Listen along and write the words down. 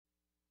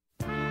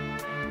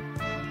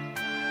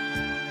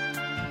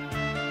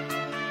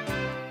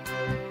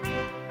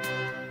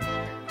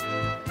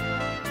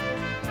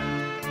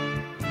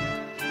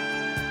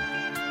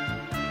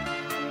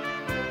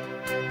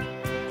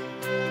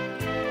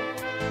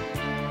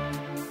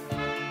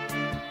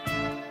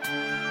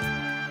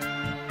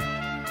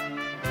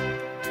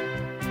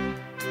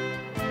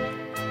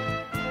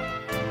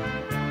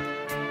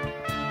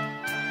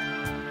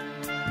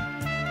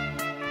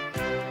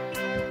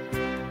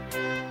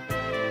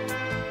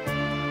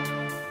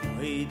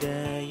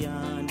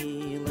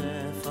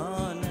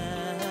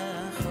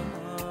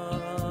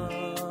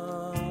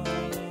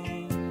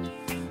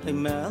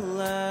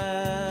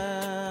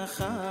melech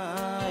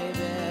chai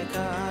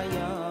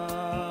v'kayam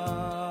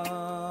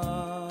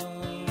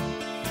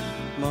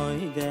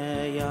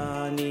Motee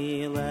ani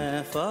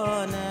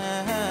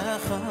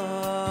lefanecha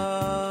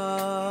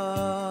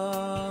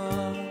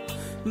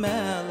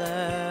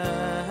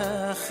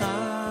melech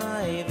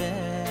chai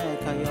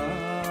v'kayam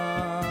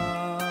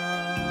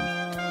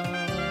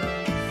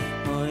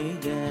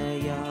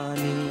Motee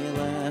ani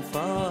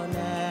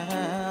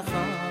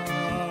lefanecha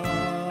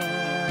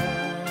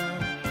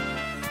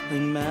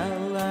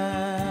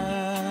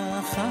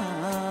melech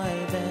chai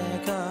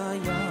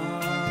v'kayam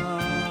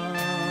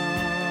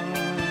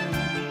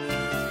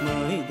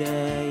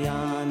Motee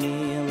ani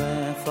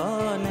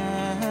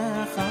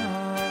lefanecha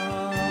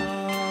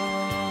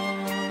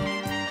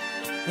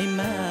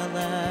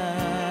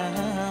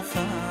melech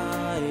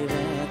chai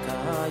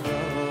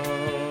v'kayam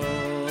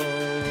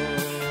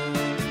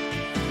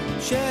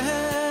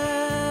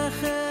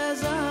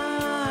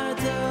shechazart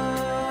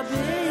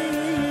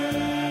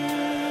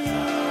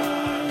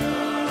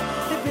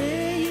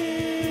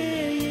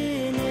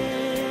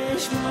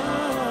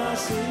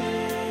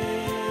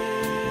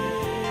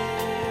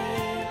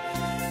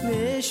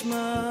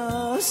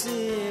Nishmasi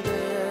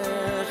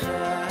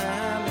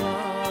b'chema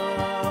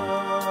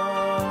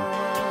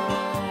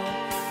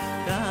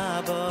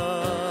Rabbo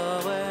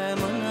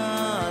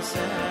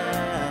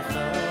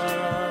emunasecha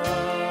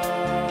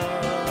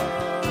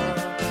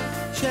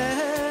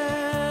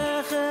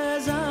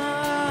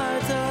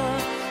Shechazarta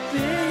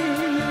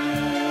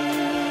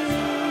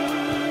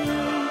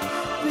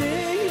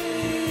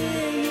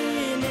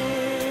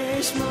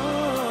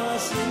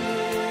b'nishmasi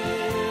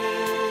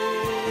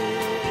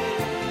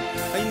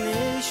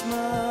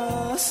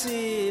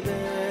Nishmasi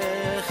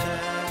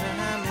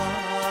b'chema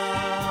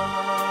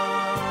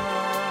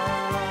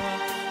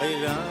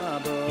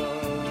Rabbo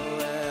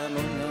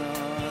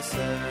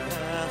emunasecha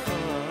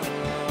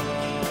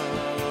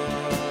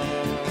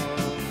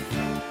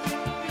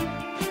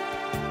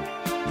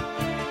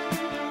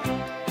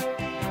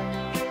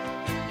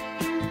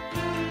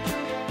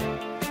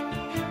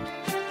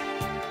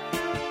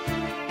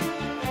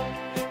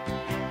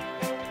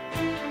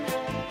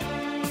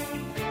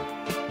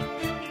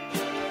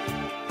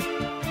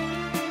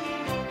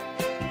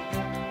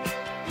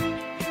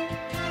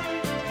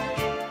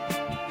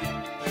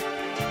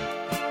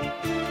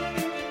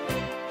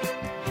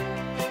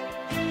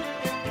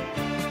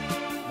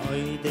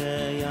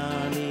Motee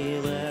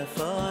ani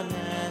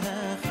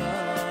lefanecha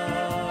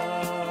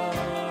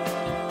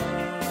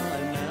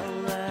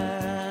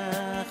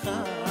melech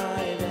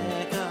chai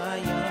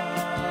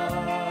v'kayam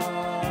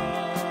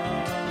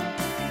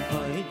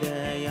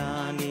Motee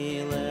ani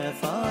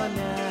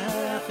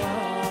lefanecha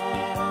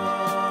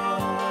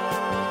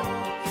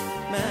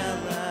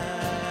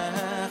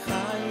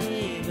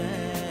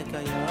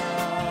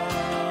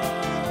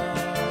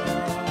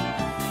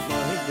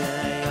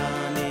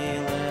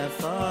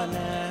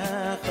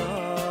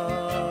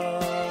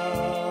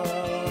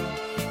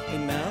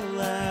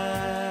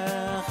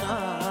melech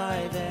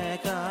chai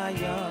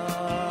v'kayam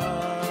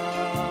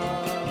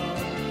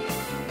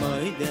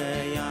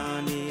Motee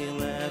ani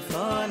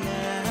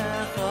lefanecha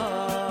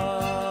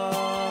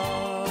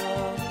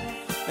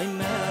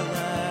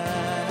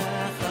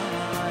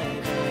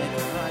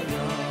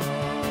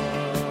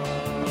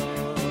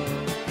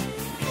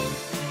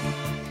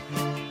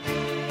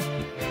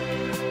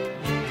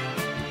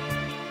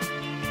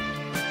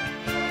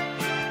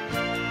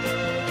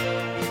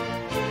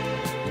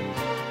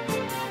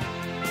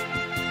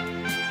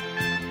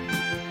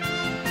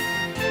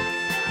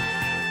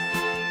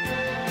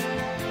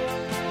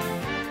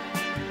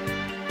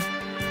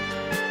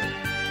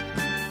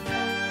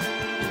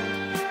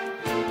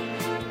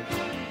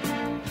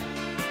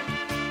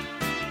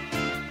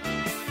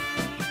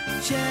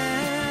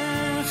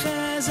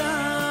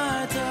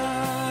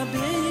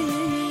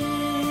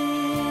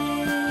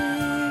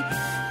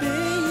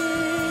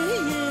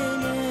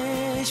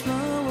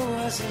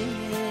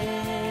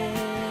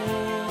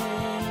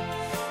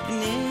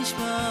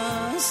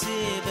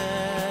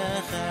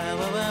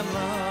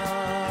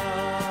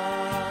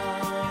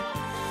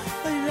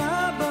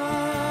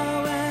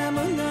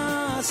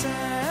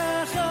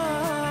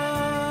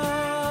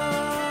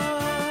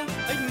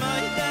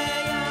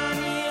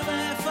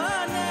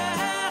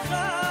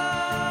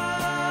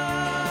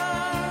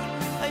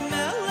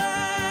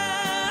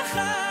melech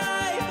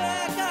chai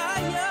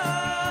v'kayam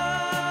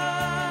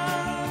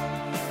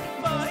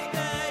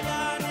Motee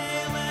ani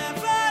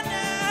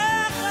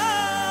lefanecha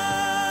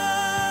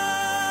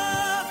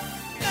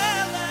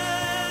melech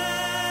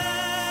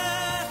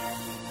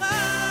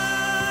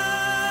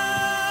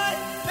chai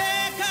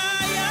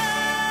v'kayam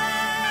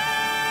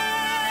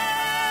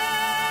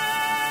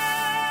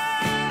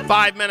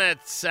 5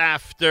 minutes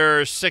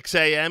after 6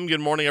 a.m. Good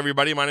morning,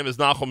 everybody. My name is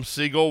Nachum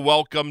Siegel.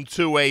 Welcome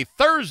to a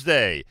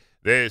Thursday.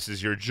 This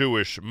is your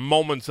Jewish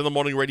Moments in the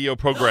Morning radio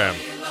program.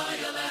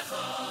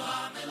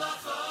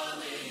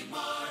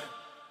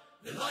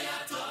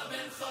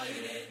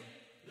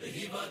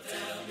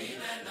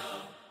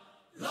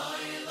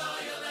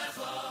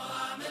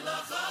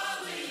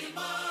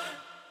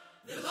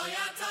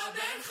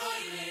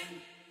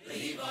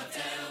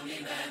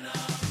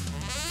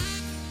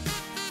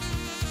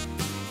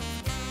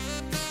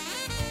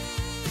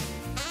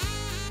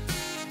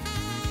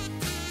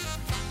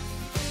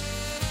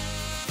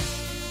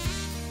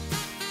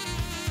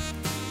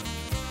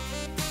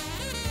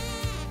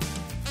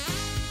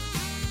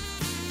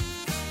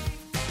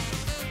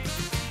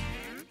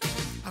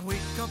 I wake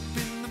up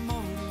in the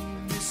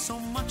morning, there's so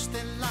much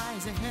that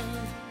lies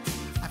ahead.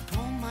 I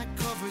pull my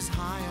covers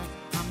higher,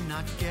 I'm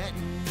not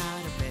getting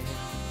out of bed.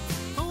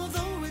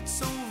 Although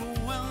it's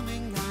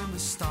overwhelming, I'ma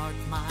start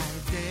my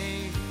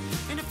day.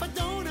 And if I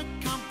don't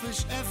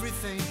accomplish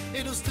everything,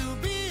 it'll still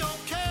be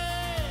okay.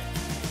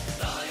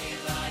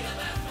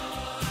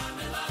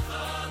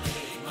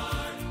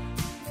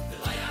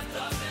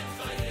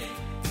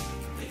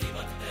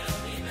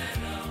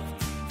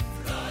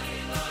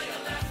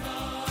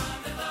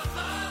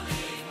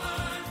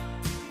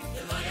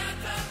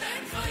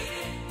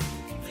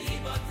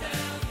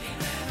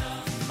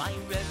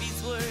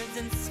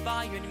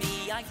 Inspired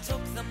me, I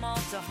took them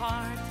all to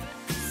heart.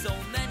 So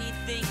many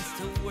things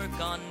to work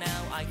on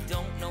now, I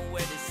don't know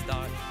where to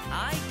start.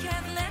 I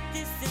can't let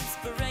this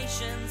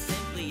inspiration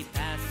simply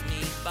pass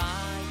me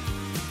by,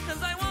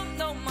 'cause I won't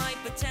know my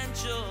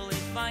potential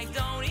if I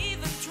don't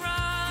even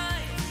try.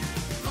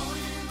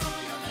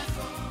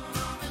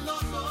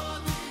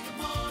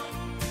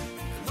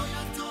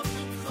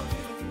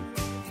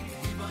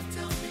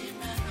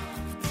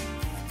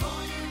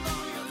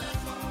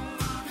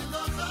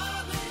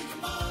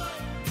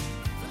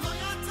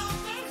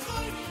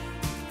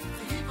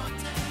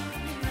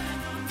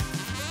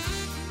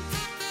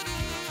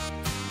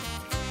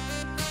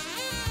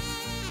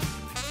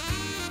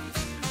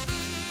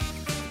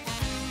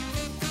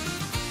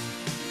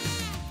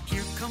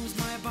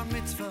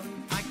 Mitzvah.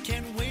 I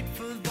can't wait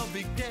for the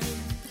big day,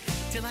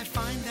 till I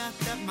find out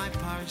that my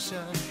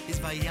parsha is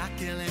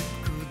Vayakel and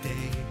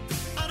Kudei.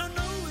 I don't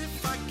know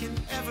if I can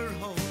ever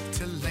hope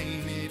to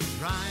lane it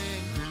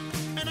right,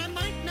 and I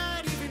might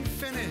not even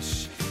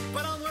finish,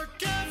 but I'll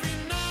work every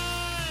night.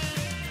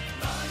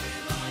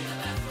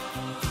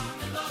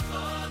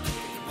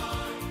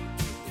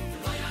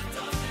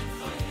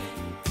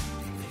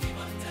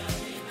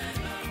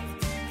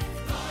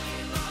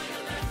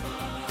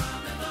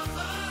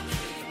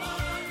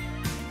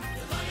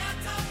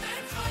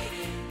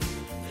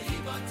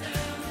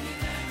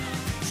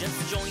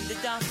 Just joined the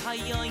Daf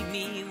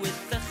Hayomi with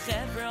the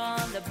Chevra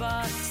on the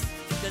bus,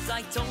 'cause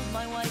I told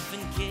my wife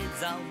and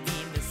kids I'll be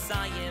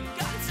Messiah,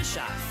 God's a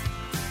shaf.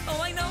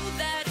 Oh, I know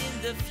that in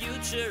the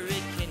future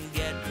it can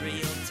get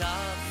real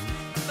tough,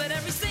 but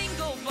every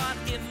single Bar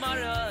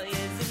Gemara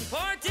is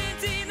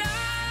important enough.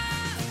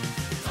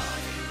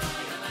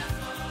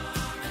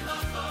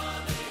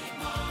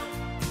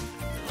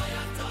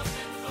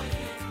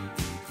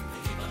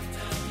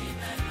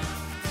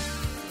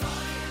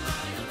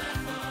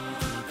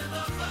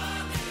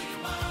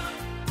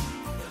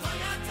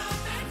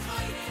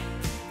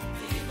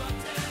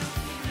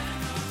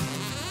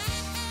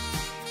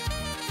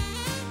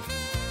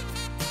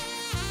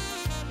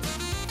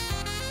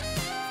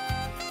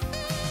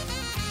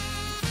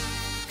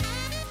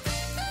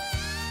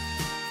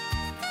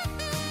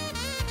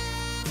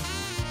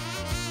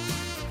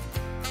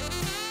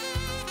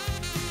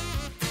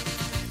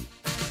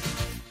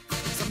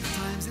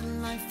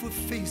 We're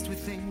faced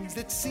with things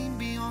that seem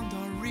beyond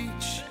our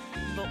reach,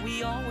 but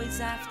we always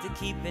have to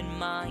keep in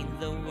mind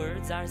the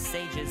words our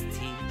sages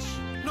teach.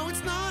 No,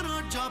 it's not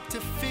our job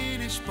to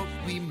finish, but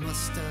we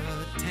must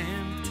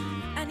attempt.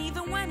 And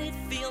even when it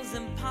feels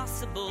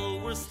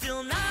impossible, we're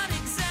still not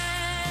exempt.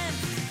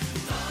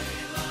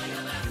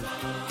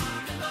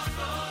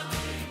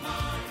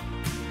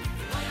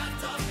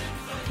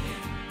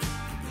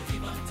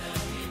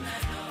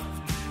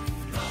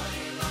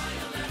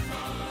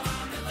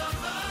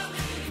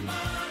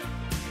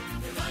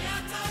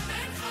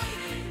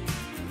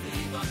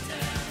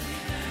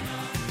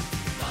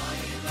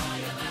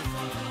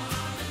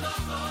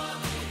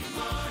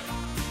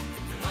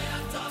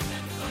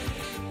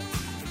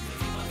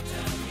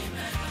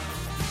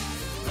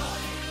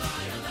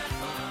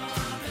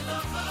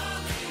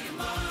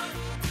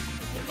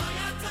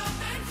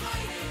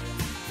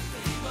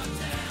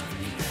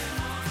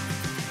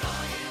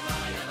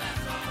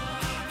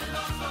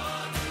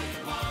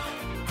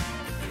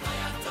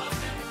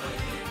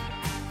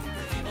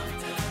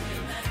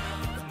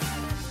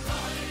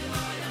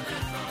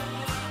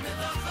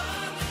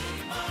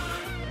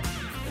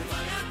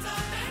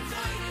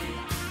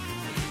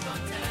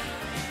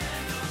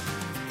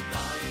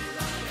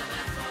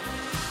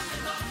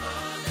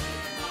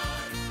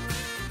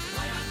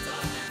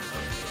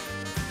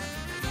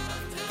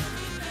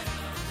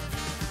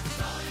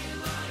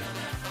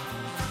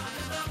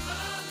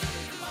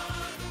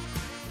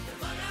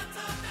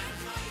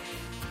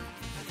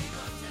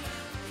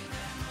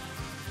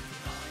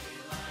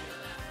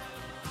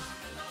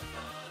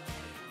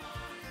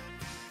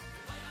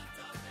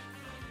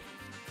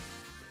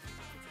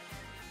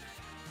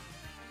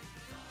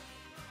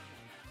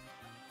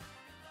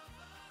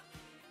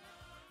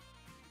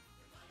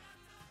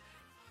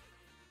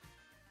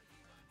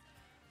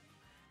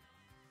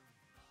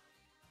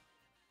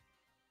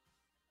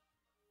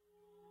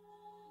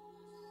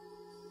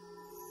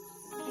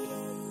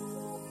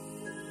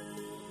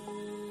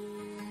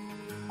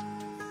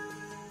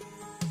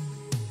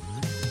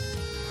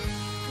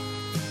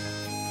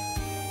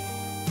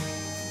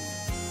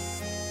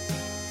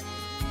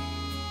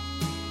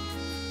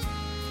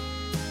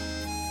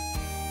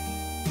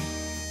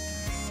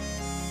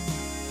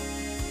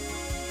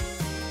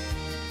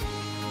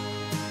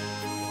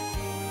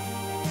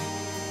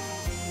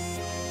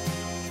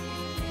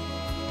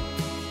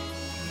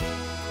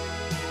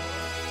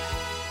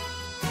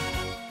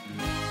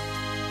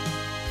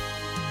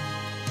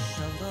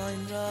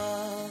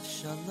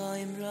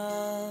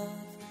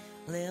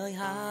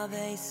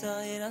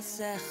 soir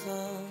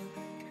asecho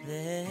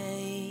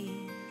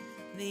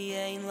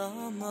V'yein lo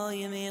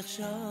moyim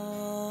ichsho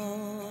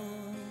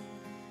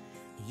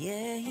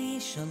Yehi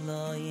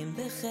shalayim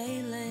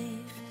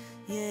b'cheilech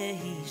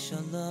Yehi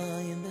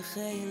shalayim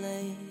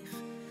b'cheilech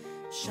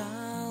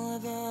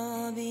Shalava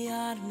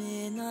b'yad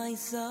minay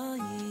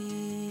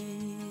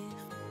sayich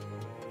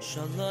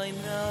Shalayim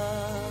ra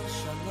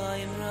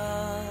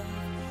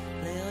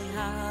Le'oy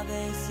have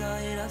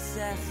soir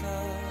asecho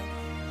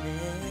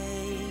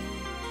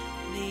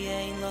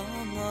V'yein lo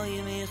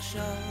moyim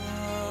ichsho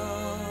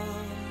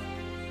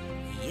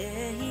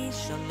Yehi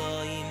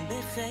shalayim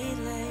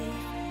b'cheilech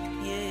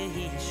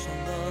Yehi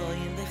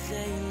shalayim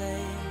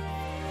b'cheilech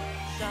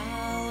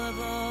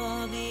Shalava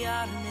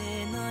b'yad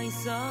minay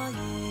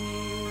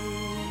sayich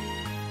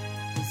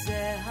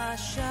Zeh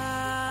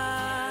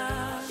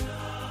Hashem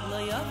lo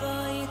yavo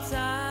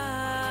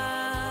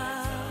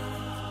yitzah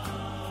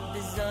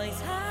B'zois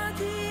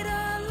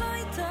hadira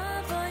loy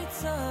tavay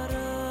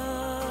tzara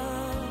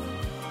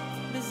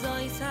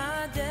B'zois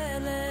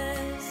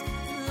hadeles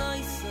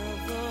loy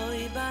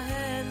sovoy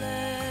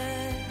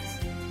baheles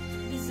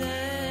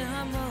B'zeh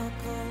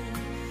hamakom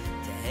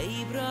tehei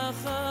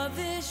bracha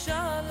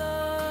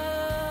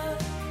v'shalom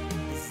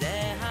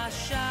B'zeh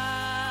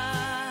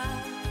Hashem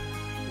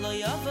lo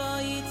yavo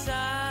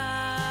yitzah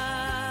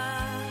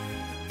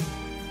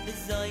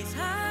B'zois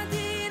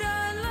hadira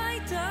loy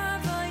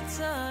tavay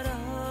tzara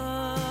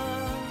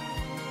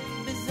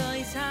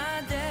B'zois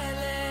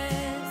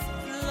hadeles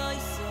loy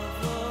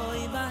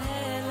sovoy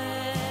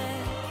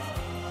baheles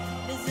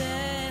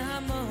B'zeh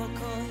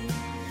hamakom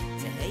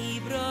tehei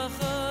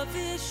bracha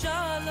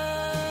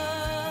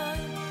v'shalom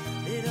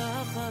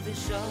Bracha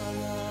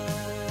v'shalom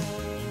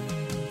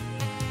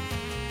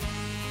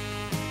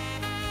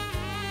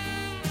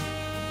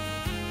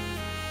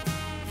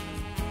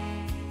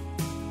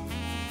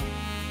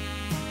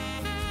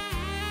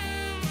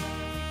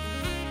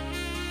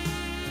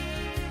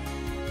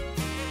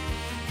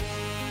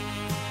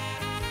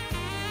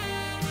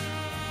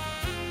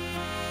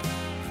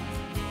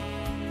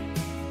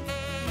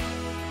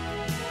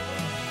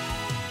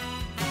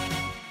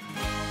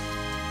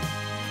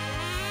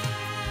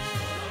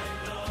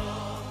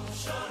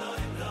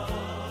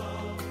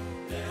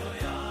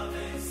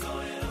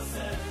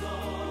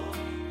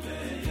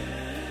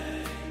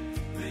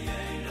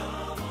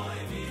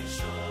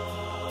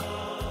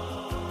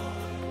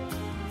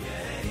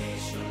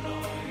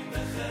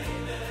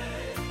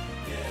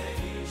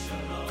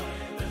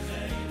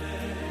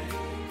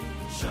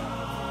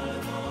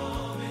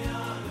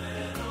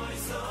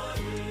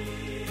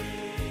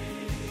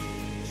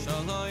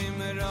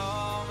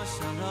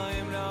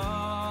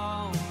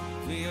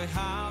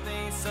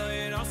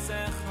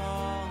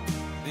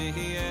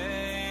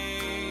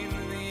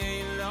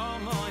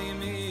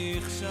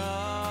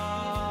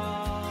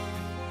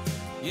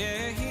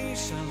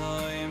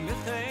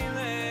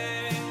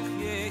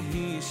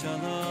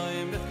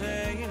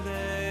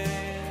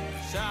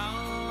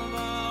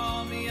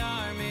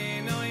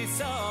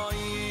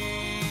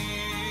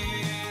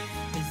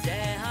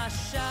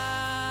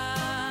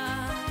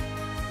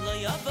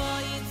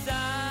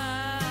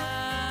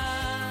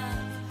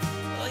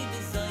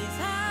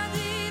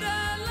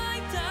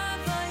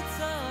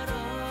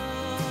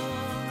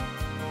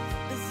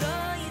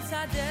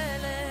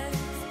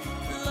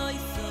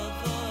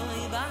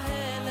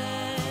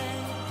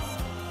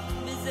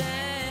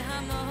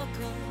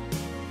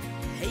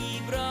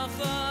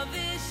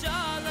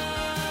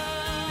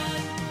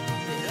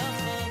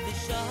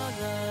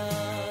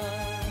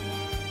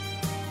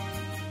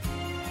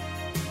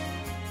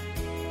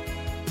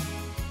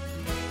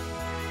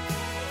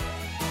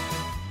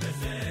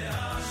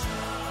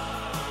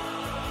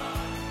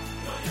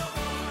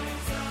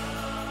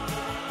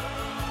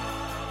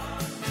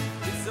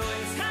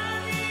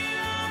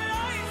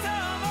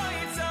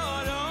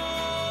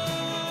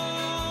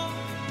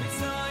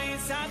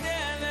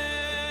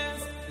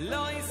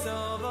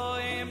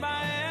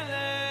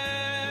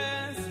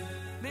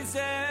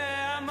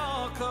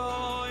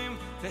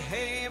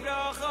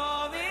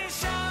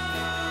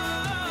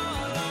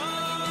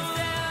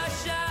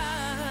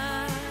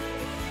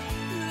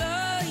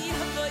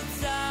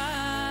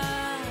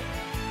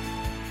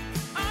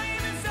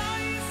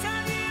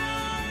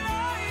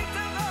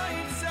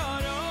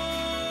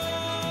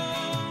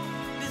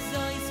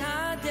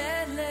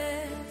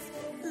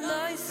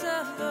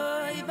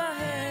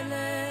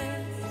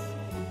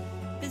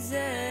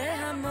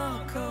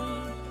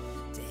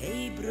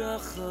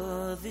Bracha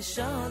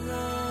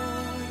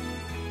v'shalom,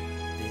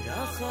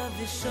 bracha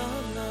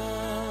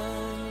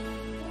v'shalom.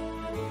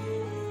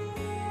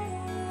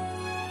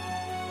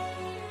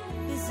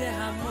 B'zeh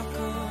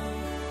hamakom,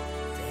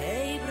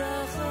 tehei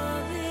bracha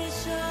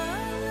v'shalom.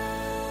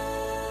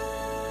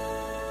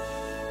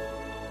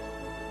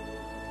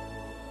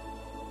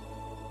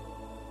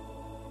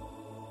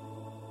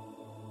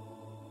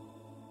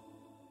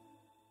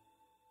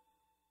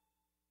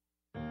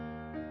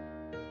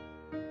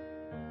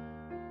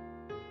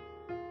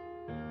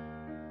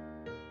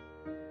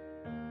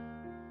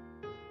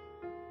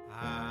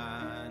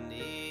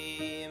 Ani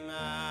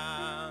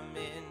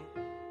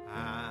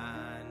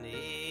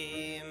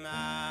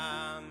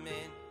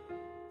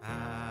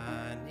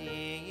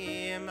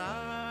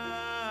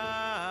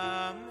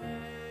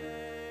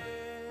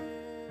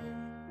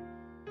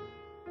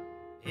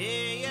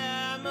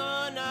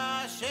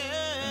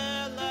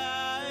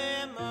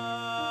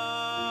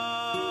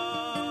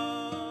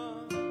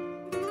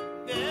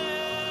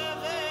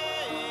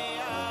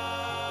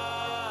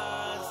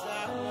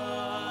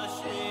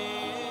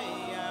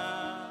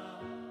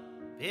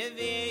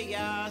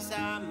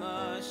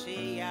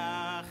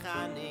Mashiach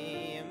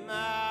ani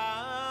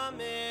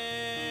mamin.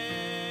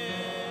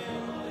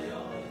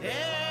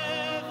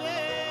 Evias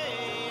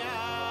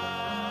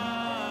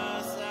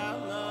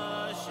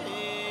HaMashiach,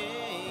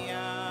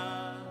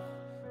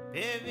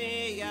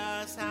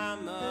 Evias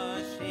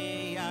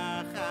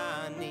HaMashiach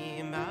ani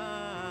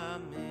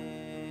mamin.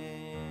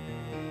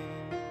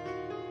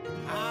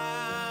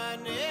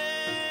 Ani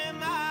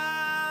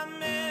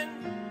mamin,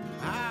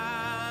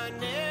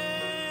 ani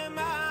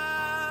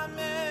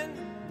mamin,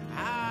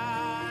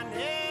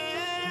 ani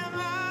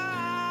mamin.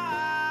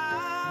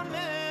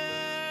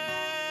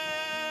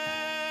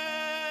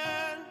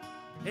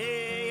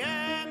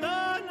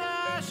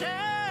 Emunah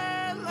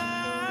Shelema,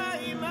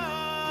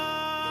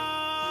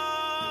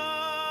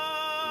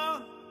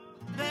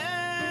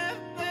 Be'veyas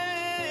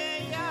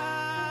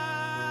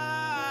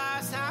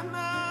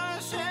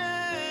HaMashiach,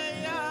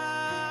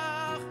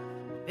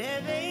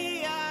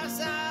 Be'veyas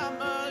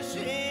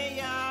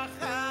HaMashiach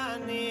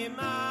ani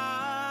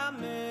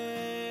mamin.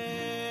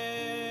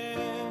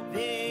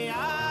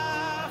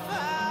 Ve'af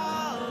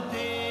al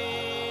pi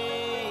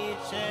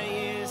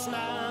she'yismameyach,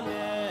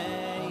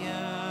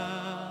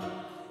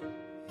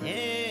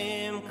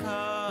 im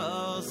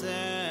kol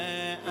ze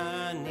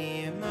ani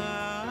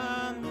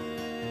mamin.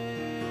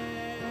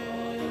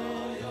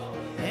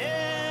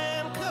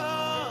 Im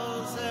kol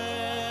ze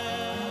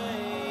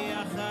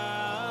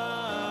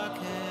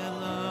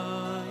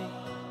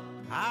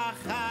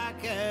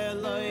achak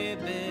Eloi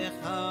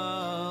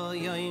b'chol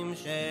yom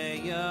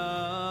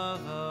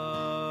sheyavo.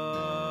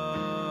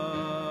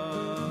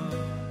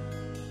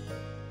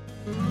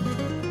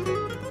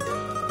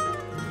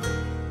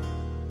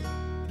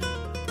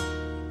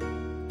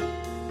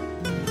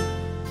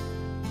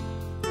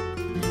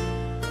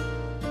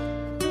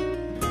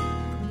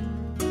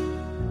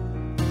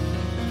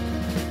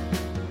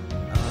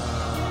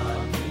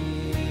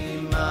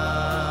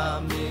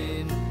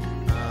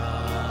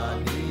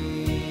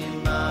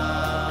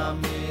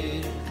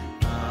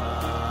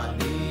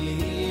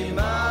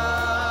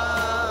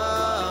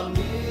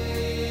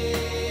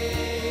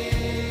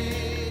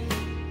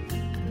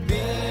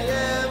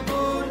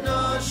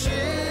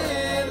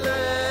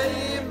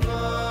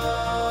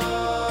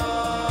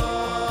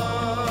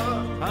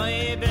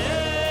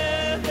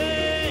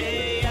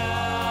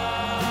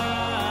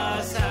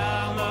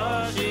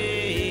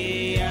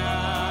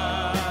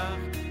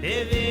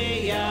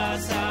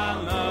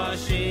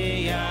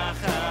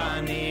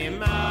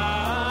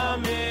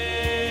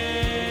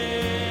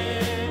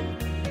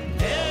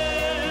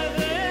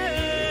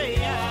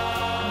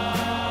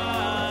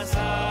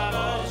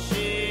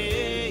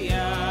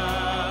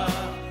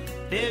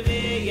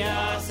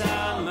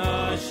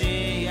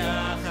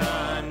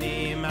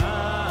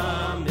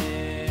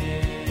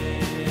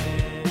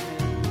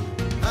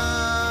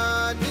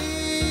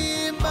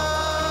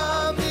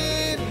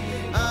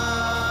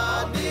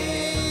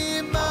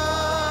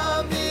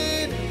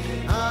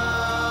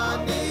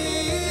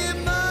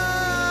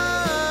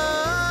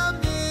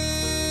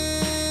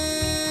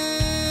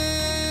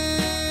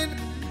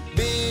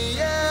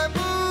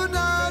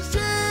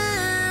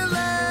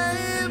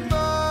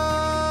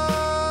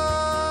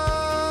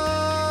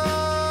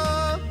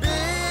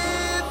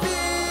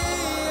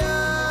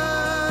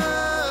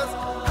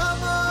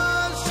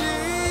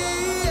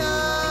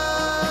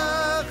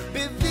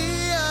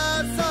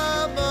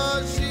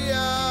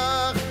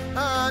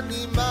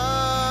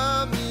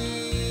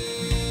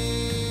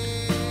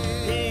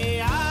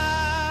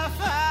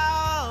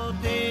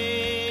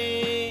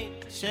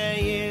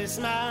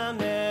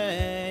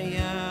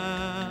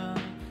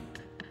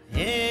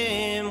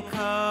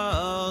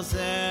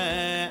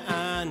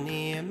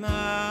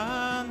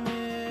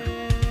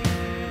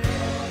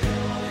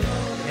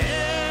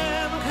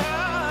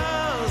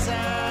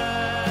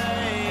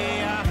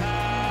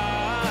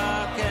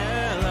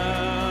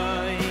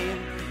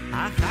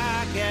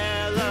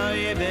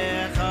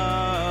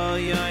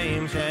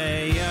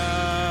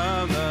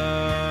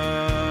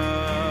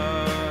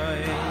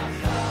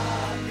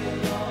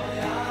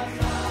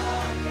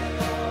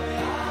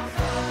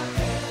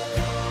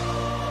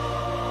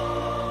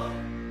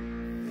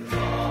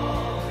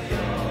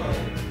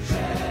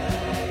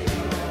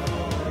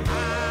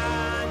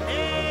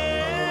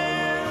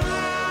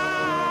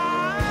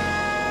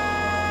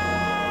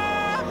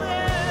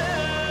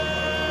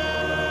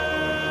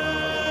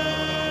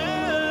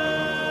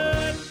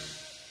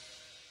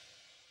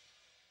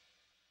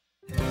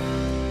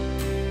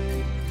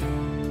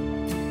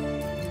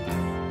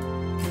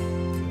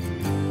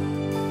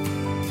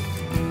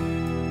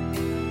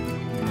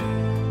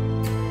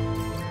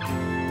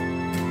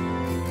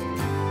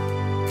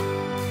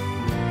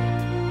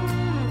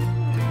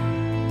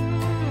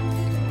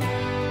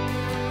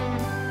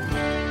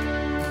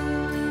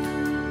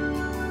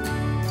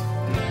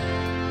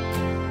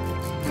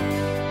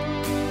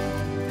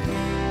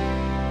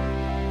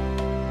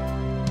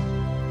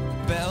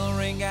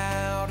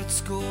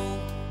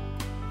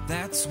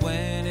 That's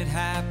when it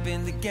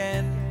happened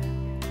again.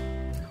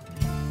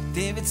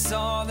 David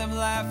saw them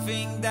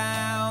laughing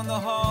down the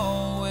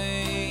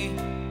hallway.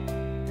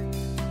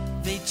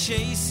 They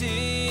chase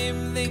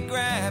him, they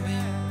grab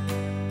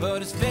him,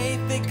 but his faith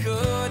they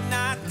could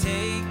not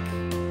take.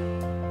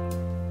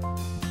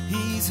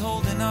 He's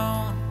holding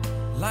on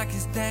like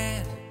his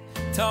dad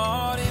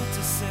taught him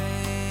to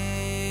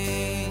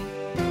say.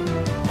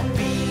 I'll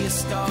be a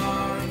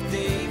star of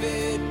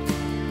David,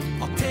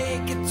 I'll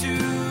take it to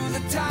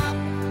the top.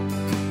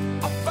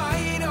 I'll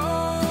fight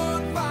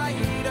on,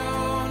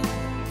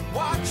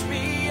 watch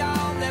me,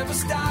 I'll never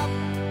stop.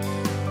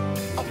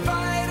 I'll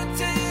fight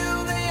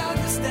until they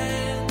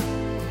understand.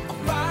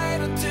 I'll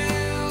fight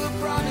until the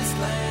promised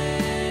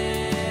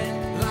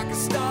land. Like a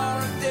star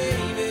of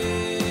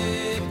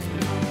David,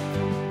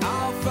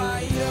 I'll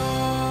fight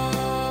on.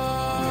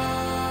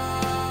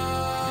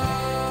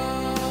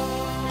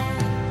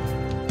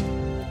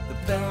 The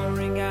bell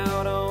ring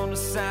out on a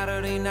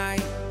Saturday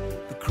night.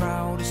 The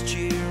crowd is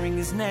cheering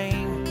his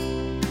name.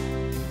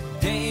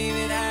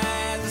 David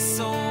has a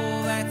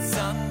soul that's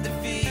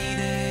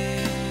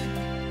undefeated.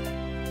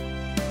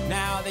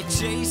 Now they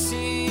chase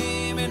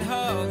him and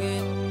hug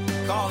him,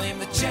 call him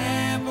the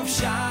champ of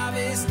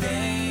Shabbos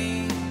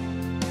Day.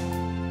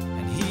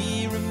 And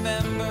he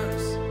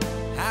remembers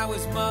how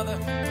his mother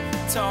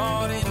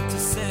taught him to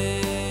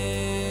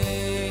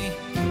say,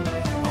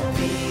 I'll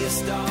be a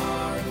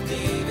star of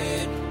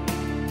David,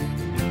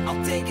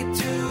 I'll take it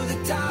to the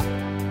top.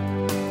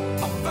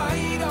 I'll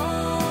fight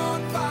on,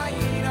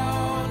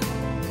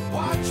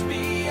 watch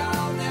me,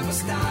 I'll never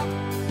stop.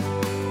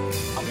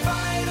 I'll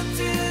fight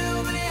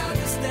until they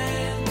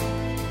understand.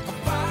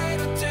 I'll fight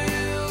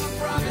until the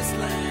promised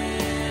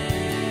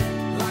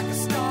land. Like a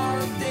star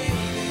of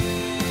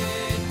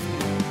David.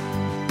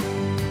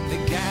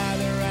 They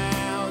gather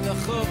round the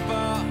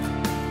chuppah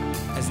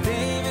as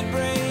David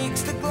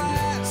breaks the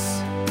glass,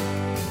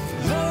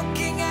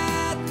 looking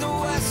at the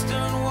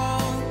western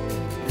wall.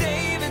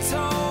 David's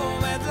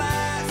home at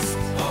last.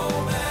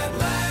 Home at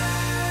last.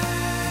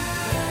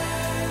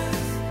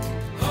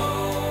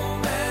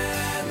 Home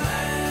at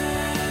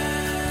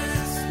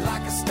last.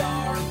 Like a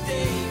star of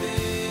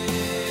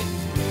David,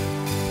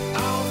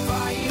 I'll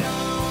fight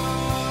on.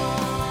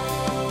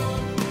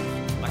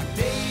 Like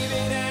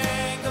David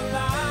and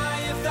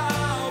Goliath,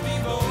 I'll be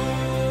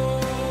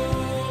bold.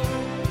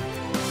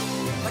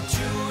 Like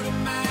Judah,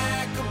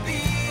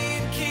 Maccabee,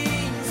 and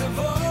kings of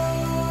old.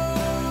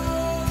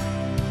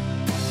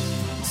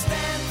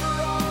 Stand for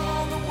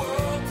all the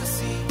world to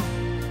see.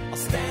 I'll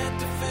stand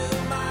to fill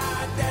my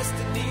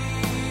destiny.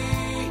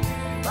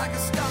 Like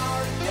a star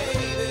of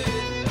David.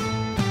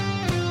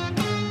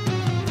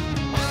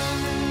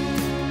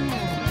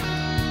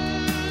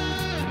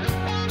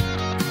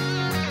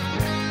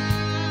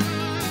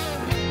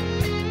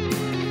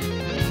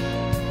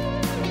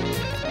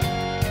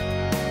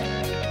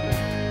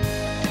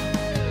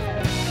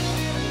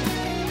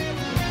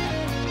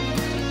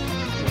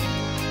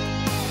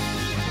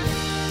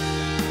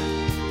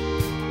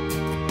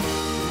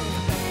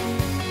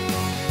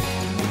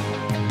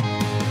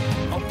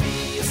 I'll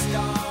be a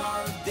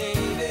star of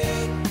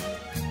David,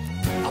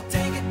 I'll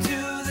take it to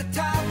the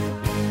top.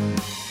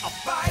 I'll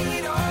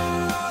fight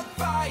on,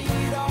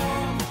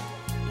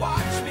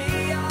 watch me,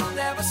 I'll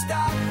never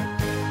stop.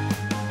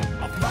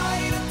 I'll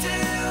fight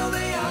until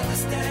they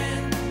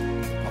understand.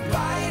 I'll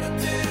fight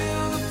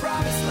until the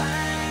promised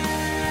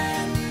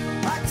land.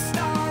 Like a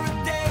star of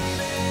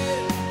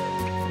David,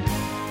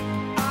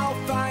 I'll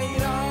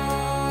fight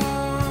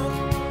on.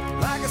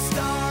 Like a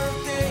star of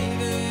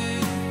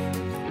David,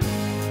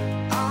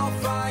 I'll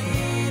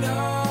fight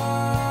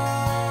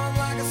on.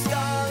 Like a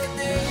star of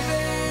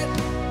David,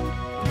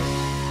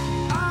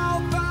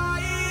 I'll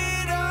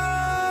fight on.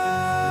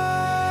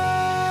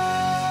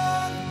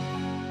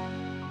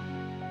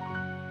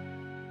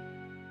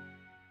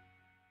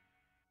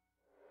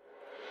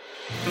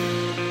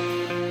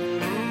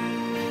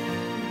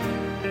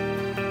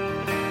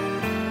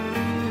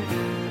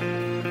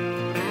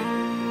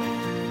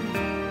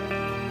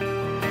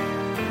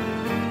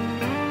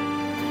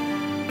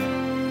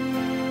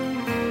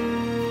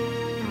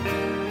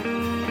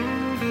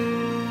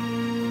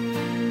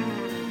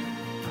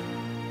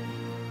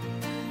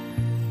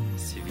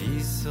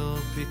 Siviso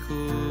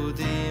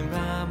pikudim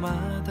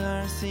ramad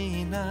har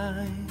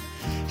Sinai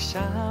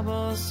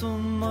Shabbos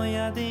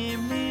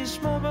moyadim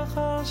lishmo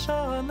b'chol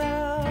shana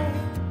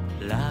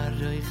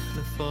L'arich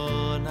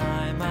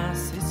lefonai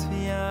masis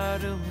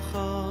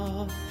v'yarucho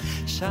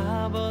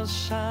Shabbos,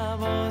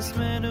 Shabbos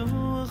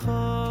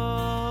menucho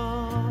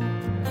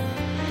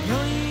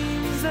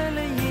Yoim ze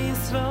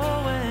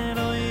leYisroel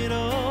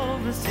oiro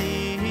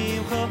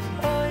v'simcho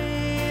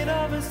Oiro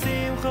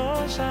v'simcho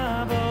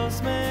Shabbos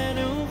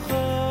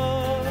menucho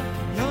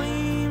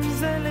Yoim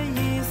ze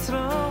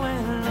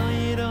leYisroel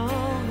oiro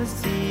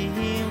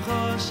v'simcho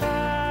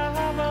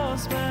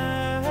Shabbos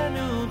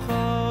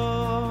menucho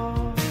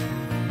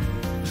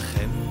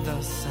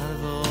Chemdas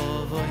salvo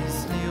vois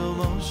liu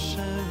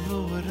Moshe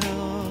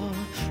v'uro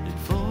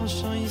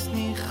L'fosh ois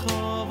nicho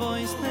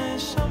vois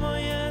neshamo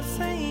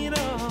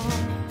yeseiro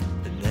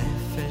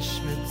Nefesh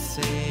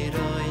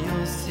mitzeiro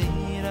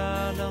yosira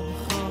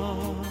locho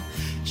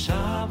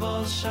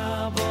Shabbos,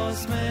 Shabbos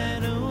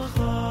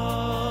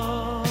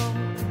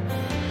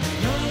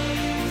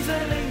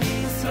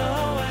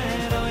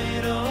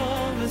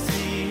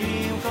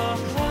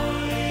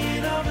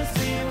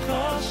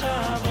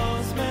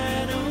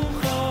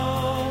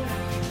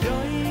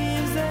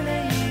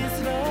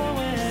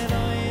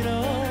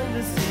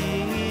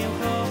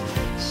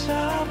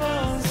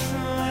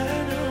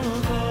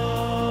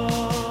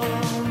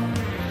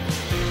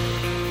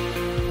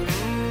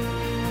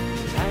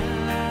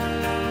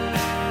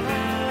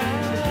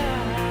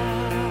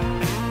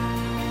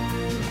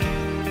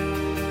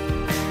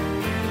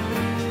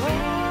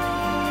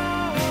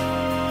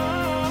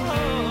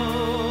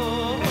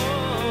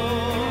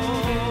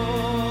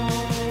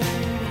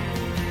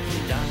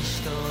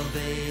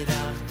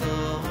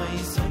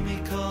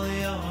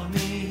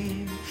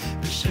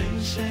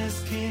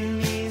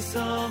Kin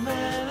Niso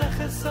Melech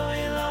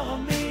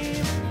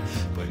Esoilomim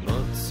Boi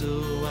Motzu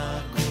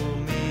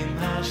Akumim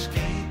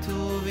Hashketu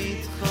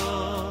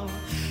Vitcho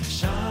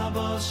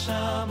Shabbos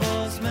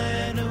Shabbos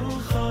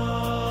Menucho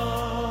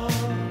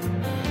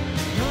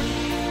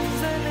Yoim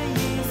Zele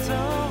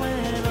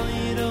Yisroel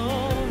Oiro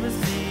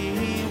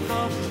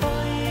V'Simcho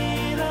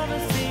Oiro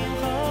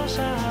V'Simcho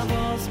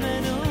Shabbos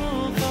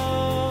Menucho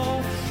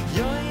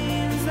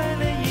Yoim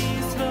Zele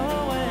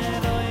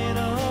Yisroel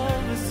Oiro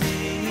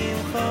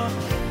V'Simcho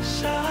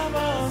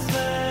Shabbos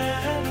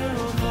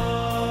Menucho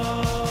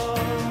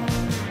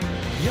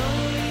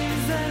Yoim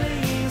Zele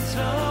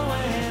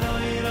Yisroel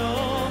Oiro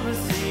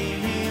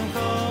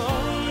V'Simcho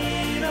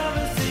Oiro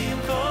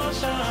V'Simcho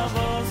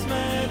Shabbos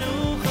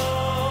Menucho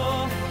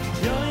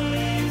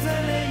Yoim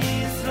Zele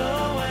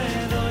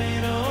Yisroel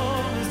Oiro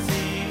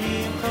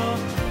V'Simcho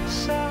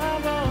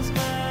Shabbos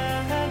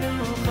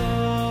Menucho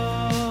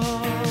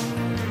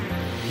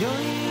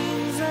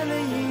Yoim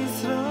Zele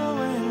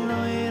Yisroel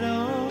Oiro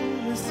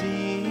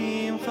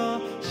V'Simcho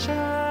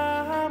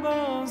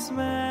Shabbos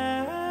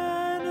Menucho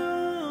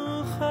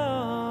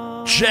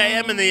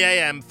JM in the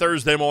AM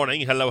Thursday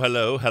morning. Hello,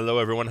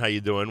 everyone. How you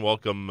doing?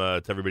 Welcome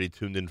to everybody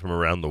tuned in from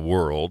around the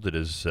world. It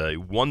is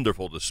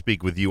wonderful to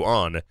speak with you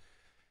on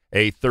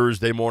a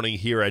Thursday morning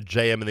here at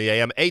JM in the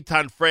AM.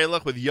 Eitan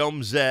Freilich with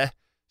Yom Zeh,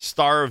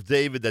 Star of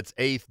David, that's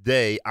 8th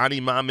day. Ani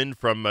Mamin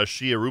from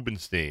Shia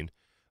Rubenstein.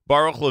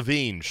 Baruch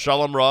Levine,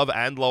 Shalom Rav,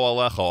 and Lo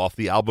Alecha off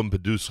the album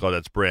Peduscha,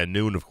 that's brand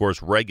new. And, of course,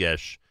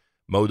 Regesh,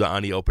 Moda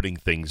Ani opening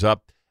things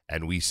up.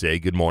 And we say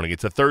good morning.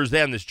 It's a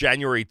Thursday on this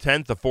January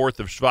 10th, the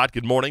 4th of Shvat.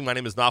 Good morning. My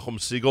name is Nachum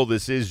Siegel.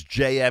 This is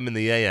JM in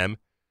the AM.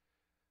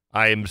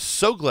 I am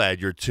so glad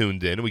you're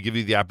tuned in. We give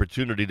you the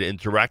opportunity to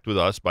interact with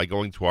us by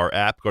going to our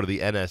app. Go to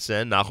the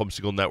NSN, Nachum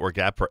Siegel Network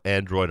app for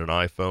Android and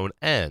iPhone,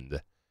 and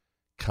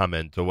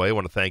comment away. I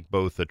want to thank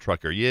both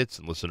Trucker Yitz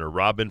and listener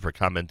Robin for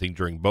commenting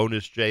during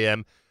bonus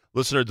JM.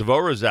 Listener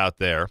Devorah's out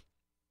there.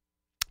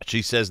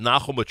 She says,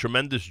 Nachum, with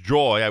tremendous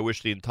joy, I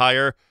wish the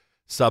entire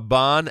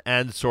Saban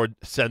and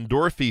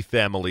Sandorfi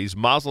families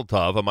Mazel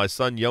Tov on my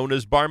son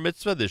Yona's bar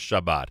mitzvah this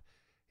Shabbat.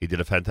 He did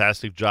a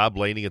fantastic job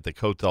laning at the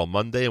Kotel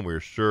Monday, and we're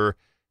sure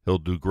he'll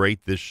do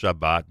great this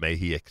Shabbat. May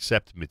he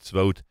accept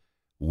mitzvot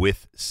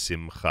with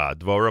simcha.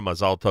 Dvorah,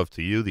 Mazel Tov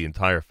to you, the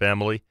entire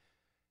family.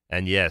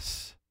 And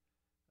yes,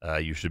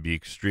 you should be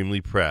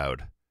extremely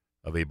proud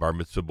of a bar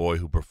mitzvah boy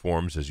who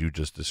performs as you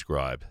just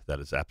described.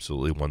 That is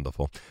absolutely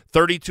wonderful.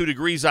 32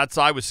 degrees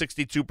outside with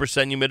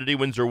 62% humidity.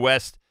 Winds are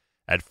west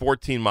at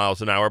 14 miles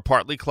an hour.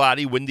 Partly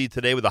cloudy, windy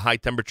today with a high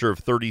temperature of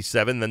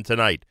 37. Then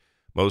tonight,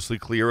 mostly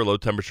clear, a low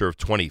temperature of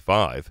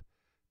 25.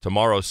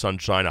 Tomorrow,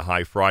 sunshine, a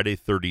high Friday,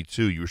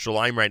 32.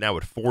 Yerushalayim right now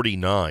at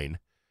 49.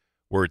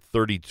 We're at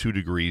 32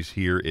 degrees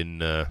here in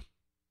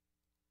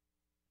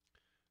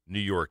New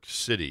York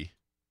City,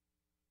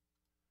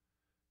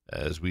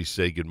 as we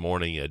say good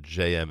morning at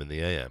JM in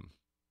the AM.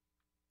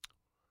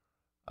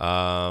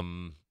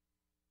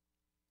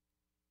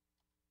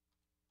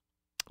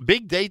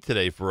 Big day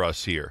today for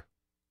us here.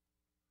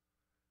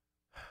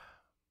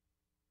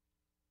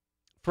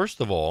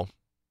 First of all,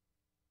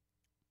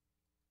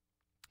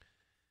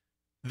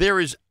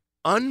 there is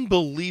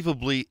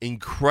unbelievably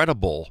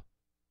incredible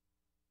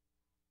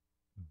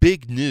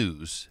big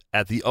news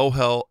at the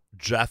OHEL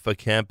Jaffa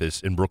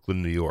campus in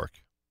Brooklyn, New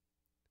York.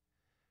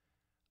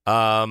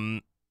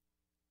 The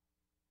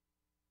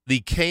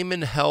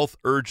Kaimin Health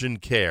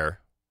Urgent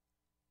Care,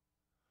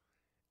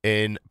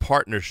 in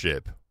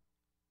partnership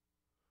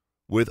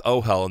with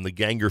OHEL and the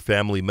Ganger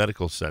Family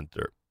Medical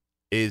Center,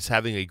 is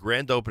having a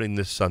grand opening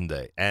this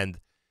Sunday. And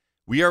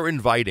we are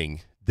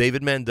inviting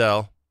David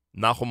Mandel,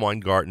 Nachum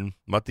Weingarten,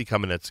 Motee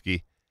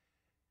Kaminetzky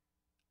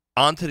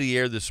onto the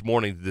air this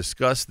morning to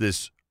discuss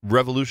this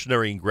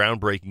revolutionary and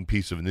groundbreaking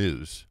piece of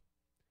news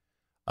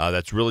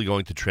that's really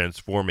going to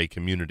transform a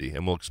community.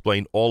 And we'll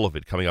explain all of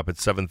it coming up at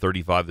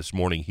 7:35 this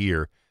morning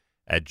here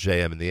at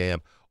JM in the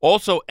AM.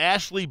 Also,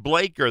 Ashley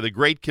Blaker, the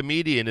great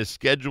comedian, is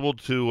scheduled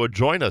to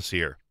join us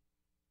here.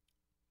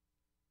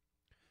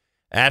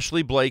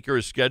 Ashley Blaker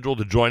is scheduled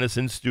to join us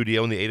in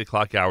studio in the 8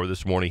 o'clock hour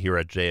this morning here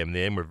at JM in the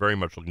AM. We're very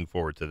much looking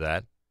forward to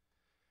that.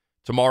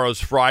 Tomorrow's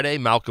Friday.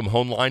 Malcolm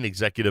Hoenlein,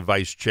 Executive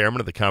Vice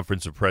Chairman of the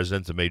Conference of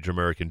Presidents of Major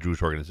American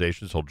Jewish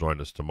Organizations. He'll join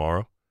us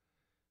tomorrow.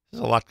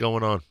 There's a lot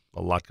going on.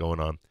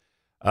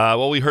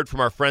 Well, we heard from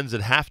our friends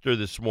at Hafter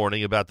this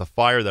morning about the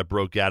fire that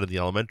broke out in the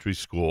elementary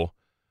school.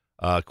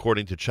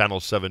 According to Channel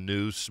 7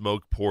 News,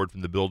 smoke poured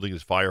from the building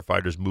as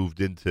firefighters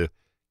moved in to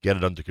get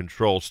it under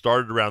control.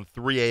 Started around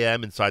 3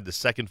 a.m. inside the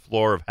second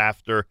floor of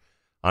Hafter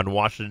on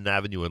Washington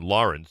Avenue in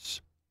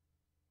Lawrence.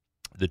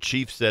 The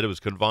chief said it was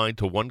confined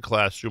to one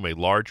classroom, a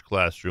large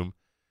classroom,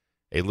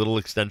 a little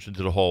extension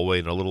to the hallway,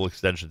 and a little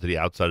extension to the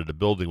outside of the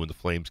building when the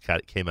flames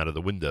came out of the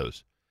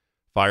windows.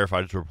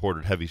 Firefighters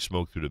reported heavy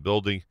smoke through the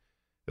building.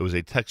 It was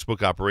a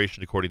textbook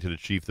operation, according to the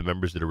chief. The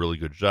members did a really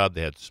good job.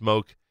 They had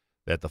smoke.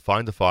 They had to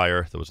find the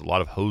fire. There was a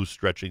lot of hose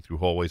stretching through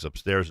hallways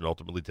upstairs and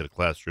ultimately to the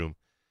classroom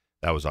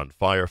that was on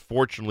fire.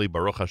 Fortunately,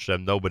 Baruch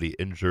Hashem, nobody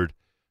injured.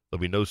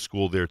 There'll be no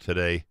school there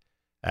today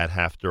at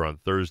Hafter on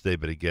Thursday.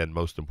 But again,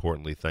 most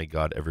importantly, thank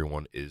God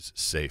everyone is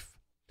safe.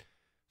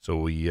 So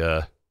we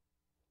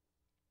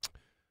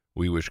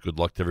wish good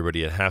luck to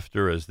everybody at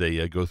Hafter as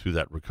they go through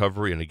that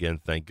recovery. And again,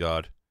 thank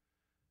God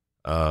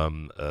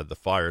the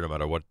fire, no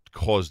matter what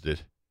caused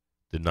it,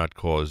 did not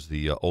cause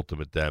the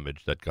ultimate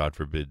damage that, God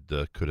forbid,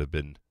 could have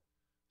been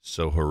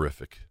so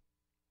horrific.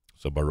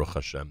 So Baruch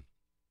Hashem.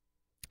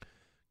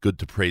 Good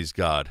to praise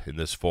God in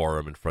this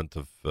forum in front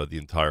of the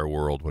entire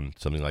world when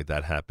something like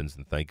that happens,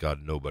 and thank God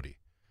nobody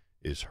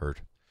is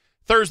hurt.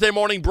 Thursday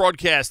morning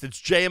broadcast.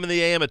 It's JM in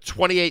the AM at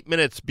 28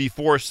 minutes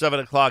before 7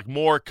 o'clock.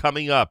 More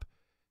coming up.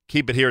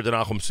 Keep it here at the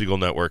Nachum Siegel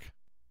Network.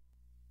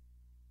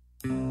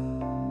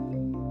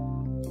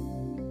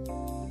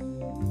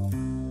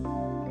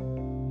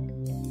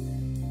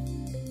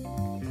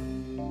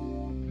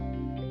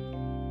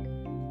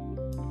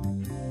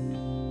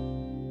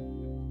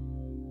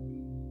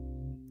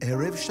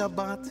 ערב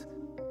שבת,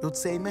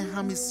 יוצא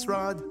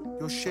מהמשרד,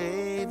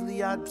 יושב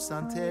ליד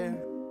פסנתר,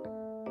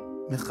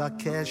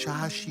 מחכה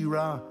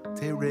שהשירה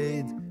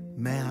תרד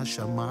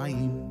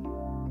מהשמיים.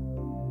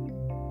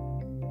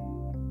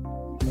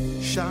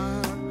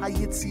 שר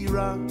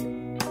היצירה,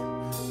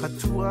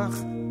 פתוח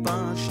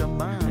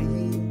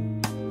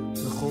בשמיים,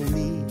 לכל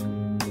מי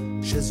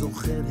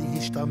שזוכר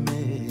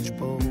להשתמש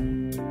בו.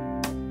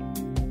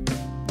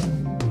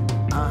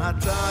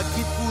 אתה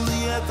כתבו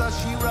לי את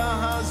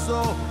השירה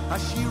הזו,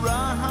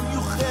 השירה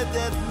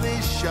המיוחדת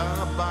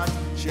לשבת,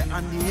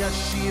 שאני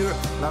אשיר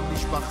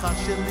למשפחה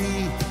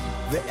שלי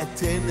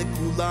ואתן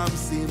לכולם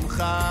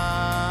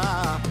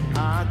שמחה.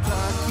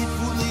 אתה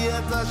כתבו לי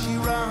את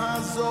השירה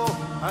הזו,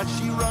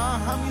 השירה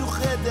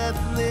המיוחדת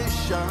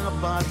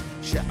לשבת,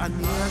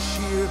 שאני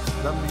אשיר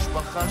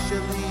למשפחה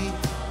שלי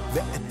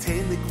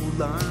ואתן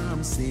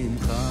לכולם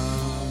שמחה.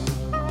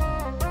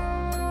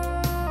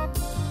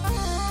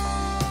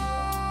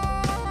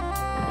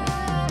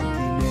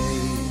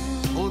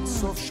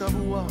 סוף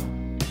שבוע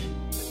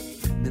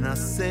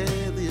מנסה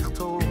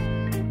לכתוב,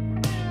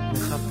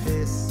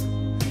 מחפש,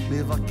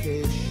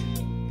 מבקש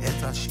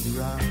את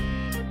השירה.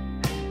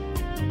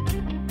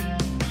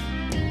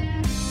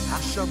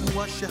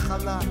 השבוע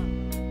שחלה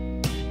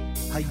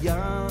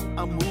היה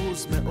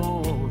עמוס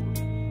מאוד,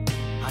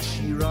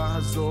 השירה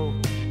הזו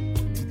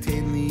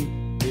תיתן לי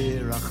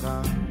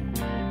ברכה.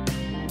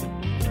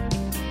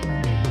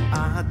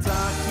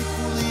 אתה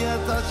כתבו לי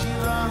את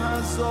השירה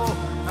הזו,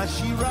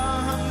 השירה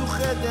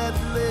המיוחדת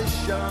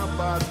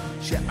לשבת,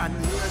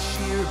 שאני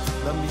אשיר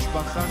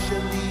למשפחה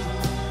שלי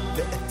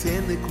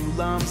ואתן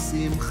לכולם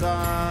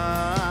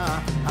שמחה.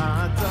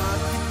 אתה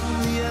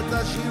כתבו לי את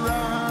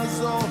השירה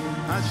הזו,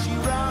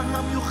 השירה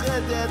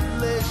המיוחדת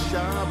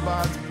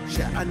לשבת,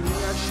 שאני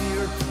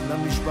אשיר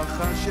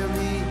למשפחה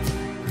שלי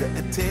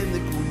ואתן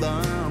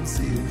לכולם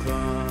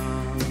שמחה.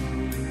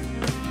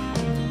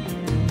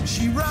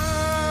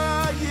 שירה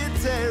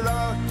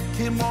יתרה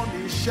כמו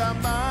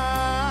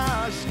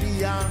נשמה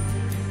שנייה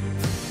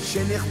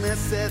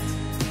שנכנסת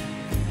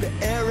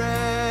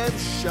בערב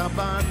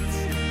שבת,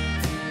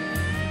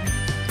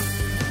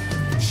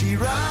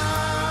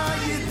 שירה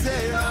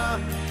יתרה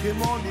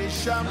כמו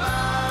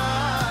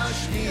נשמה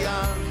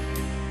שנייה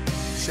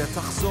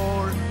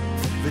שתחזור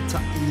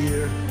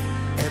ותאיר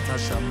את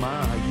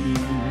השמיים.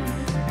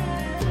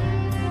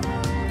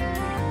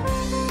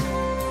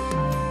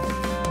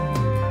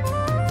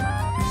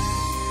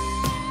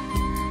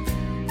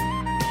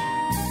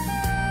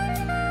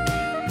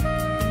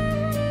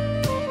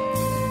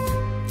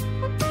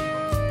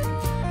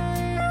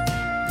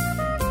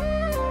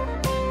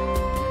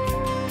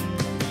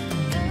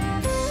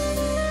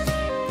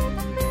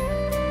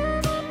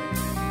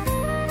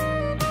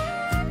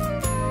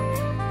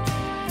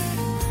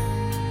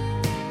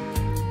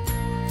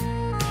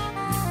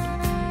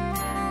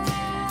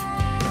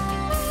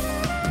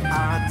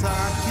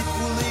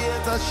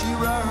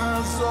 השירה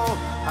הזו,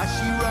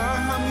 השירה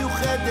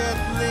המיוחדת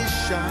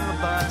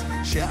לשבת,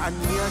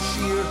 שאני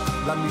אשיר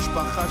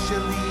למשפחה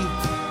שלי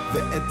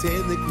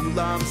ואתן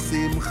לכולם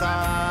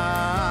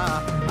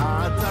שמחה.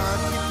 אתה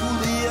כתבו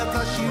לי את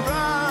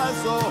השירה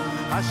הזו,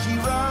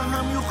 השירה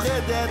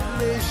המיוחדת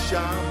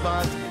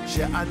לשבת,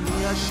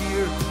 שאני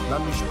אשיר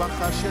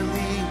למשפחה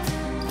שלי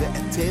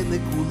ואתן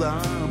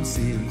לכולם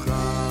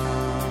שמחה.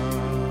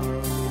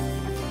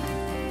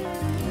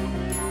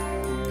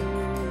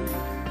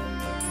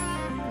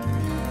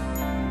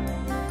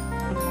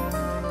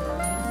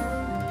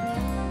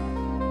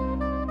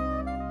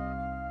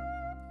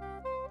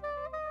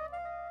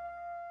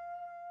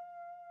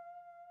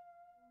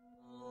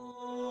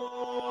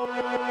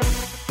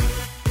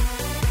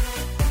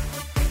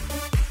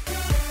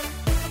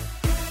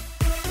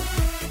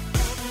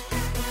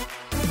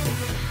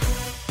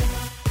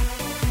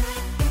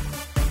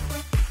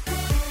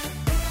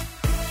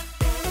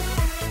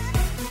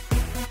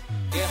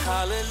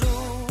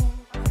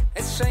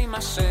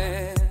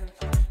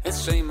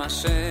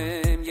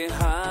 Hashem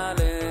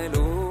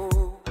yehalelu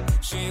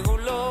shiru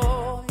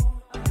loy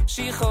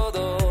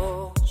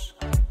shichodosh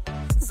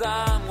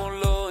zamu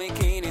loy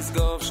ki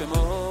nisgov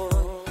shemo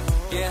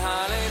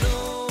yehalelu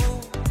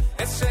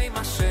es shem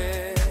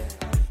Hashem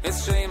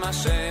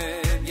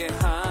Hashem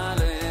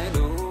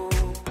yehalelu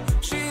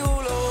shiru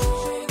lo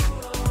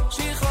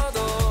shir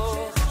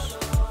chodosh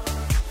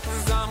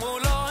zamu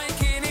lo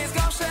ki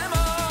nizgar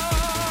shemo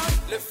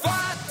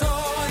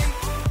levadoi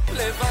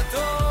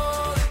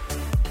levadoi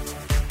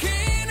ki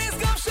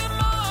nizgar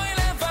shemo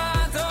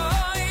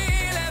levadoi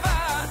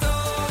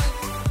levadoi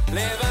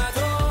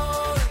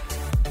levadoi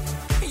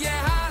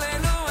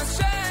yehalelu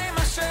Hashem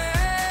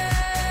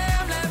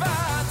Hashem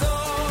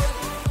levadoi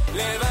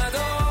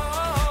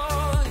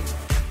levadoi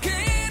ki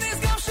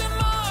nizgar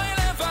shemo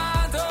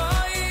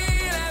levadoi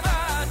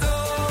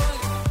levadoi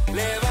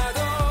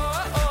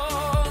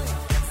levadoi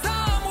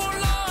zamu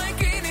lo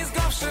ki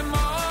nizgar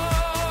shemo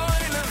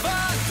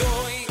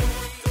levadoi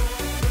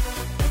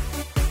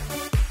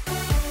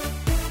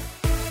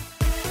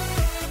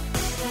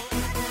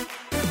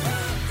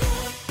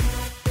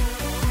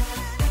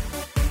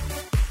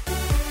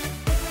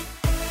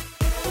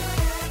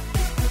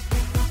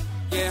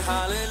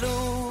yehalelu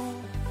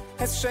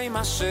es Shem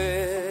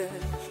Hashem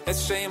es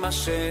Shem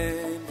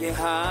Hashem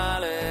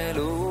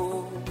yehalelu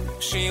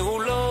shiru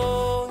lo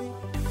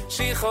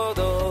shir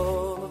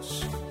chodosh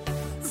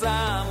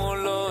zamu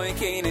lo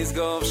ki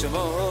nizgor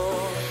shemo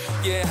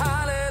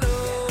yehalelu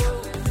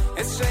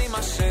es Shem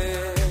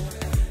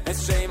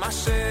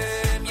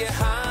Hashem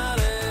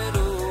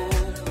yehalelu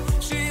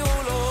shiru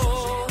lo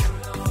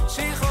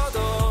shir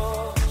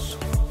chodosh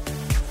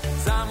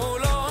zamu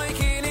lo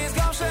ki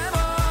nizgor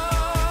shemo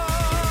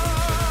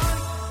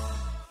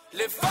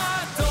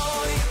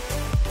levadoi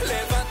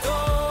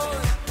levadoi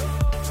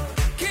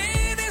ki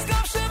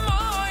nizgor shemo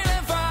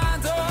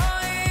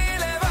levadoi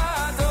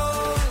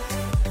levadoi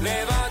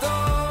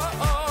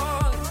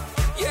levadoi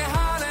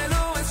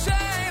yehalelu es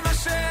Shem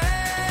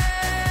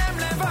Hashem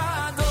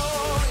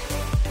levadoi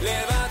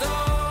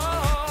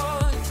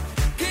levadoi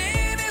ki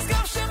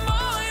nizgor shemo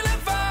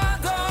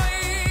levadoi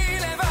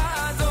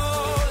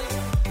levadoi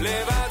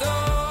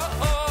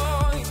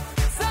levadoi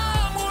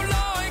zamu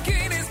lo ki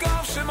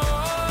nizgor shemo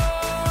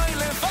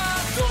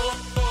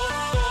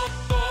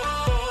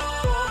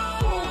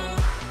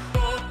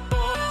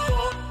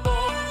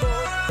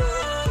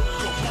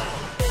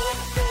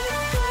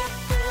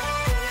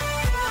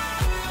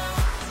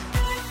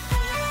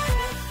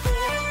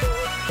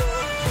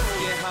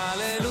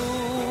yehalelu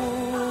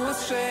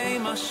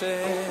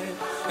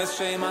es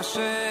Shem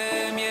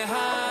Hashem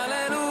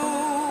yehalelu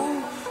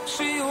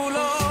shiru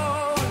lo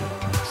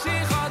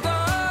shir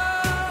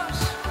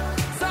chodosh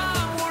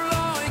zamu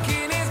lo ki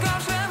nizgar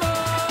shemo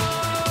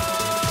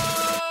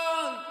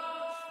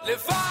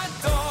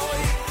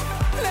levadoi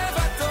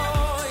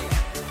levadoi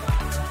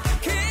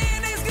ki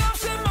nizgar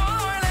shemo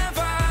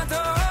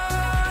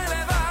levadoi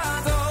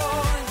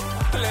levadoi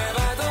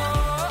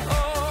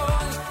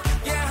levadoi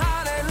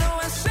yehalelu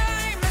es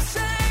Shem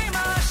Hashem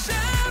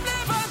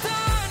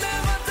levadoi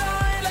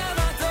levadoi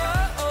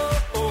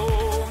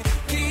levadoi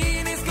ki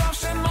nizgar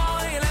shemo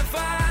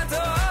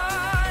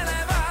levadoi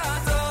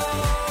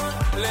levadoi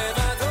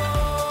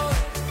levadoi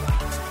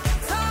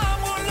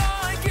zamu lo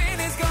ki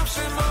nizgar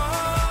shemo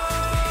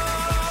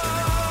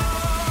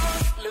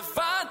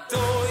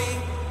levadoi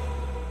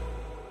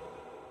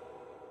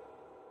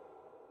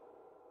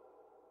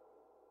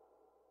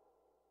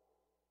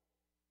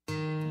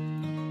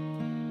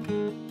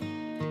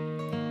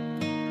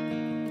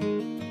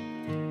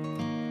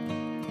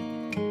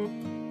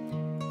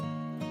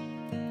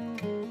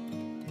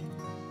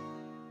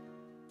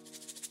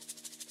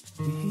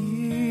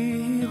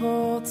יהי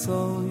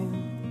רצון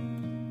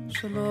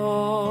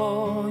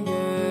שלא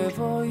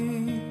יבוא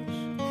איש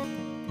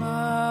על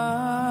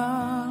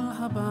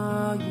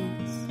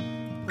הבית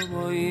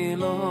ובואי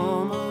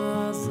לו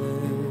מעשה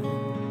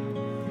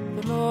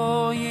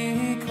ולא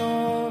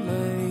יקרא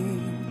לי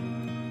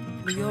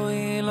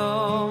ויואי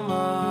לו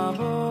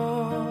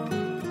מבוא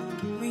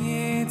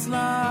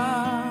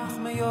ויצלח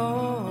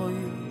מיואי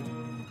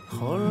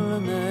כל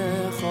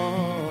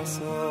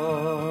נכסו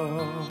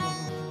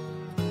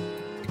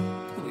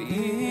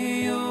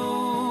ויהיו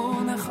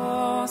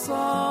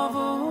נכסיו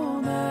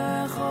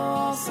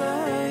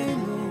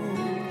ונכסינו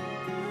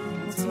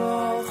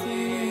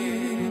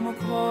וצרכים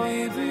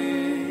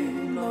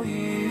וקרובים לא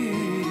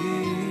יהיו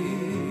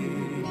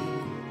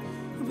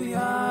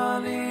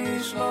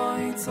ויעליש לא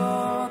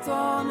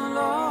יצאתן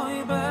לא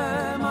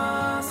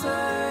במעשה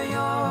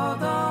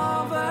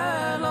ידיו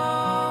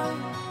ולא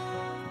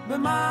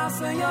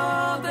במעשה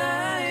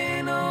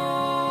ידינו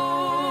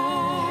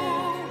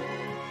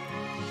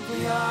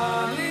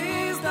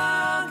ויעליש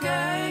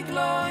דרכי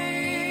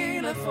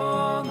גלוי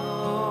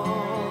לפונו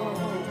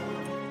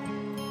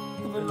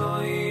ולא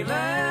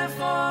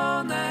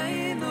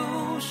לפוננו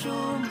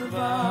שום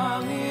דבר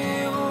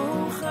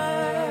ירוחת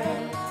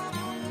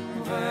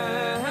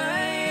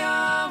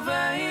והיה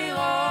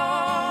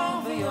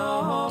וירור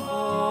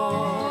ויובוי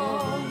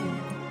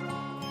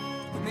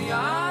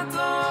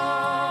ויעדו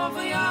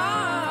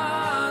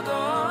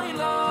ויעדו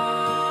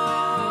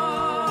אלוהים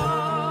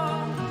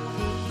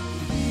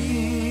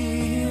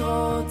יהי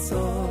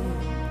רצון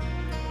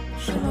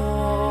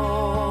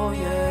שלא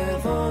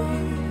יבוא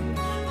איש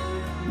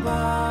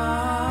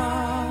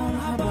בעל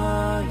הבית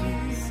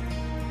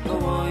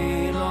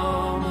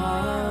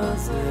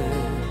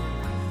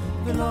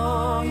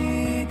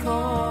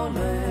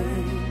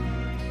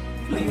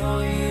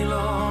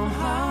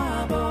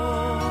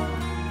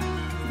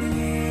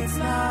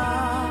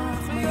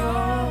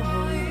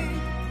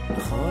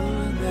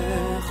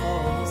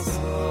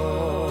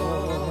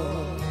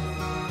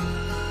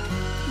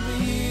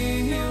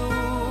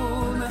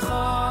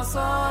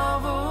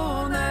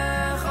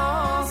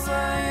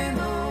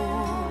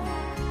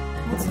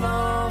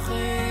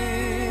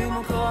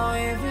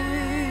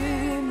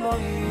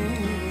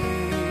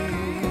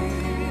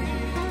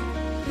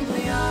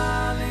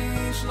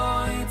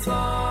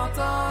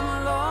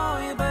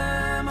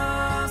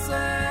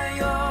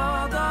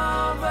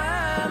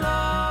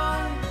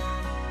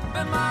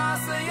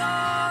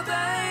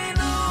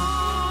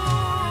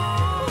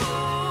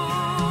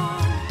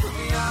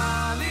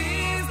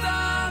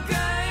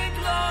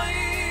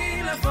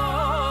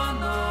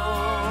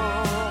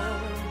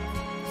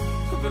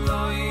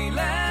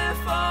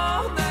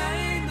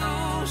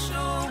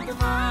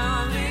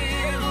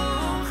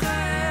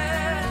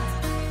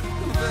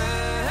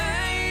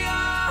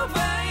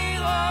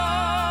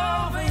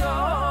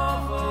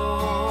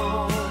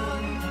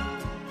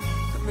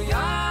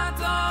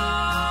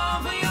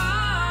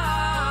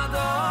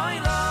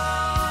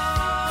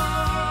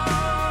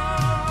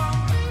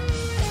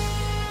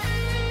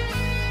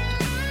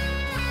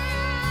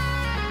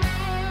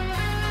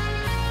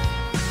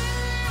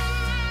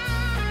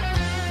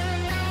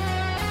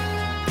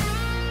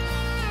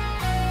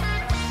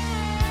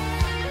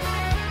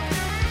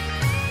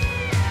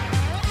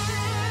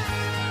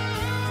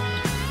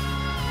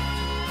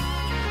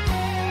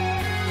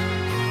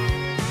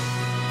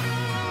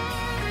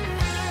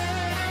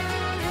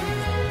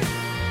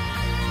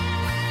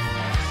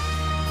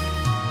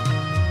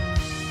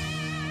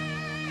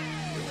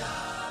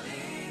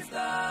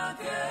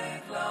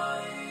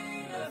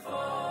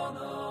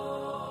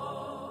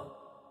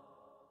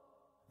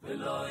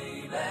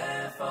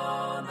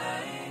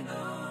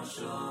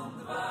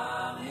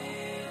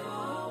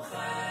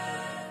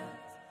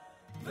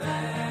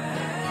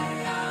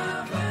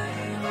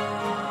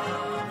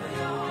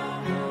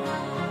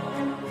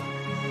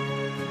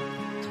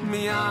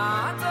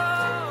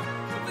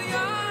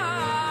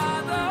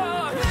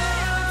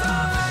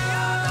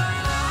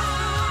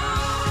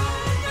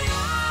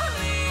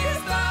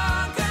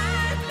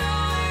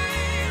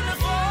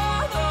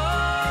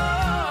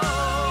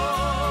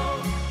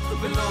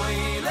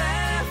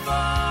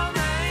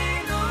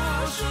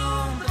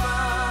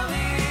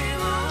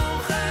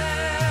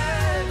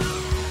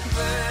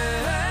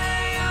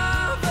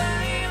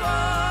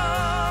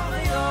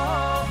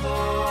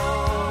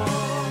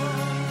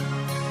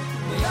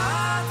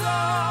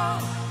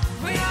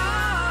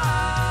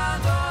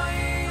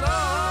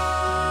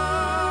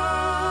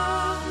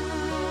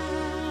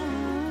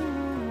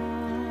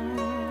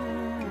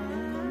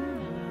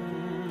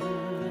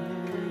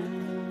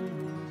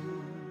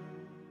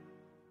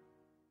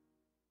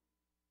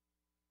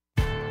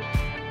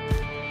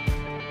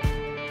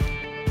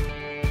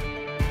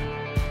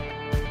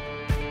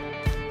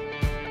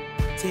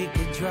Take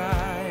a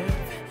drive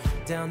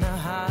down the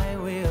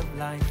highway of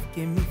life.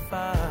 Give me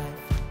 5,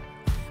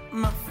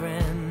 my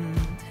friend.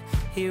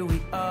 Here we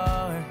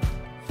are.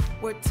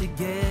 We're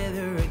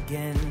together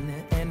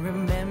again and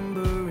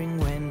remembering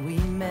when we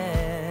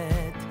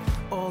met.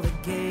 All the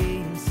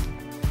games,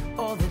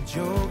 all the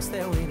jokes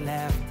that we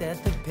laughed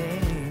at, the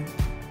pain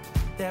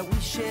that we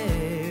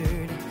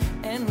shared,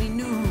 and we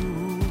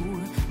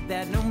knew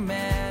that no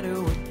matter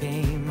what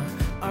came,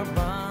 our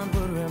bond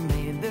would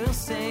remain the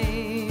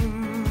same.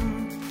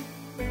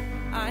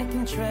 I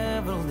can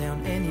travel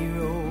down any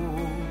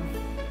road,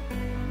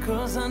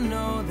 'cause I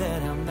know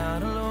that I'm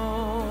not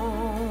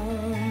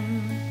alone.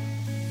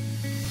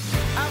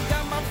 I've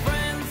got my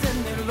friends and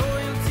their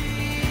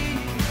loyalty.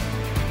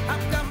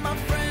 I've got my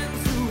friends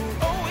who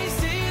always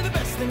see the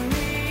best in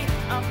me.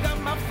 I've got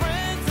my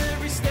friends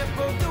every step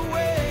of the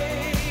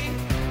way.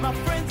 My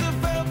friends have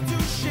helped to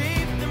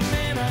shape the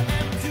man I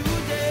am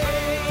today.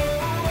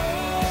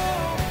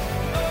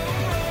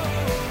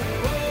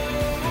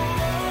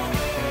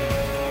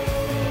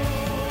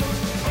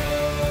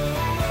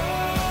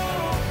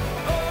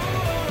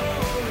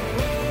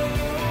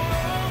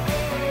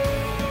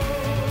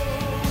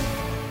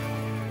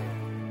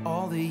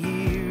 All the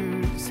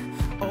years,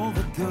 all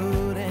the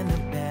good and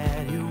the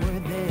bad, you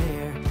were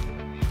there,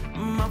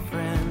 my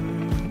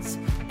friends.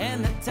 And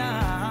the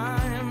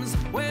times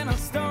when I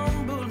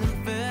stumbled and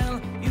fell,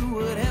 you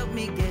would help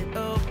me get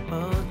up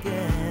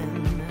again.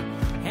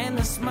 And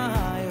the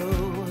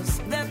smiles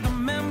that the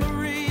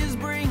memories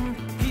bring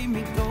keep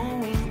me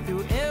going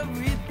through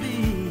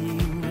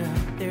everything.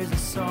 There's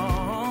a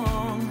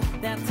song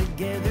that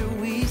together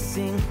we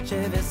sing,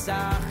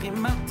 Shevesachim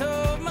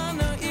Matov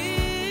Manoim.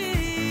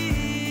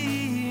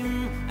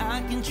 I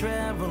can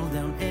travel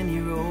down any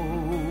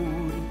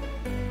road,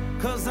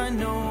 'cause I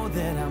know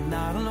that I'm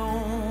not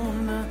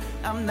alone.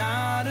 I'm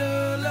not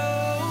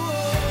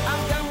alone.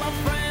 I've got my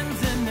friends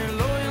and their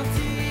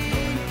loyalty.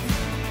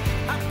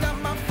 I've got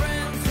my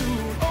friends who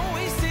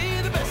always see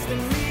the best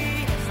in me.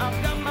 I've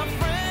got my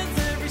friends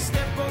every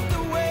step of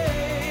the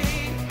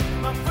way.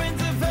 My friends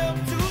have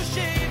helped to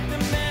shape the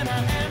man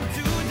I am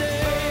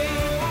today.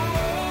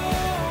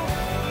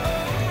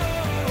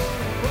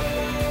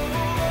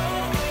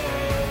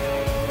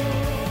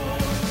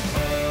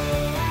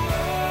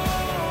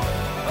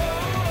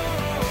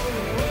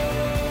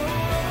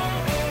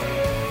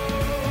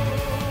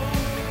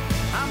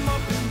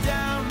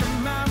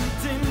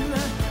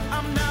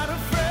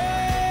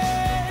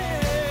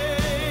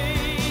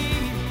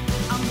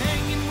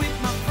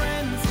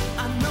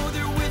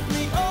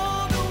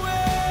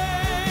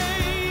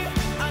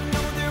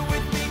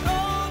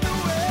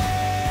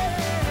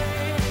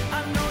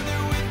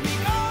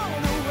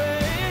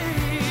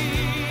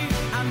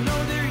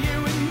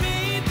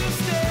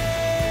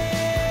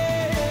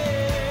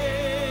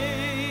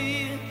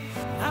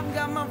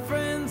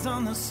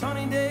 on the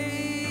sunny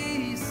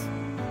days.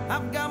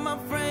 I've got my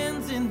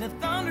friends in the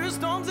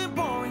thunderstorms and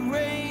pouring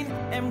rain.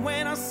 And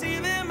when I see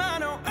them, I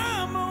know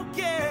I'm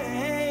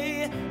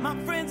okay. My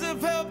friends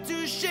have helped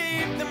to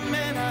shape the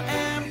man I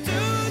am today.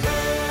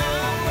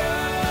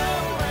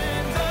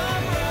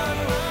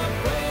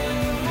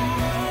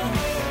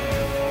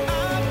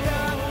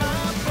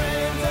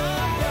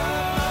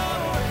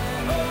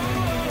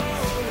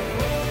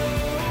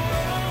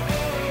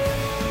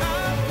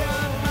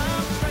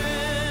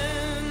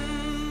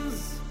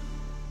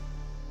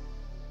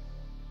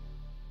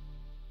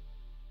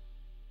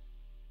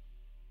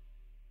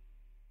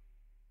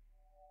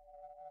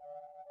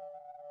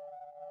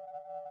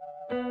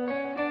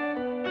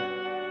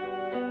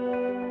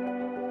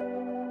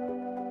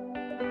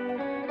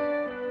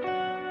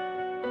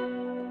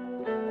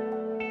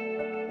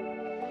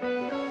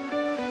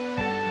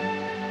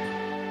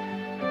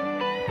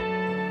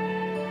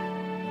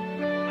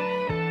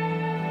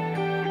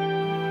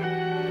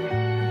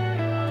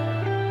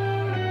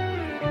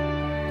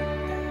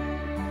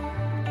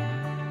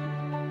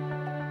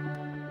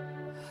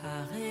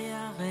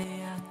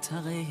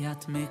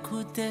 את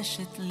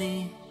מקודשת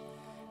לי,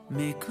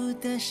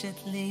 מקודשת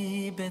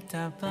לי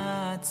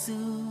בטבעת זו.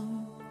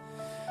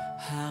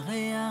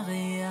 הרי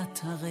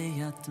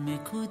את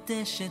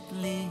מקודשת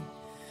לי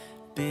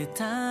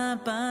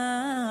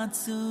בטבעת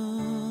זו.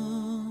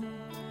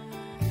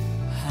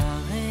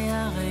 הרי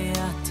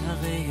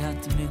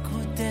את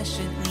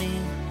מקודשת לי,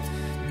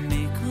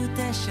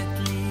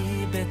 מקודשת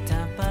לי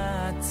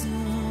בטבעת זו.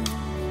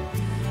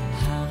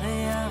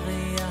 הרי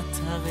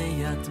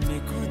את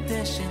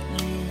מקודשת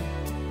לי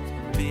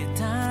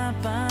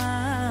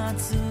בטבעת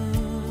זו.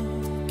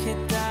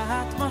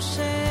 כדעת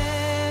משה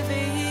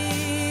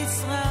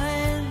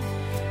וישראל,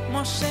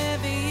 משה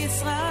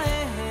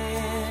וישראל.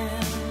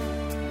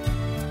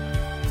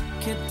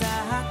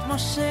 כדעת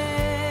משה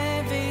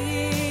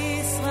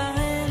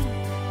וישראל,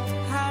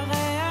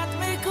 הרי את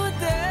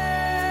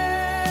מקודשת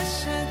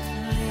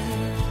לי.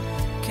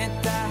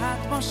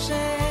 כדעת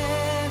משה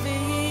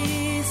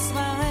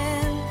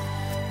וישראל,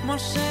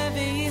 משה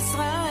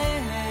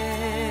וישראל.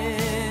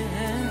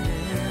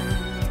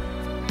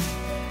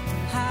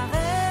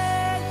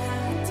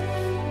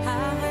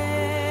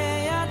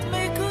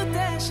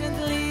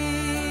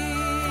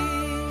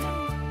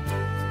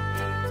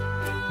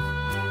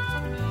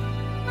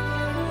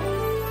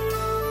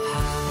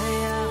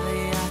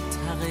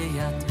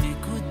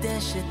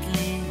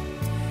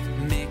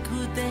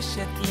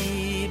 מקודשת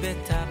לי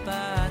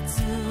בטבעת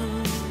זו.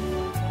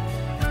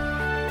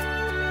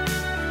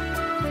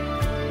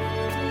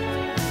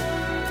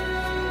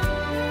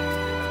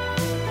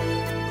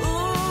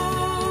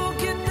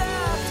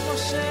 וכדעת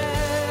משה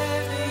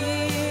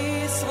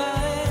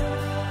וישראל,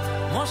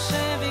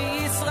 משה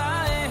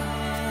וישראל.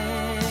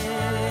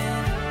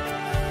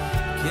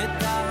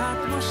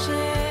 כדעת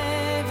משה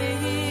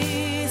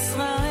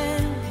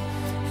וישראל,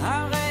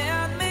 הרי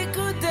את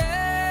מקודשת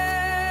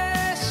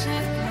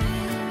לי.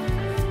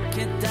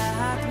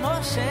 כדעת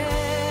משה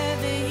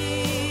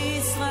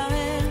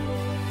וישראל,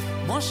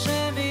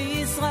 משה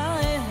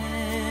וישראל.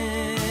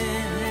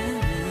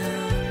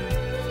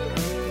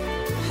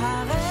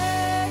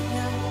 הרי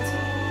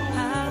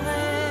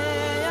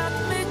את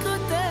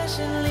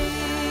מקודשת לי.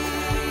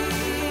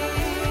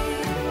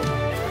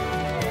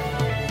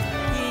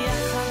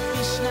 יחד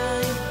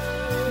בשניים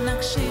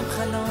נגשים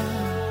חלום,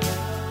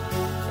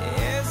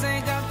 איזה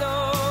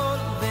גדול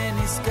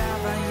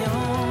ונשגב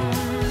היום.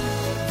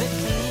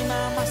 ועם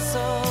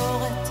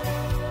המסורת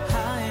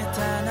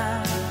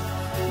האיתנה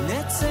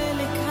נצא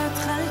לקראת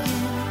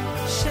חיים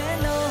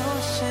של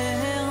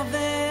אושר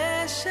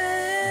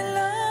ושל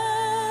אהבה.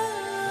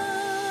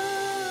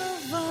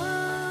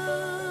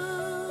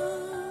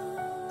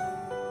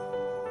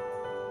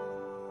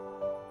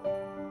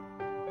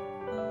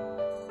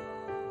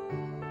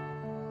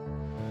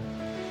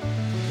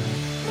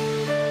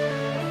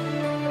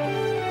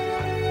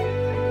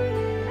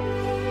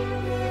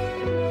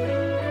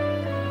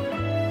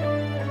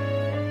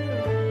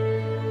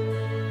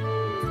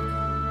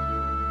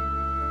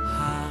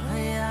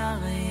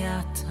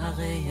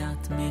 הרי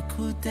את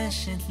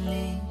מקודשת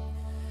לי,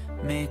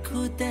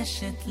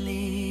 מקודשת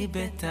לי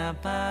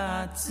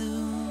בטבעת זו.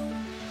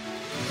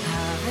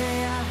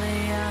 הרי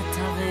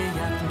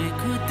את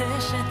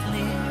מקודשת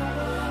לי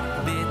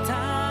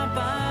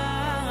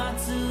בטבעת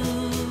זו.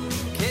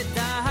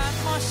 כדעת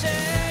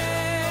משה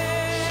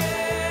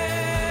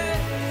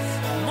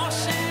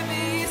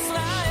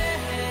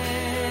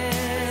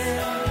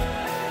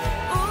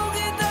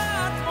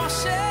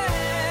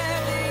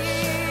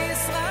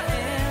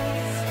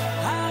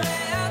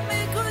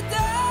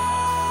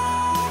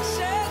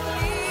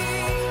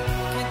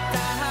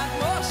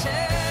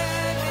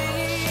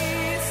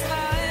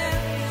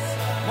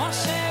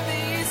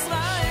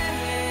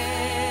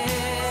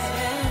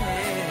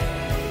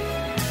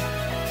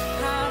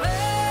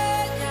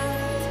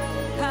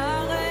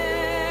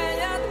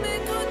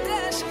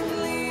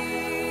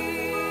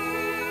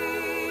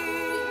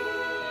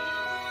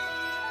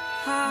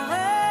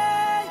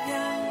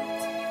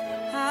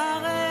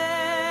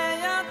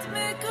הרי את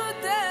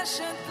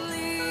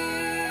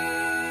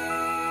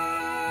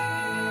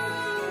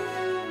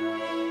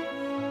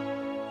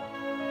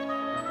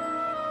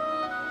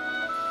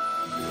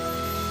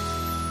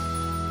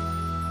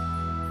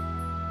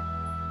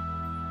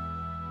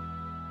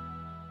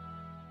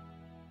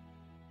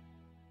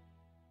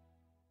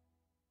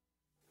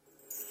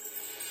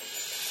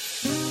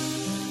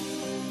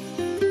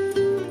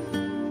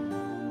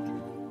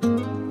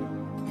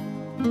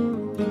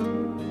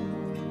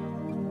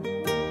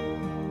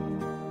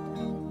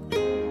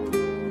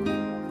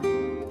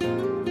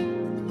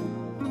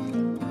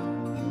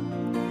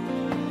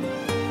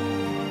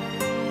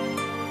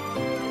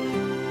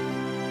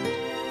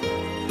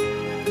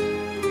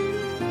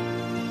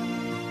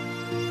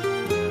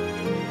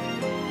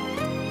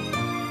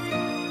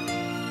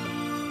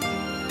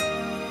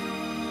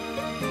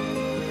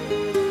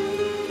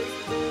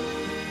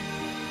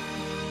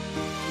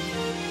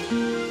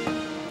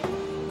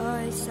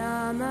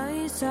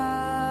Shamaisa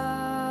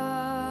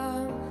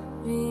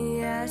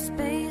V'es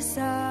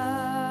Beisa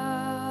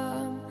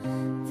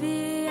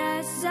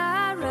V'es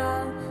Zara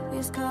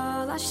V'es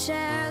Kol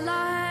Asher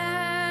Lahem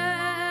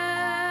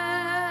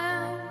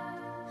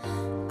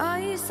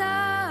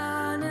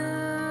Oisanu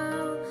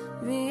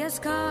V'es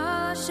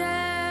Kol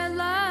Asher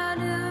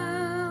Lanu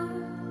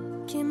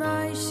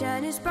K'moshe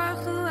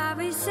Nisparchu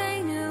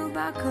Aviseinu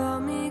B'kol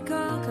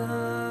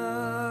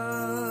Mikol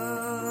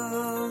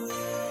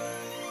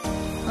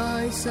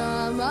Oisa,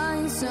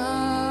 Oisa,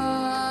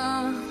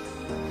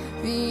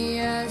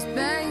 V'es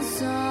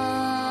Beisa,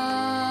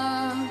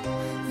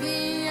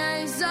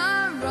 V'es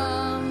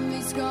Aram,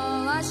 V'es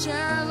Kol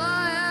Asher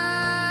Lahem.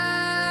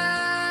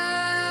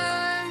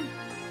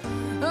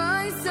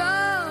 Oisa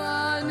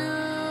Lanu,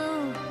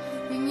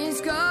 V'es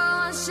Kol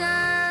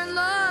Asher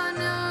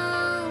Lanu,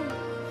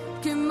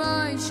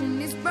 K'moshe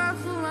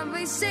Nisparchu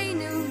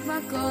Aviseinu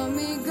B'kol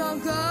Mikol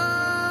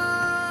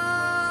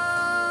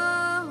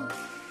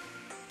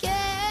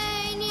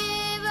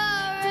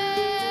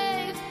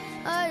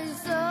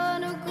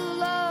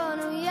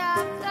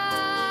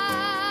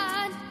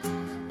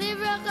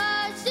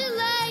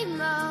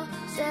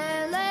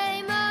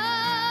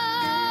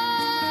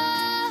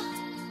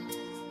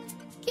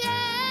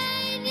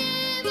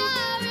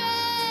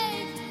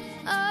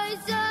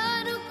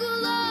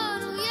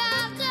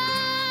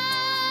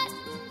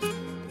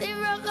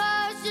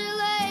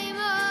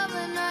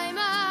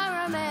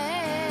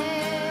Amen.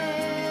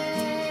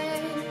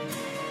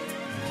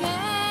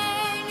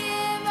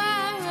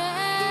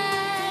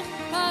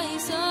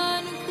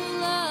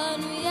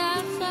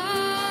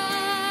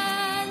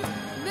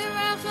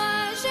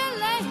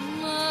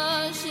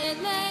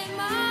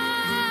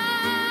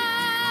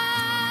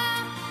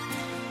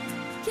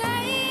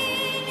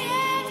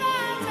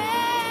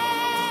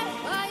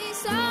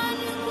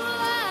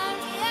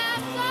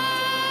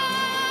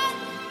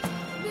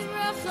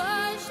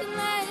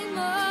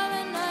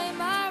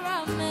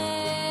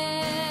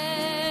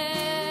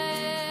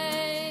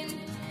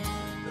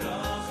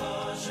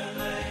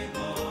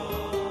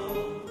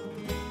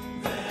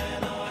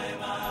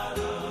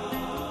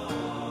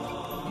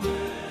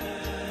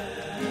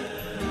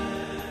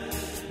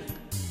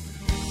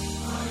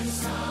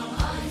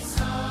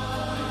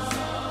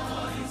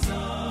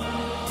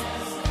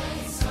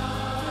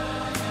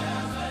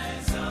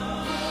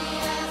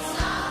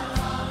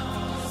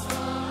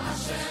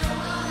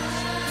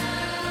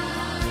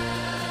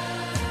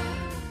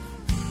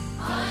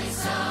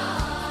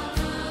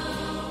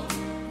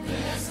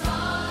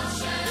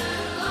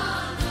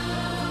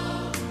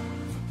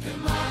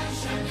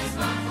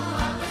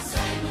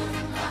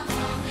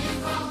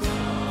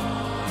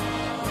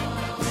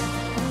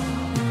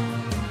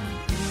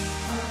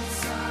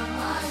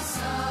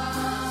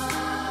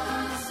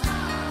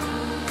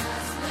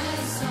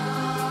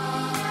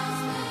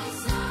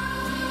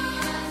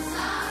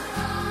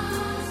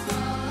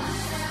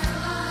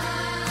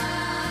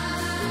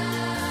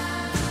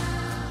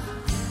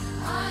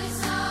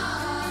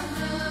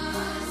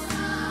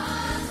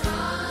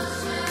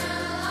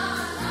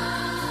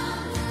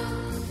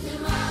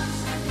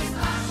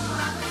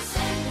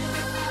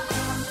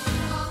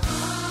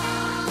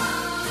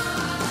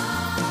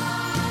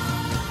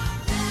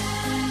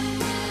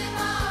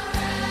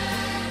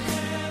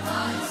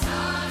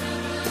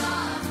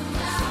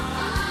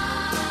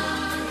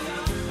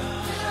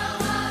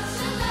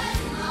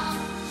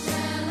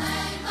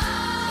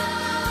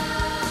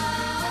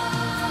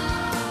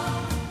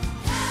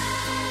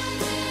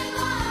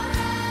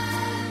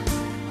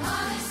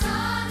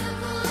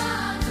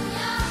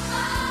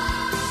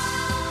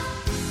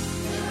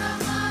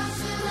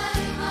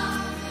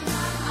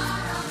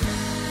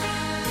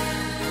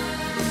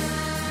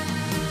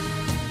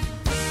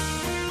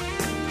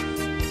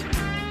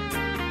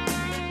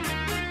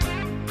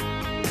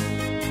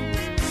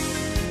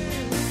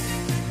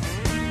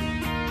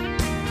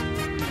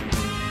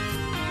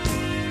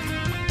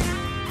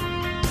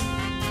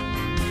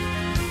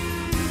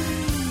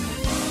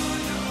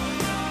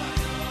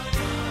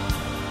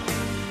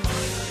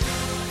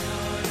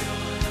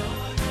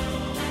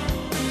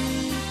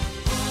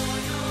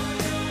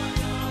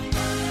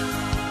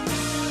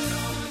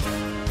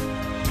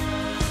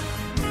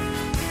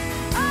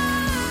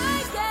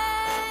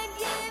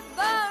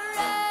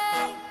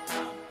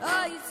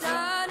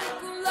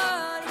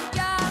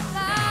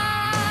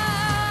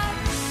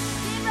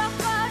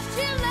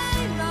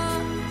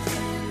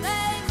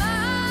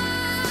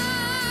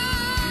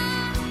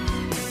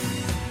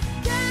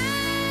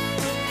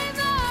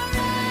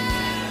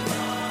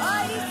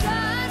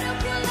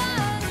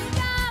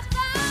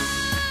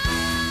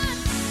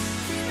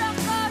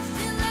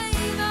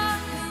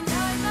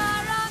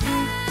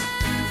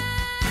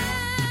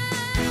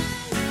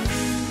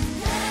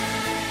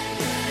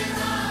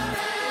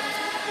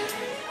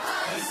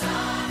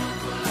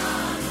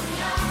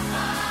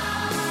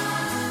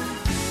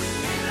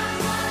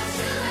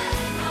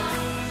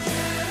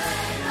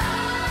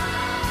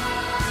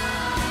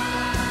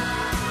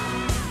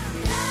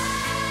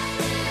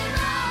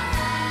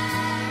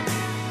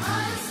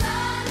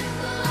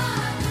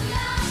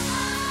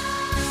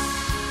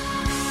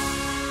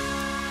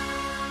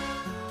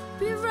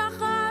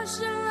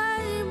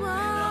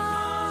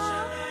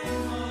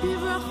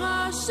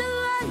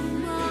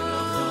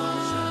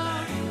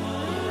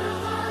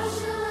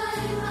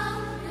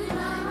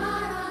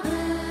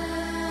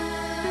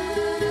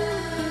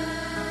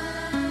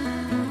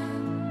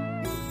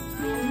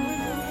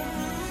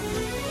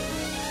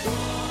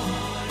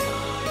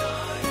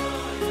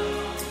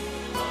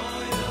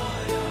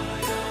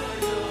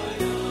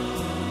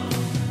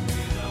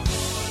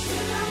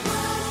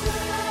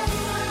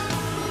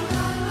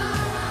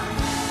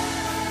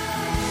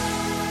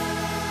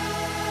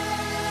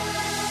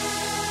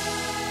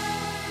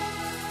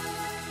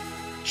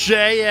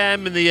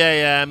 JM in the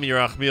AM, your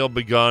Achmiel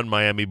Begun,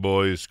 Miami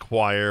Boys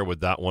Choir, with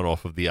that one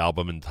off of the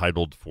album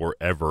entitled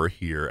Forever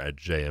here at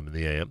JM in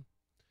the AM.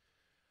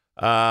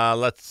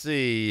 Let's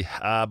see.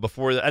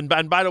 And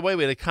by the way,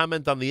 we had a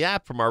comment on the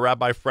app from our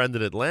rabbi friend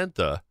in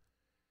Atlanta.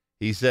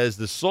 He says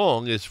the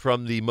song is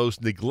from the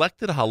most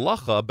neglected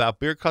halacha about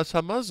Birkas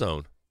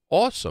Hamazon.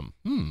 Awesome.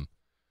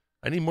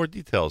 I need more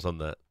details on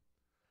that.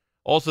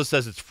 Also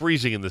says it's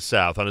freezing in the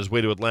south on his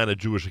way to Atlanta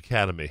Jewish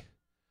Academy.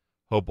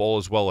 Hope all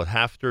is well at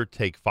Hafter.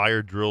 Take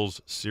fire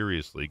drills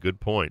seriously. Good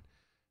point.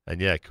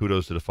 And yeah,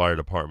 kudos to the fire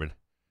department.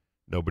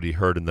 Nobody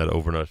hurt in that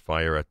overnight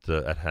fire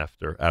at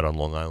Hafter, out on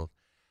Long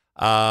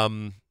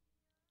Island.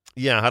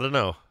 Yeah, I don't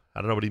know. I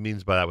don't know what he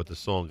means by that with the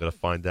song. Got to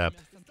find out.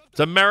 It's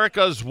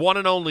America's one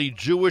and only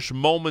Jewish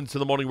Moments in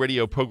the Morning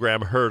radio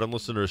program, heard on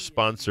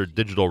listener-sponsored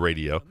digital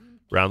radio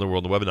around the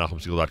world on the web at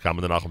NachumSegal.com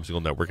and the Nachum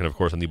Segal Network, and of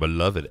course on the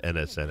beloved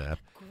NSN app.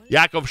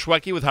 Yaakov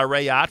Shweki with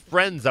Harayat.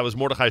 Friends, that was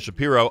Mordechai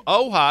Shapiro.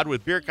 Ohad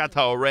with Birkat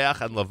HaOreach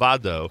and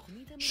Levado.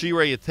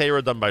 Shirei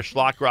Yetera done by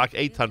Shlakrock.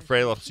 Eitan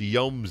Freilach's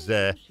Yom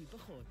Zeh.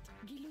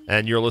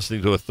 And you're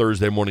listening to a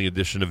Thursday morning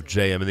edition of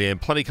JM and the AM.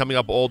 Plenty coming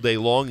up all day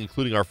long,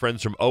 including our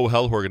friends from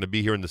OHEL who are going to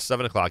be here in the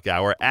 7 o'clock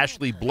hour.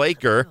 Ashley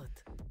Blaker,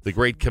 the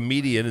great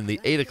comedian, in the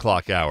 8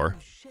 o'clock hour.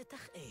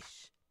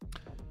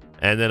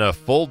 And then a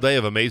full day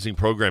of amazing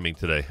programming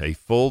today. A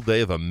full day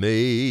of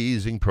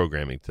amazing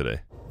programming today.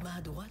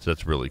 So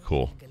that's really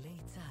cool.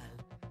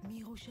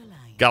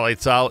 Galei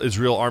Tzahal,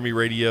 Israel Army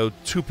Radio,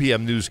 2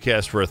 p.m.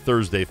 newscast for a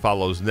Thursday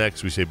follows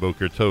next. We say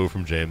Boker Tov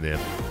from JM the AM.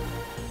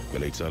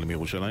 גלי צהל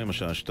מירושלים,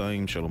 השעה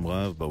 2, שלום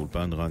רב,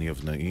 באולפן רן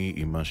יבנאי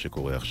עם מה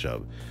שקורה עכשיו.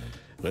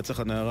 רצח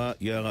הנערה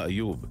יערה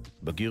איוב,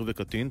 בגיר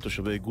וקטין,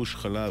 תושבי גוש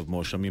חלב,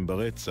 מואשמים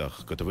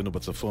ברצח, כתבנו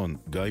בצפון,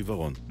 גיא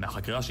ורון.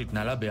 מהחקירה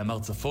שהתנהלה בימ"ר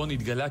צפון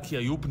התגלה כי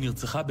איוב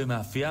נרצחה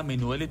במאפייה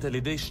מנוהלת על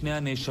ידי שני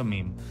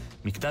הנאשמים.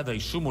 מכתב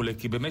האישום עולה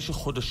כי במשך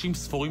חודשים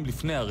ספורים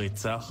לפני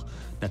הרצח,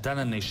 נתן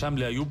הנאשם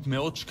לאיוב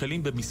מאות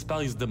שקלים במספר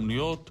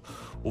הזדמנויות,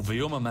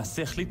 וביום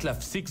המעשה החליט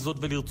להפסיק זאת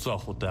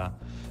ולרצוח אותה.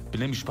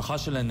 בני משפחה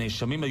של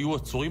הנאשמים היו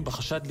עצורים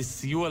בחשד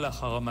לסיוע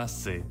לאחר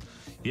המעשה.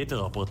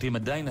 יתר הפרטים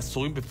עדיין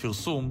אסורים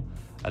בפרסום,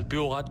 על פי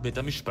הוראת בית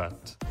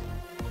המשפט.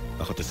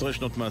 11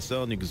 שנות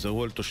מאסר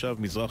נגזרו על תושב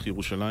מזרח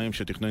ירושלים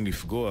שתכנן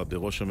לפגוע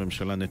בראש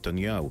הממשלה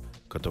נתניהו.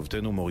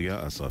 כתבתנו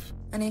מוריה אסרף.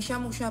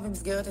 הנאשם הורשע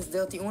במסגרת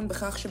הסדר טיעון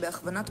בכך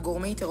שבהכוונת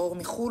גורמי טרור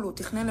מחול הוא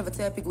תכנן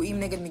לבצע פיגועים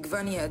נגד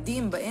מגוון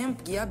יעדים, בהם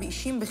פגיעה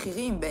באישים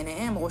בכירים,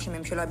 ביניהם ראש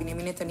הממשלה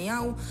בנימין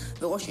נתניהו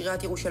וראש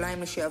עיריית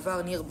ירושלים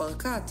לשעבר ניר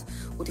ברקת.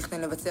 הוא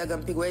תכנן לבצע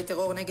גם פיגועי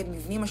טרור נגד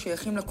מבנים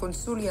השייכים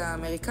לקונסוליה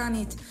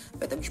האמריקנית.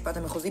 בית המשפט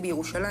המחוזי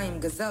בירושלים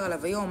גזר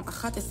עליו היום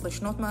 11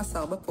 שנות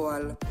מאסר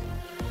בפועל.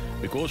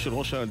 ביקורו של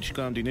ראש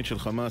הלשכה המדינית של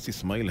חמאס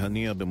אסמאעיל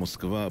הנייה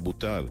במוסקבה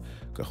בוטל,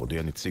 כך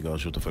הודיע נציג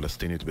הרשות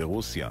הפלסטינית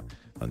ברוסיה.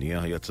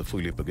 הנייה היה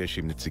צפוי להיפגש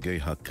עם נציגי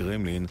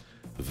הקרמלין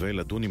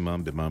ולדון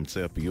עמם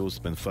במאמצי הפיוס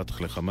בין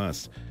פתח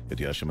לחמאס,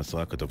 ידיעה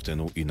שמסרה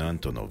כתבתנו אינה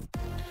אנטונוב.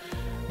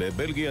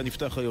 בבלגיה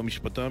נפתח היום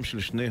משפטם של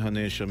שני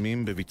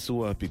הנאשמים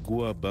בביצוע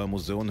הפיגוע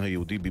במוזיאון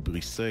היהודי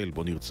בבריסל,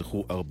 בו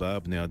נרצחו 4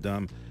 בני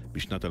אדם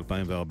בשנת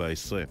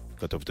 2014.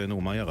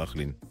 כתבתנו מאיה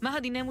רחלין.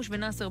 מהדי נמוש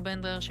ונאסר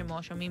בנדר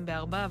שמואשמים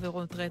ב4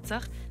 עבירות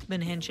רצח,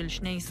 ביניהן של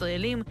 2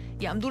 ישראלים,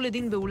 יעמדו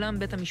לדין באולם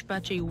בית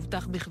המשפט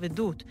שיובטח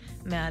בכבדות.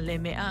 מעל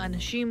 100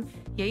 אנשים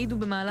יעידו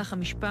במהלך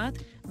המשפט,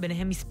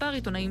 ביניהם מספר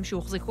עיתונאים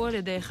שהוחזקו על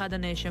ידי אחד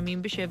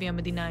הנאשמים בשבי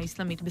המדינה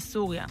האסלאמית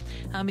בסוריה.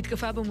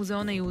 המתקפה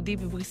במוזיאון היהודי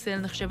בבריסל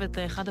נחשבת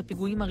לאחד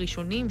הפיגועים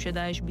הראשונים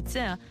שדאעש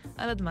ביצע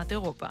על אדמת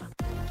אירופה.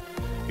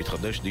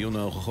 התחדש דיון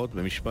ההוכחות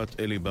במשפט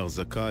אלי בר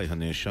זכאי,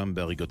 הנאשם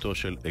בהריגתו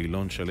של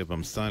אילון שלו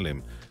אמסלם.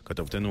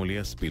 כתבתנו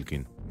ליה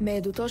ספילקין.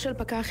 מעדותו של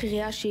פקח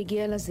עירייה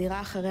שהגיע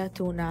לזירה אחרי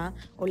התאונה,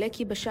 עולה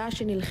כי בשעה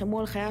שנלחמו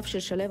על חייו של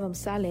שלו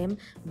אמסלם,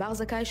 בר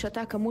זכאי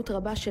שתה כמות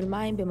רבה של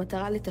מים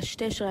במטרה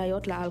לטשטש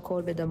ראיות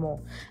לאלכוהול בדמו.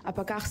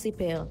 הפקח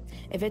סיפר,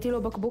 הבאתי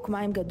לו בקבוק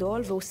מים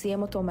גדול והוא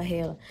סיים אותו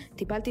מהר.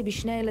 טיפלתי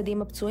בשני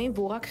הילדים הפצועים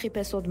והוא רק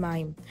חיפש עוד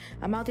מים.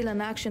 אמרתי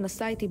לנהג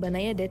שנסע איתי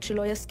בניידת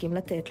שלא יסכים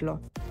לתת לו.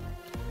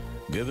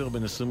 גבר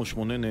בן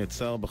 28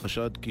 נעצר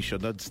בחשד כי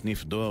שדד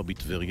סניף דואר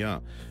בטבריה.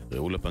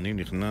 רעול הפנים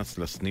נכנס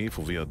לסניף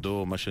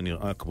ובידו מה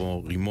שנראה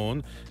כמו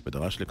רימון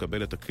ודרש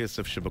לקבל את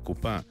הכסף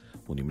שבקופה.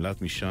 הוא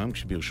נמלט משם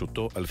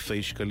כשברשותו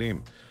אלפי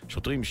שקלים.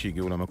 שוטרים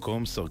שהגיעו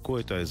למקום סרקו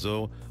את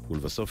האזור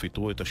ולבסוף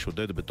איתרו את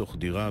השודד בתוך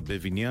דירה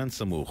בבניין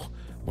סמוך.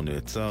 הוא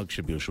נעצר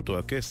כשברשותו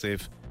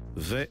הכסף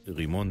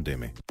ורימון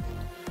דמה.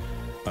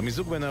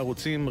 המיזוג בין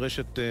הערוצים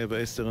רשת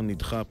ו10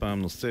 נדחה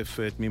פעם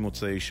נוספת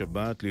ממוצאי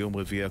שבת ליום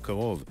רביעי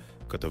הקרוב.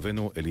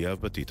 כתבנו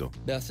אליאב בטיטו.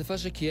 באספה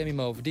שקיים עם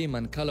העובדים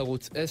מנכ"ל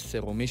ערוץ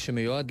 10 ומי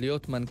שמיועד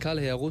להיות מנכ"ל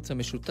הערוץ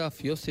המשותף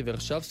יוסי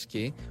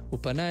ורשבסקי, הוא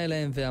פנה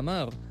אליהם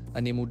ואמר,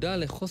 אני מודע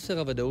לחוסר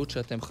הוודאות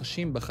שאתם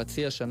חשים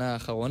בחצי השנה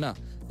האחרונה.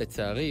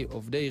 לצערי,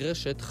 עובדי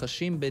רשת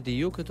חשים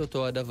בדיוק את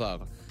אותו הדבר.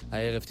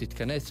 הערב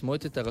תתכנס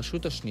מועצת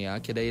הרשות השנייה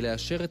כדי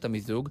לאשר את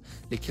המיזוג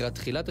לקראת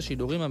תחילת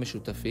השידורים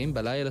המשותפים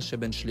בלילה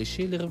שבין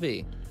שלישי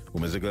לרביעי.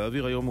 ומזג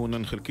האוויר היום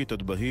מעונן חלקית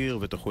עד בהיר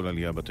ותחול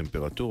עלייה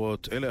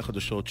בטמפרטורות. אלה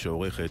החדשות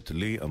שעורכת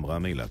לי אמרה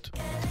מילת.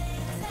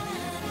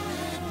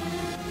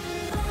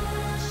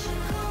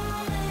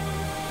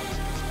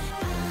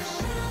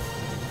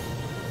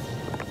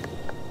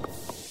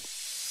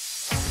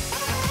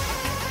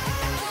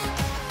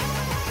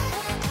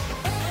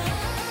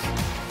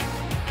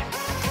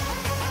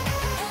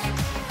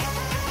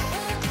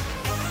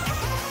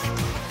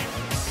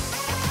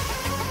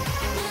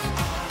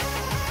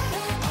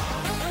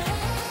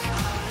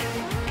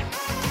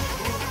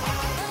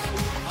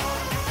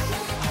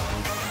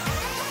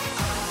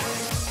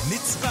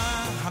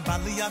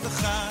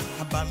 לידך,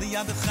 הבא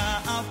לידך,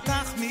 אל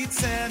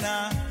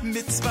תחמיצנה,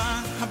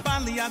 מצווה הבא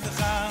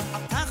לידך,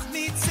 אל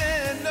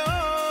תחמיצנו,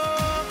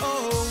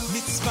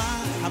 מצווה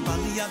הבא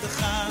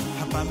לידך,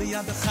 הבא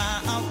לידך,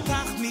 אל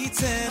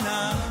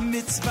תחמיצנה,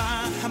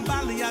 מצווה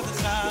הבא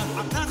לידך,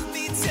 אל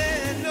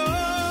תחמיצנו,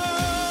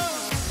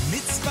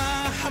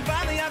 מצווה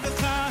הבא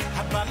לידך,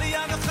 הבא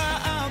לידך,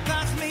 אל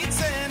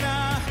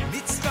תחמיצנה,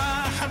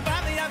 מצווה הבא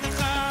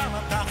לידך, אל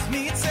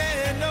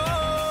תחמיצנו,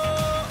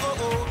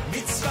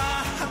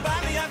 מצווה הבא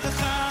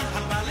לידך,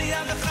 הבא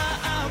לידך,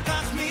 אל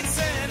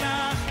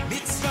תחמיצנה,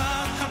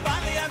 מצווה הבא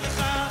לידך,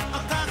 אל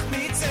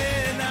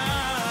תחמיצנה.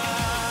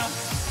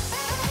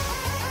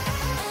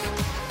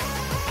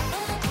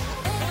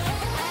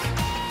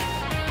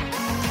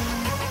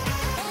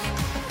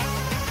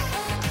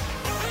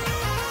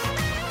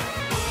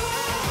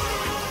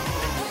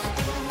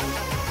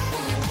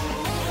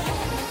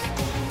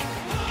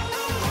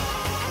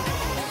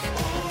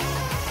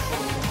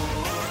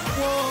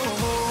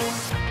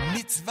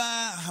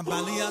 מצווה הבא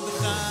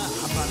לידך,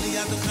 הבא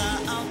לידך,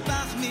 אל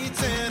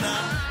תחמיצנה,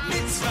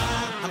 מצווה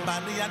הבא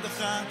לידך,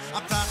 אל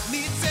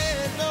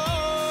תחמיצנו,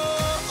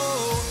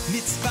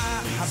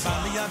 מצווה הבא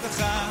לידך,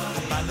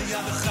 הבא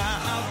לידך,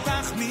 אל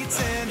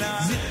תחמיצנה,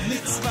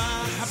 מצווה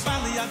הבא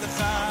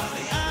לידך,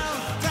 אל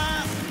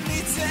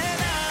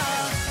תחמיצנה,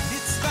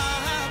 מצווה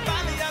הבא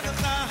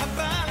לידך,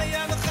 הבא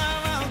לידך,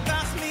 אל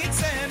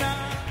תחמיצנה,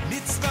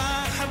 מצווה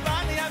הבא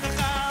לידך,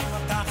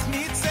 אל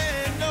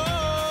תחמיצנו,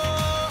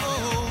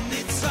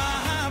 מצווה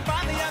הבא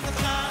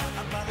לידך,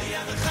 הבא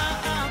לידך,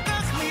 אל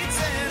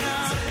תחמיצנה,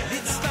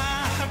 מצווה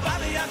הבא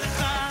לידך,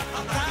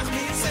 אל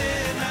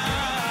תחמיצנה.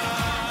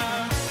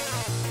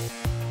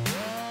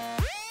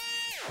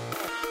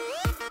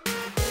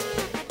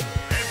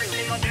 Every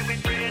single day we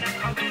pray and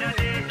come in a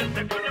day just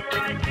to put the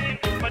right thing.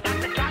 But that's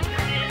the track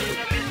to me.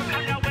 The mission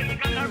cut away, you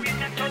gotta read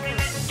that so you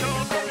let go.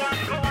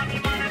 Go on,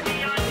 you wanna be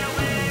on your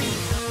way.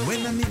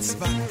 When a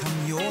mitzvah come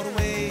your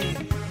way,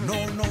 no,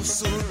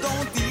 so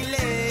don't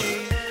delay.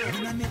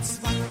 When a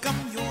mitzvah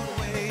come your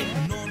way,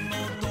 no,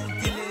 don't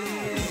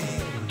delay.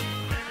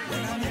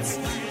 When a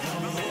mitzvah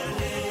come your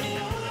way,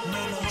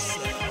 no,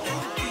 so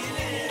don't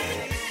delay.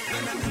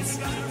 When a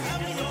mitzvah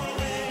come your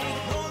way,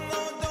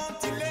 no, don't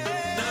delay.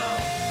 No.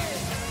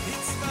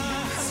 Mitzvah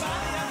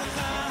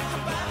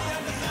הבא לידך, הבא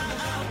לידך,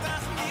 אל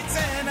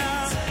תחמיצנה.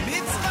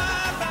 מצווה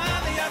הבא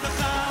לידך,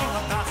 אל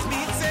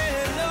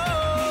תחמיצנו.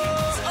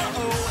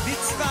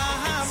 מצווה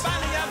הבא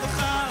לידך,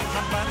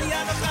 הבא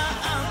לידך,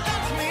 אל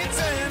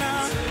תחמיצנה.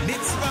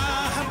 מצווה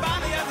הבא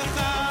לידך,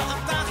 אל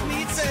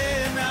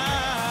תחמיצנה.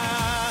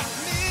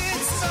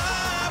 מצווה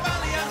הבא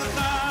לידך,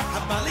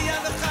 הבא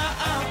לידך,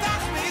 אל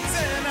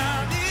תחמיצנה.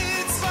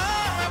 מצווה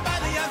הבא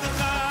לידך,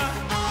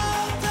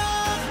 אל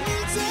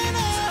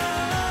תחמיצנה.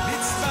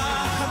 מצווה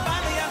הבא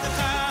לידך,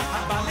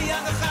 הבא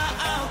לידך,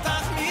 אל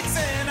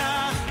תחמיצנה.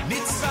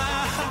 מצווה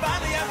הבא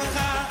לידך,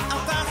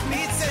 אל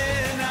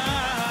תחמיצנה.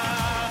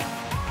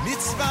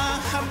 מצווה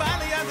הבא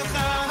לידך,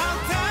 אל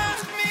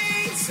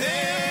תחמיצנה.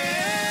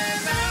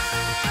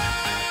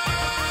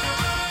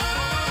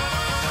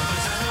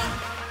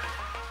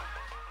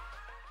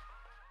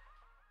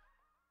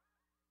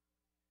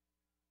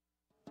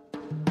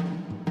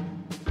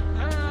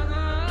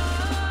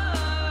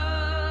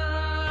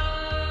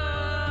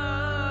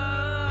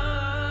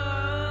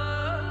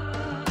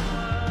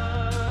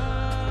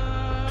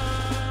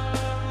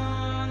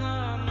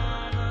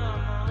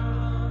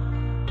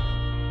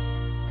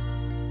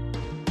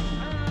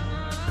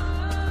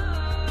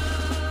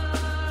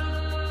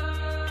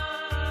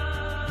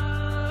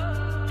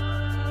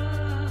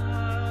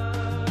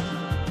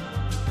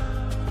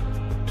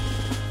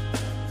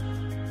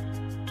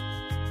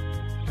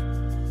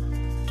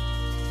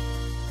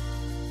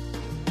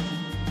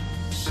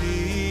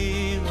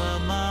 שיר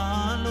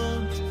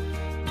המעלות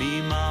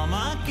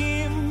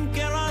ממעמקים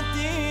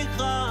קראתיך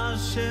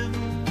השם,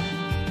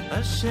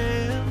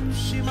 השם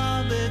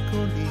שמע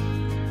בקולי,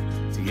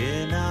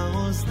 תהיינה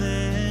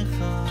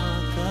אוזניך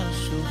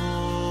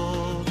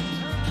קשובות.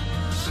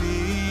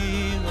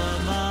 שיר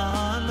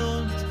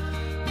המעלות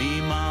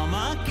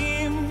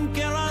ממעמקים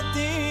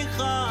קראתיך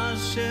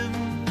השם,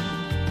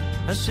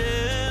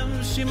 השם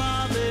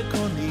שמע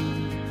בקולי,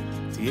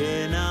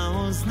 תהיינה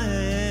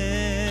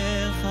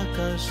אוזניך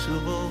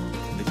קשובות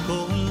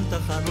לכל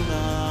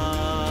תחנונה.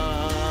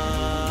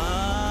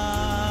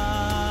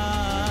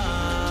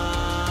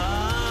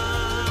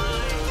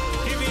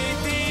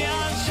 קיוויתי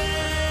השם,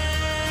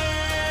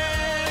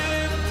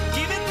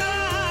 כי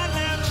נתן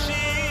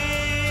נפשי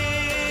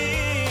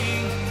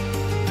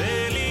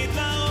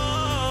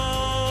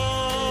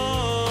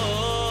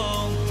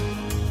ולהתנאות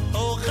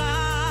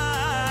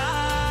אוכלתי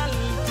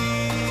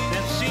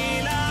נפשי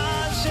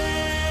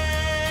להשם,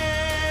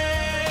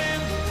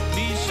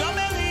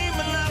 משומרים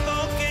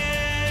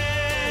לבוקר,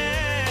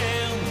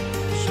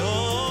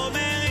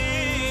 שומרים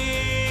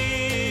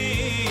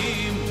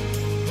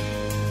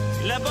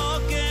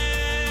לבוקר.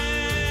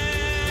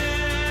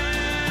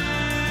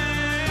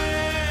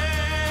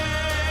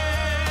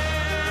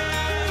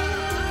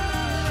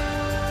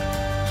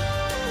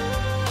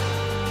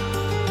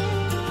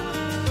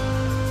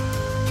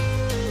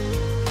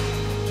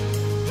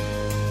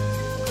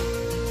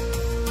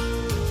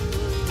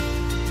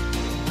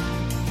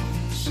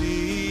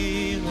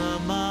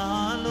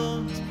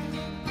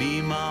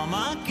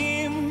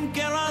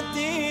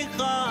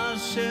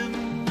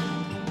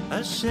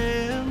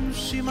 השם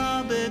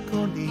שמע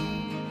בקולי,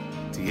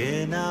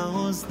 תהיינה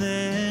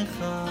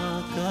אוזניך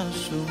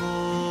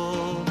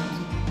קשובות.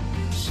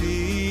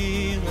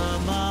 שיר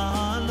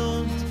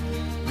המעלות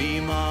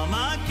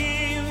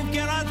ממעמקים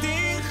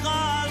קראתיך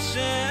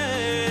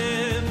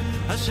השם,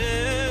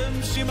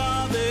 השם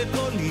שמע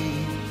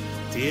בקולי,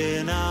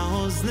 תהיינה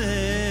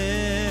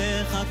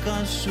אוזניך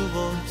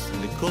קשובות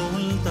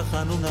לכל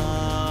תחנונה,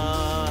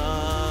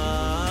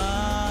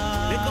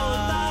 לכל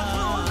תחנונה.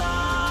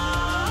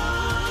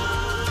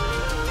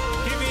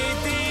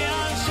 קיוויתי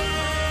השם,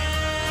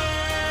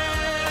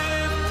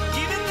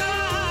 קיוותה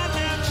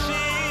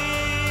נפשי,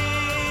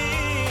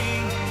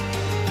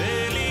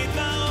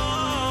 ולדברום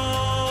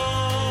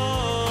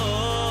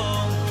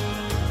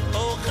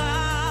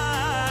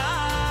אוכלתי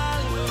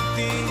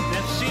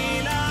נפשי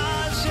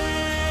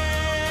להשם,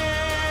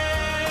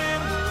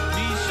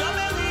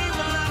 משומרים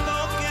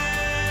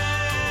לבוקר,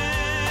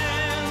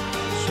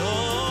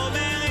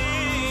 שומרים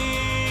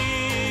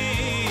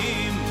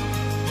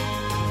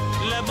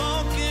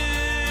לבוקר.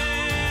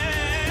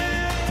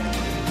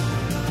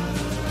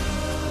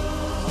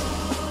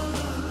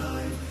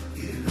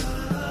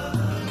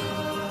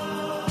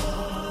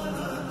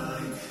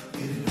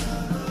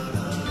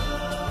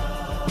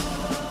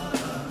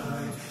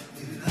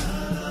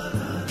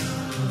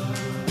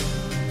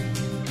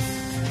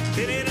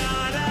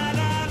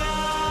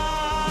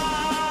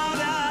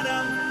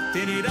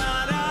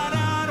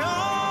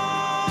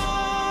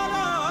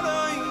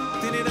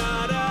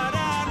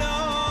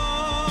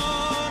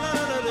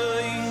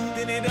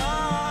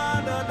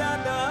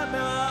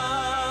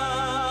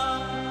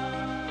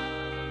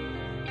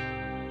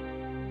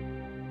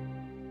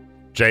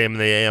 JM in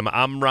the AM,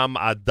 Amram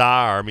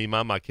Adar,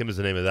 Mimama Kim is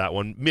the name of that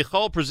one.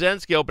 Michal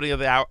Przensky opening up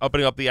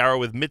the hour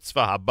with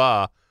Mitzvah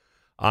Haba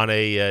on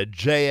a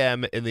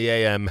JM in the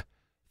AM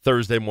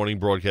Thursday morning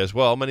broadcast.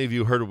 Well, many of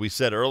you heard what we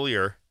said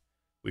earlier.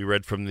 We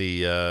read from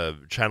the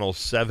Channel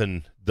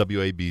 7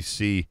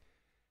 WABC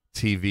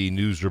TV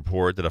news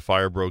report that a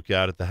fire broke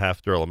out at the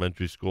Hafter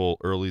Elementary School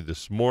early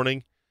this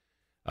morning.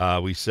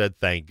 We said,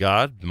 thank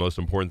God. The most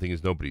important thing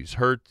is nobody's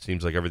hurt.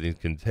 Seems like everything's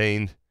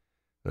contained,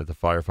 that the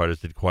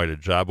firefighters did quite a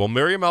job. Well,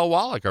 Miriam L.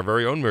 Wallach, our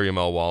very own Miriam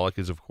L. Wallach,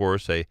 is, of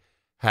course, a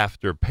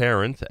Hafter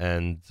parent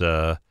and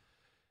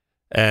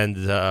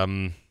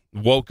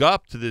woke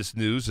up to this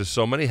news, as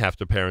so many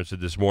Hafter parents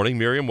did this morning.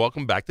 Miriam,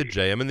 welcome back to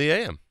JM in the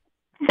AM.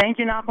 Thank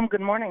you, Nachum. Good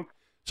morning.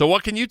 So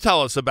what can you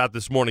tell us about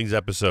this morning's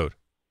episode?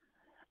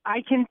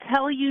 I can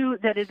tell you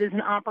that it is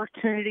an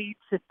opportunity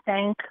to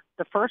thank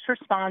the first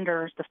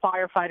responders, the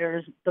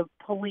firefighters, the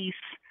police,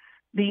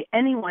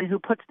 anyone who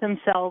puts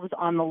themselves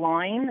on the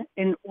line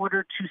in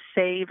order to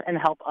save and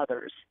help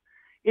others.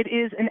 It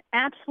is an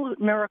absolute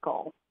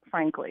miracle,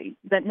 frankly,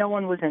 that no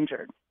one was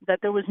injured,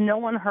 that there was no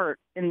one hurt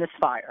in this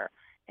fire,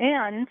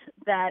 and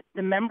that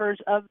the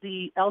members of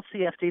the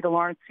LCFD, the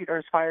Lawrence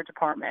Cedars Fire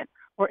Department,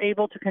 were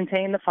able to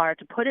contain the fire,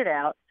 to put it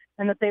out,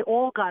 and that they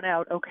all got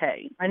out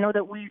okay. I know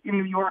that we in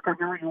New York are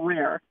very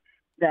aware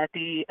that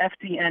the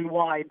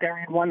FDNY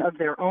buried one of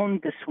their own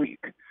this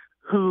week,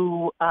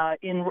 who,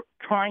 in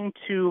trying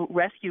to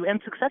rescue and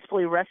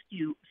successfully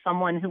rescue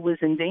someone who was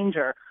in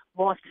danger,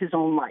 lost his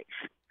own life.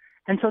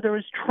 And so there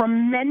is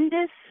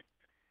tremendous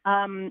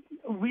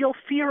real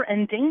fear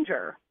and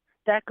danger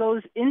that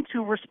goes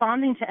into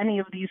responding to any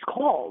of these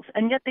calls,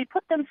 and yet they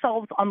put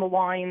themselves on the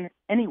line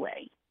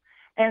anyway.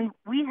 And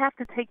we have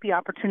to take the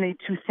opportunity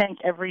to thank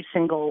every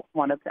single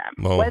one of them.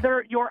 Oh.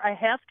 Whether you're a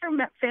Hafter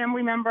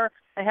family member,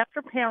 a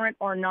Hafter parent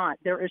or not,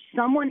 there is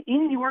someone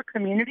in your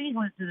community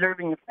who is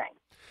deserving of thanks.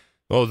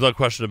 Well, there's no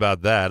question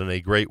about that, and a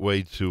great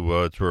way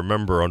to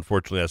remember,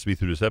 unfortunately, it has to be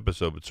through this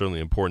episode, but certainly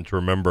important to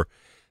remember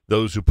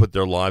those who put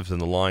their lives on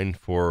the line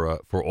for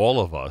all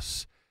of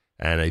us.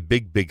 And a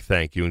big, big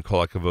thank you and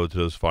kol hakavod to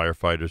those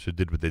firefighters who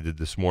did what they did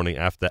this morning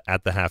at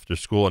the Hafter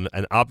School. And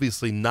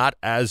obviously not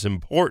as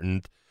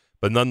important,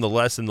 but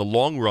nonetheless, in the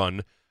long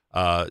run,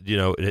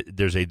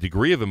 there's a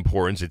degree of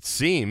importance. It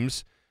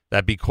seems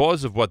that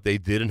because of what they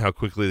did and how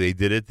quickly they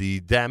did it,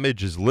 the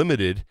damage is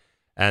limited,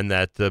 and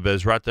that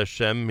Bezrat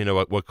Hashem,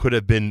 what could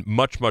have been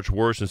much, much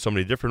worse in so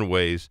many different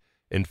ways,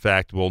 in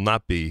fact, will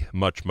not be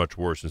much, much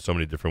worse in so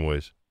many different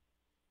ways.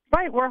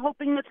 Right. We're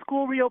hoping that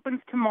school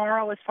reopens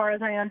tomorrow. As far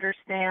as I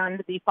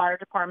understand, the fire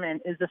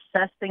department is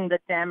assessing the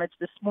damage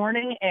this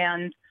morning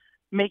and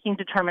making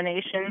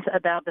determinations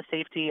about the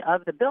safety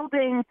of the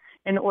building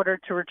in order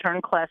to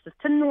return classes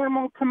to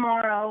normal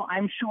tomorrow.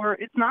 I'm sure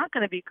it's not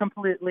going to be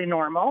completely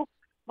normal,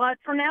 but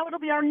for now it'll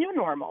be our new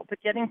normal. But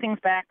getting things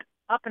back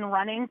up and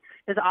running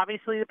is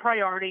obviously the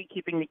priority.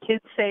 Keeping the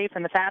kids safe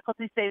and the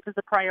faculty safe is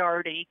a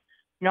priority.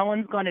 No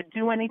one's going to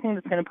do anything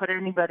that's going to put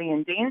anybody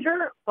in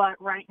danger, but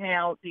right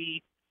now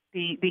the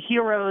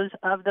heroes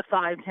of the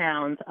 5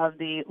 towns of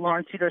the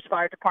Lawrence Cedars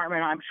Fire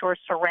Department, I'm sure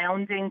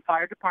surrounding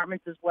fire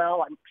departments as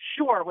well, I'm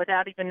sure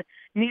without even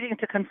needing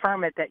to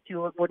confirm it that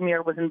Hewlett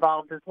Woodmere was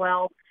involved as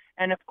well.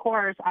 And of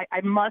course,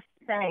 I must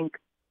thank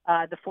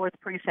the 4th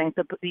Precinct,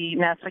 the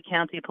Nassau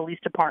County Police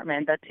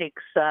Department that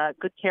takes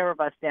good care of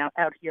us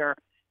out here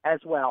as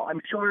well.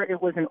 I'm sure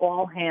it was an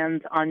all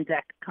hands on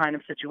deck kind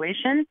of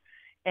situation,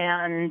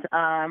 and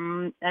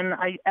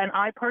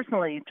I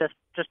personally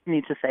just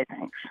need to say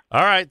thanks.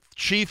 All right,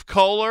 Chief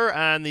Kohler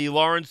and the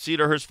Lawrence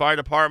Cedarhurst Fire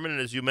Department,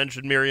 and as you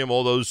mentioned, Miriam,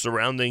 all those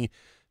surrounding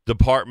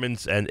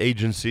departments and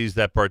agencies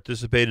that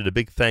participated. A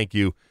big thank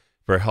you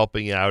for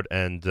helping out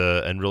and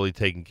really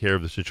taking care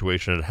of the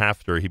situation at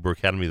Hafter Hebrew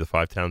Academy, the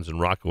 5 towns in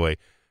Rockaway,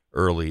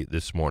 early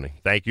this morning.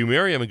 Thank you,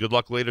 Miriam, and good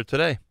luck later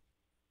today.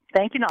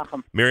 Thank you,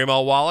 Nachum. Miriam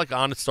L. Wallach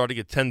on starting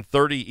at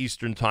 10:30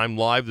 Eastern Time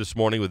live this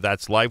morning with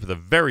That's Life with a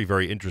very,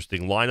 very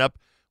interesting lineup.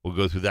 We'll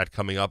go through that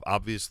coming up,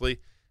 obviously,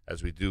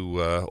 as we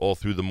do all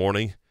through the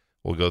morning.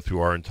 We'll go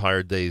through our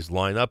entire day's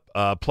lineup.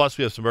 Plus,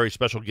 we have some very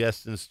special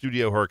guests in the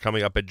studio who are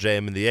coming up at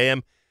JM in the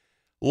AM.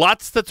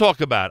 Lots to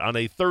talk about on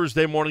a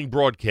Thursday morning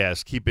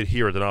broadcast. Keep it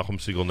here at the Nachum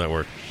Segal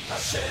Network.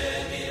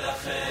 השם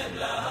ילחם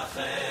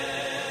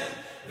לכם,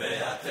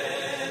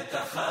 ואתם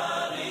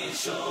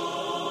תחרישון.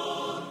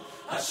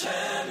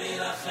 השם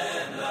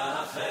ילחם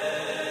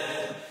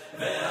לכם,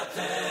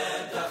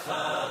 ואתם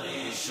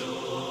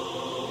תחרישון.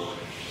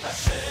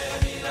 השם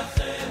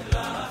ילחם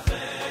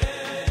לכם,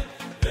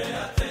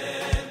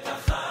 ואתם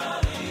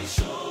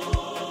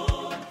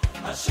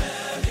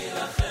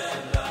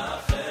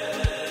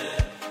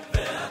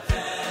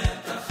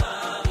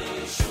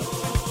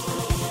תחרישון.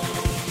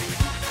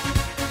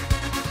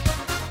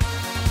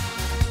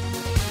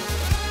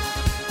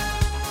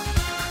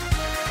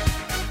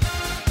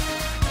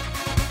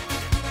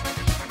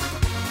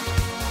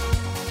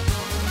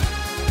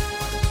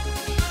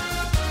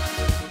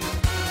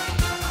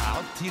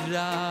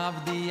 רב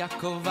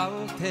דיעקב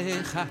אל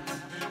תחת,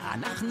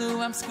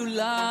 אנחנו עם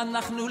סגולה,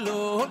 אנחנו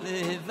לא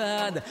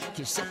לבד,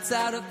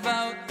 כשצרות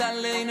באות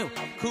עלינו,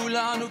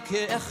 כולנו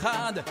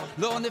כאחד,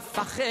 לא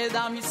נפחד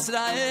עם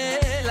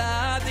ישראל,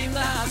 עד אם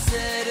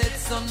נעשה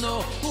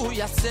רצונו, הוא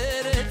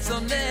יעשה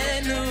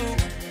רצוננו,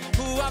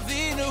 הוא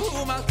אבינו,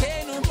 הוא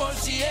מלכנו,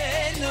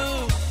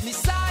 מושיענו,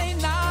 נישא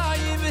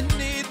עיניים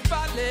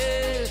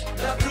ונתפלל,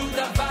 דברו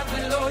דבר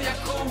ולא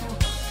יקום,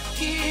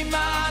 כי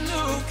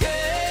עמנו כן.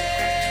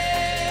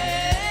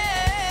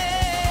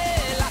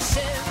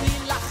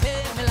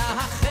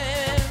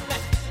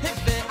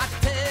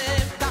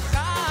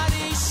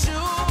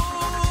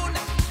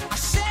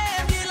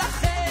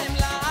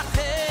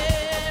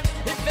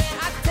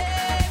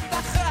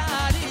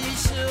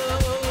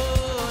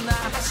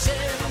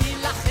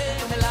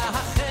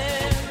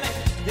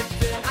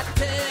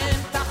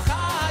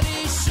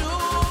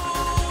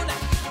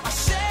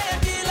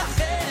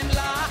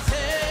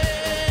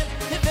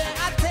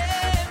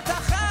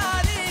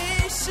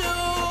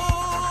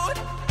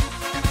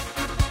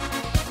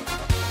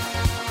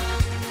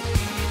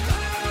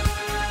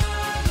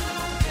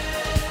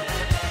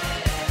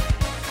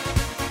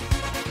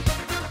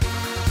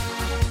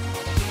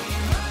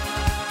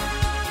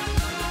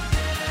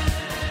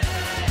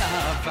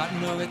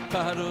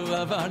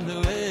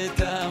 עברנו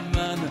את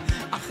המן,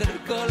 אחרי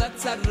כל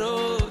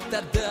הצרות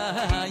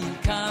עדיין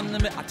כאן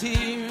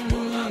מעטים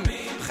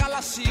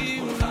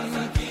חלשים,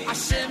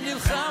 השם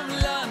נלחם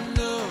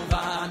לנו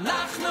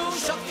ואנחנו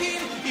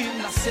שוקעים, אם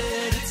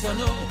נעשה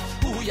רצונו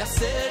הוא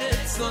יעשה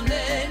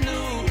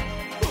רצוננו,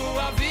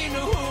 הוא אבינו,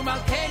 הוא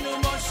מלכנו,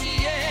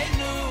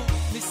 מושיענו,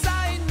 נישא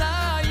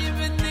עיניים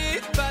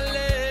ונתפלל,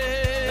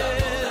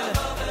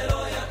 דבר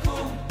ולא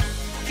יקום,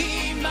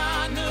 כי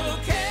עמנו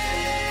כן.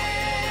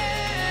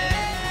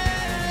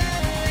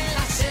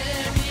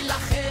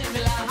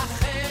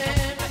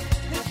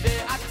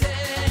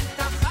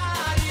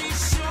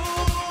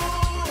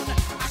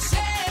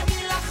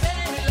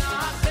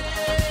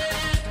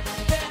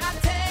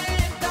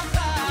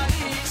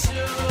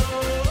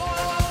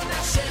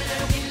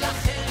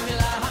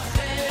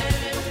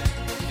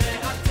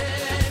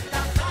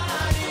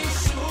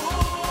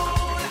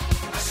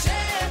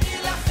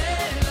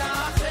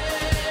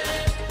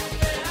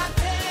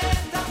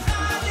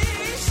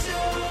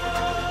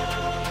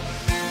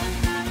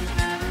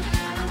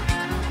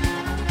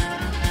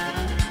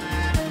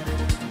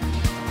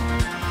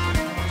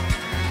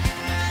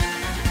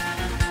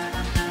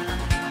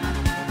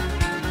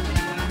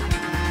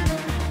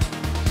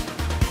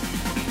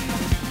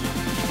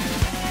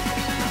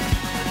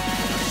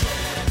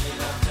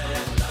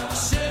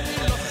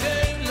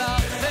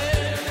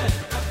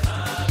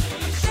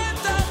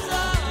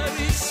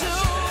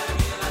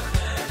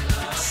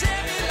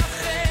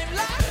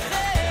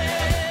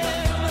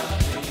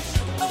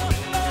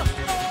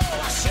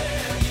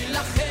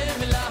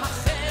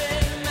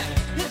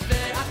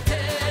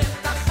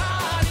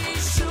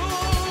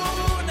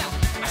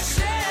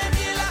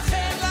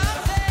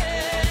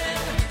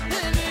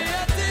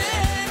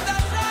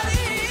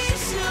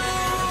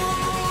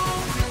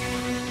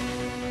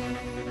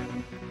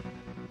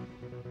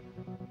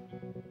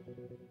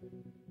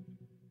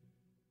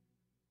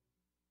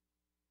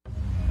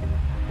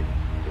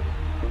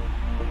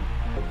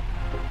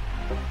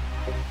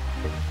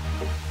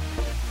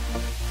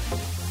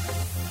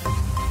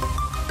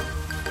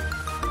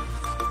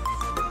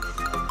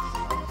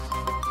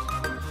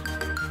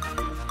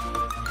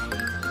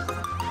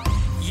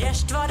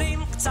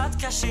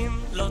 קצת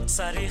קשים, לא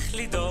צריך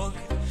לדאוג.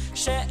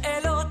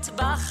 שאלות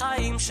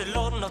בחיים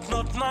שלא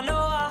נותנות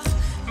מנוח,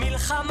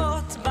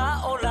 מלחמות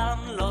בעולם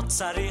לא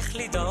צריך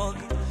לדאוג.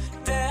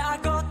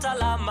 דאגות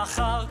על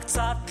המחר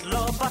קצת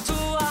לא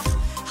בטוח,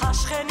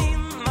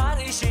 השכנים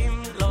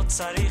מרעישים לא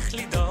צריך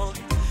לדאוג.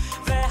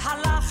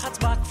 והלחץ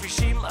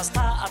בכבישים אז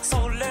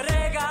תעצור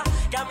לרגע,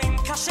 גם אם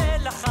קשה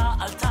לך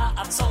אל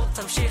תעצור,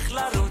 תמשיך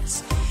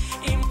לרוץ.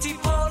 אם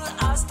תיפול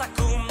אז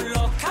תקום,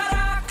 לא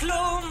קרה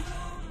כלום.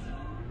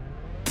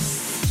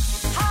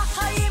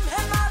 החיים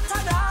הם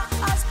מתנה,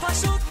 אז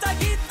פשוט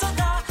תגיד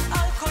תודה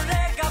על כל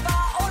רגע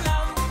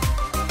בעולם.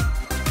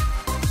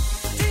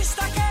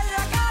 תסתכל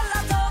רק על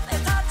הטוב,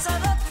 את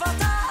הצרות כבר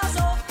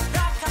תעזוב.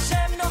 רק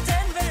השם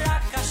נותן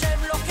ורק השם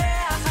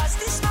לוקח, אז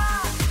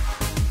תשמח.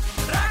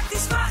 רק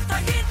תשמח,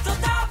 תגיד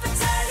תודה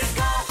וצא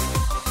לרקוד.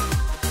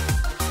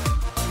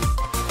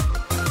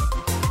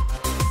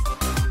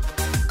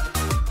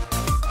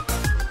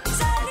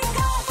 צא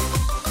לרקוד.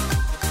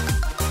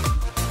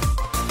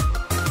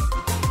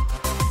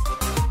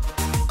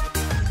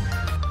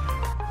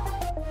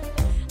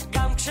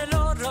 גם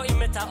כשלא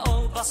רואים את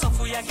האור בסוף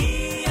הוא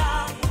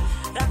יגיע,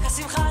 רק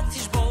השמחה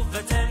תשבור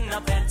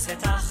ותנפץ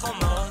את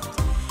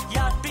החומות.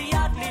 יד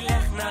ביד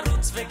נלך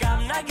נרוץ וגם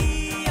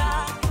נגיע,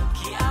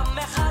 כי עם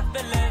אחד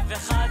בלב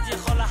אחד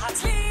יכול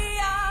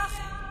להצליח.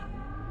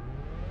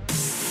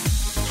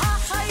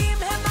 החיים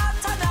הם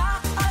מתנה,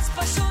 אז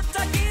פשוט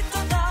תגיד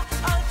תודה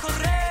על כל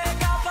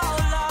רגע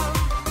בעולם.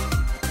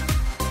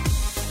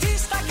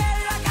 תסתכל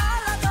רק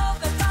על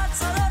הטוב, את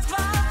הצרות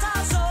כבר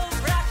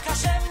תעזוב. רק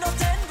השם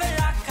נותן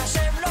ורק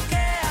השם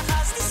לוקח,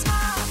 אז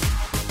תשמח.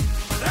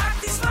 רק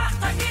תשמח,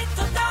 תגיד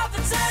תודה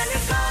וצא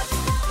לרקוד.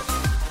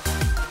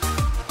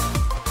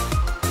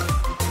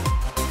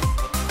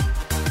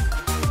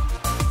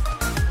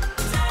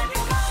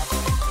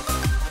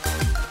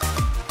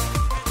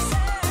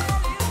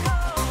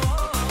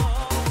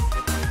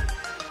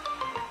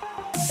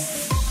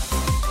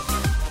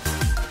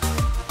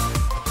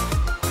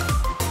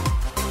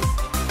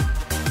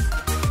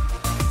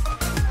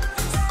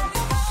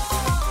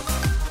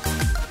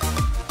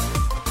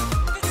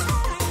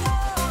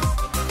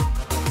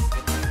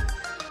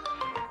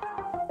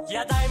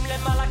 ידיים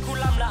למעלה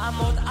כולם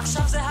לעמוד,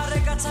 עכשיו זה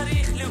הרגע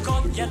צריך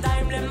לרקוד.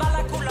 ידיים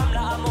למעלה כולם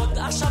לעמוד,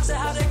 עכשיו זה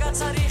הרגע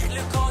צריך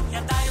לרקוד.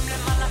 ידיים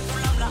למעלה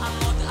כולם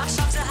לעמוד,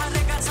 עכשיו זה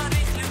הרגע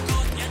צריך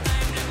לרקוד.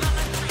 ידיים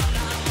למעלה כולם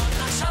לעמוד,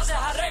 עכשיו זה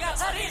הרגע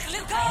צריך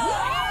לרקוד.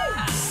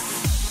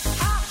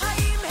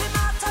 החיים הם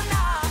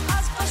מתנה,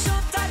 אז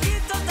פשוט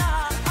תגיד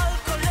תודה על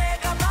כל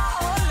רגע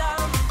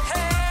בעולם.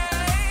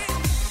 היי,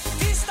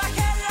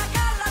 תסתכל רק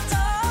על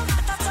הטוב,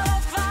 את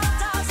הצרות כבר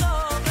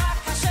תעזוב.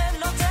 רק השם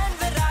נותן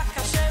ורק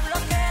השם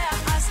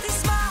לוקח, אז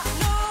תשמח,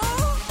 נו.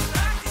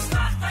 רק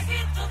תשמח,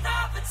 תגיד תודה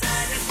וצא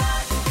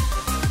לרקוד.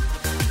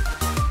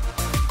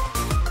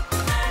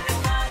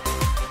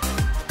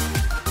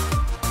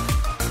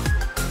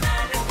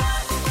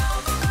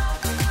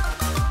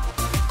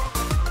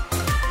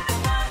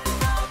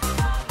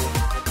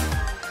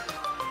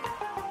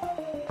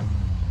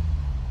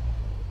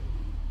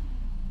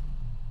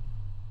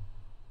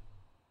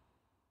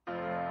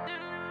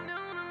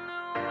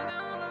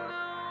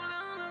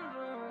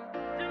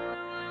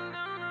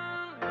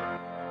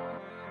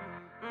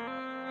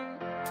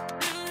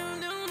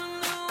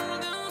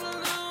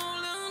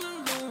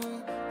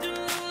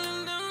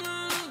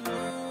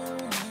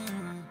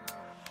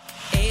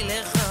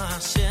 אליך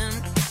השם,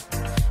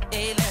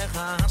 אליך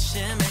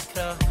השם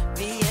אקרא,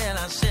 ויהיה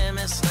להשם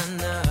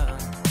אסחנה.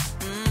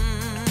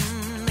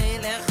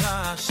 אליך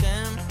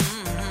השם,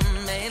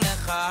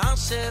 אליך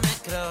השם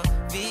אקרא,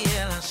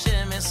 ויהיה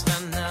להשם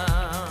אסחנה.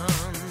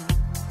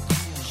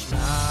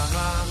 שמע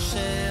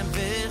השם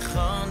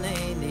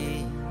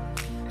וחונני,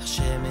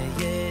 השם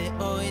יהיה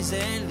אוי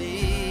זה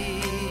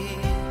לי.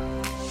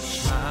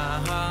 שמע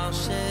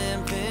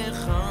השם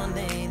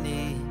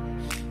וחונני,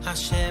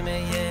 השם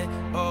יהיה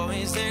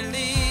אוי זה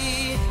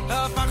לי.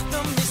 הפכת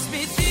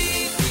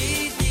מספיתי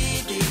די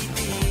די די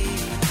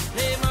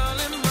די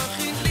למעלה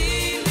מחי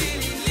לי לי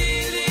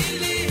לי לי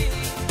לי.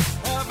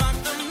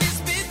 הפכת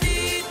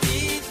מספיתי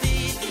די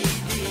די די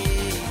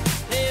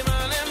די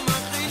למעלה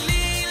מחי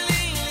לי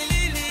לי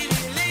לי לי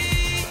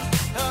לי.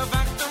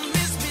 הפכת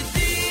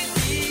מספיתי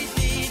די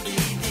די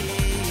די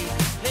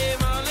די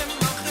למעלה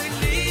מחי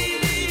לי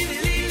לי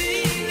לי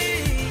לי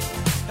לי.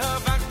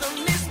 הפכת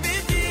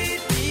מספיתי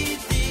די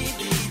די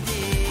די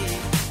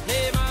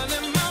די למעלה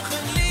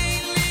מחי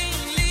לי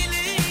לי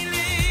לי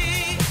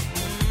לי.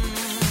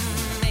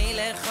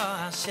 אליך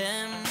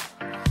השם,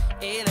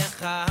 אליך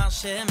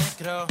השם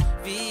אקרא,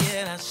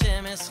 ויהיה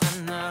השם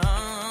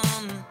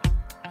אסחנן.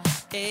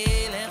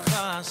 אליך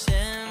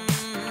השם,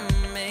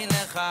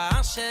 אליך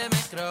השם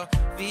אקרא,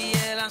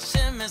 ויהיה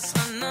השם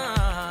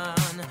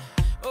אסחנן.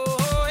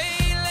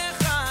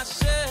 אליך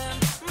השם,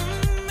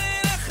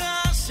 אליך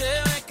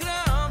השם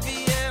אקרא,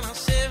 ויהיה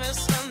השם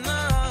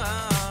אסחנן.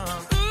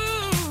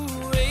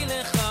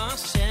 אליך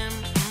השם,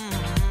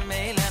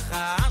 אליך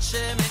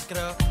השם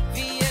אקרא,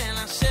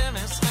 ויהיה השם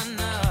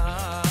אסחנן.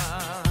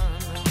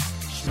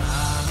 שמע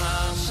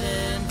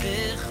השם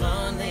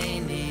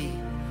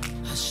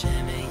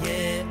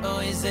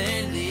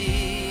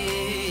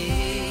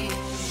li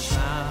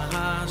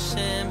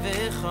Hashem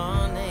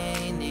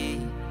v'choneni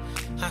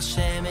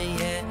Hashem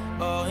ye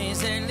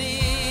oizeli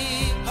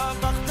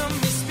Habachtam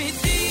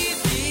mispiti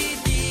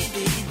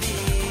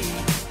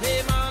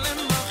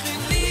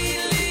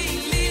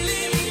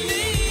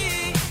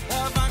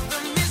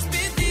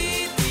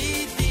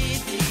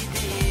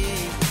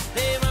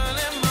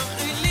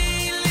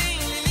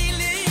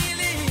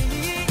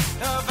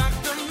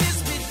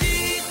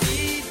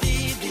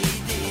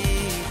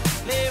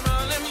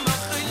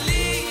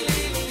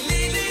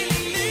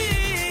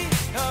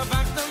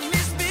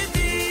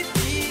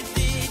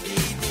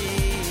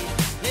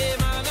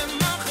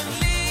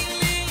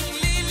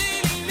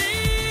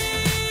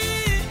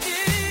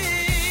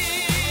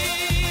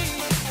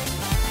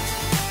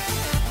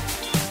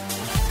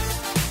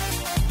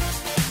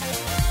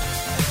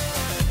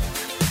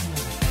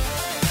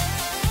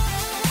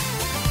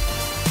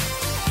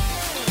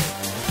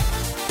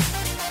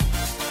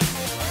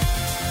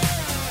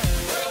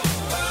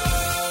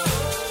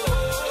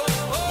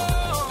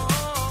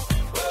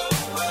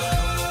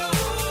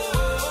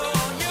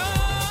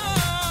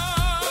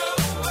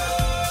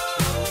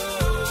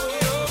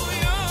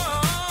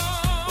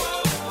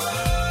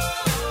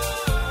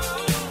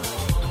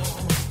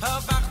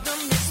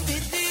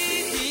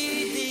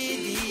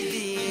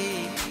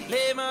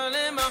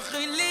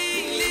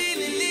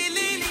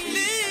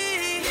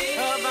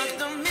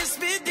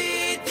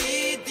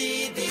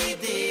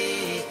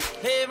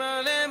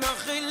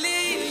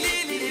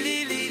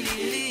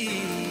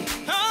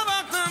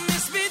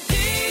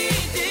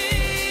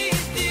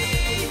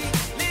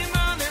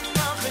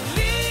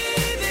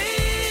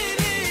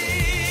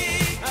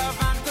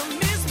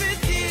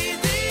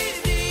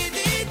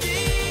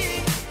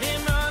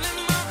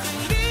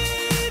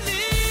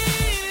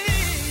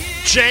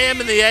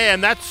JM in the AM.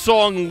 That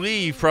song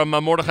Lee from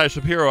Mordechai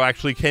Shapiro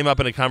actually came up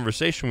in a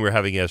conversation we were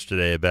having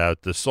yesterday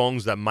about the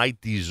songs that might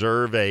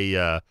deserve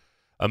a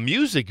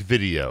music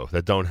video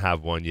that don't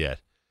have one yet.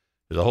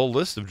 There's a whole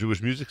list of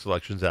Jewish music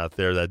selections out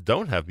there that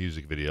don't have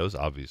music videos.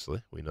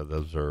 Obviously, we know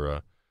those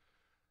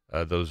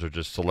are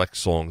just select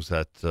songs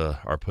that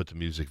are put to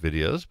music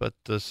videos, but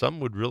some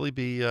would really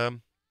be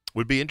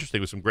interesting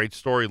with some great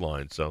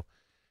storylines. So.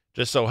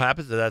 Just so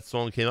happens that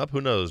song came up.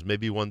 Who knows?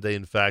 Maybe one day,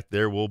 in fact,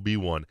 there will be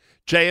one.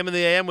 JM in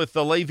the AM with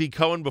the Levi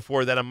Cohen.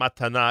 Before that, a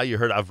Matana. You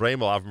heard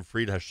Avram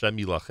Fried Hashem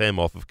Yilachem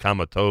off of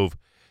Kamatov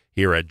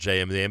here at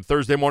JM in the AM.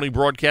 Thursday morning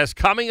broadcast.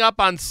 Coming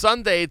up on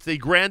Sunday, it's the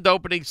grand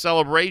opening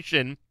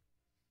celebration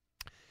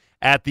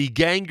at the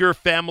Ganger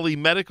Family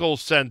Medical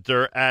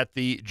Center at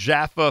the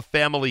Jaffa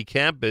Family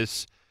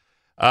Campus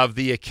of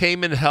the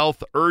Kaimin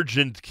Health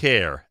Urgent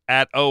Care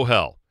at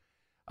OHEL.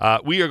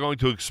 We are going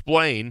to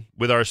explain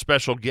with our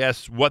special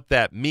guests what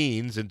that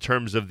means in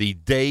terms of the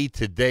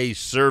day-to-day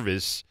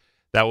service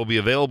that will be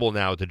available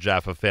now at the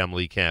Jaffa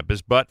Family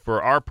Campus. But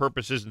for our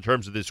purposes in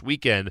terms of this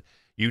weekend,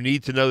 you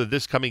need to know that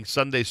this coming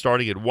Sunday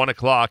starting at 1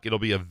 o'clock, it'll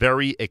be a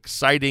very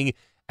exciting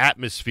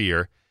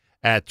atmosphere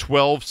at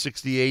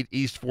 1268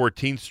 East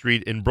 14th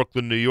Street in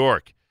Brooklyn, New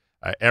York.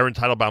 Aaron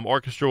Teitelbaum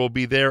Orchestra will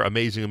be there.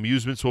 Amazing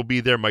Amusements will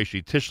be there.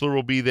 Maishi Tischler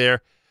will be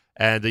there.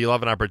 And you'll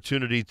have an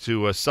opportunity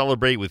to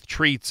celebrate with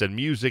treats and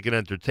music and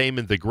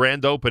entertainment the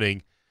grand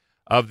opening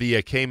of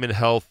the Kaimin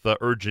Health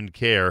Urgent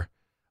Care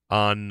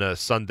on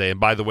Sunday. And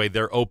by the way,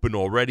 they're open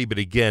already. But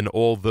again,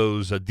 all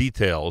those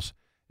details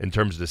in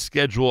terms of the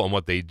schedule and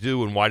what they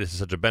do and why this is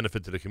such a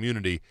benefit to the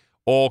community,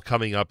 all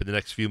coming up in the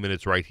next few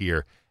minutes right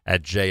here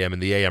at JM in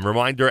the AM.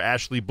 Reminder,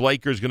 Ashley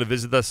Blaker is going to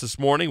visit us this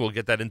morning. We'll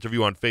get that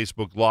interview on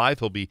Facebook Live.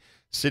 He'll be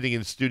sitting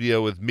in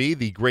studio with me,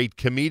 the great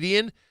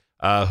comedian,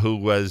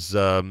 who has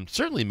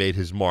certainly made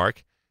his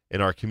mark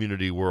in our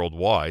community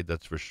worldwide,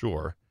 that's for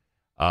sure.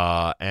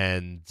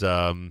 And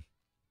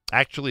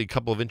actually a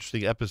couple of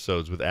interesting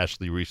episodes with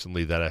Ashley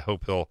recently that I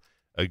hope he'll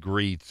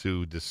agree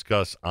to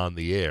discuss on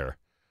the air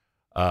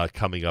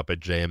coming up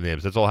at JM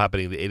Names. That's all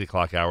happening in the 8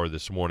 o'clock hour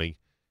this morning.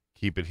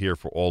 Keep it here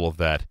for all of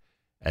that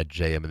at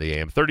JM in the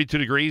AM. 32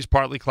 degrees,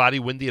 partly cloudy,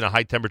 windy, and a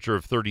high temperature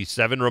of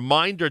 37.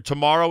 Reminder,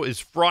 tomorrow is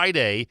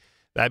Friday.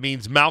 That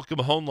means Malcolm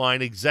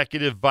Hoenlein,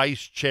 Executive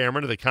Vice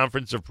Chairman of the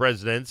Conference of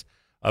Presidents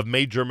of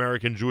Major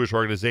American Jewish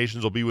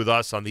Organizations, will be with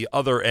us on the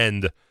other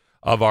end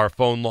of our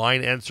phone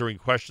line, answering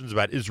questions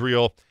about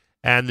Israel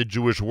and the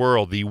Jewish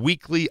world. The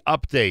weekly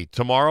update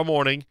tomorrow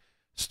morning,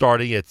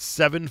 starting at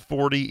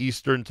 7:40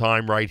 Eastern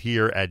Time right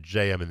here at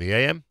JM in the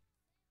AM.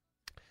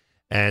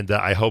 And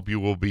I hope you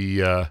will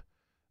be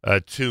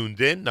tuned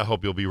in. I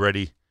hope you'll be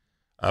ready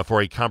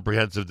for a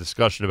comprehensive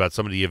discussion about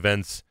some of the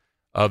events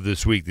of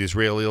this week. The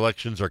Israeli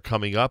elections are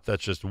coming up.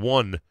 That's just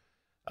one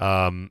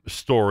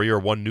story, or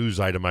one news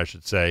item, I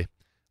should say,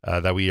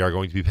 that we are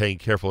going to be paying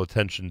careful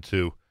attention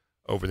to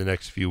over the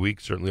next few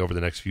weeks, certainly over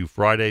the next few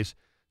Fridays.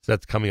 So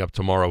that's coming up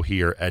tomorrow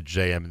here at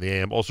JM in the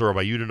AM. Also,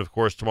 Rabbi Yudin, of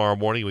course, tomorrow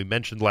morning. We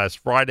mentioned last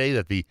Friday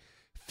that the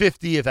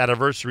 50th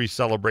anniversary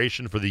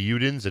celebration for the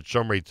Yudins at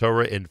Shomrei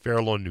Torah in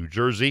Fair Lawn, New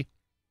Jersey,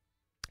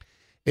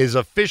 is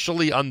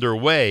officially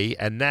underway,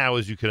 and now,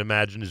 as you can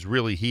imagine, is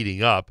really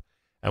heating up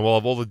And we'll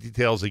have all the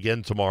details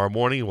again tomorrow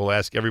morning. We'll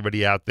ask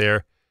everybody out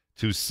there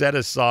to set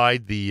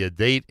aside the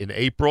date in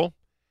April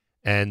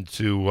and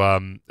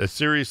to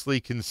seriously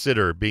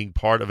consider being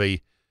part of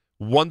a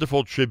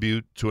wonderful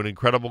tribute to an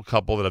incredible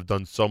couple that have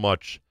done so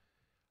much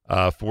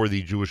for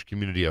the Jewish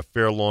community of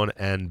Fair Lawn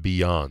and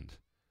beyond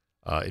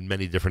in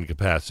many different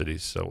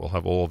capacities. So we'll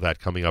have all of that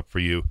coming up for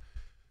you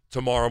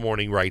tomorrow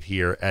morning right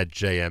here at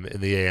JM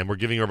in the AM. We're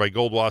giving Rabbi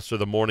Goldwasser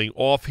the morning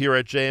off here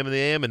at JM in the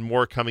AM, and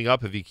more coming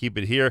up if you keep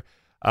it here.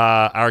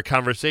 Our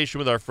conversation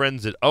with our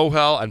friends at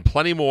OHEL and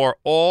plenty more,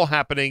 all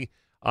happening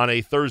on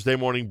a Thursday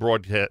morning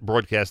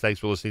broadcast. Thanks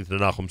for listening to the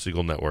Nachum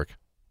Segal Network.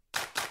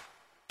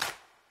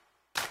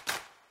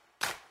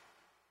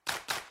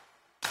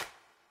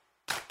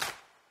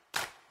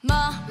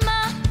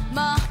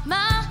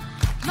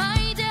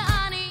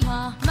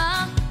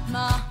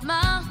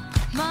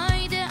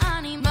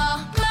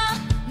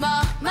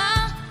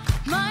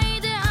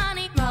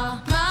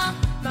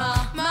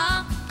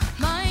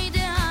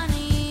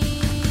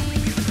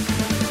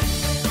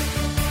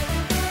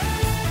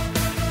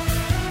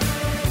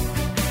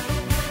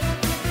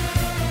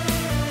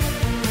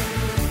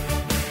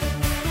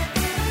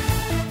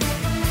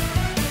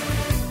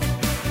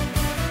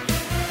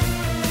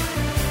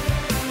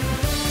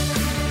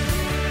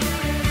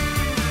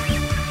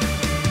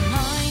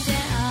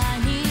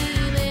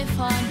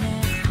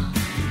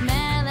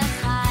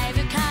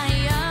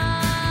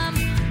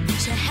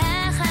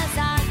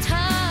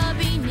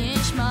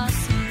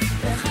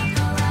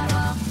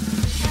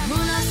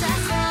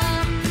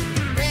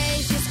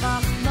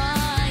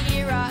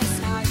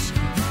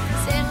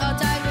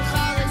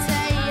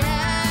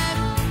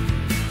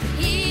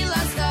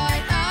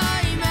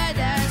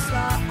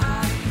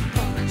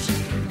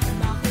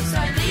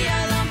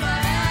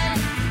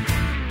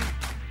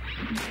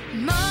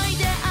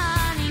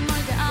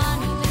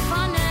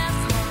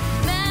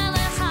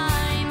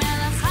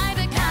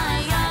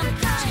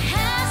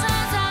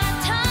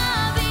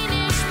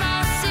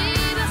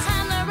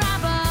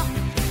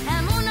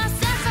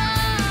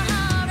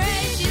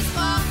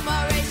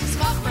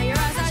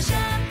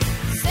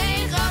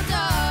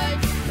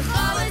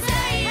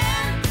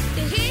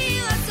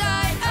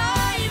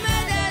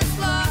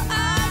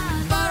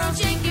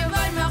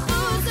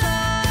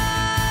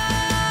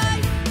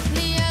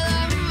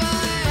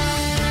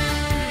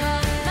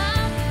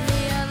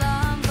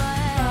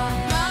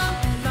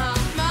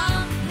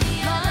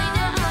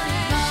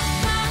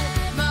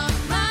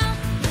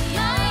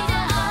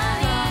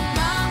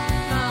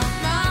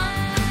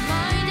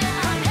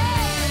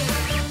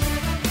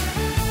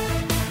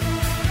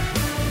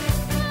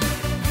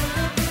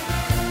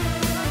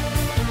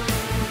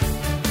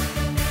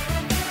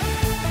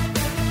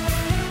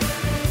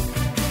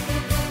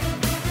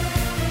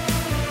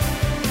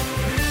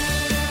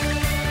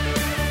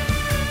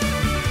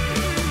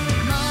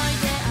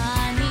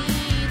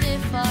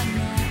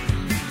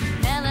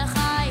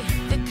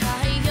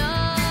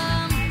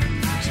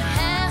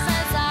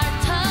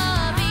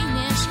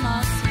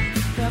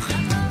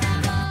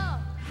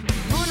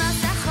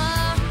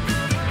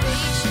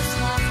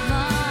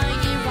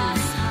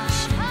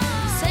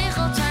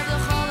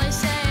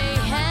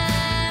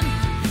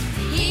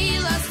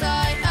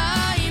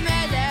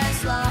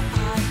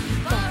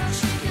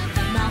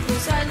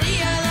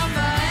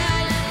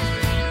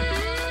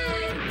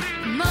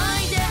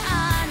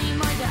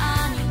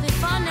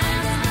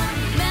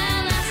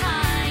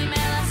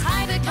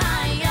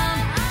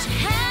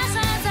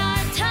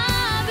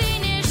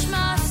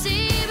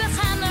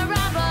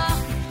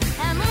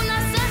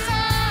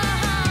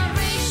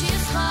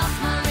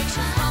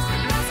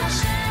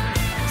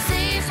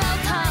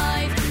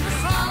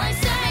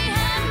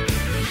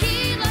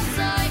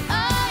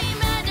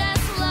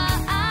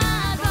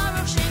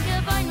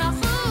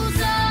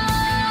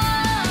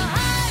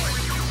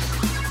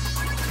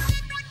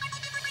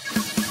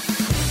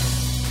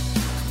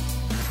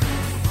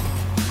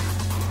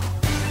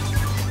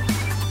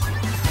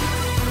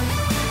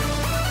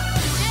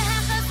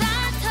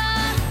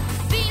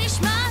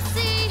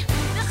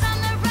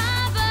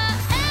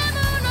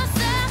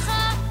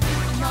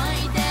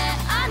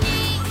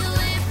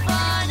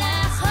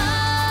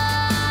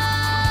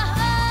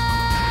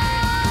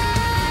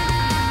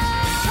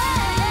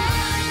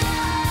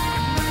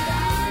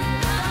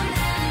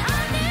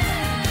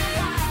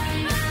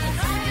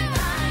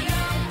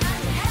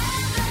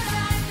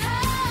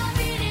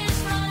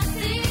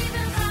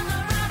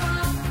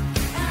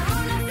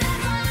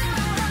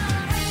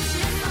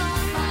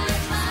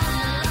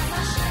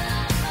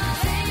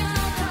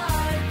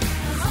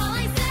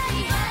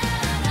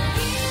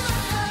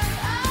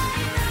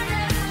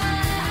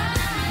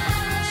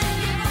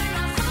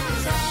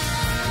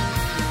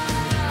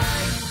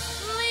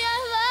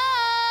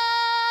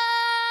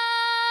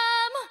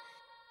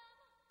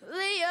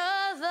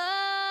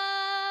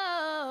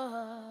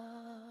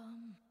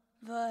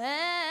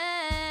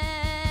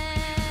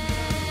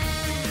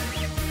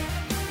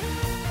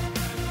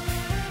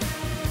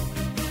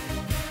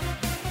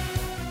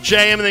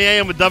 JM in the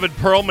AM with David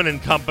Perlman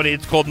and company.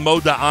 It's called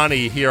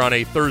Motee here on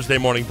a Thursday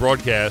morning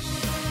broadcast.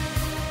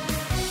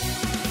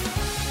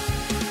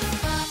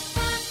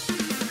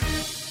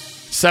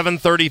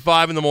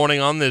 7:35 in the morning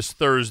on this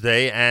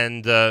Thursday,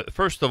 and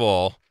first of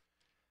all,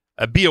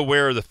 be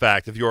aware of the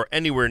fact if you're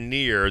anywhere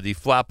near the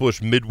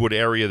Flatbush Midwood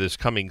area this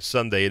coming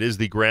Sunday, it is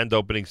the grand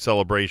opening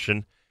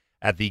celebration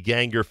at the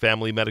Ganger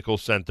Family Medical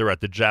Center at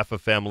the Jaffa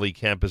Family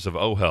campus of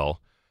OHEL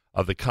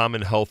of the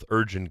Common Health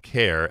Urgent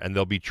Care, and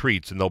there'll be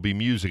treats, and there'll be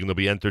music, and there'll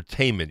be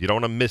entertainment. You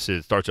don't want to miss it.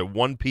 It starts at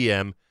 1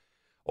 p.m.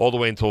 all the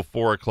way until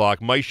 4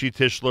 o'clock. Maishi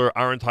Tischler,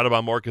 Aaron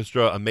Teidelbaum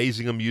Orchestra,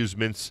 amazing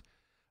amusements.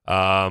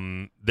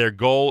 Their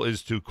goal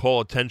is to call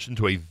attention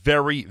to a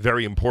very,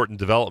 very important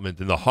development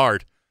in the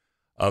heart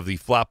of the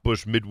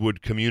Flatbush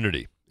Midwood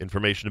community.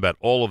 Information about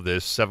all of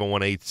this,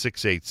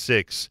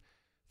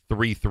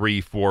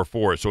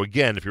 718-686-3344. So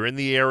again, if you're in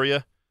the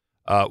area,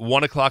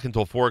 1 o'clock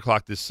until 4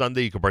 o'clock this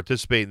Sunday, you can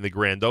participate in the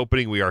grand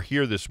opening. We are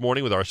here this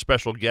morning with our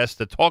special guest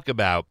to talk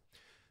about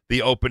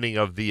the opening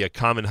of the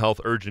Common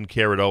Health Urgent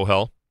Care at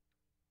OHEL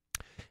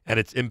and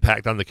its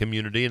impact on the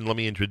community. And let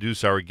me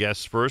introduce our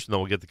guests first, and then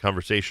we'll get the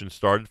conversation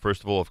started.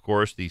 First of all, of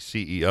course, the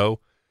CEO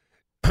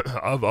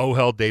of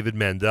OHEL, David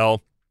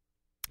Mandel,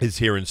 is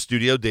here in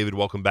studio. David,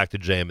 welcome back to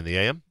JM in the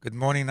AM. Good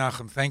morning,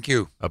 Nachum. Thank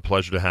you. A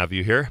pleasure to have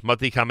you here.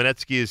 Motee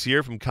Kaminetzky is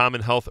here from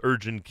Common Health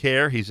Urgent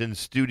Care. He's in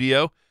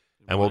studio,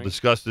 and we'll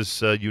discuss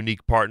this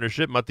unique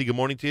partnership. Motee, good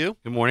morning to you.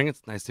 Good morning.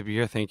 It's nice to be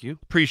here. Thank you.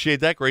 Appreciate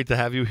that. Great to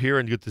have you here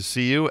and good to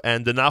see you.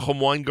 And Nachum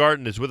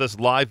Weingarten is with us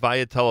live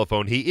via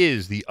telephone. He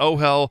is the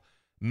OHEL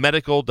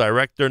Medical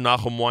Director.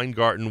 Nachum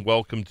Weingarten,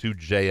 welcome to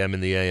JM in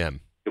the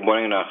AM. Good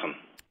morning, Nachum.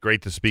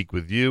 Great to speak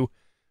with you.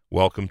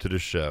 Welcome to the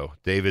show.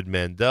 David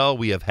Mandel,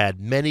 we have had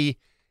many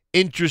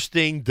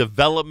interesting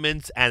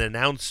developments and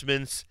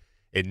announcements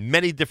in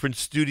many different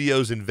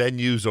studios and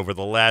venues over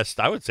the last,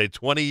 I would say,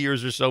 20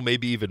 years or so,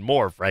 maybe even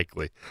more,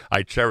 frankly.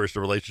 I cherish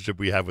the relationship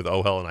we have with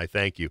OHEL, and I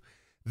thank you.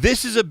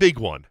 This is a big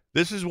one.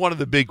 This is one of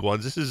the big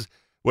ones. This is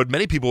what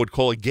many people would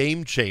call a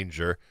game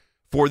changer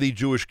for the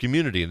Jewish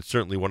community, and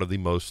certainly one of the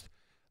most,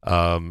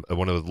 one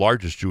of the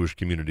largest Jewish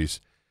communities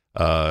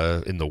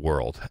in the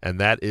world. And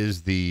that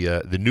is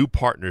the new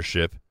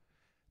partnership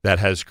that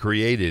has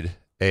created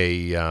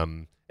a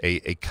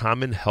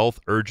Common Health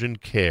Urgent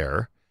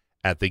Care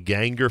at the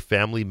Ganger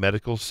Family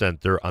Medical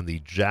Center on the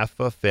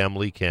Jaffa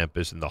Family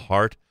campus in the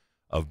heart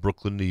of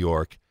Brooklyn, New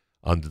York,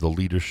 under the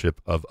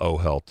leadership of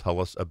OHEL. Tell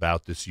us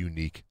about this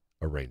unique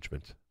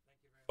arrangement.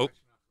 Oh,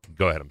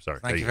 go ahead. I'm sorry.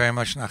 Thank you very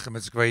much, Nachum.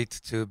 It's great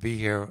to be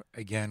here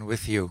again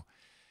with you.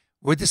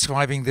 We're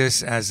describing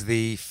this as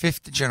the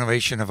fifth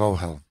generation of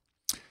OHEL.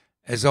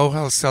 As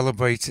OHEL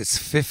celebrates its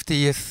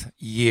 50th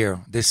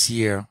year this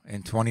year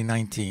in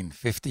 2019,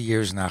 50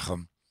 years,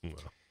 Nachum. Wow.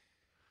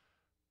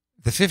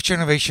 The fifth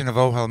generation of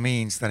OHEL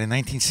means that in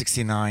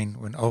 1969,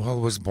 when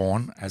OHEL was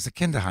born as a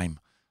Kinderheim,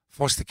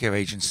 foster care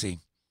agency,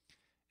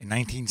 in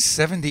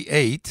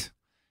 1978,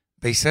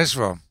 Beis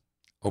Ezra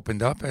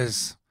opened up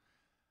as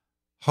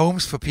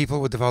homes for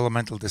people with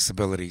developmental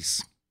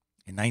disabilities.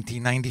 In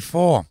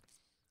 1994,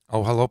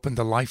 OHEL opened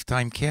the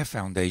Lifetime Care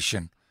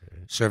Foundation,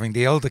 serving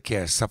the elder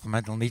care,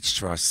 supplemental needs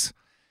trusts.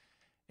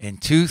 In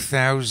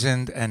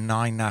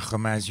 2009,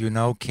 Nachum, as you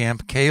know,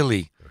 Camp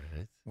Kaylee.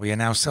 Right. We are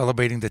now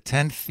celebrating the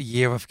 10th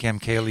year of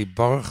Camp Kaylee,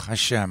 Baruch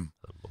Hashem.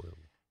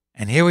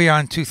 And here we are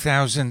in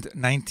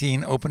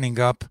 2019, opening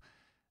up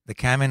the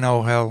Kaimin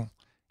OHEL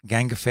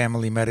Ganger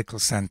Family Medical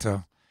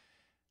Center.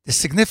 The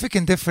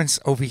significant difference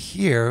over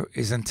here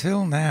is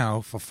until now,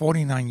 for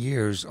 49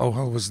 years,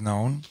 OHEL was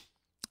known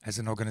as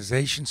an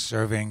organization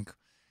serving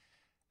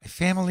a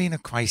family in a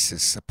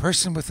crisis, a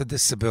person with a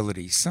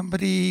disability,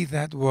 somebody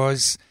that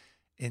was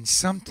in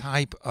some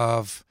type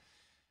of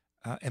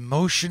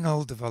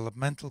emotional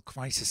developmental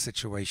crisis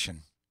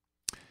situation.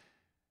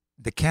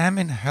 The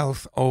Kaimin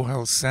Health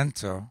OHEL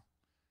Center,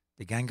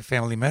 the Ganger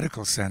Family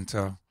Medical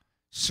Center,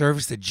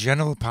 serves the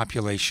general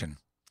population.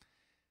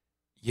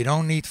 You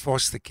don't need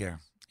foster care.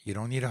 You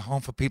don't need a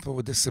home for people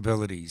with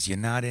disabilities. You're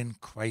not in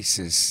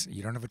crisis.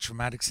 You don't have a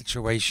traumatic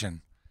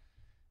situation.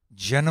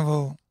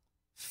 General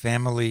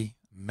family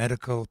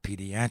medical,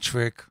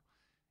 pediatric,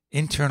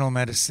 internal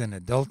medicine,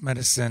 adult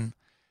medicine.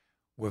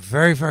 We're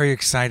very, very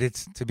excited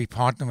to be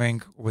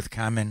partnering with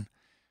Kaimin.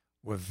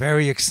 We're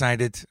very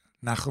excited.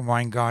 Nachum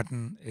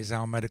Weingarten is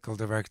our medical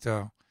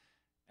director,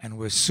 and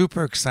we're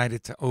super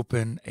excited to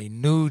open a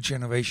new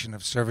generation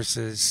of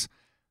services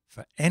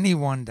for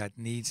anyone that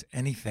needs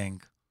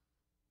anything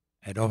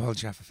at OHEL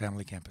Jaffa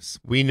Family Campus.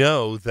 We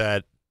know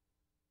that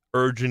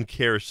urgent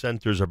care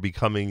centers are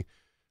becoming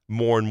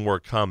more and more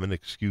common,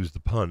 excuse the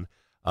pun,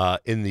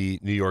 in the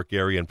New York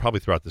area and probably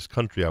throughout this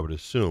country, I would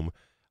assume.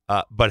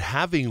 But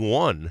having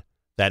one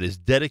that is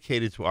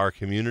dedicated to our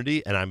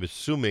community, and I'm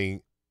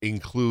assuming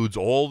includes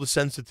all the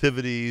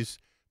sensitivities,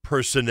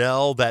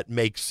 personnel that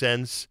makes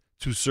sense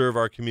to serve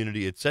our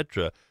community,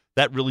 etc.,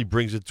 that really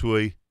brings it to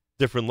a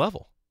different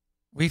level.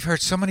 We've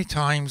heard so many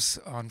times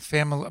on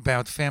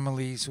about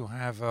families who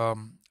have,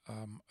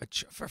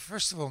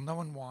 first of all, no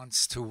one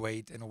wants to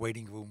wait in a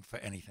waiting room for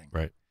anything.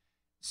 Right.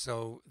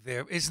 So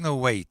there is no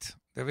wait.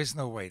 There is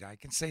no wait. I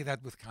can say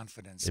that with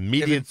confidence.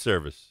 Immediate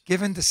service.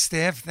 Given the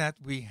staff that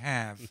we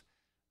have,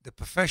 the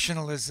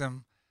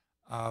professionalism,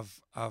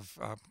 of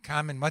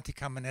Motee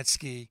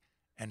Kaminetzky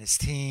and his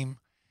team,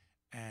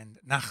 and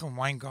Nachum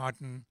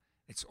Weingarten.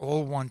 It's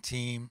all one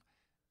team.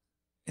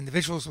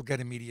 Individuals will get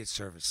immediate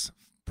service.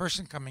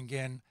 Person coming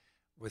in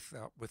with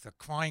a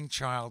crying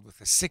child, with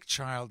a sick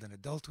child, an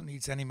adult who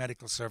needs any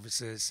medical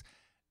services,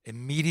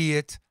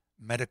 immediate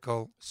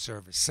medical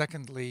service.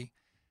 Secondly,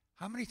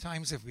 how many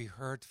times have we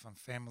heard from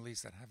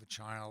families that have a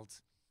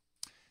child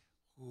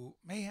who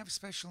may have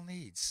special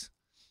needs?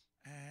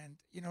 And,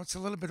 it's a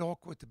little bit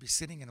awkward to be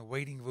sitting in a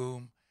waiting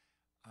room,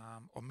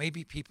 or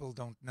maybe people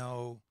don't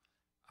know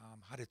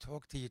how to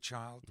talk to your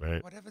child.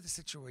 Right. Whatever the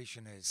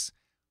situation is,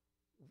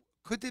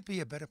 could there be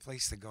a better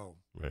place to go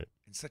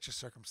in such a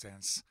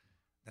circumstance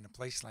than a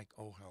place like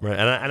OHEL? Right,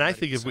 and I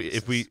think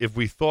if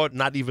we thought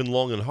not even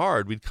long and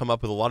hard, we'd come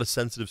up with a lot of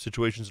sensitive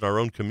situations in our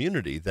own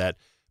community that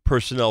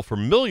personnel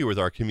familiar with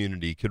our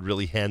community could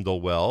really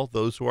handle well.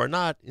 Those who are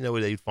not,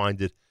 they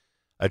find it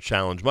a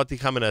challenge. Motee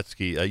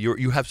Kaminetzky,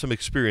 you have some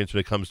experience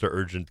when it comes to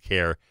urgent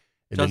care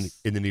in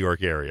the New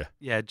York area.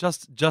 Yeah,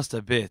 just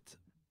a bit,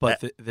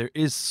 but there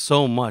is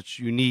so much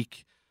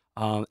unique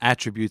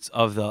attributes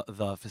of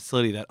the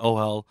facility that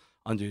OHEL,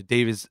 under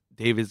David's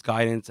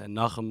guidance and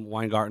Nachum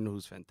Weingarten,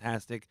 who's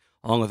fantastic,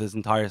 along with his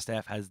entire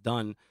staff, has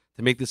done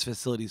to make this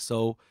facility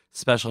so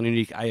special and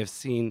unique. I have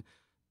seen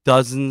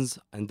dozens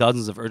and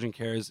dozens of urgent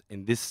cares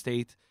in this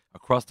state,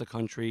 across the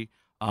country,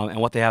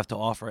 and what they have to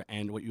offer.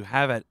 And what you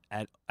have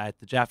at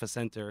the Jaffa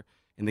Center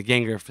in the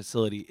Ganger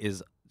facility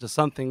is just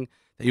something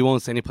that you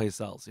won't see anyplace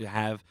else. You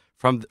have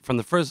from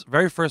the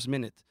very first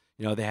minute,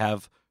 they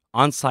have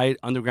on-site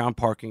underground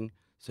parking.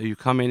 So you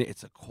come in,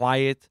 it's a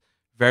quiet,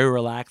 very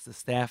relaxed. The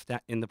staff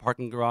in the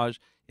parking garage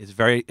is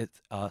very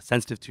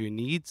sensitive to your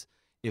needs.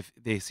 If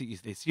they see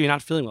you're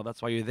not feeling well,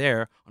 that's why you're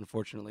there,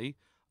 unfortunately.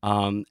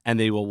 And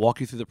they will walk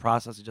you through the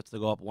process. You just have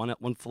to go up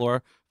one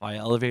floor via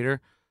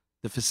elevator.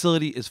 The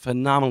facility is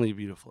phenomenally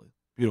beautiful.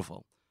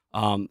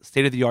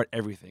 State of the art,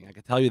 everything. I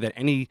can tell you that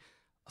any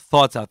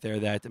thoughts out there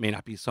that may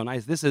not be so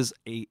nice, this is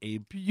a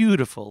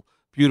beautiful,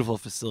 beautiful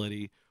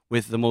facility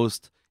with the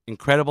most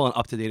incredible and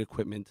up-to-date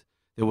equipment.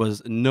 There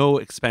was no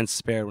expense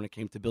spared when it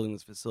came to building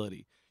this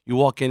facility. You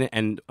walk in,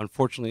 and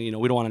unfortunately,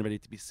 we don't want anybody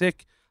to be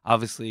sick.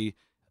 Obviously,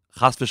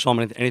 chas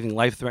v'shalom, anything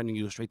life-threatening,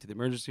 you go straight to the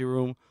emergency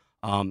room.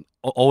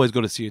 Always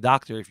go to see your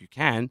doctor if you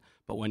can,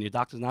 but when your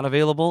doctor's not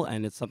available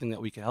and it's something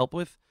that we can help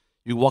with,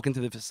 you walk into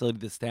the facility,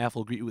 the staff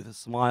will greet you with a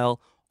smile,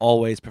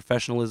 always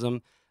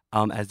professionalism.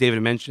 As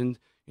David mentioned,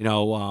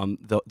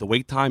 the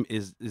wait time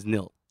is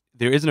nil.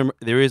 There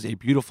is a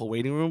beautiful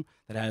waiting room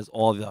that has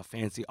all the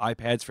fancy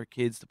iPads for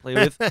kids to play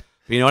with. But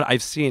you know what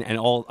I've seen, and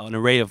an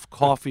array of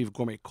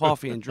gourmet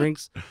coffee and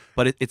drinks.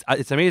 But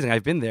it's amazing.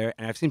 I've been there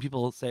and I've seen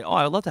people say, "Oh,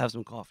 I'd love to have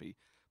some coffee."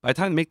 By the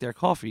time they make their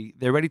coffee,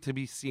 they're ready to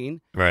be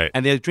seen, right?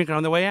 And they drink it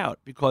on their way out,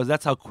 because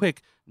that's how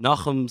quick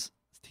Nachum's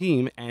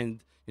team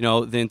and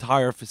the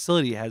entire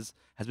facility has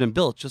been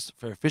built just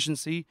for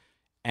efficiency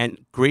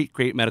and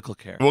great medical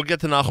care. We'll get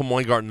to Nachum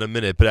Weingarten in a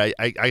minute, but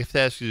I have to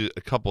ask you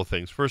a couple of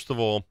things. First of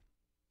all,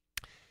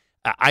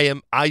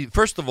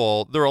 First of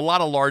all, there are a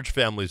lot of large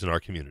families in our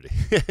community,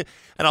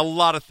 and a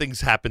lot of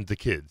things happen to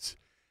kids,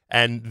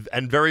 and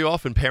very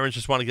often parents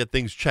just want to get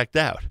things checked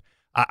out.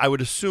 I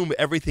would assume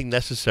everything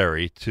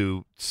necessary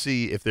to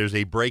see if there's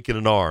a break in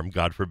an arm,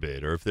 God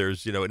forbid, or if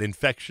there's an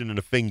infection in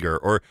a finger,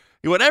 or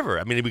whatever.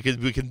 I mean,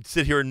 we can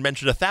sit here and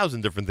mention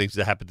 1,000 different things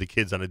that happen to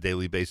kids on a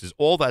daily basis.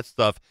 All that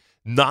stuff,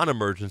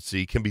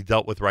 non-emergency, can be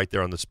dealt with right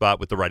there on the spot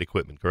with the right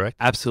equipment, correct?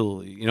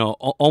 Absolutely.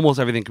 Almost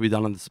everything can be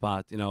done on the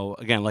spot.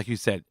 Again, like you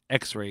said,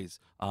 X-rays,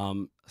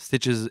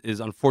 stitches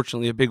is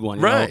unfortunately a big one.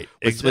 Right,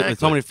 exactly. With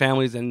so many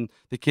families and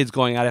the kids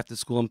going out after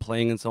school and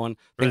playing and so on,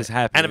 things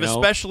happen. And if a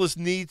specialist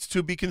needs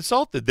to be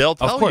consulted, they'll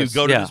tell you,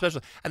 go to the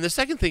specialist. And the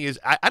second thing is,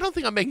 I don't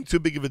think I'm making too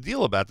big of a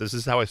deal about this. This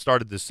is how I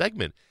started this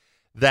segment,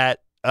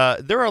 that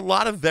there are a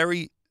lot of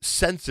very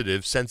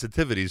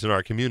sensitivities in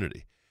our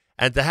community.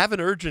 And to have an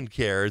urgent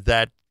care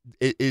that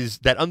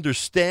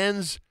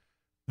understands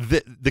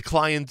the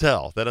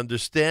clientele, that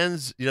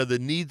understands the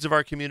needs of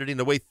our community and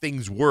the way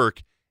things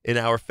work in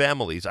our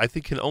families, I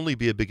think can only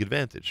be a big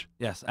advantage.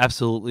 Yes,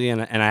 absolutely,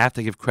 and I have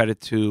to give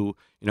credit to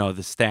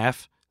the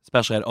staff,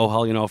 especially at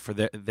OHEL, for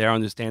their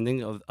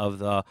understanding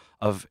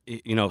of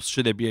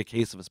should there be a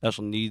case of a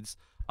special needs.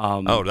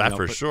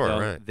 For sure,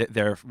 right?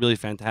 They're really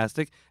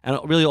fantastic, and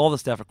really all the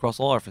staff across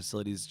all our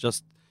facilities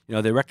just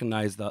they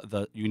recognize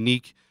the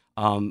unique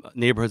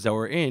neighborhoods that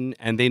we're in,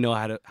 and they know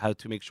how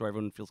to make sure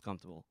everyone feels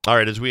comfortable. All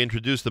right, as we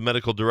introduce the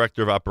medical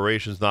director of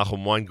operations,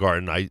 Nachum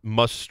Weingarten, I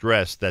must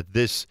stress that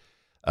this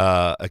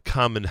a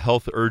common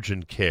health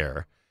urgent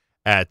care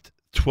at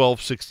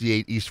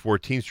 1268 East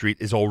 14th Street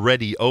is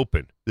already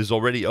open. This is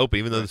already open.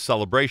 Even though the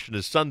celebration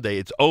is Sunday,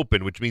 it's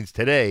open, which means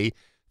today,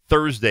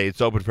 Thursday, it's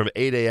open from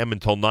 8 a.m.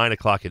 until 9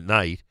 o'clock at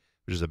night,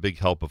 which is a big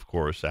help, of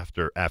course,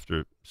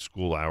 after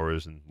school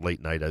hours and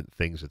late night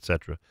things,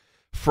 etc.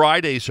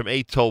 Fridays from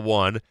 8 till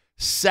 1,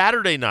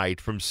 Saturday night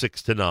from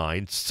 6 to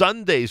 9,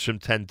 Sundays from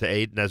 10 to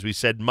 8, and as we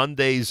said,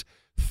 Mondays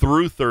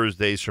through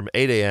Thursdays from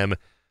 8 a.m.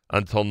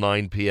 until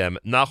 9 p.m.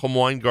 Nachum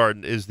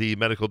Weingarten is the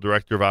medical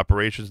director of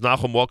operations.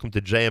 Nachum, welcome to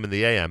JM and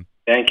the AM.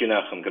 Thank you,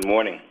 Nachum. Good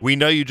morning. We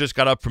know you just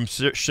got up from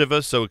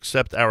Shiva, so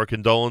accept our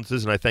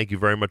condolences, and I thank you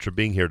very much for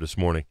being here this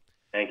morning.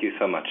 Thank you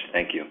so much.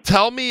 Thank you.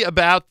 Tell me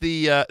about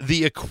the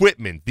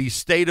equipment, the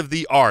state of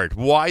the art,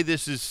 why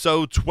this is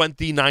so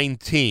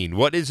 2019.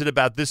 What is it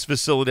about this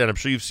facility, and I'm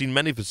sure you've seen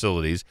many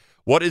facilities,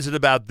 what is it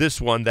about this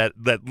one that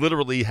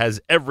literally has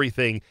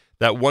everything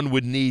that one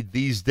would need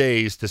these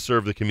days to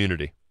serve the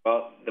community?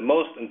 Well, the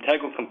most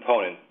integral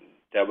component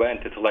that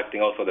went into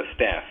selecting also the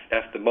staff,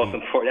 that's the most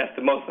important. That's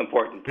the most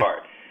important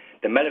part.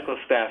 The medical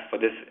staff for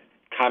this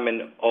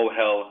Kaimin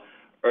OHEL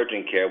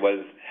urgent care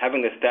was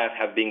having the staff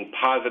being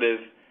positive,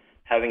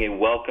 having a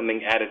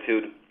welcoming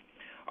attitude.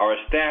 Our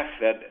staff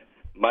that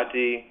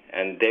Motee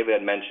and David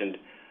had mentioned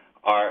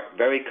are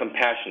very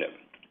compassionate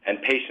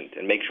and patient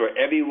and make sure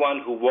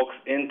everyone who walks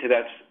into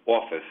that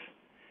office,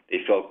 they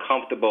feel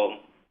comfortable,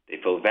 they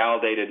feel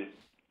validated.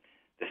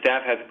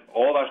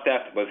 All our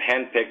staff was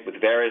handpicked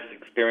with various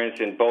experience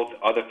in both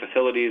other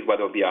facilities,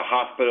 whether it be a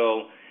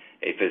hospital,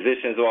 a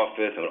physician's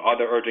office, or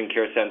other urgent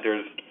care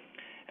centers.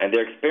 And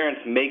their experience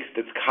makes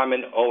this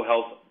Kaimin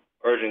OHEL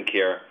urgent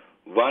care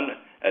run,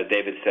 as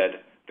David said,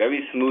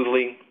 very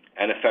smoothly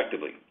and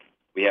effectively.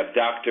 We have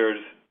doctors,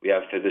 we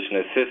have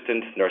physician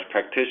assistants, nurse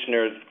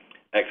practitioners,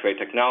 X-ray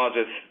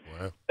technologists,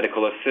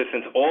 medical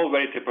assistants, all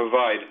ready to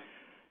provide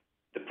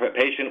the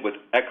patient with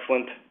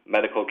excellent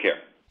medical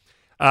care.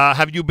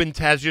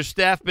 Has your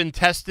staff been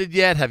tested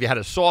yet? Have you had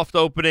a soft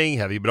opening?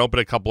 Have you been open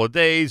a couple of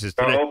days?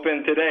 We're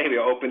open today. We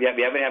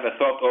haven't had a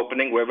soft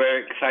opening. We're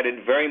very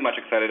excited, very much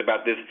excited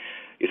about this.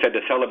 You said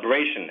the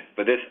celebration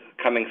for this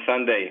coming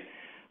Sunday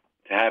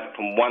to have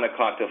from 1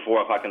 o'clock to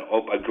 4 o'clock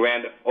a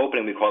grand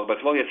opening, we call it, but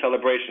it's really a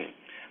celebration.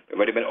 We've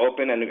already been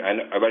open and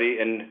already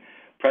in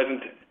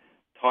present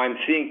time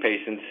seeing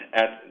patients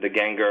at the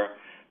Ganger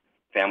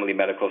Family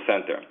Medical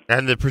Center.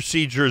 And the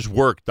procedures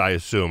worked, I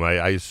assume.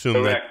 I assume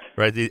Correct.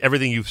 That, right?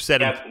 Everything you've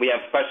said. We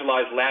have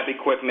specialized lab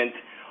equipment.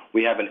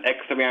 We have an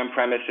X-ray on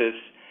premises,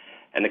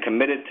 and are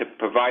committed to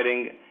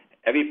providing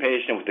every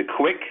patient with a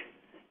quick,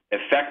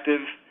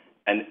 effective,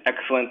 and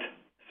excellent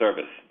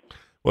service.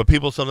 What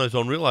people sometimes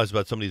don't realize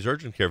about some of these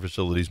urgent care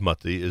facilities,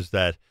 Motee, is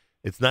that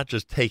it's not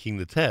just taking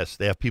the test.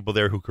 They have people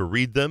there who can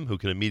read them, who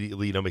can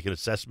immediately, make an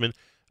assessment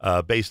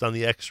based on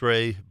the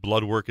X-ray,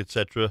 blood work,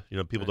 etc.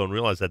 People don't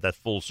realize that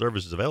full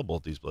service is available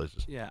at these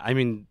places. Yeah, I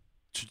mean,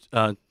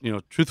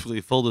 truthfully,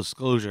 full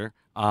disclosure,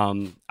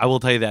 I will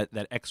tell you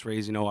that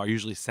X-rays, are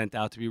usually sent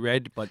out to be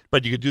read, but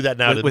you could do that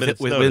now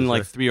within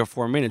like 3 or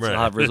 4 minutes, right.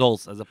 You'll have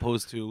results, as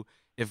opposed to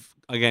if,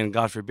 again,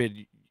 God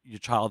forbid, your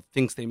child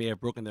thinks they may have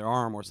broken their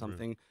arm or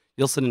something,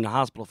 you'll sit in the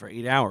hospital for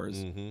 8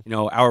 hours.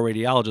 Our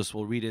radiologist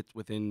will read it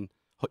within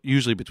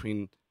usually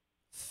between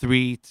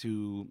 3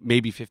 to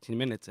maybe 15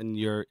 minutes, and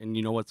you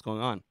know what's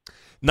going on.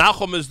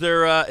 Nachum, is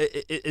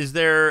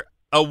there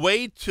a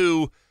way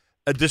to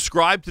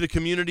describe to the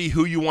community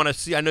who you want to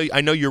see? I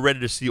know you're ready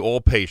to see all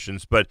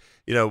patients, but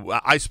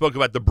I spoke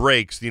about the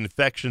breaks, the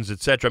infections,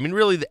 etc. I mean,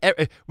 really,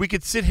 we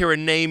could sit here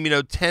and name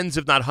tens,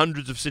 if not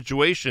hundreds, of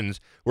situations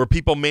where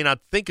people may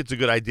not think it's a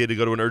good idea to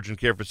go to an urgent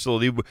care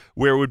facility,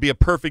 where it would be a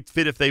perfect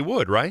fit if they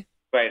would, right?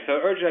 Right. So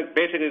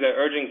basically, the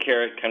urgent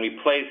care can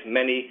replace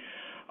many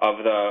of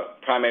the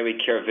primary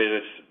care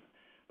visits,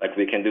 like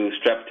we can do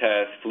strep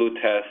tests, flu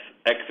tests,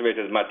 X-rays,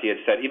 as Motee had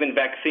said, even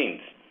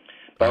vaccines.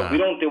 But we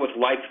don't deal with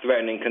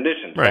life-threatening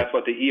conditions. Right. That's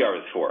what the ER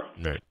is for.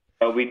 Right.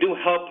 But we do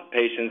help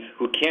patients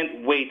who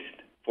can't wait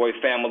for a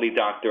family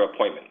doctor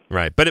appointment.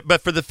 Right.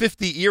 But for the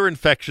 50 ear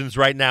infections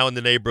right now in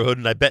the neighborhood,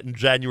 and I bet in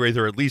January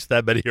there are at least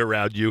that many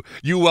around you,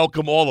 you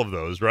welcome all of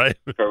those, right?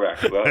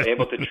 Correct. We're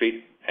able to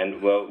treat,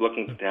 and we're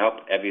looking to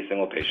help every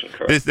single patient.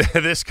 Correct.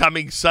 This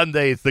coming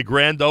Sunday, it's the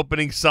grand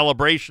opening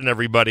celebration,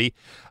 everybody,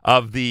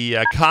 of the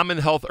Common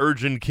Health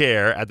Urgent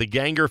Care at the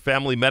Ganger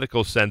Family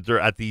Medical Center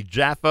at the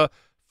Jaffa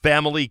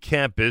Family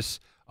Campus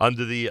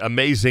under the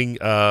amazing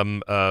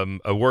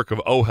work of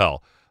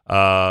OHEL.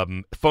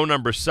 Phone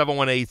number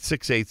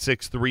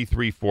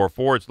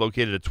 718-686-3344. It's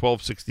located at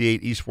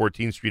 1268 East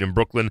 14th Street in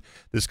Brooklyn.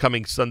 This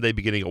coming Sunday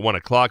beginning at 1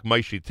 o'clock.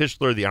 Maishi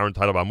Tischler, the Aaron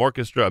Teitelbaum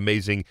Orchestra,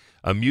 amazing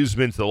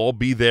amusements. They'll all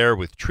be there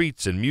with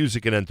treats and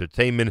music and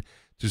entertainment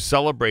to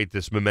celebrate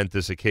this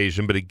momentous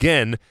occasion. But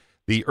again,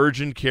 the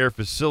urgent care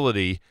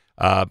facility,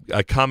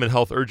 Common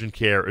Health Urgent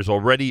Care, is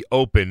already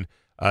open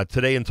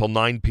today until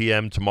 9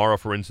 p.m. Tomorrow,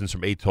 for instance,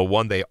 from 8 till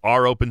 1. They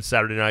are open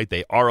Saturday night.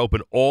 They are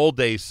open all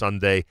day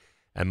Sunday,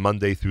 and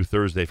Monday through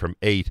Thursday from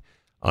 8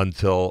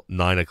 until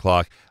 9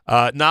 o'clock.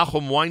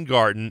 Nachum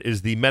Weingarten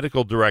is the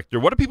medical director.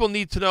 What do people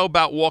need to know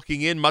about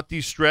walking in?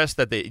 Motee stressed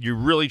that you're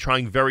really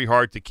trying very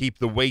hard to keep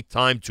the wait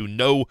time to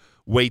no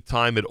wait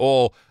time at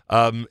all.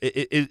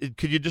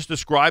 Could you just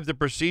describe the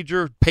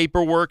procedure,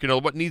 paperwork,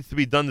 what needs to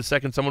be done the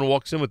second someone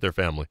walks in with their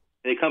family?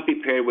 They come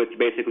prepared with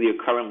basically a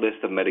current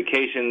list of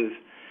medications,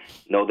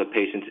 know the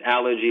patient's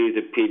allergies,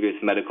 the previous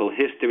medical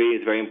history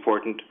is very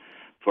important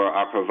for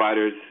our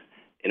providers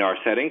in our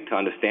setting to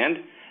understand,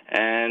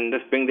 and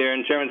just bring their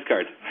insurance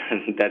card.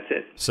 That's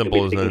it.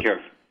 Simple as that.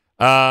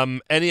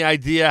 Any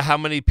idea how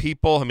many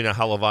people? I mean, at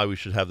Halavai, we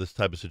should have this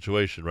type of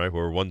situation, right?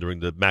 Where we're wondering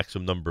the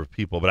maximum number of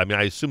people. But I mean,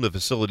 I assume the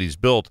facility's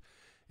built.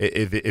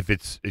 If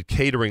it's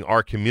catering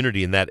our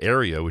community in that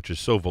area, which is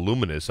so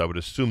voluminous, I would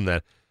assume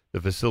that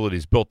the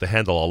facility's built to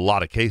handle a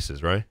lot of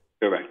cases, right?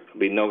 Correct. There'll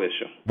be no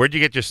issue. Where'd you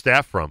get your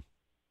staff from?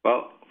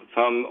 Well,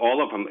 from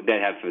all of them that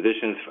have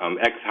physicians from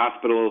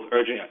ex-hospitals,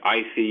 urgent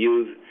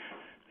ICUs.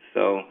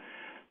 So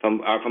from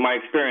my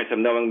experience of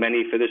knowing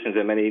many physicians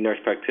and many nurse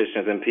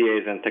practitioners and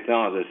PAs and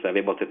technologists, I'm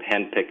able to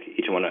handpick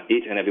each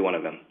and every one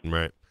of them.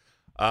 Right.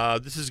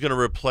 This is going to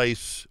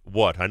replace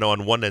what? I know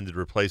on one end it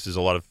replaces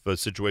a lot of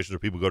situations where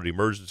people go to the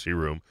emergency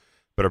room,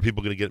 but are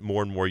people going to get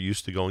more and more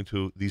used to going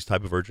to these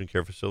type of urgent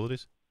care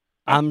facilities?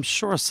 I'm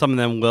sure some of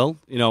them will.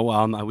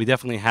 We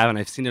definitely have, and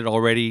I've seen it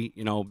already,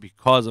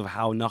 because of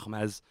how Nachum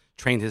has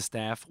trained his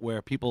staff,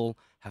 where people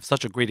have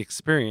such a great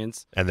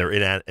experience. And they're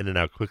in and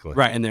out quickly.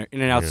 Right, and they're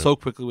in and out so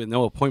quickly with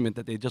no appointment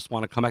that they just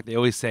want to come back. They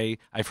always say,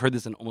 I've heard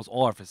this in almost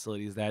all our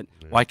facilities, that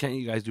why can't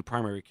you guys do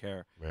primary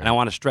care? Right. And I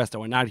want to stress that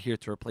we're not here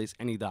to replace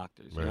any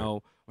doctors. Right.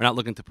 We're not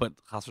looking to put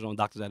hospital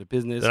doctors out of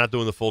business. They're not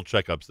doing the full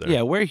checkups there.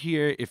 Yeah, we're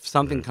here if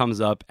something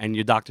comes up and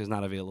your doctor's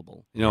not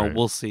available. Right.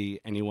 We'll see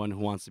anyone who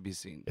wants to be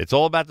seen. It's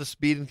all about the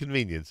speed and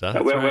convenience, huh?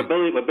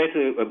 We're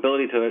basically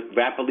ability to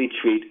rapidly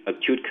treat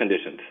acute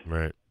conditions.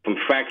 Right. From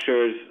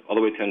fractures all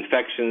the way to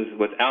infections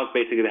without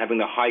basically having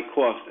the high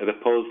cost as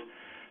opposed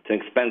to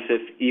an expensive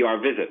ER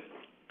visit.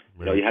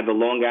 Right. You have the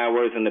long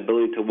hours and the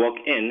ability to walk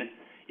in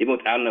even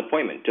without an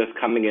appointment. Just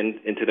coming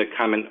into the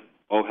Kaimin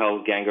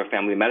OHEL Ganger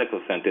Family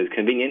Medical Center is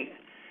convenient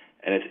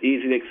and it's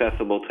easily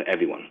accessible to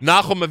everyone.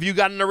 Nachum, have you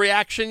gotten a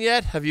reaction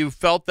yet? Have you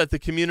felt that the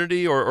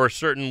community or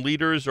certain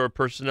leaders or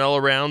personnel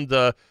around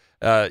have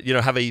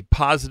a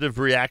positive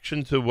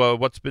reaction to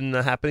what's been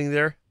happening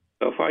there?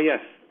 So far, yes.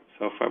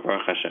 So far,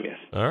 Baruch Hashem, yes.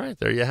 All right,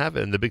 there you have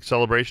it. And the big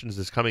celebration is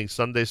this coming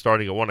Sunday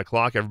starting at 1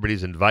 o'clock.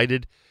 Everybody's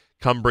invited.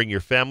 Come bring your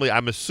family.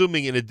 I'm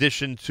assuming in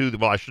addition to,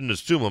 I shouldn't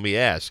assume, let me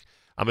ask.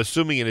 I'm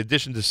assuming in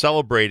addition to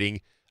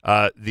celebrating,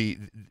 the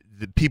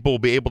people will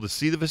be able to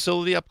see the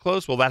facility up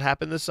close. Will that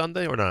happen this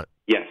Sunday or not?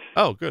 Yes.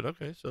 Oh, good.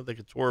 Okay, so they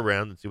can tour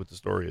around and see what the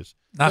story is.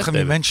 Nachum,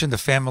 you mentioned the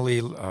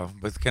family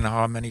with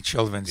many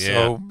children. Yeah.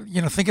 So,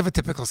 think of a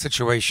typical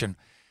situation.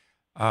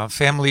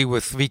 Family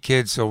with 3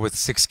 kids or with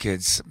 6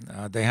 kids.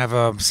 They have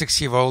a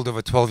 6-year-old or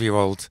a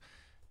 12-year-old.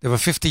 There were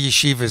 50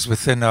 yeshivas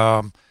within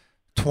a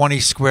 20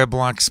 square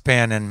block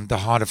span in the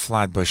heart of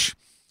Flatbush.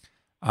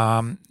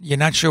 You're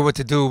not sure what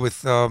to do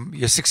with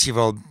your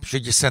 6-year-old.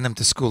 Should you send him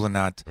to school or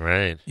not?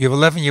 Right. Your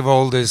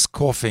 11-year-old is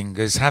coughing,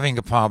 is having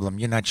a problem.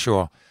 You're not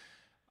sure.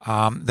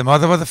 The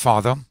mother or the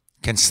father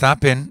can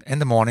stop in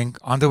the morning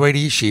on the way to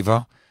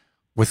yeshiva.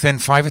 Within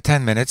 5 or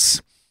 10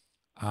 minutes,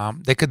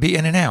 they could be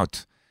in and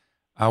out.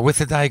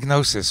 With a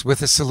diagnosis,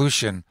 with a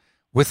solution,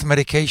 with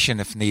medication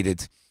if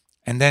needed,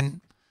 and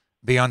then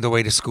be on the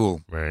way to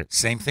school. Right.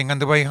 Same thing on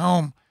the way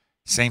home,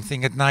 same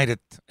thing at night at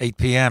 8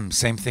 p.m.,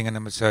 same thing on the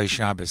Motee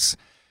Shabbos.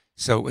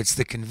 So it's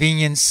the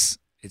convenience,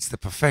 it's the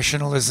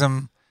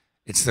professionalism,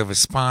 it's the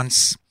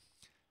response.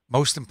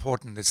 Most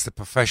important, it's the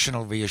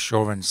professional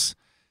reassurance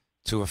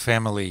to a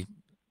family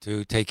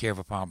to take care of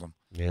a problem.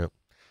 Yeah.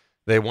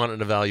 They want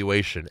an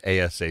evaluation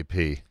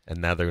ASAP,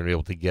 and now they're going to be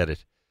able to get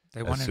it.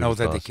 They want to know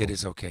that the kid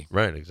is okay.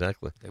 Right,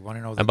 exactly. They want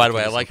to know that And by the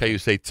way, kid I is like okay. how you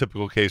say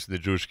typical case in the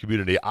Jewish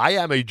community. I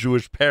am a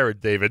Jewish parent,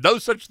 David. No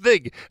such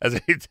thing as a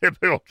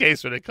typical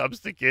case when it comes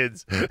to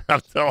kids.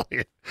 I'm telling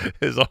you,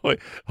 there's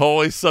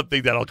always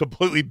something that'll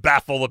completely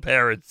baffle the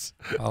parents.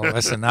 Oh,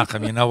 listen,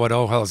 Nachum, you know what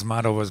OHEL's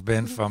motto has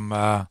been from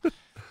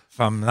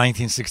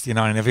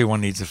 1969?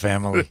 Everyone needs a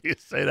family. You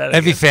say that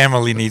Every again.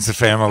 family needs a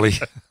family.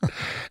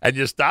 And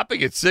you're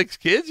stopping at 6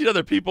 kids? There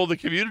are people in the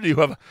community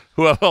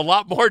who have a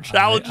lot more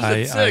challenges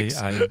than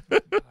 6. I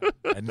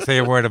didn't say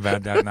a word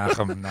about that,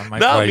 Nachum. Not my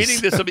No, place.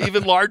 meaning there's some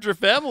even larger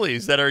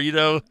families that are,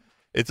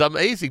 it's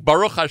amazing.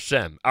 Baruch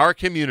Hashem, our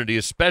community,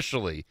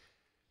 especially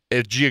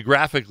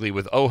geographically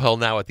with OHEL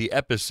now at the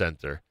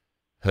epicenter,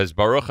 has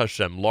Baruch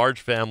Hashem, large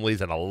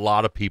families and a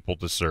lot of people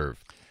to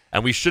serve.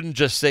 And we shouldn't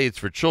just say it's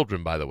for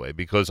children, by the way,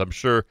 because I'm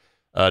sure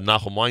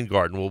Nachum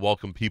Weingarten will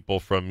welcome people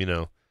from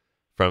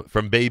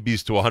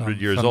babies to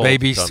 100 years from old.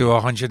 babies to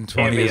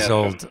 120 years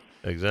old.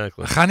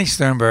 Exactly. Chani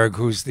Sternberg,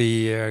 who's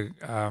the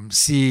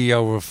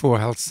CEO of 4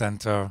 Health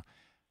Center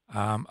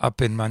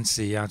up in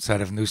Muncie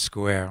outside of New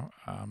Square,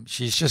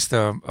 she's just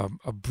a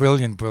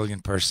brilliant,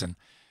 brilliant person.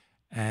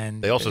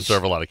 And They also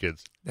serve a lot of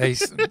kids.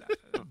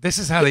 This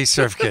is how they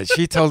serve kids.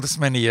 She told us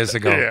many years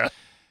ago. Yeah.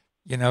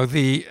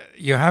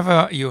 You have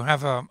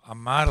a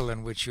model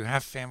in which you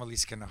have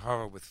families can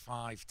hurry with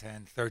 5,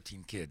 10,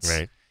 13 kids.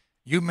 Right.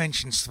 You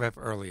mentioned strep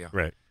earlier.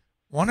 Right.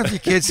 One of your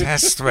kids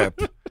has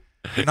strep.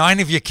 9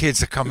 of your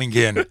kids are coming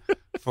in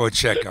for a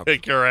checkup.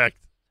 Correct.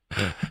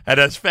 And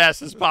as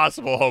fast as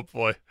possible,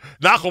 hopefully.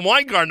 Nachum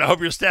Weingarten, I hope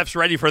your staff's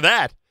ready for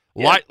that.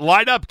 Yeah.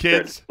 Line up,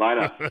 kids. Line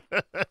up.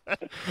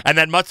 And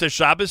then Motee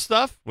Shabbos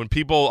stuff, when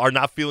people are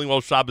not feeling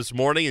well Shabbos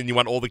morning and you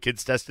want all the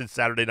kids tested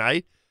Saturday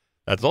night,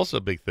 that's also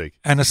a big thing.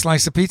 And a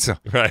slice of pizza.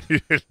 Right.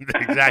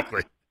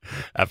 Exactly.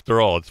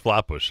 After all, it's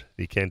Flatbush.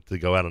 You can't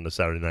go out on a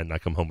Saturday night and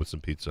not come home with some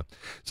pizza.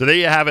 So there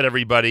you have it,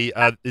 everybody.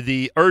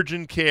 The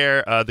urgent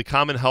care, the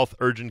Common Health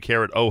Urgent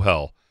Care at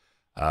OHEL,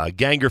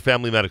 Ganger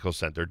Family Medical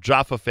Center,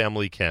 Jaffa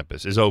Family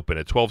Campus is open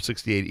at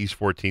 1268 East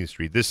 14th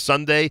Street. This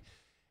Sunday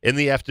in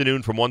the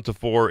afternoon from 1 to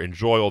 4,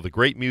 enjoy all the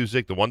great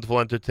music, the wonderful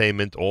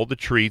entertainment, all the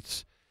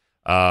treats.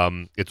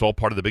 It's all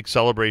part of the big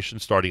celebration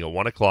starting at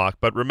 1 o'clock.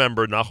 But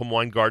remember, Nachum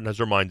Weingarten has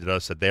reminded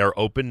us that they are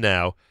open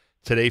now.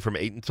 Today from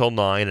 8 until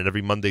 9, and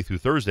every Monday through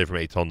Thursday from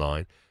 8 till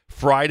 9.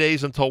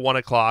 Fridays until 1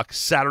 o'clock,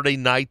 Saturday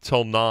night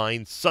till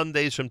 9,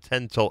 Sundays from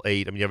 10 till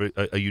 8. I mean, you have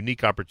a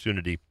unique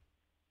opportunity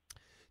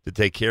to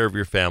take care of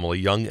your family,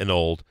 young and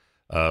old,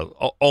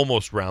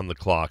 almost round the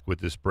clock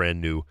with this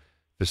brand new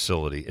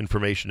facility.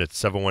 Information at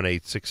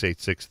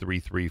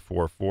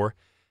 718-686-3344.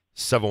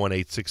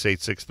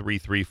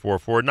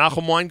 718-686-3344.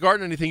 Nachum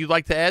Weingarten, anything you'd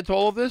like to add to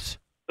all of this?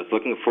 Just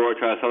looking forward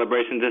to our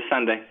celebration this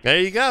Sunday. There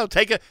you go.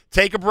 Take a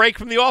break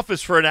from the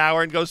office for an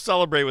hour and go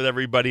celebrate with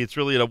everybody. It's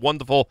really a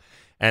wonderful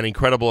and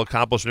incredible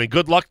accomplishment. And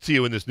good luck to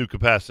you in this new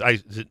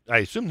capacity. I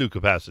assume new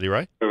capacity,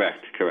 right? Correct.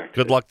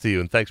 Good luck to you,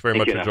 and thanks very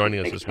Thank much you, for joining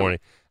us Thank this you. morning.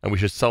 And we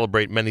should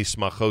celebrate many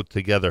smachot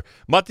together.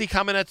 Motee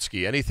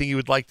Kaminetzky, anything you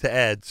would like to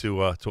add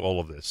to all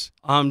of this?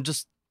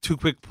 Just 2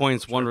 quick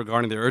points, one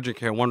regarding the urgent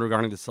care, one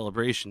regarding the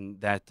celebration.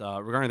 That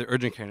regarding the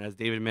urgent care, and as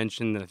David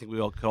mentioned, and I think we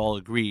all could all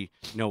agree,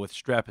 with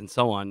strep and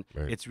so on,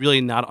 Right. it's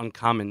really not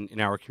uncommon in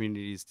our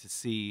communities to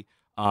see,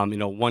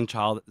 one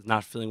child is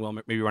not feeling well,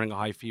 maybe running a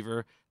high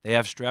fever, they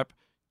have strep,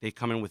 they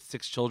come in with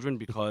 6 children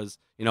because,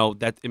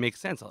 that it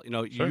makes sense.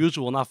 Sure. You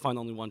usually will not find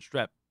only one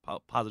strep,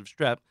 positive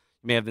strep.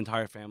 You may have the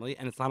entire family,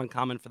 and it's not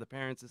uncommon for the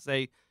parents to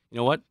say, you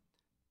know what,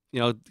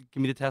 give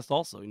me the test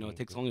also. It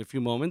takes only a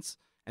few moments.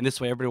 And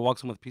this way, everybody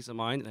walks in with peace of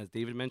mind. And as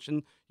David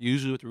mentioned,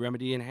 usually with the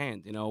remedy in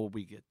hand,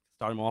 we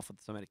start them off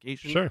with some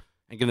medication, Sure.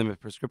 and give them a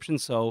prescription.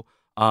 So,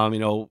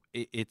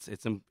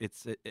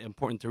 it's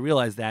important to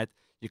realize that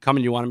you come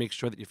and you want to make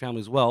sure that your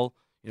family's well.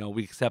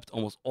 We accept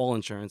almost all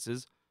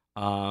insurances,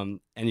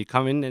 and you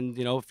come in, and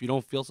if you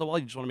don't feel so well,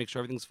 you just want to make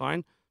sure everything's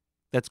fine.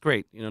 That's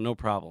great. No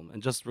problem.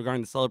 And just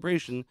regarding the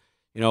celebration,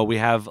 we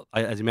have,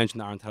 as you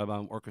mentioned, the Aaron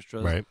Tannenbaum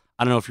orchestras. Right.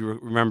 I don't know if you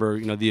remember,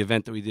 the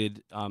event that we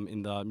did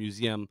in the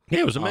museum. Yeah,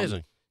 it was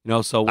amazing.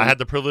 So I had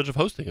the privilege of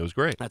hosting. It was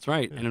great. That's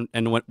right.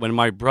 And when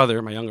my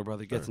younger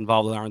brother, gets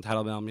involved with Aaron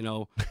Tannenbaum,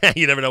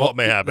 you never know what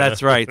may happen.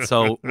 That's right.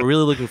 So we're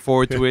really looking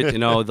forward to it.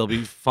 There'll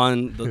be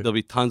fun. There'll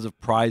be tons of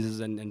prizes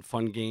and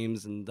fun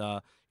games, and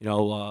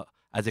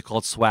as they call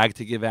it, swag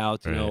to give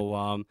out.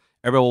 Everybody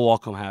will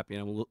walk home happy.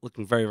 And I'm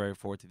looking very, very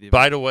forward to the event.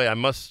 By the way, I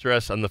must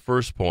stress on the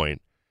first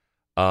point,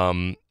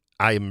 I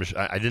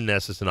didn't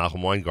ask this to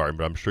Nachum Weingarten,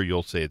 but I'm sure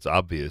you'll say it's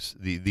obvious.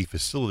 The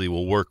facility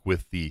will work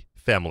with the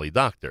family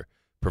doctor,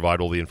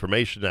 provide all the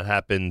information that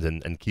happened,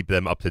 and keep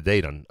them up to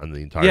date on the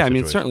entire situation. I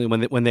mean, certainly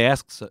when they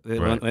ask,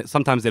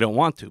 sometimes they don't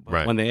want to, but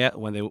Right. when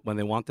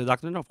they want the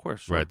doctor, no, of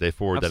course. Sure. Right, they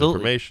forward Absolutely. that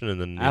information, and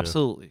then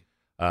Absolutely.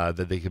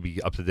 that they could be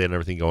up to date on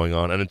everything going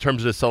on. And in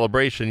terms of the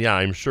celebration,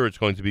 I'm sure it's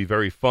going to be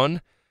very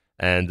fun.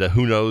 And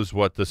who knows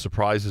what the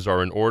surprises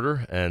are in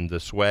order. And the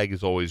swag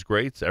is always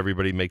great. So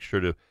everybody make sure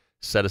to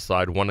set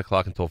aside 1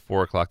 o'clock until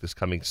 4 o'clock this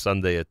coming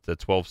Sunday at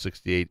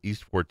 1268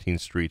 East 14th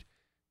Street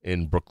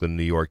in Brooklyn,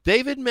 New York.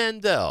 David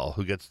Mandel,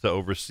 who gets to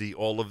oversee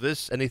all of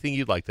this. Anything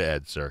you'd like to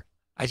add, sir?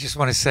 I just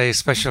want to say a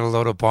special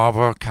hello to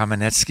Barbara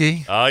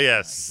Kaminetzky. Oh,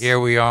 yes. Here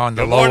we are on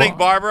the Good morning,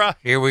 Barbara.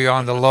 Here we are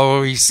on the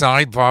Lower East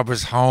Side,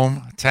 Barbara's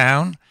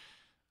hometown,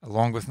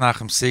 along with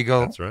Nachum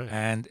Siegel. That's right.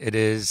 And it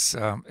is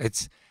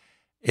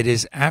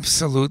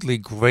absolutely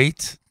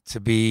great to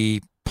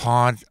be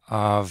part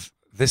of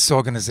this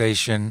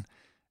organization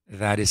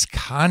that is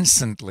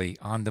constantly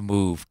on the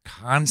move,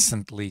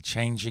 constantly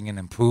changing and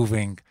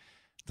improving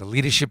the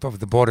leadership of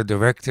the board of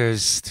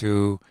directors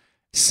to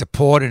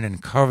support and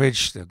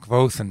encourage the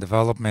growth and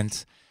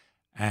development.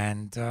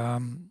 And,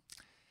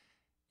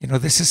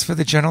 this is for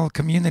the general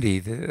community.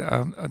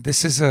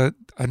 This is a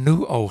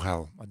new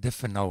OHEL, a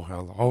different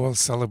OHEL. OHEL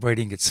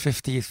celebrating its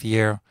 50th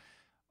year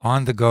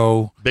on the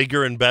go.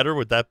 Bigger and better,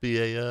 would that be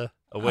a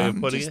way of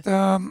putting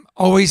it?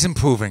 Always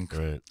improving.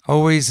 Right.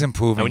 Always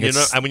improving.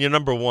 And when you're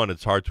number one,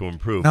 it's hard to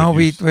improve. No,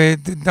 we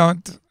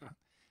don't.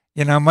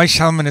 Mike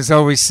Shellman has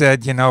always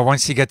said,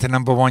 once you get to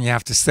number one, you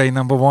have to stay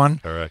number one.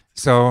 Correct.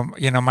 So,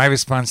 my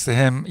response to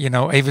him,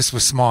 Avis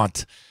was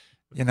smart.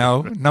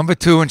 Number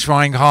two and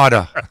trying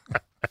harder.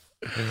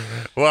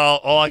 Well,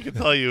 all I can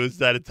tell you is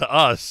that to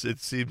us, it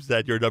seems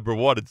that you're number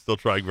one and still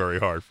trying very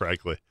hard,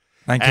 frankly.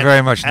 Thank you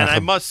very much, And I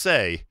Nachum. must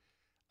say,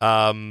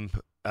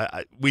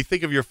 we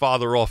think of your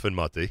father often,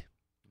 Motee,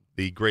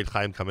 the great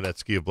Chaim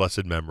Kaminetzky of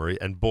blessed memory,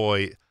 and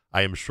boy,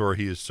 I am sure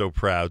he is so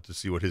proud to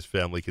see what his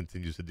family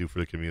continues to do for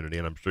the community,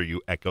 and I'm sure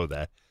you echo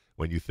that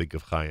when you think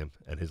of Chaim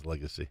and his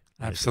legacy.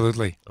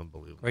 Absolutely.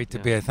 Unbelievable. Great to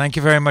be here. Thank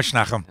you very much,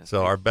 Nachum.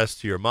 So our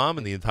best to your mom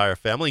and the entire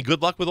family.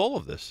 Good luck with all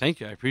of this.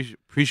 Thank you. I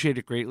appreciate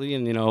it greatly.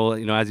 And,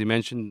 as you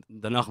mentioned,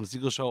 the Nachum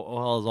Siegel Show,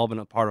 OHEL has all been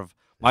a part of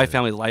my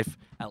family's life,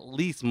 at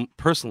least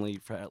personally,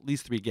 for at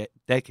least 3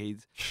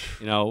 decades.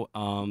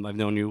 I've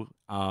known you.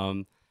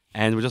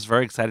 And we're just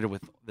very excited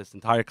with this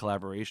entire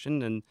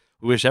collaboration, and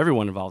we wish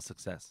everyone involved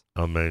success.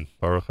 Amen.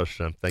 Baruch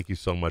Hashem. Thank you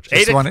so much.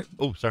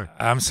 Sorry.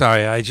 I'm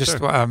sorry. I just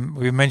Sure.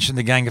 we mentioned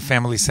the Ganga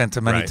Family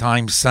Center many Right.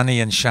 times. Sonny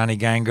and Shani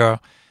Ganga.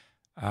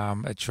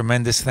 A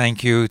tremendous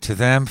thank you to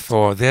them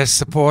for their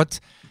support.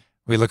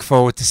 We look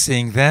forward to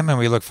seeing them, and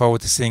we look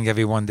forward to seeing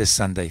everyone this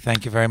Sunday.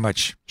 Thank you very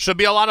much. Should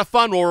be a lot of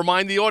fun. We'll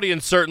remind the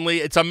audience, certainly.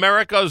 It's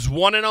America's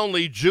one and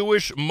only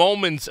Jewish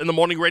Moments in the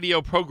Morning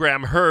radio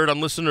program, heard on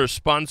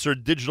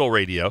listener-sponsored digital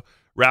radio.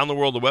 Around the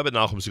world, the web at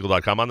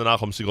NachumSegal.com, on the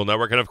Nachum Segal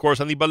Network, and, of course,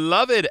 on the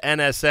beloved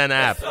NSN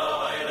app.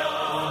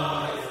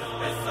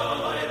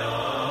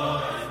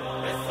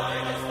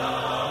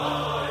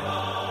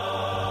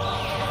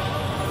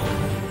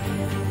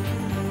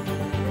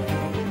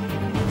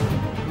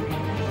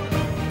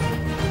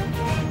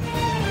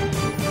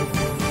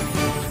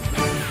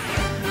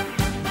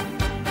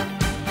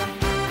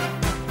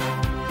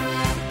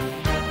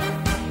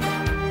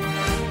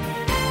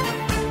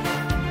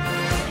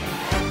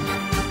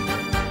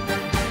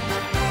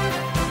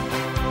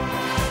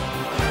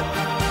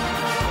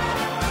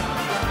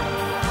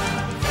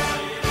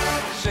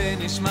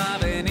 שנשמע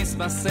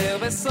ונספסר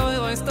בסוי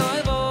רויס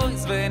טוי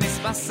רויס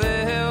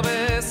ונספסר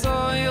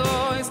בסוי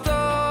רויס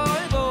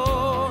טוי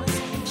רויס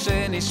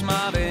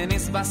שנשמע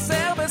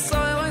ונספסר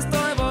בסוי רויס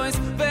טוי רויס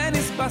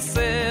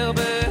ונספסר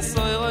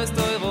בסוי רויס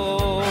טוי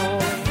רויס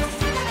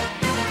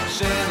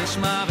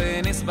שנשמע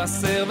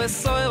ונספסר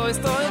בסוי רויס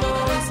טוי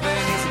רויס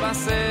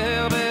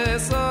ונספסר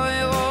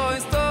בסוי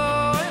רויס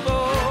טוי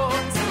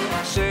רויס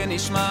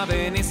שנשמע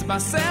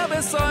ונספסר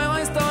בסוי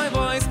רויס טוי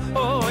רויס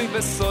אוי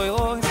בסוי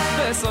רויס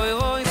בסוי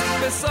רויס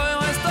בסוי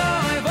רויס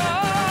טוי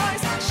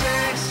רויס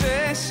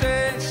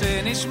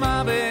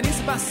שנשמע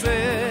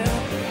ונספסר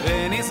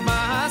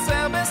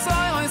ונספסר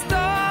בסוי רויס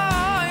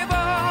טוי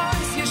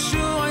רויס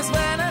ישועס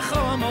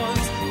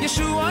ונחומויס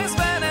ישועס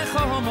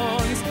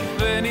ונחומויס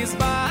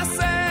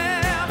ונספסר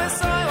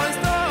בסוי רויס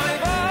טוי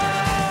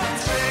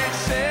רויס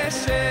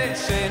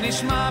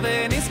שנשמע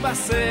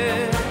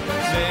ונספסר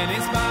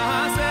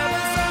ונספסר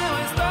בסוי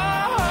רויס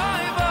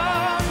טוי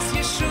רויס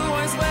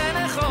ישועס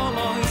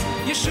ונחומויס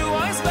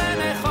ישועס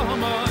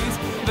ונחומויס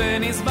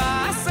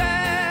ונספסר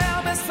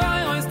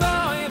בסוי רויס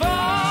טוי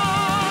רויס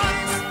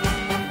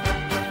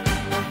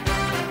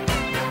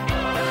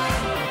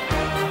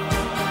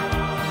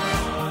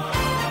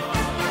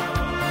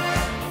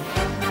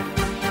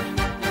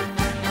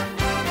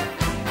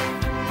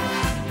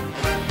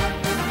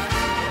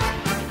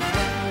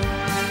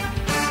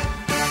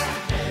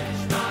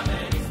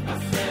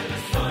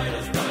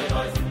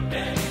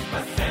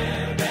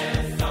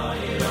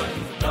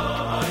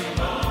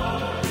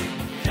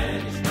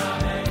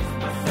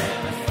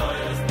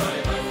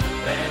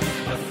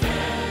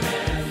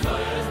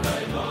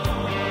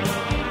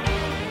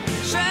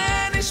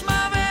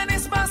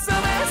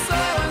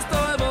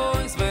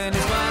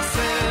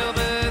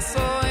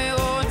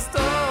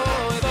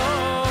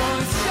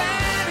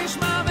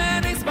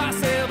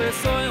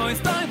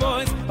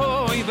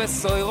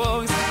בסוי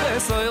רויס,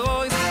 בסוי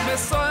רויס,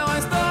 בסוי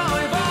רויס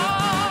טוי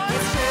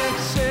רויס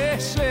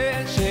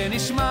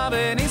שנשמע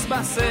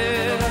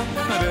ונספסר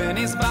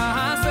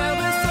ונספסר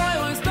בסוי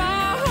רויס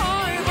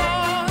טוי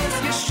רויס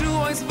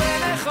ישועס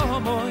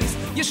ונחומויס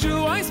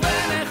ישועס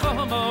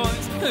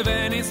ונחומויס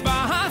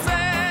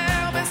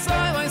ונספסר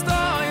בסוי רויס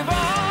טוי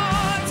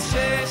רויס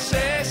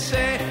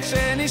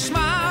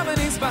שנשמע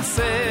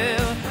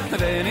ונספסר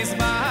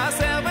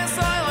ונספסר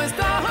בסוי רויס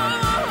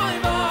טוי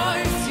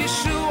רויס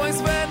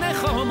ישועס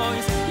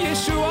ונחומויס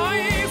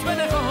ישועס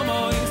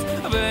ונחומויס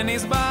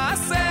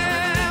ונספסר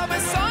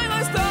בסוי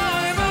רויס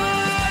טוי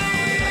רויס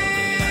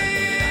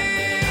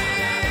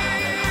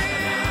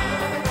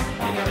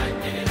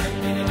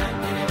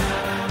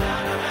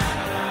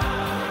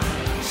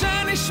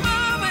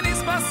שנשמע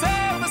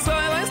ונספסר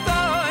בסוי רויס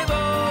טוי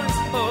רויס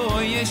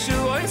אוי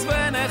ישועס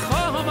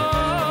ונחומויס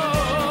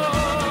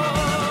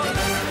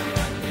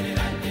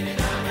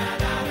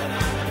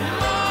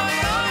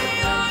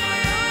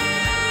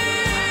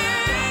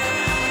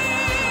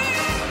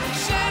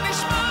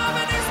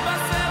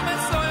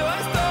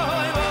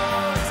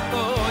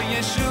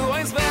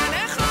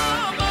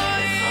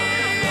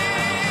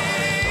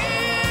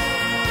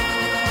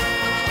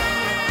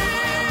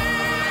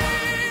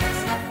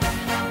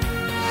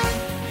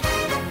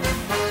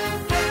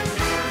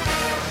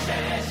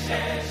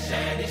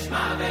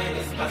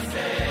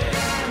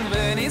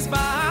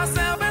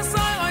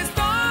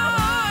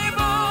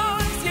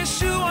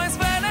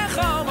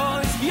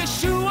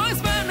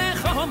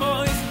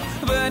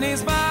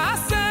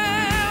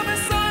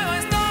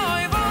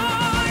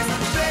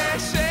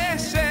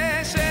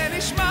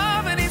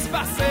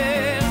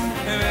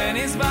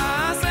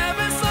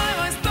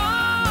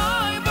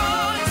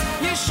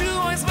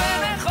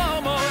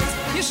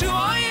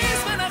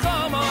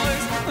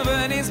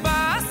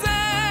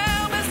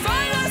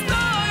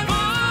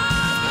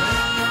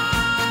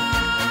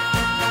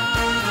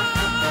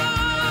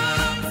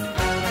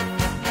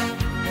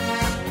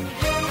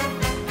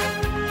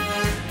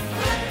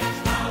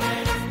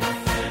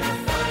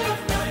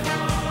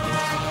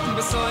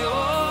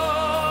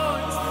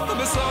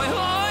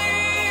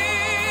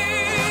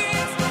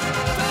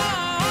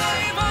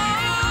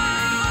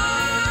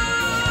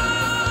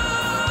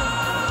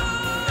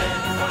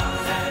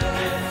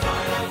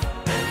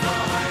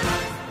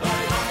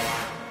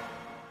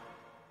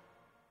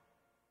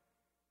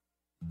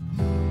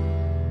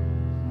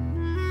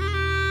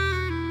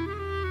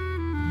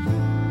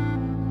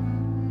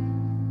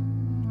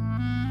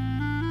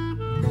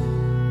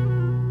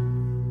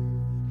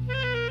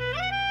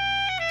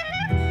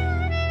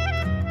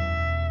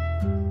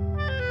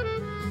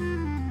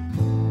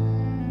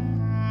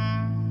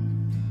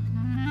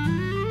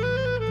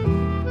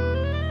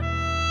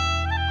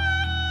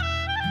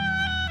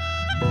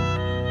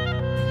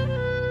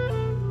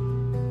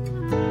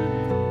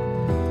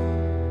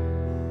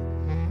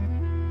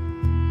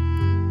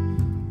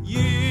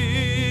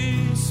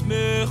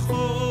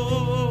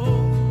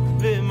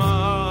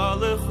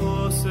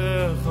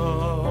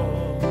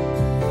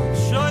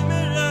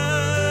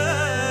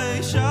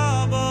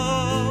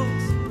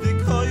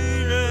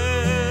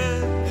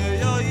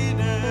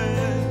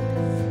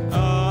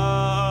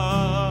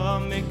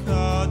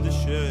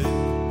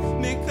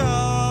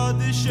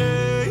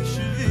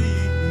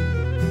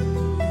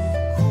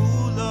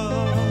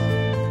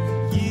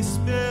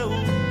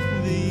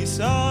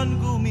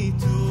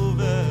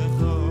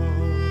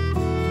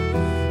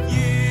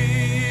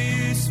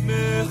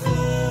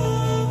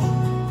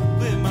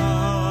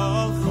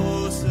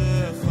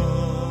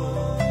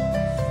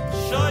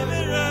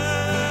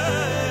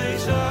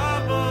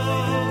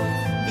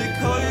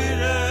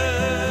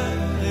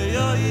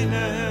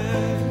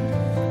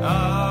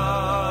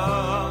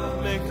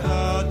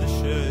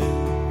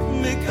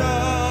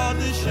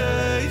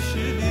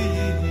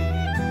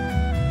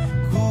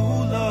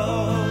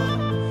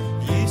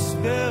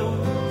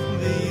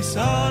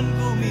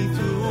ענגו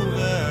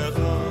מטובך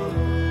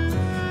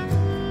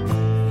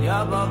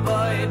יא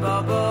בבוי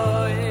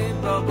בבוי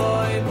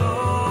בבוי בו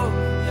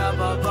יא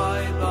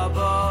בבוי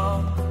בבו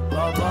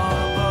בבו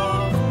בו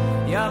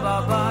יא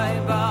בבוי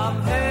בם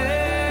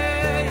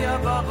היי יא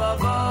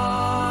בבבו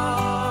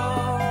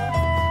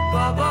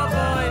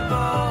בבוי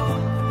בו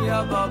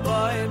יא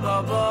בבוי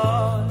בבו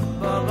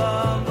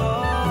בבו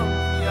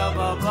יא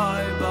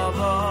בבוי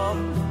בבו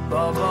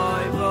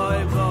בבוי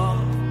בוי בו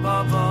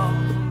בבו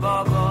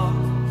בבו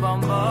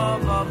בבו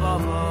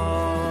בבו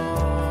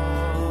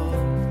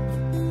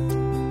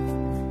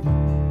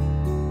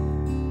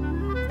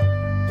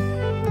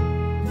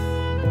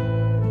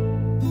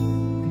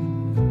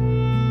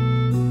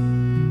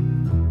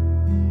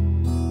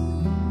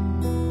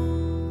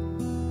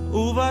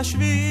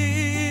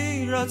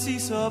ובשביל רצי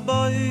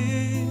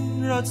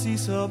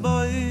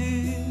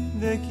סבוי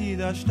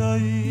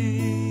וקידשתוי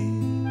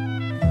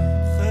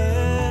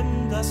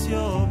חמדס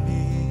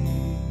יומי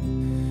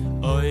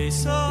אוי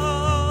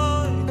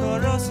סוי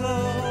קרסוי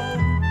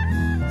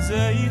זה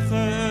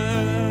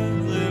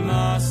ייחד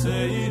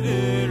למעשי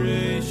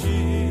לראשית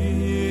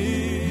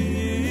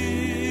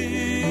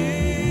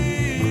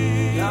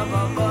יא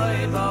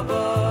בבוי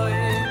בבוי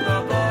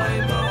בבוי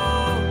בו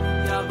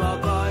יא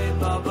בבוי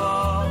בבו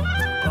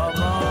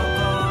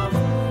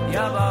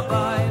יא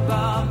בבוי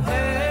בם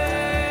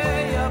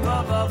היי יא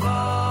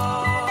בבבו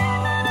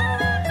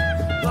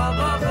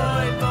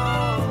בבוי בו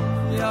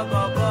יא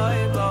בבוי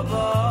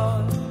בבו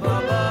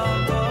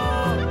בבו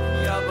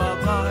יא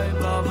בבוי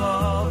בבו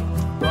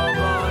בבוי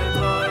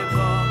בוי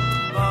בו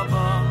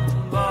בבו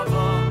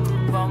בבו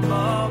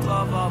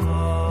בבו בבו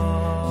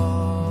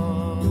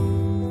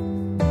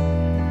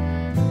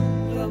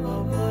יא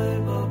בבוי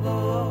בבו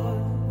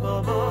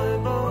בבוי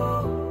בו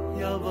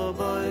יא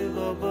בבוי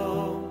בבו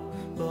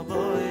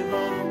בבוי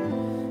בו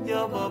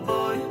יא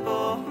בבוי בו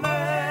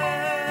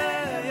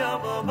יא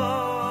בבו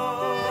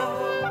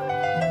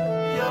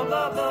יא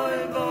בבוי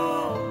בו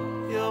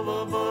יא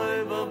בבוי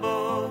בבו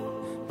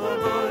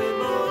בבוי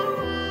בו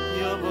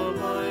יא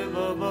בבוי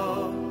בבו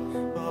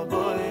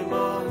בבוי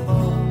בו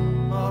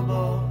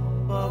בבו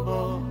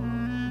בבו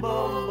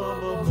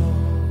בבו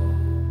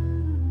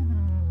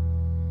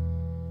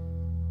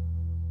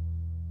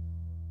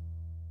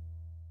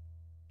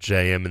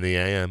JM in the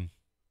AM.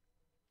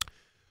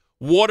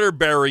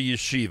 Waterbury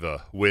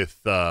Yeshiva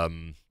with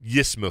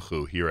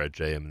Yismachu here at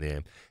JM in the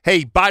AM.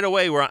 Hey, by the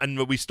way,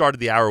 we started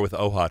the hour with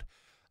Ohad.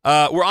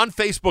 We're on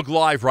Facebook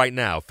Live right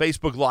now.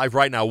 Facebook Live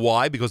right now.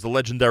 Why? Because the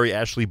legendary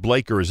Ashley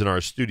Blaker is in our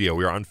studio.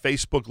 We are on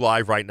Facebook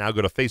Live right now.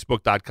 Go to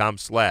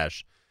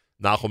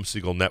facebook.com/Nachum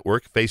Segal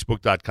Network.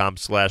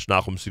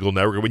 Facebook.com/Nachum Segal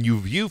Network. When you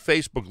view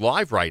Facebook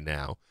Live right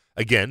now,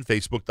 again,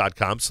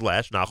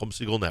 Facebook.com/Nachum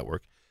Segal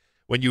Network.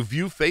 When you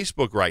view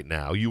Facebook right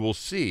now, you will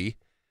see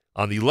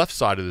on the left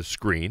side of the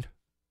screen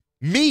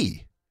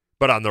me.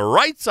 But on the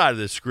right side of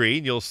the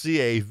screen, you'll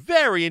see a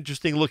very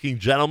interesting looking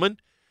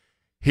gentleman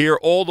here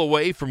all the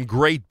way from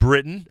Great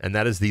Britain, and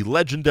that is the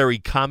legendary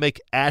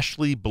comic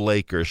Ashley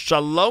Blaker.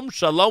 Shalom,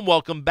 shalom.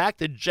 Welcome back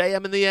to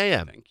JM in the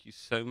AM. Thank you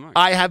so much.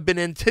 I have been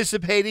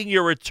anticipating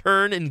your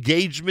return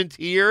engagement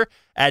here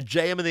at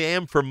JM in the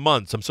AM for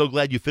months. I'm so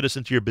glad you fit us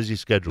into your busy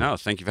schedule. No,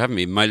 thank you for having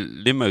me. My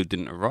limo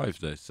didn't arrive,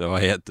 though, so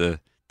I had to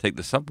take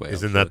the subway.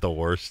 Isn't that the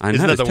worst? I know,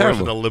 Isn't that the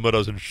terrible. worst when the limo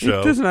doesn't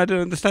show? It doesn't. I don't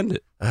understand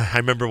it. I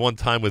remember one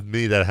time with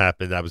me that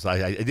happened.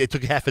 It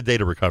took half a day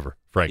to recover,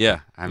 frankly.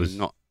 Yeah, I'm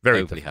not very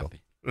overly difficult.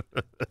 happy.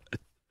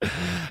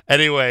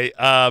 Anyway,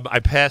 I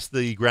passed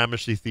the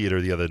Gramercy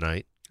Theater the other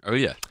night. Oh,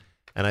 yeah.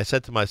 And I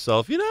said to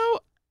myself, you know,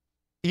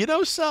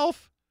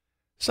 self,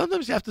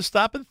 sometimes you have to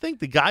stop and think.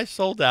 The guy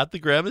sold out the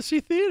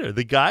Gramercy Theater.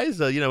 The guy's,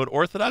 an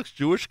Orthodox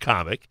Jewish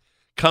comic,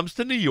 comes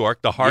to New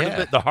York, the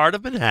heart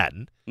of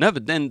Manhattan. No,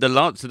 but then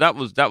so that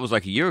was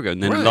like a year ago,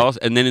 and then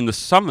and then in the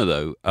summer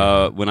though,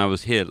 when I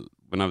was here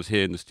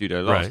in the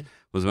studio last,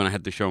 was when I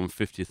had the show on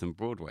 50th and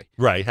Broadway.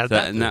 Right,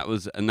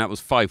 that was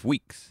 5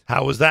 weeks.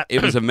 How was that?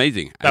 It was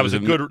amazing. That was a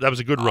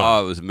good run.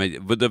 Oh, it was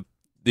amazing. But the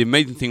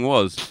amazing thing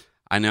was,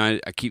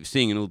 I keep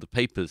seeing in all the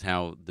papers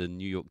how the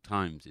New York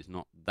Times is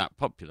not that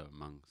popular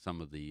among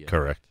some of the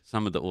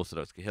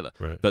Orthodox Kehillah,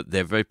 but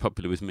they're very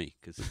popular with me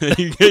because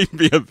they gave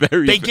me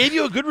They gave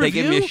you a good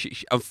review. They gave me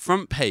a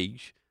front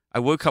page. I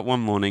woke up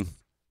one morning.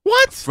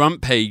 What?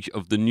 Front page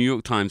of the New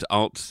York Times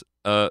arts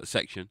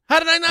section. How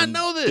did I not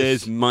know this?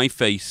 There's my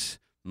face.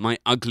 My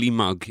ugly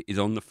mug is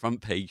on the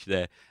front page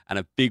there, and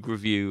a big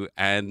review,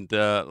 and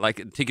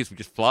tickets were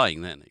just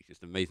flying then. It's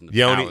just amazing.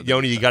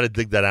 Yoni, you got to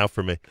dig that out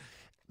for me.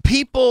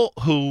 People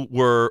who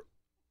were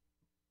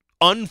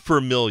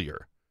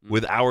unfamiliar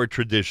with our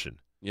tradition,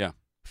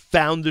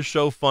 found the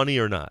show funny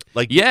or not?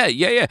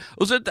 Yeah.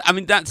 Also,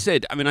 that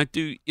said, I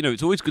do.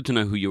 It's always good to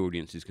know who your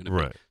audience is going to be.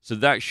 Right. So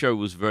that show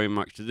was very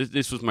much.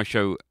 This was my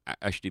show,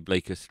 Ashley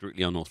Blaker,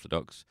 Strictly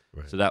Unorthodox.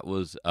 Right. So that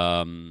was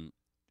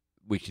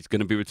which is going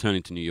to be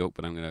returning to New York,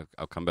 but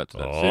I'll come back to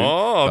that soon.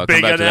 Oh,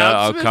 big announcement.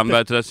 I'll come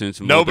back to that soon.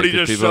 Nobody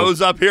just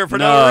shows up here for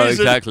no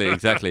reason.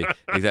 Exactly.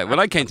 Well,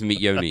 I came to meet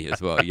Yoni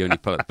as well, Yoni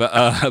Pollock. But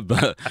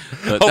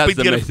that's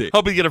amazing.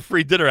 Hope you get a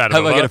free dinner out of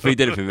him. Hope I get a free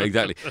dinner from him,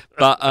 exactly.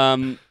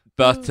 So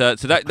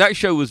that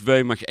show was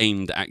very much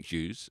aimed at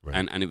Jews,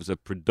 and it was a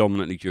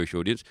predominantly Jewish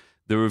audience.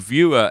 The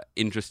reviewer,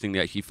 interestingly,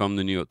 actually from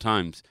the New York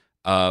Times,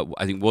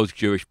 I think was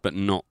Jewish, but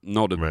not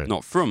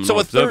from. So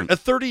a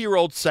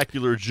 30-year-old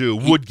secular Jew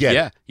would get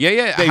it.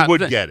 Yeah. They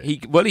would get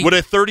it. Would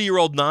a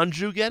 30-year-old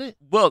non-Jew get it?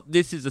 Well,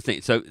 this is the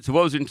thing. So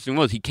what was interesting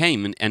was he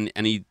came and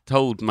he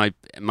told my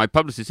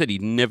publicist said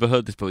he'd never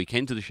heard this before. He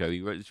came to the show,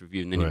 he wrote this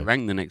review, and then he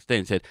rang the next day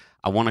and said,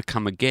 "I want to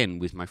come again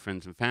with my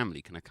friends and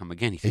family. Can I come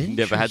again?" He said he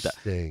never had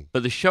that.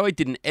 But the show I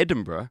did in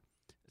Edinburgh.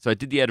 So I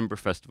did the Edinburgh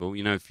Festival.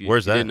 If you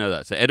didn't know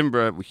that. So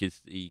Edinburgh, which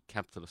is the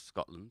capital of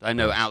Scotland. I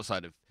know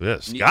outside of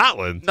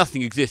Scotland,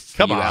 nothing exists.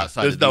 Come on,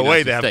 outside there's of the no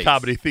way United they have States.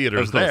 comedy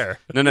theaters there.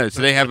 No.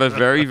 So they have a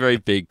very, very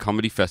big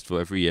comedy festival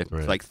every year.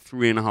 It's like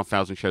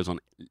 3,500 shows on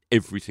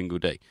every single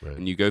day,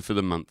 and you go for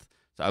the month.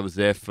 So I was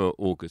there for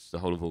August, the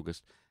whole of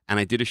August, and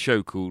I did a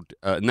show called,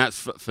 and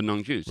that's for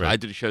non-Jews. So I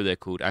did a show there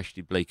called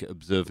Ashley Blake,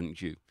 Observant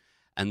Jew,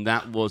 and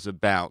that was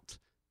about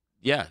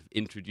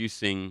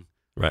introducing.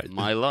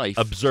 My life.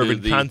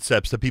 Observing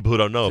concepts to people who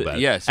don't know about it.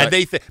 Yes. And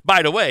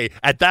by the way,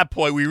 at that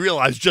point, we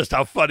realized just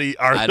how funny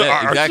our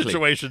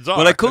situations are.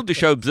 Well, I called the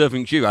show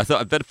Observing Jew. I thought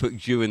I'd better put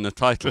Jew in the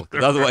title,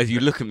 because otherwise you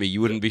look at me,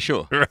 you wouldn't be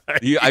sure.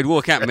 I'd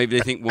walk out and maybe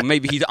they think, well,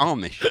 maybe he's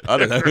Amish. I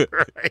don't know.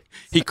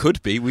 He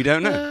could be. We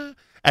don't know.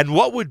 And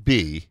what would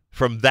be,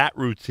 from that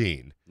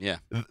routine,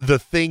 the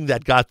thing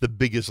that got the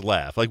biggest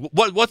laugh? Like,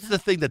 what's the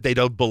thing that they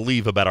don't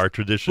believe about our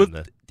tradition?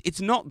 Well,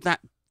 it's not that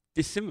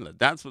dissimilar.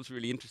 That's what's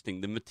really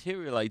interesting. The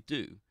material I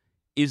do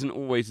isn't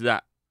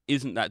that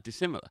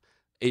dissimilar.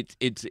 It's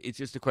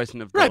just a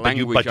question of the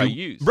language I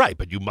use. Right,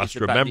 but you must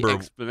remember the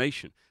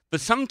explanation. But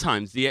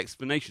sometimes the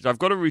explanations. I've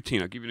got a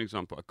routine. I'll give you an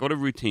example. I've got a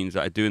routine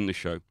that I do in the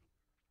show,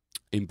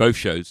 in both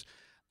shows,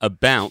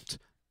 about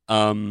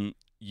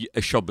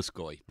a Shabbos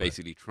goy,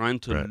 basically trying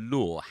to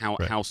lure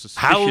how suspicious it is.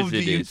 How do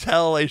you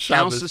tell a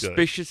Shabbos How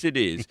suspicious it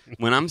is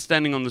when I'm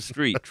standing on the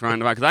street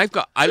trying to...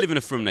 Because I live in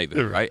a frum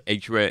neighborhood, right?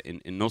 Edgware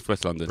in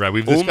northwest London. Right,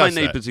 we've all my discussed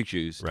neighbors that. are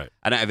Jews. Right.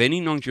 I don't have any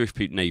non-Jewish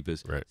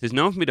neighbors. Right. There's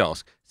no one for me to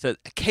ask. So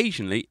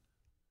occasionally,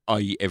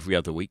 i.e. every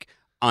other week,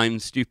 I'm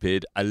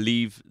stupid. I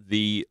leave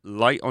the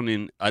light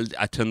on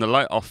I turn the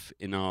light off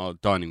in our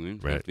dining room.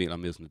 We have to eat our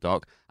meals in the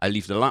dark. I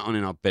leave the light on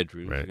in our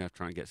bedroom. We're going to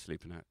try and get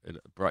sleep in a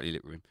brightly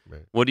lit room.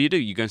 Right. What do?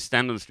 You go and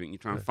stand on the street and you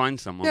try and find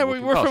someone. Yeah,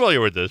 we're familiar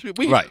with this.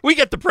 We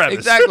get the premise.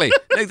 Exactly.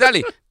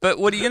 But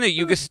what are you going to do?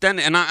 You go stand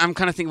and I'm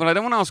kind of thinking, well, I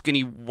don't want to ask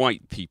any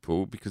white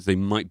people because they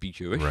might be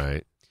Jewish.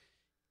 Right.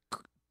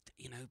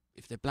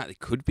 If they're black, they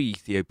could be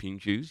Ethiopian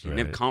Jews. You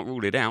never can't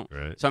rule it out.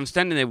 Right. So I'm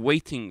standing there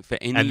waiting for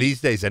any... And these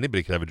days,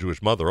 anybody can have a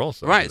Jewish mother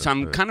also. Right, so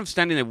I'm kind of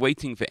standing there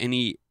waiting for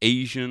any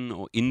Asian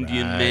or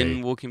Indian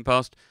men walking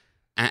past.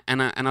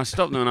 And I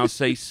stop them and I'll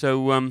say,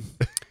 so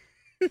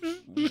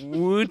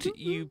would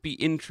you be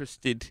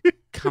interested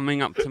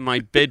coming up to my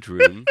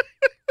bedroom?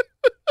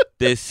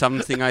 There's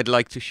something I'd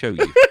like to show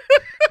you.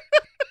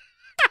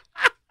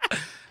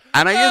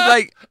 And I just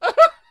like...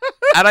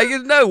 And I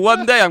just know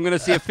one day I'm going to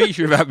see a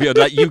feature about me on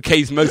like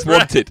UK's Most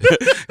Wanted.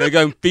 They're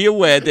going, be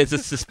aware there's a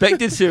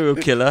suspected serial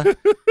killer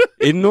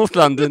in North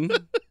London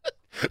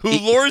who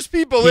lures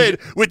people in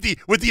with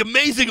the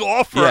amazing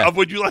offer of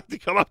would you like to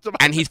come up to my...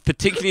 And he's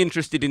particularly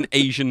interested in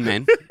Asian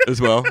men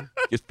as well.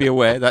 Just be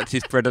aware, that's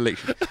his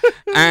predilection.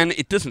 And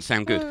it doesn't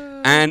sound good.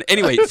 And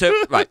anyway, so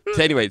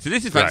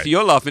this is funny. So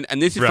you're laughing,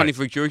 and this is funny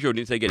for a Jewish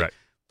audience, they get it.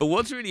 But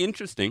what's really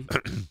interesting...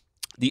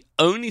 The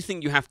only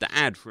thing you have to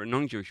add for a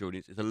non-Jewish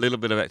audience is a little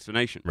bit of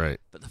explanation. Right.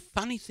 But the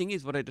funny thing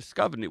is what I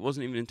discovered, and it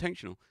wasn't even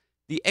intentional,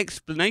 the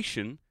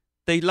explanation,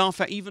 they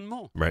laugh at even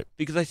more. Right.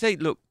 Because I say,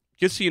 look,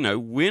 just so you know,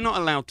 we're not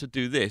allowed to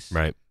do this.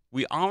 Right.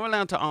 We are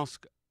allowed to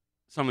ask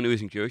someone who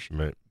isn't Jewish.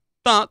 Right.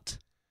 But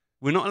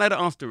we're not allowed to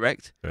ask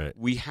direct. Right.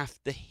 We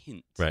have to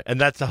hint. Right.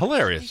 And that's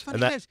hilarious.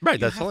 And that's you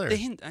hilarious. To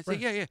hint. I say,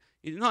 yeah.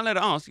 You're not allowed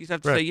to ask. You just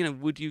have to say,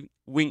 would you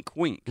wink,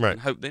 right.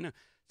 and hope they know.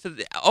 So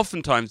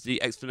oftentimes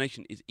the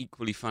explanation is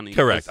equally funny.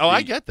 Correct.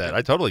 I get that.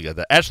 I totally get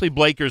that. Ashley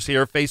Blaker's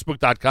here,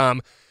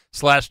 Facebook.com/Nachum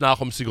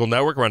Segal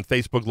Network. We're on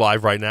Facebook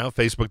Live right now,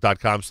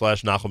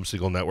 Facebook.com/Nachum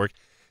Segal Network.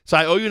 So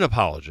I owe you an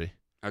apology.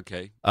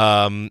 Okay.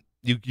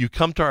 You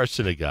come to our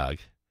synagogue,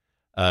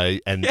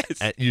 and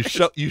you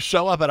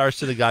show up at our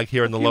synagogue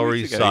here on the Lower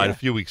East Side a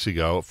few weeks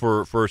ago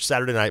for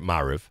Saturday Night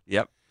Mariv.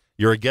 Yep.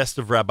 You're a guest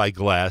of Rabbi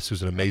Glass,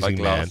 who's an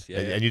amazing man,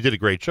 and you did a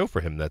great show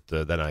for him that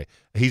night.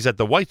 He's at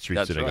the White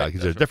Street Synagogue. Right,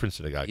 he's at a different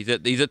synagogue. He's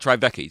at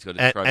Tribeca. He's got a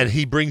Tribeca. And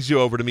he brings you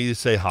over to me to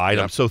say hi,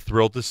 and I'm so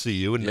thrilled to see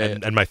you,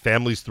 and my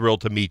family's thrilled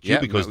to meet you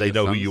because they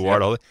know who you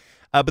are.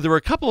 But there were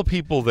a couple of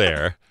people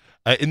there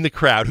in the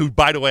crowd who,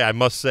 by the way, I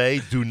must say,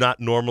 do not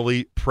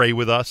normally pray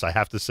with us. I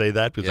have to say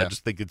that because I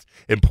just think it's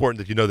important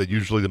that you know that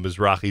usually the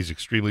Mizrahi is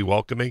extremely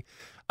welcoming.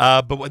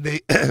 But when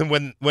they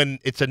when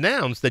it's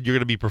announced that you're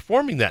going to be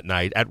performing that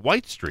night at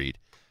White Street,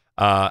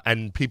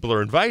 and people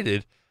are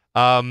invited,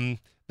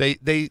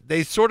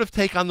 they sort of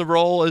take on the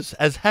role as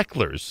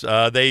hecklers.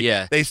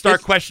 They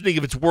start questioning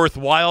if it's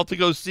worthwhile to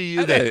go see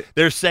you.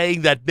 They're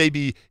saying that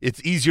maybe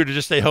it's easier to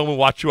just stay home and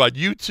watch you on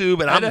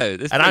YouTube.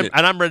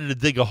 And I'm ready to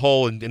dig a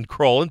hole and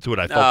crawl into it.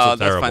 I felt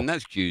so terrible. Fine.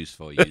 That's Jews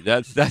for you.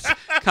 That's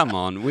come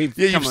on. You've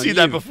seen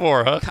that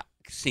before, huh?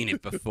 Seen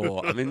it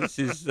before. I mean, this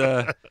is.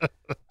 I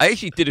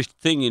actually did a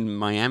thing in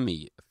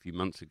Miami a few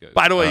months ago.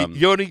 By the way,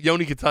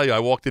 Yoni can tell you, I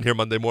walked in here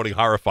Monday morning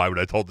horrified when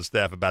I told the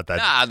staff about that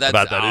issue,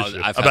 about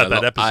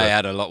that episode. I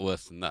had a lot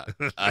worse than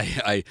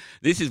that.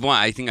 This is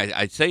why I think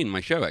I'd say in my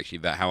show actually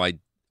about how I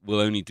will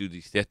only do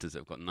these theaters that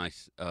have got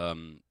nice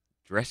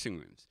dressing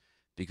rooms,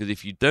 because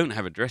if you don't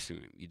have a dressing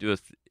room, you do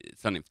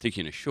something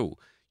particularly in a show.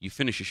 You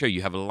finish a show,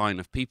 you have a line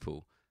of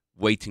people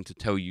waiting to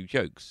tell you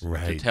jokes,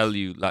 to tell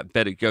you like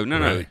better go.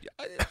 No,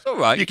 it's all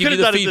right. You give could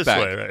you have the done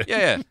feedback. it this way, right?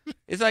 Yeah.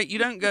 It's like you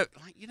don't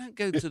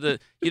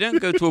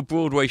go to a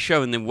Broadway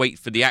show and then wait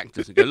for the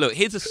actors and go, look,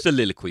 here's a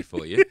soliloquy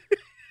for you.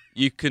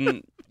 You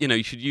can,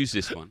 you should use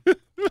this one.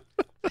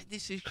 Like,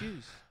 this is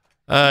Jews.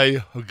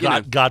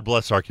 God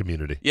bless our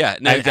community. Yeah,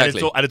 no,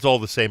 exactly. And it's all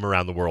the same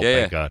around the world.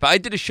 Thank God. But I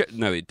did a show.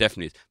 No, it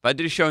definitely is. But I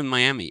did a show in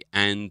Miami,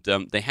 and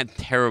they had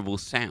terrible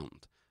sound.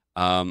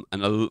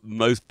 And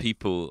most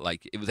people,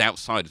 like, it was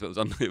outside, so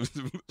it was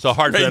so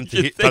hard for them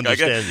to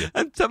understand you.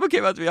 And someone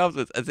came up to me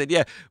afterwards and said,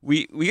 "Yeah,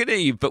 we could hear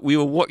you, but we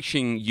were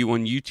watching you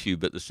on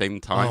YouTube at the same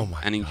time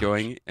and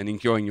enjoying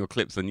your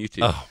clips on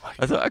YouTube." Oh my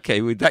I thought,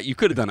 okay, with that you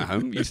could have done at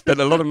home. You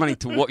spent a lot of money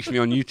to watch me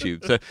on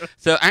YouTube.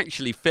 So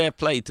actually, fair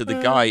play to the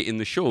guy in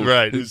the show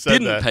who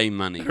didn't pay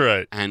money.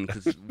 Right. And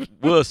because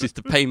worse is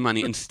to pay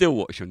money and still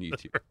watch on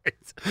YouTube.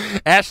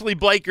 Right. Ashley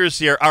Blaker's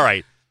here. All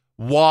right,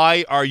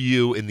 why are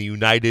you in the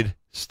United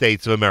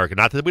States of America?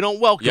 Not that we don't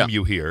welcome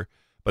you here,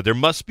 but there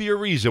must be a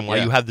reason why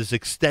you have this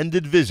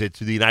extended visit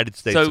to the United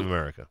States of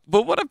America.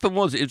 But what happened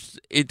was,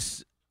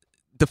 it's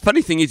the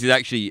funny thing is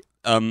actually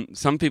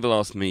some people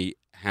ask me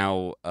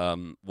how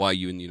why are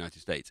you in the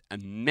United States,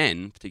 and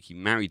men,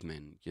 particularly married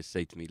men, just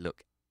say to me,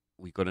 "Look,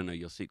 we've got to know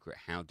your secret.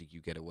 How did you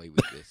get away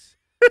with this?"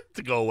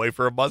 To go away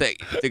for a month?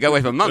 To go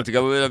away for a month, to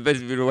go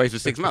away for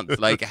 6 months.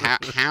 Like,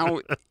 how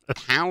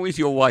is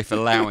your wife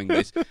allowing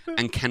this,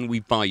 and can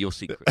we buy your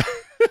secret?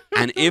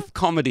 And if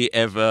comedy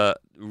ever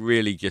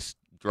really just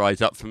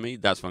dries up for me,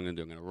 that's what I'm going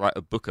to do. I'm going to write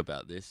a book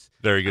about this.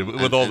 Very good,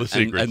 with all the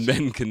secrets. And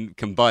men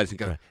can buy this and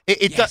go,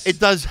 It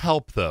does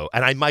help, though,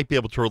 and I might be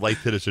able to relate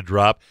to this a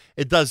drop.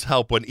 It does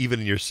help when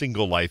even in your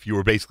single life, you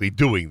were basically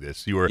doing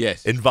this. You were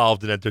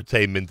involved in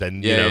entertainment,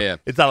 and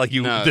it's not like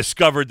you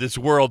discovered this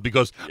world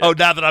because, now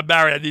that I'm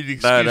married, I need an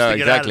excuse to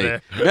get out of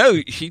there.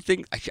 No, she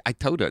thinks, I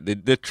told her,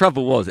 the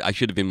trouble was, I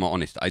should have been more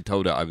honest. I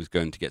told her I was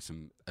going to get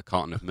a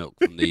carton of milk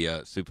from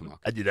the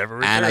supermarket. And you never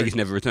returned. And I just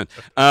never returned.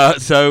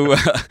 So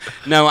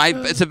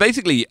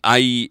basically,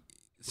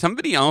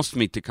 somebody asked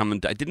me to come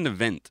and I did an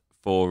event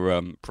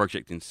for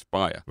Project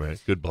Inspire.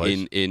 Right, good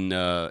place.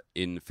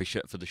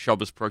 For the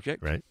Shabbos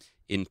Project. Right.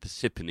 In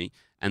Parsippany,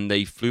 and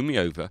they flew me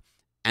over,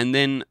 and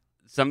then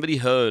somebody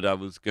heard I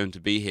was going to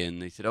be here, and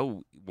they said,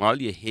 "Oh,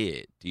 while you're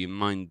here, do you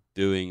mind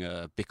doing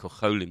a Bikur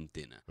Cholim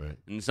dinner?" Right.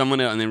 And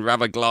then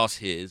Rabbi Glass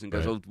hears and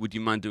goes, "Oh, would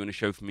you mind doing a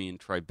show for me in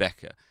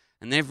Tribeca?"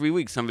 And every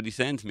week somebody's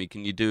saying to me,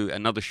 "Can you do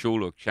another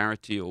shul or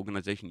charity or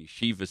organization?"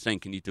 Yeshiva saying,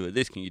 "Can you do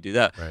this? Can you do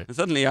that?" Right. And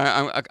suddenly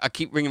I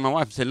keep ringing my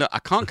wife and saying, "Look, I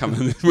can't come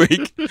in this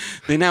week."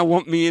 They now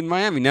want me in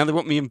Miami. Now they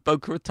want me in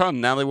Boca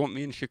Raton. Now they want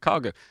me in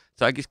Chicago.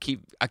 So I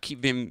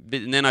keep being,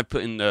 and then I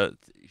put in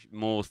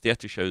more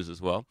theater shows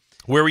as well.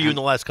 Where were you in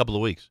the last couple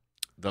of weeks?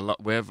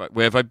 Where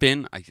have I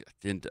been? I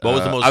did. What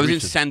was the most I was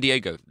recent? in San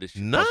Diego. This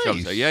nice.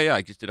 So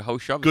I just did a whole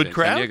show. Good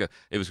crowd. San Diego.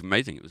 It was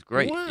amazing. It was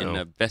great. Wow.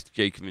 In Best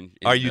Jacob.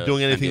 Are you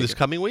doing anything this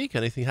coming week?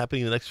 Anything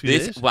happening in the next few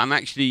days? Well,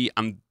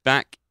 I'm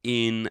back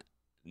in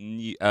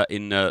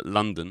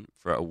London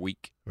for a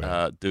week,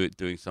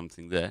 doing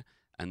something there.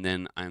 And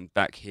then I'm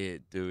back here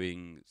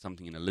doing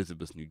something in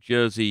Elizabeth, New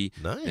Jersey.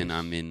 Nice. And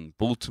I'm in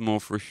Baltimore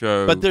for a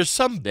show. But there's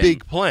some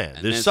big plan.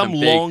 There's some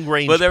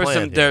long-range plan.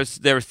 Well,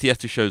 there are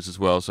theater shows as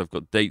well. So I've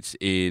got dates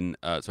in.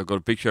 So I've got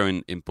a big show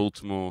in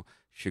Baltimore,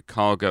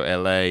 Chicago,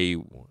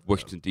 LA,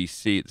 Washington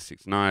D.C. at the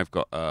 6th and I've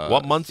got.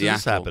 What months Seattle.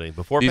 is this happening?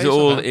 Before These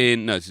Pesach?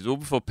 This is all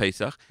before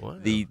Pesach. Wow.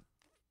 The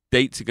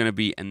dates are going to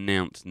be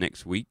announced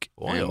next week,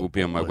 and will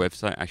be on my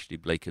website,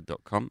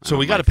 ashleyblaker.com. So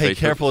we got to pay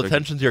careful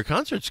attention to your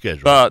concert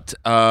schedule. But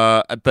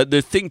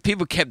the thing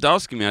people kept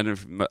asking me, I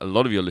don't know if a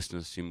lot of your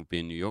listeners assume will be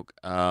in New York.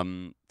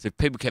 So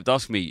people kept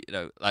asking me,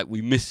 like,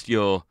 we missed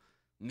your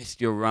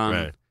run.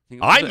 Right.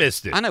 I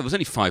missed it. I know, it was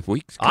only 5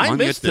 weeks. I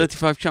missed you had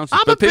 35 chances.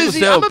 I'm a busy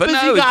guy.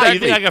 Exactly. You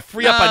think I can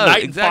free up a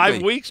night in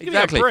 5 weeks? Give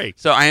me a break.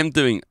 So I am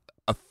doing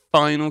a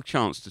final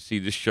chance to see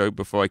this show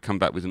before I come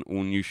back with an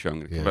all-new show. I'm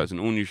going to come back with an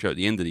all-new show at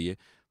the end of the year.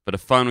 But a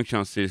final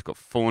chance to see it. It's got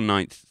 4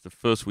 nights. It's the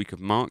first week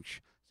of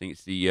March. I think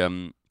it's the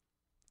 4th,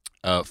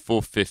 5th,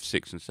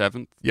 6th, and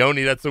 7th.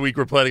 Yoni, that's the week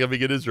we're planning on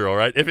being in Israel,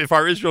 right? If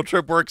our Israel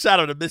trip works out,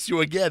 I'm going to miss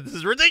you again. This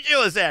is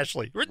ridiculous,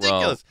 Ashley.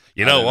 Ridiculous. Well,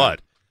 you know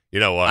what? You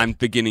know what? I'm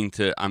beginning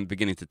to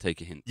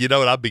take a hint. You know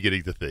what I'm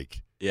beginning to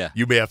think? Yeah.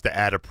 You may have to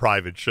add a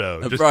private show.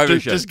 Show.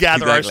 Just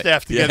gather our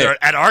staff together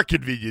at our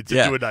convenience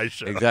and do a nice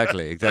show.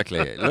 Exactly.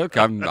 Look,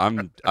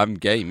 I'm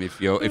game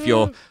if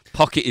your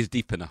pocket is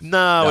deep enough.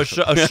 No,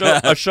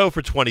 a show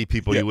for 20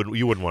 people you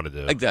wouldn't want to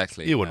do.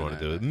 Exactly. You wouldn't want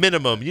to do it.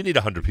 Minimum, you need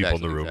 100 people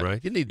in the room, right?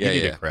 You need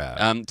a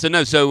crowd.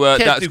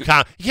 You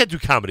can't do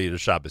comedy at a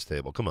Shabbos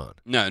table. Come on.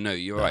 No,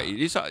 you're right.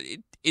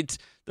 It's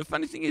the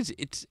funny thing is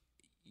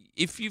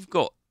if you've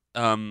got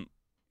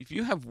if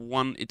you have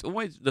one, it's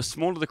always the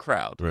smaller the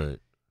crowd. Right.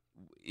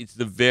 It's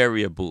the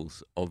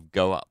variables of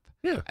go up.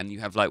 Yeah. And you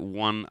have like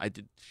one. I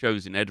did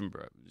shows in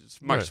Edinburgh.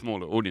 It's much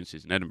smaller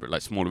audiences in Edinburgh,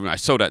 like smaller rooms. I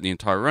sold out the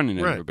entire run in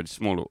Edinburgh, but it's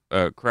smaller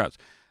crowds,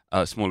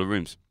 smaller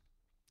rooms.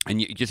 And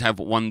you just have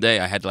one day.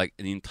 I had like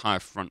the entire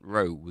front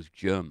row was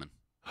German.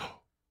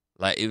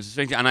 Like it was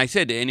strange. And I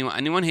said,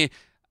 anyone here?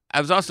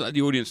 I was asked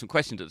the audience some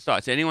questions at the start.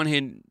 I said, anyone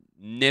here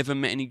never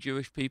met any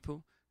Jewish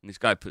people? And this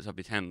guy puts up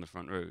his hand on the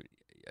front row.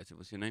 I said,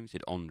 what's your name? He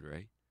said, Andre.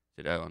 I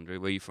said, oh, Andre,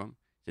 where are you from?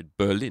 He said,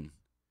 Berlin.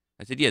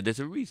 I said, yeah, there's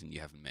a reason you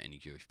haven't met any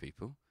Jewish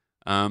people.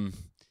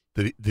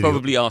 Did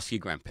probably ask your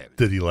grandparents.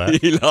 Did he laugh?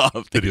 He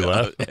laughed. Did he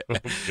laugh? Yeah. Oh,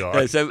 God.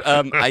 Yeah, so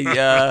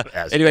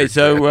anyway,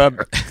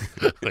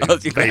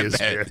 ask your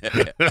grandparents.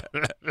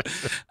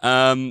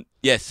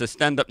 Yes, so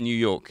Stand Up New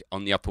York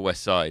on the Upper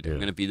West Side. I'm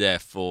going to be there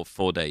for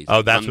 4 days.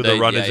 Oh, that's where the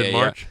run is in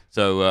March?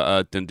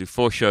 So then do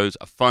 4 shows,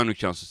 a final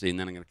chance to see, and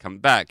then I'm going to come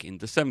back in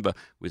December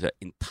with an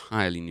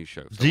entirely new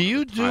show. So do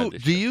you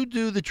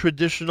do the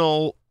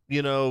traditional,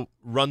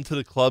 run to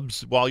the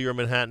clubs while you're in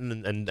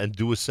Manhattan and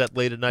do a set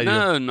late at night?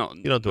 No,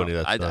 you don't do any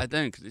of that stuff. I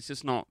don't, because it's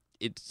just not.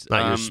 It's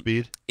not your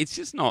speed. It's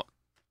just not.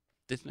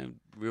 There's no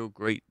real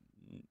great.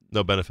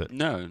 No benefit.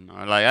 No.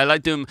 I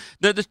like doing.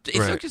 No, it's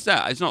not just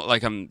that. It's not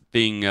like I'm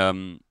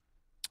being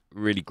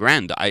really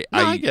grand. I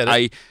get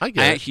it. I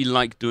actually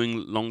like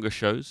doing longer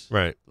shows.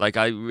 Right. Like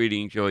I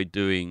really enjoy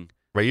doing.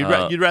 Right. You'd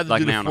rather like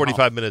do the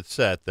 45-minute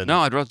set than. No,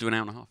 I'd rather do an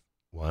hour and a half.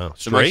 Wow.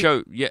 So my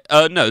show,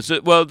 no. So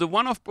the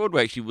one off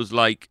Broadway actually was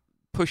like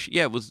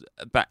it was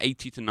about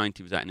 80 to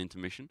 90 was at an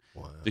intermission.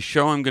 Wow. The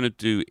show I'm going to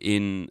do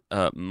in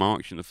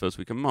March, in the first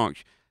week of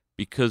March,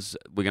 because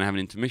we're going to have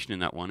an intermission in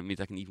that one, it means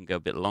I can even go a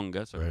bit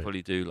longer. So I can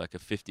probably do like a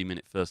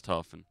 50-minute first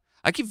half, and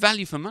I give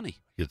value for money.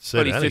 You'd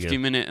say probably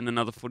 50-minute and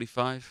another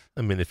 45.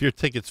 I mean, if your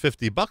ticket's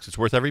 $50, it's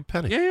worth every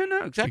penny. Yeah,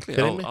 no, exactly.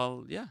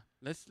 I'll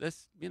Let's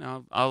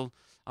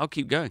I'll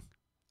keep going.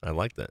 I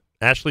like that.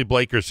 Ashley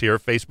Blaker's here,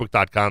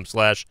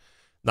 Facebook.com/Nachum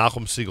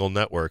Segal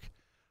Network.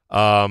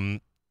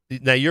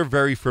 Now, you're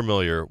very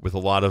familiar with a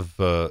lot of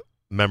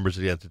members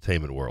of the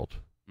entertainment world,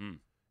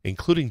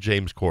 including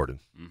James Corden.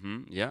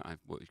 Mm-hmm. Yeah, I've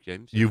worked with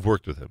James. You've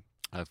worked with him.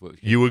 I've worked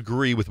with James. You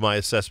agree with my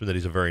assessment that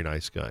he's a very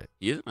nice guy.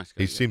 He is a nice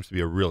guy. He seems to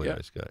be a really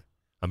nice guy.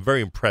 I'm very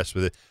impressed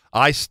with it.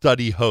 I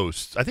study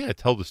hosts. I think I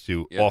told this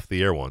to you off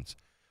the air once.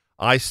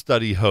 I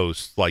study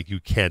hosts like you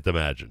can't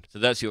imagine. So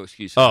that's your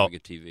excuse for having a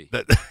TV.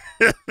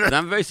 And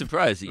I'm very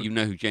surprised that you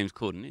know who James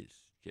Corden is,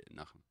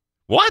 Nachum.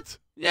 What?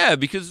 Yeah,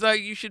 because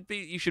you should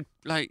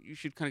kind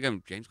of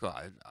go, James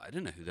Corden. I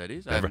don't know who that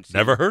is.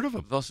 Never heard of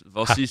him.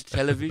 Voss's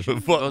television.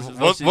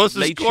 Voss's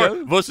late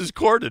show. Voss's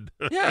Corden.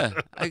 Yeah,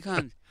 I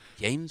can't.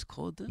 James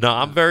Corden. No,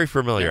 I'm very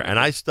familiar, and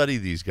I study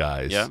these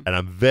guys, and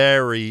I'm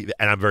very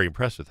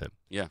impressed with him.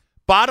 Yeah.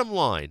 Bottom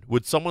line,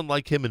 would someone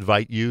like him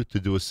invite you to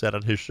do a set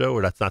on his show,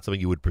 or that's not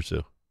something you would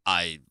pursue?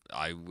 I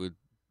would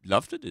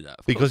love to do that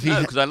because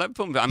I like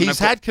film. He's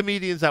had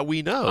comedians that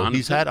we know.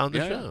 He's had on the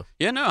show.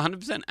 Yeah, no,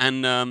 100%.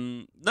 And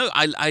no,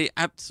 I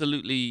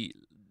absolutely.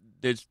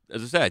 As I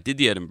say, I did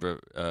the Edinburgh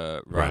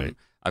run. Right.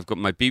 I've got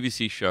my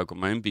BBC show. I've got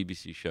my own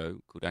BBC show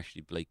called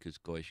Ashley Blaker's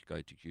Goyish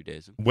Guide to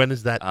Judaism. When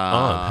is that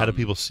on? How do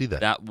people see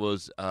that? That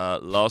was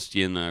last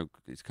year. Now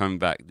it's coming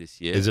back this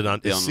year. Is it on?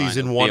 Is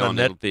season 1 on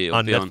Netflix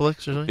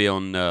or something? It'll be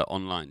on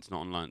online. It's not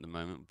online at the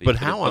moment. But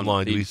how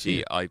online do we see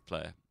it? BBC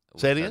iPlayer.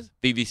 Say it again?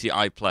 BBC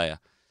iPlayer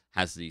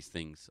has these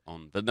things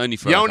on, but only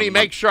for. Yoni,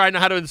 make sure I know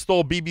how to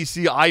install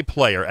BBC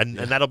iPlayer, and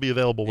that'll be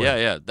available. When?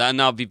 Yeah.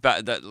 And I'll be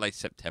back that like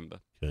September.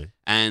 Okay.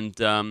 And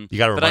you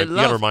got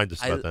to remind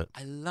us about that.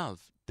 I love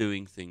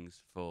doing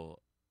things for,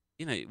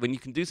 when you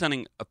can do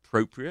something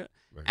appropriate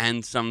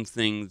and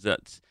something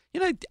that's, I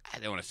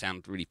don't want to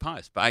sound really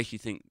pious, but I actually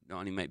think not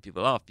only make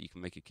people laugh, but you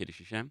can make a Kiddush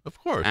Hashem. Of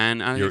course.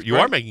 And you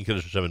are making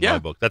Kiddush Hashem in my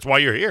book. That's why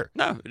you're here.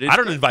 No, I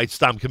don't invite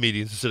stam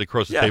comedians to sit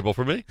across the table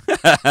from me.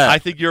 I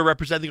think you're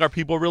representing our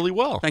people really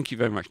well. Thank you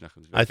very much,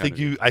 Nachum. I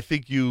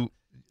think you,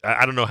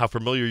 I don't know how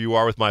familiar you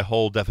are with my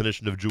whole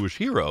definition of Jewish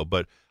hero,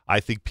 but I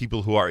think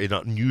people who are in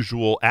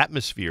unusual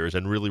atmospheres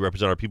and really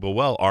represent our people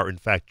well are, in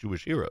fact,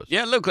 Jewish heroes.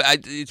 Yeah, look,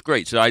 it's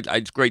great. So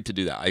it's great to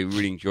do that. I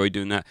really enjoy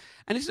doing that.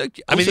 And it's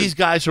like, I mean, these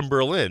guys from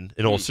Berlin,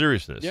 in all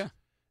seriousness, yeah.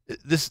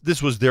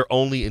 This was their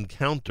only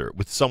encounter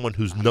with someone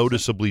who's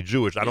noticeably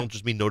Jewish. I don't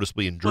just mean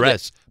noticeably in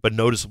dress, but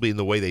noticeably in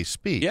the way they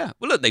speak. Yeah.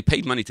 Well, look, they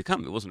paid money to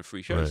come. It wasn't a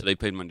free show, so they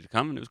paid money to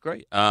come, and it was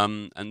great.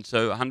 And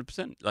so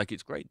 100%, like,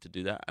 it's great to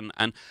do that.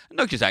 And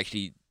not just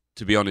actually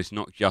to be honest,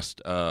 not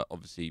just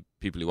obviously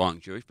people who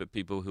aren't Jewish, but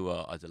people who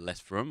are either less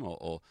frum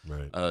or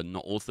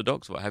not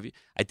Orthodox, or what have you.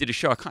 I did a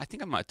show. I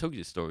think I might have told you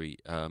this story.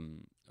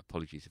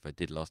 Apologies if I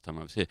did last time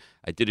I was here.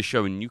 I did a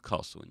show in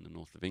Newcastle in the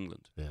north of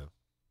England. Yeah.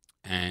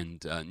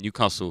 And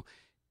Newcastle,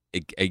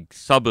 a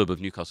suburb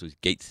of Newcastle is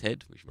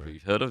Gateshead, which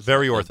you've heard of.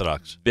 Very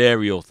Orthodox.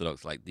 Very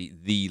Orthodox, like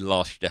the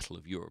last shtetl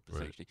of Europe,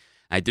 essentially.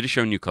 I did a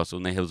show in Newcastle,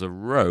 and there was a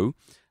row,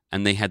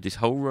 and they had this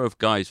whole row of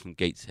guys from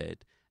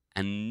Gateshead,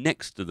 and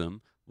next to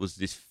them was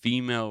this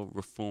female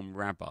Reform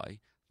rabbi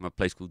from a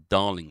place called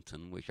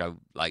Darlington, which it's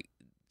like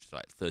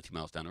 30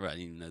 miles down the road. I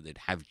didn't even know they'd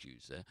have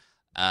Jews there.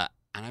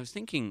 And I was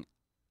thinking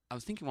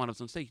while I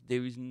was on stage,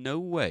 there is no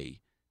way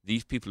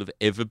these people have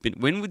ever been.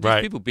 When would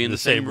these people be in the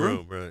same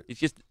room? Right. It's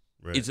just,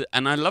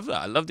 and I love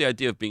that. I love the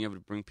idea of being able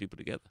to bring people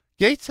together.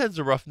 Gateshead's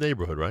a rough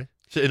neighborhood, right?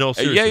 In all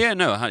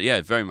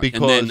seriousness. Very much.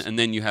 And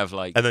then you have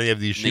and then you have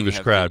the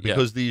yeshivish crowd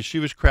because the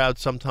yeshivish crowd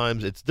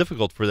sometimes it's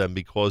difficult for them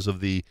because of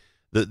the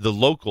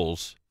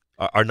locals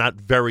are not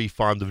very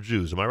fond of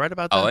Jews. Am I right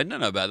about that? Oh, I don't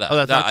know about that. Oh,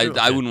 that's not true?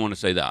 I wouldn't want to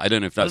say that. I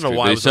don't know if that's true.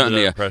 But it's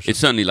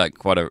certainly like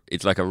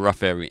it's like a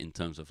rough area in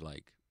terms of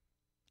like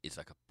it's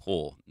like a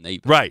poor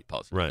neighborhood. Right.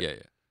 Possibly. Right. Yeah.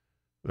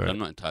 Right. I'm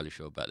not entirely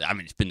sure about that. I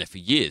mean, it's been there for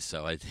years,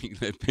 so I think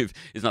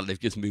it's not they've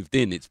just moved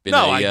in. It's been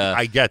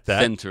I get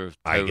that. Center of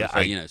I get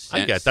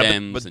that.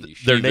 Stems and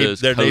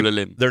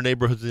their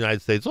neighborhoods in the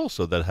United States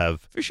also that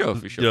have for sure.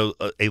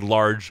 A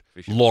large,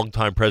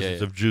 long-time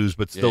presence of Jews,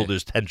 but still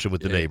there's tension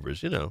with the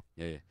neighbors. Yeah.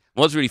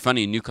 What's really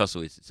funny in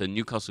Newcastle is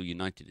Newcastle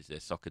United is their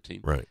soccer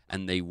team, right?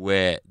 And they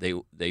wear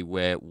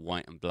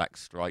white and black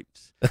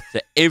stripes.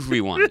 So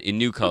everyone in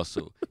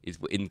Newcastle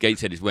in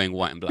Gateshead is wearing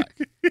white and black.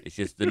 It's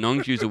just the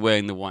non-Jews are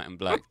wearing the white and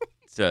black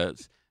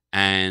shirts,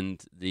 and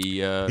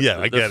the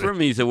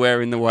Frummies are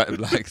wearing the white and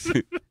black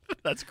suit.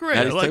 That's great.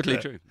 That is totally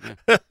true.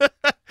 Yeah.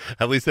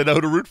 At least they know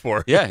who to root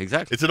for. Yeah,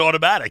 exactly. It's an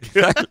automatic.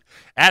 Exactly.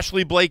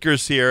 Ashley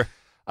Blaker's here.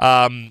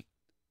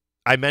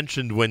 I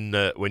mentioned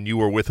when you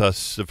were with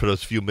us for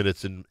those few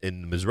minutes in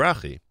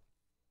Mizrahi,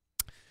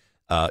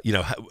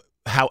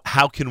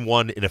 how can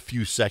one in a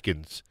few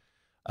seconds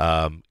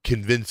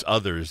convince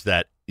others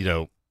that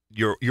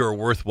you're a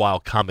worthwhile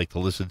comic to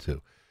listen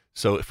to?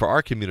 So for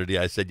our community,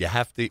 I said you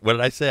have to. What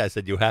did I say? I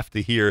said you have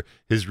to hear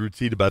his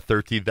routine about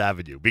 13th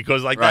Avenue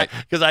because that.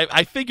 Because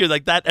I figured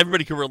like that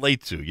everybody can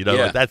relate to.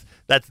 Like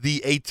that's the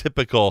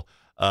atypical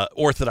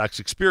Orthodox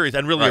experience,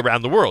 and really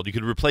around the world. You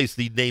could replace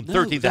the name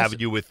 13th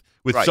Avenue with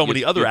so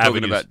many other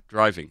avenues. Talking about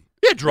driving.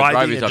 Yeah,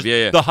 driving.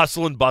 The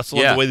hustle and bustle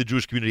and the way the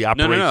Jewish community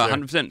operates. No,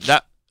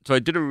 100%. So I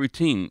did a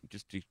routine,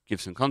 just to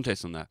give some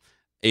context on that.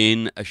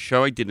 In a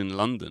show I did in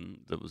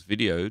London that was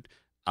videoed,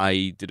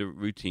 I did a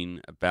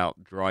routine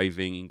about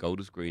driving in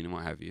Golders Green and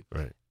what have you.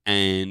 Right.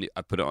 And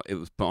it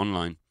was put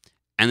online.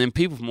 And then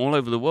people from all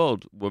over the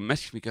world were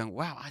messaging me going,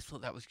 wow, I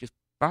thought that was just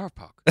Borough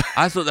Park.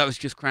 I thought that was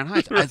just Crown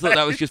Heights. I thought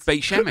that was just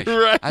Beit Shemesh.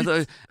 Right. I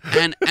thought,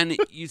 and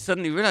you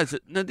suddenly realize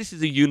that no, this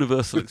is a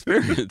universal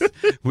experience.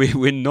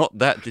 We're not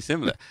that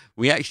dissimilar.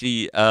 We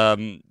actually,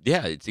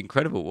 it's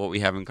incredible what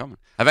we have in common.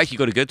 I've actually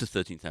got to go to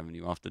 13th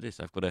Avenue after this.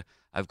 I've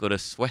got a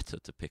sweater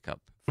to pick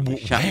up.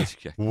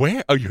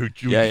 Where? Oh,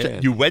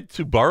 you went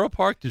to Borough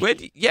Park?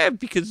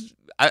 Because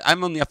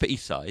I'm on the Upper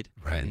East Side,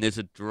 right, and there's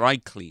a dry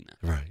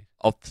cleaner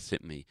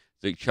opposite me.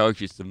 So it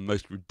charges the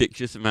most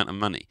ridiculous amount of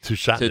money to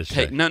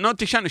take. No, not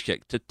to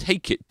Shanishek, to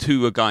take it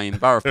to a guy in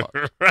Borough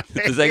Park.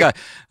 To say, guy,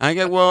 I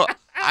go, well,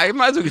 I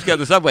might as well just go to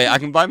the subway. I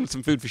can buy him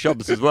some food for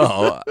Shabbos as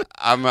well.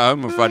 I'm at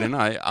home on Friday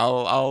night.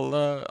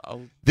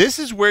 I'll. This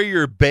is where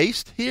you're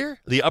based here,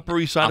 the Upper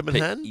East Side of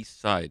Manhattan.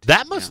 East Side.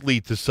 That must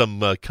lead to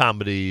some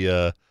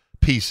comedy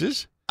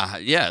pieces.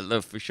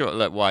 Look, for sure.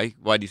 Look, why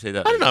do you say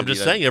that? I don't know. I'm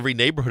just saying every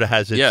neighborhood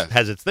has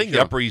its thing. Sure.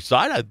 The Upper East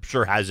Side, I'm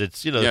sure, has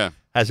its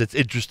has its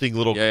interesting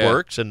little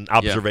quirks and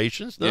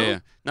observations. No,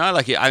 I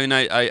like it. I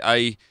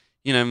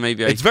mean,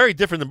 maybe it's very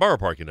different than Borough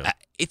Park.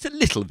 It's a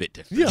little bit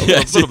different. Yeah, a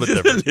little bit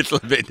different. A little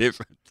bit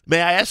different.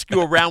 May I ask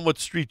you around what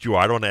street you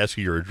are? I don't want to ask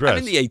you your address. I'm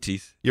in the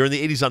 80s. You're in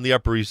the 80s on the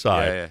Upper East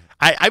Side.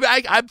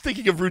 Yeah. I'm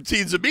thinking of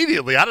routines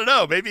immediately. I don't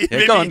know. Maybe.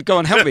 Go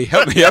on. Help me.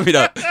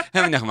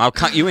 Nachum. I'll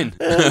cut you in.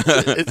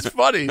 It's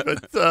funny,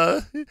 but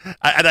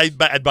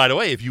and by the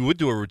way, if you would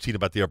do a routine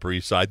about the Upper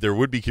East Side, there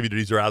would be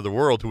communities around the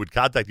world who would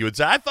contact you and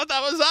say, "I thought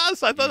that was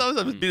us. I thought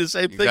that would be the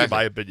same thing." In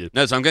my opinion.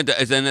 No, so I'm going to.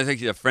 And there's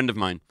actually a friend of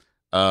mine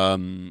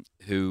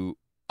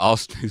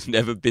who's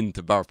never been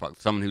to Borough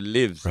Park, someone who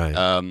lives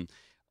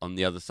on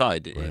the other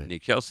side near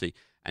Chelsea.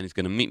 And he's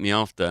going to meet me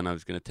after, and I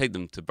was going to take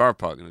them to Borough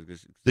Park. And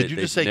did you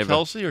just say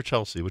Kelsey or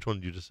Chelsea? Which one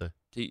did you just say?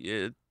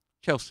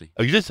 Chelsea.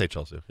 Oh, you did say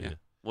Chelsea. Okay. Yeah.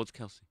 What's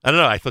Kelsey? I don't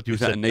know. I thought you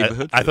said a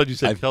neighborhood. I thought you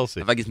said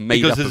Kelsey. I just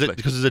made up a place.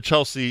 Because there's a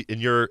Chelsea in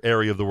your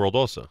area of the world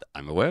also.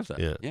 I'm aware of that.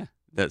 Yeah.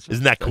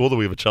 Isn't that cool that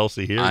we have a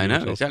Chelsea here? I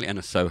know, exactly. And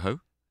a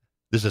Soho.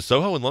 There's a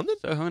Soho in London?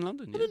 Soho in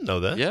London, I didn't know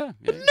that. Yeah.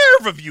 The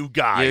nerve of you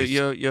guys.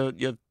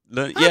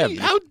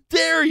 How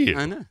dare you?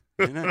 I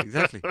know,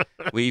 exactly.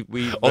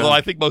 Although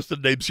I think most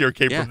of the names here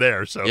came from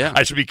there, so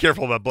I should be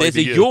careful about blaming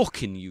you. There's a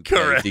York in UK.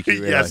 Correct.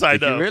 Yes, I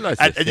know. You realize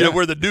and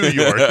we're the New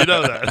York. You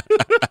know that.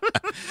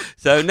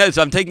 So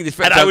I'm taking this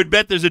friend. And I would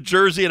bet there's a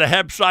Jersey and a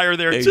Hampshire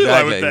there too.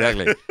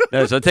 Exactly.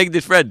 No, so I'm taking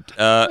this friend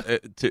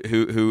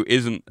who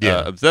isn't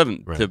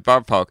observant to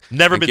Bar Park.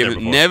 Never been there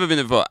before. Never been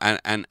there before.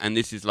 And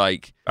this is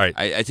like, all right.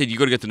 I said you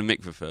got to go to the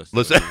mikveh first.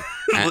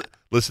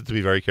 Listen to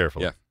me very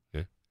carefully. Yeah.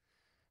 Okay?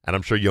 And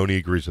I'm sure Yoni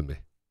agrees with me.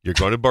 You're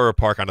going to Borough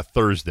Park on a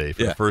Thursday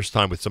for the first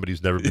time with somebody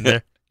who's never been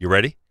there. You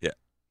ready? Yeah.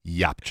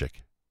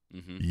 Yapchik.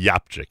 Mm-hmm.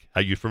 Yapchik.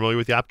 Are you familiar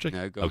with Yapchik?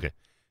 No, go on. Okay.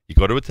 You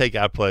go to a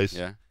takeout place.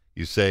 Yeah.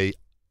 You say,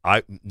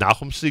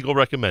 Nachum Siegel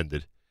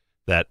recommended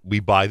that we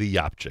buy the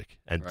Yapchik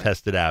and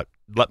test it out.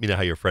 Let me know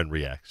how your friend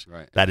reacts.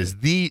 Right. That is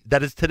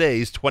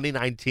today's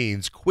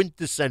 2019's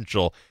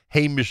quintessential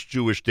Hamish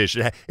Jewish dish.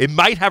 It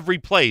might have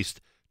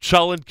replaced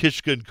Cholent,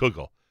 Kishka, and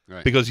Kugel.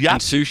 Right. Because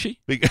sushi?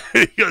 Because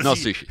not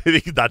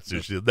sushi. Not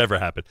sushi. It'll never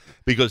happen.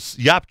 Because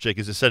Yapchik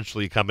is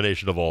essentially a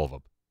combination of all of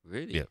them.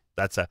 Really? Yeah.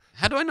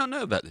 How do I not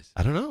know about this?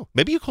 I don't know.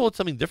 Maybe you call it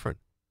something different.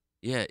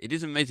 Yeah, it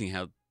is amazing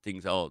how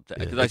things are.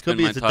 Because It could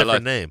be it's a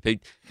different name.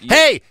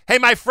 Hey,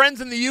 my friends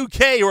in the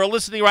UK who are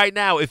listening right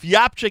now, if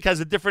Yapchik has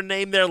a different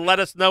name there, let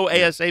us know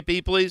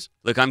ASAP, please.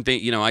 Look,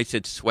 I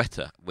said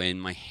sweater when in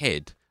my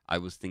head I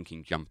was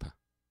thinking jumper.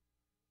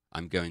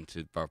 I'm going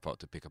to Borough Park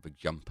to pick up a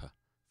jumper.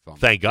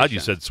 Thank God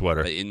you said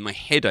sweater. But in my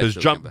head, I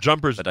said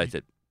jumpers. But I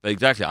said,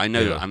 exactly. I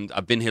know.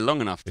 I've been here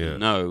long enough to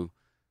know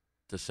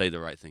to say the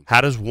right thing. How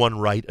does one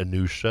write a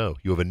new show?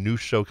 You have a new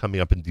show coming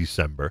up in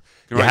December.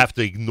 Right. You have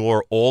to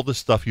ignore all the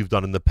stuff you've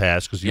done in the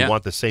past because you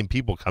want the same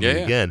people coming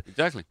again.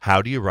 Exactly.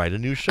 How do you write a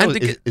new show?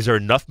 Is there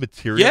enough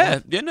material?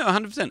 Yeah, no,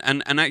 100%.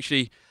 And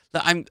actually,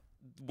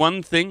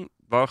 one thing,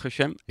 Baruch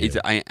Hashem, is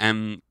that I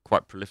am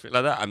quite prolific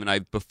like that. I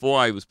mean, before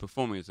I was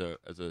performing as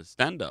a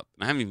stand-up,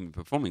 and I haven't even been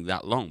performing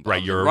that long. But I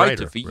was you're a a writer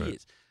writer for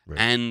years. Right.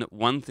 And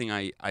one thing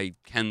I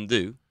can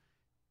do,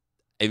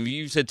 if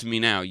you said to me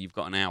now, you've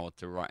got an hour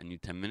to write a new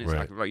 10 minutes,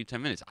 I could write you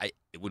 10 minutes.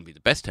 It wouldn't be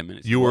the best 10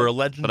 minutes. You were a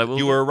legend.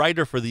 You were a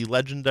writer for the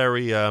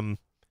legendary.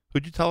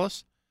 Who'd you tell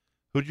us?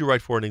 Who'd you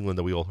write for in England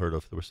that we all heard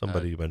of? There was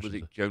somebody you mentioned.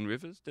 Was it Joan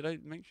Rivers? Did I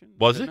mention?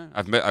 Was it?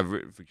 I've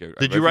written for Joan.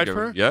 Did you write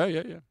for her?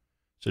 Yeah.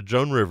 So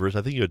Joan Rivers.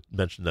 I think you had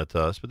mentioned that to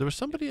us, but there was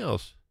somebody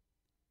else.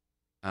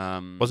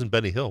 Wasn't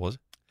Benny Hill, was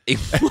it?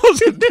 It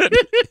wasn't.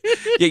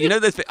 Yeah, you know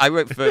this. I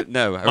wrote for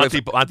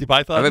Monty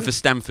Python. I wrote for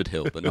Stamford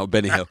Hill, but not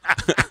Benny Hill.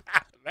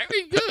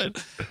 Very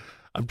good.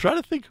 I'm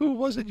trying to think who it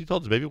was that you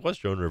told us. Maybe it was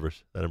Joan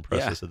Rivers that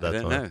impressed us at that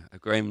time. I don't know.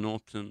 Graham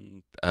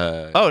Norton.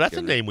 That's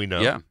a name we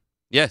know. Yeah.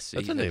 Yes,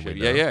 that's a name we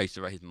know. Yeah. He used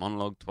to write his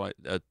monologue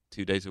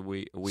 2 days a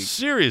week.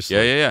 Seriously?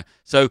 Yeah.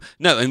 So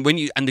no, and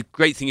the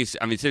great thing is,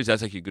 I mean, seriously,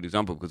 that's actually a good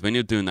example because when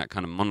you're doing that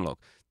kind of monologue,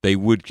 they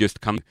would just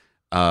come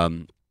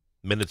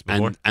minutes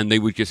before, and they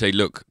would just say,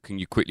 "Look, can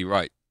you quickly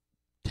write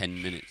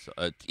 10 minutes?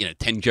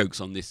 10 jokes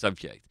on this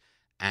subject?"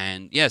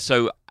 And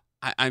so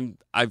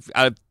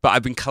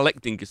I've been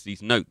collecting just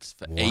these notes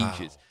for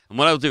ages. And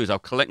what I'll do is I'll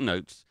collect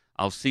notes.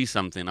 I'll see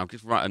something. I'll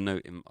just write a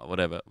note in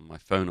whatever on my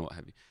phone or what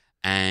have you,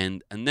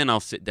 and then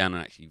I'll sit down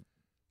and actually.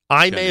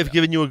 I may have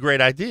given you a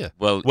great idea.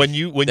 Well, when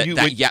you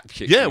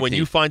Yapchik yeah, routine. when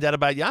you find out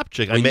about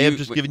Yapchik, I may have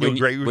just given you a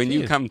great routine. When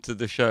you come to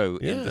the show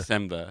in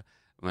December.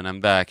 When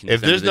I'm back,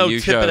 if there's no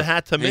tip of the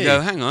hat to me, you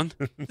go, hang on,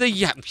 the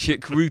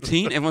Yapchik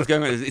routine. Everyone's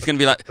going, it's going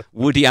to be like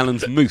Woody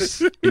Allen's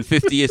Moose in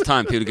 50 years'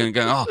 time. People are going to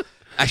go, oh,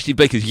 Ashley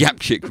Baker's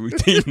Yapchik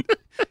routine.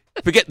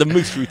 Forget the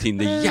Moose routine,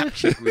 the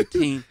Yapchik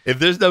routine. If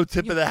there's no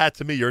tip of the hat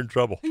to me, you're in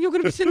trouble. And you're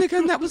going to be sitting there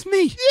going, that was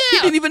me. Yeah, he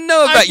didn't even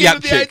know about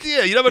Yapchik. The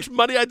idea. You know how much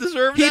money I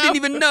deserve He now? didn't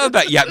even know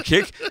about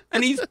Yapchik,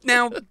 and he's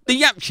now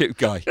the Yapchik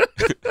guy.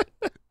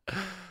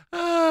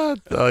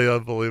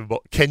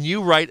 Unbelievable. Can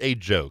you write a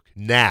joke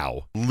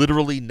now,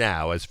 literally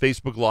now, as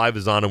Facebook Live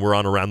is on and we're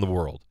on around the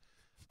world,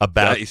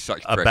 about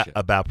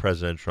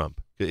President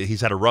Trump? He's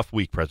had a rough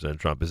week,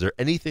 President Trump. Is there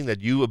anything that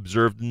you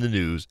observed in the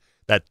news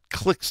that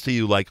clicks to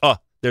you like, oh,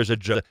 there's a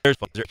joke?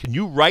 Can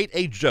you write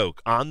a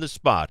joke on the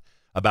spot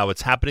about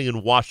what's happening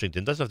in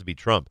Washington? It doesn't have to be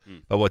Trump,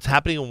 but what's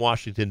happening in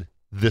Washington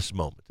this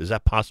moment. Is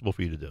that possible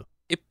for you to do?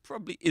 It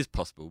probably is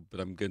possible, but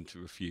I'm going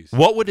to refuse.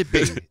 What would it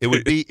be?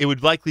 It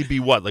would likely be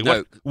what?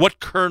 Like what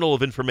kernel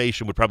of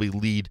information would probably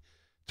lead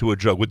to a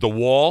joke? Would the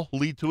wall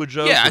lead to a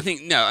joke? Yeah, I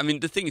think no. I mean,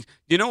 the thing is,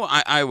 you know what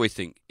I always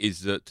think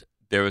is that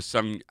there are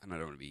some, and I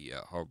don't want to be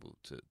horrible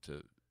to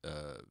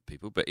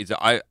people, but is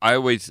that I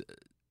always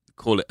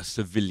call it a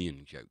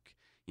civilian joke.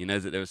 You know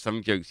that there are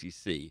some jokes you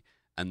see,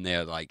 and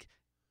they're like,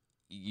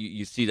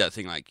 you see that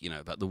thing like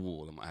about the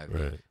wall and what have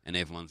you, and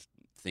everyone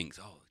thinks,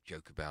 oh,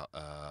 joke about.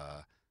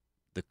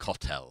 The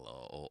Kotel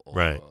or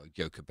a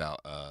joke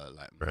about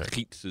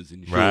pizzas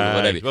in shul or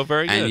whatever. Well,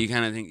 very good. And you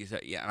kind of think,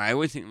 and I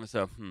always think to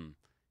myself,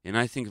 and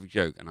I think of a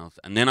joke,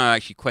 and then I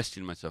actually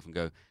question myself and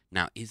go,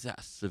 now, is that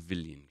a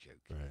civilian joke?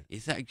 Right.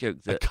 Is that a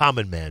joke that... A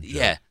common man joke.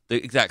 Yeah,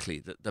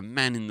 exactly. The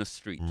man in the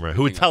street. Right.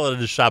 Who would tell it in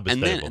the Shabbos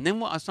table. And then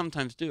what I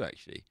sometimes do,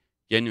 actually,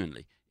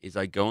 genuinely, is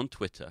I go on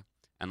Twitter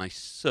and I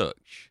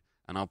search,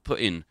 and I'll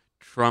put in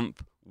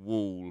Trump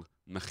wall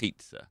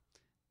mechitza.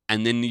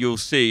 And then you'll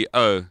see,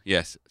 oh,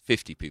 yes,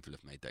 50 people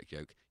have made that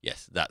joke.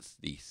 Yes, that's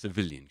the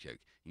civilian joke.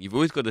 And you've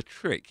always got a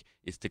trick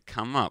is to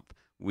come up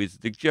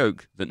with the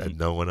joke that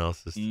no one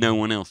else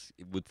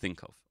would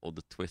think of, or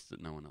the twist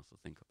that no one else will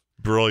think of.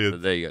 Brilliant. So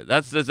there you go.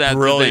 That's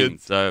brilliant. The thing.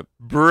 So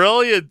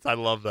brilliant. I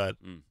love that.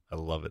 I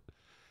love it.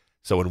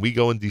 So when we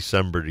go in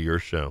December to your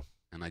show,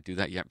 and I do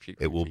that Yapchik,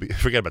 it will be.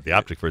 Forget about the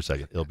optic for a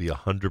second. It'll be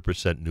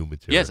 100% new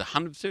material. Yes,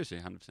 100%. Seriously,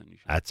 100% new.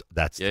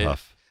 That's Yeah,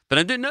 tough. But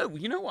I don't know.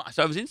 You know what?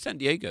 So I was in San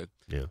Diego,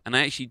 and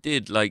I actually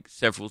did like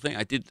several things.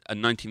 I did a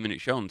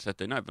 90-minute show on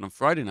Saturday night, but on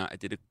Friday night I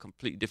did a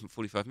completely different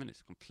 45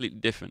 minutes, completely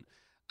different,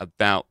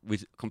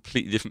 with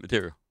completely different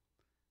material.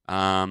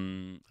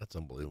 That's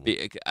unbelievable.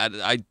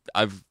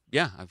 I've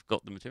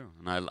got the material,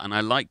 and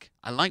I like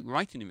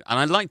writing it, and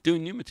I like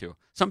doing new material.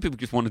 Some people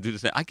just want to do the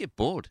same. I get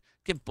bored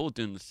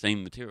doing the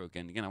same material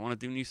again and again. I want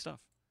to do new stuff.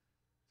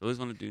 I always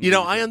want to do. You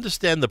know, I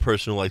understand the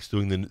person who likes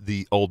doing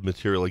the old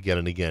material again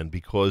and again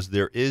because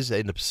there is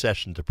an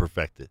obsession to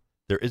perfect it.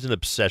 There is an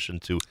obsession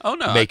to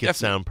make it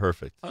sound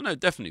perfect. Oh no,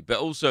 definitely. But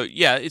also,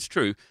 yeah, it's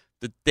true.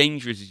 The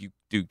danger is you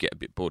do get a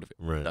bit bored of it.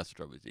 Right. That's the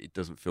trouble. It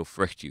doesn't feel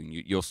fresh to you, and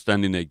you're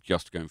standing there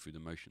just going through the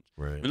motions.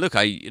 Right. I mean, look,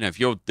 if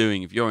you're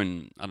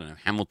in, I don't know,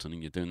 Hamilton,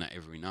 and you're doing that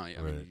every night,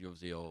 I mean,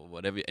 obviously, or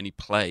whatever, any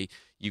play,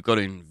 you've got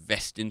to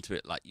invest into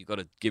it. Like, you've got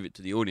to give it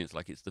to the audience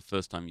like it's the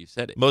first time you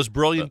said it. Most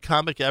brilliant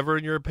comic ever,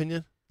 in your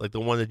opinion? Like the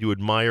one that you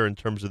admire in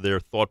terms of their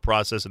thought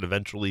process and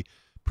eventually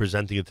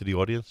presenting it to the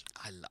audience?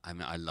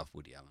 I love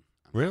Woody Allen.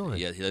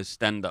 Really? Yeah, those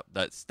stand-up,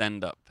 the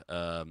stand-up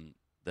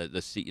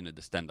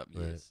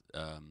years.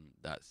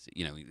 That's,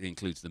 it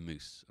includes the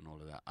Moose and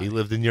all of that. He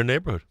lived in your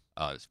neighborhood.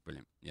 Oh, it's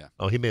brilliant. Yeah.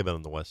 Oh, he may have been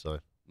on the west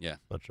side. Yeah.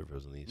 Not sure if it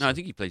was on the east No, side. I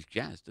think he plays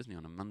jazz, doesn't he,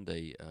 on a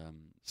Monday?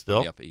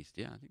 Still? The Upper East.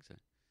 Yeah, I think so.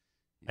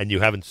 And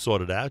you haven't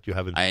sorted out? You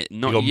haven't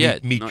not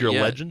yet. Meet not your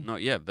yet, legend?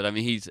 Not yet, but I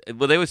mean,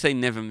 they always say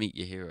never meet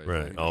your hero.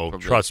 Right. Oh,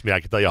 trust me, I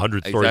can tell you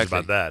 100 stories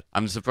about that.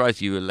 I'm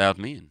surprised you allowed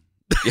me in.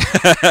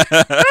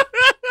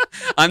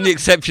 I'm the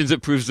exception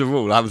that proves the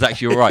rule. I was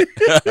actually all right.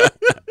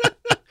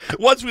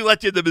 Once we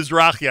let you into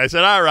Mizrahi, I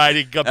said, all right,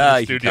 he can come to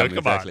the studio. Come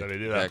exactly, on. I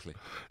mean, exactly.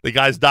 The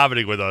guy's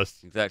dominating with us.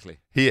 Exactly.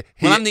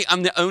 Well,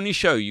 I'm the only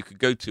show you could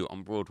go to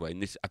on Broadway,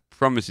 and I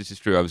promise this is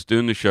true. I was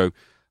doing the show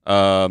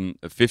at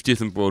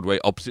 50th and Broadway,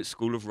 opposite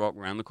School of Rock,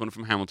 around the corner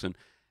from Hamilton,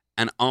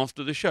 and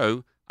after the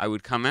show, I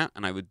would come out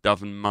and I would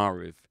daven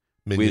Mariv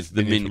with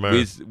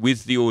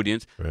the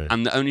audience. Right.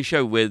 I'm the only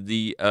show where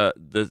the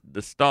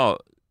star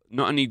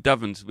not only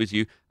davens with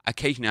you,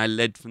 occasionally I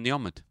led from the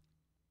Omid.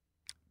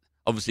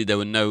 Obviously, there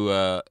were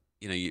no.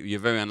 You're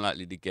very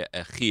unlikely to get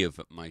a chiyuv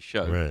at my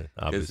show, right?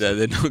 Because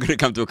they're not going to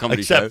come to a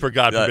comedy show. Except for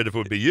God forbid if it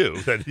would be you,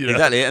 then,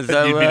 exactly. And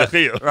so you'd be the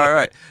chiyuv.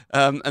 right.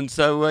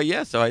 So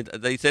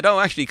they said, "Oh,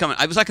 actually, come on."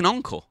 I was like an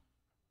encore.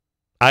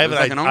 I have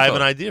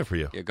an idea for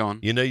you. Yeah, go on.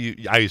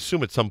 I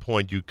assume at some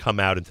point you come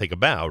out and take a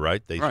bow,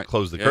 right? They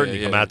close the curtain,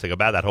 you come out, take a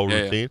bow. That whole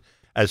routine.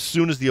 As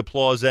soon as the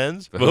applause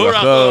ends,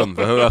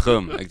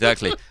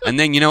 exactly. And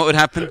then you know what would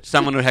happen?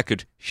 Someone would heckle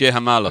Shir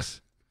Hamalos.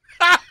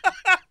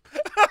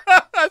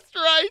 That's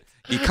right.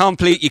 You can't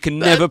please. You can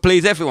never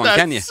please everyone,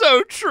 can you? That's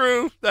so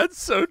true.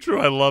 That's so true.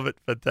 I love it.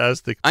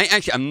 Fantastic.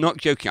 I'm not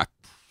joking. I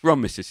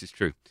promise this is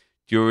true.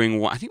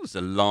 During I think it was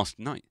the last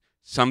night,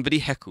 somebody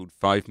heckled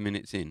 5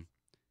 minutes in.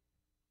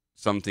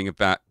 Something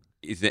about,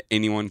 is there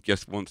anyone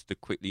just wants to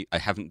quickly?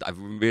 I've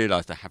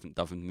realised I haven't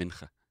davened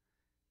mincha.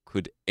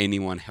 Could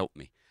anyone help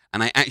me?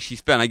 And I actually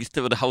I just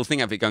did the whole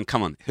thing of it, going,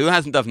 come on, who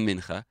hasn't davened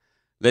mincha?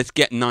 Let's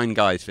get 9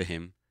 guys for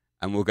him,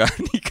 and we'll go.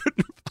 And he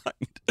couldn't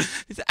find.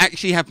 This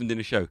actually happened in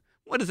a show.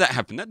 What does that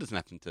happen? That doesn't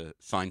happen to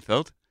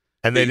Seinfeld.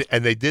 And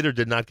they did or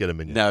did not get a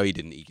minyan? No, he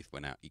didn't. He just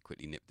went out. He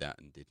quickly nipped out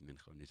and did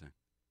mincha on his own.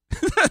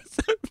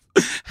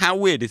 How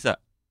weird is that?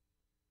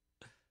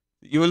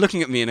 You were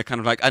looking at me in a kind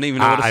of like, I don't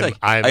even know what to say.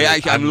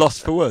 I'm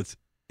lost for words.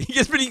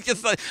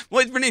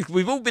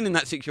 We've all been in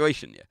that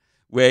situation, yeah,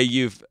 where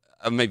you've,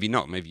 maybe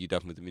not, maybe you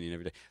daven with the minyan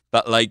every day,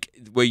 but like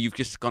where you've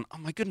just gone, oh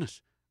my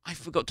goodness, I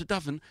forgot to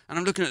daven, and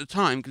I'm looking at the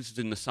time because it's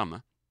in the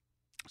summer,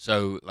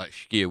 so like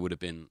Shkia would have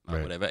been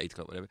like, whatever, 8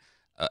 o'clock, whatever,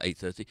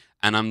 8:30,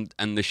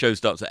 and the show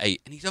starts at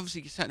 8, and he's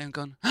obviously just sat there and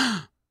gone,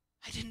 I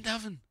didn't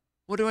daven.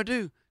 What do I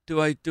do? Do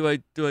I do a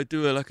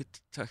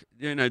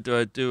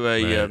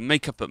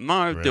makeup at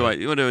Mar? What do I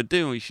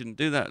do? We shouldn't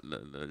do that.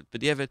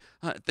 But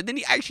then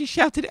he actually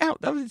shouted it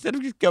out. That was instead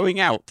of just going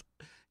out,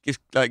 to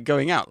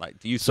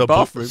use the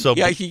bathroom.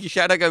 He actually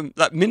shouted out, going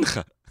like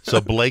mincha. So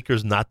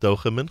Blaker's not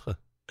docha mincha.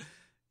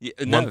 Yeah,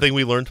 no. One thing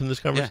we learned from this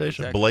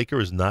conversation: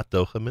 Blaker is not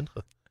docha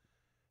mincha.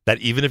 That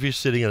even if you're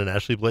sitting at an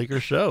Ashley Blaker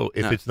show,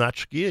 if it's not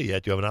Shkia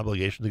yet, you have an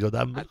obligation to go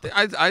down.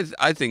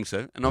 I think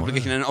so. An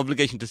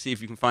obligation to see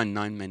if you can find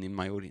 9 men in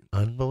my audience.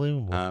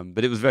 Unbelievable.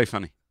 But it was very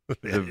funny.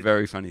 It was a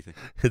very funny thing.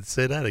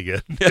 Say that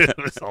again. It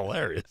was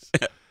hilarious.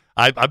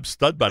 I'm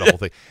stunned by the whole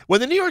thing. When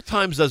the New York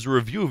Times does a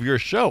review of your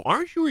show,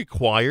 aren't you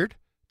required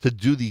to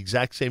do the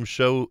exact same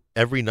show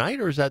every night,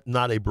 or is that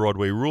not a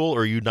Broadway rule,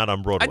 or are you not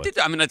on Broadway? I did.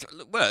 I mean,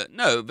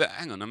 no, but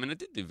hang on. I mean, I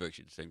did do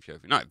virtually the same show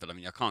every night, but I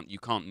mean, you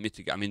can't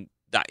mitigate. I mean,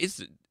 that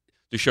is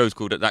the show's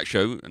called that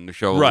show, and the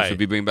show will also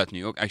be bringing back to New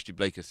York. Ashley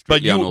Blake is but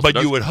strictly unorthodox.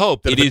 But you would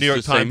hope that if the New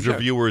York Times show.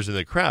 reviewers in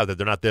the crowd that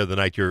they're not there the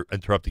night you're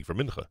interrupting for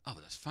Mincha. Oh,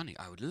 that's funny.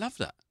 I would love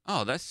that.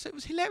 Oh, it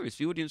was hilarious.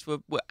 The audience were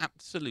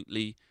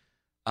absolutely.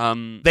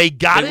 They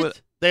got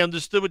it. They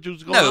understood what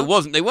was going on. No, it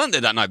wasn't. They weren't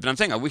there that night. But I'm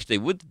saying I wish they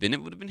would have been.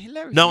 It would have been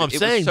hilarious. No, I'm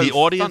saying so the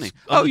audience. Funny.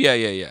 Oh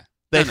yeah.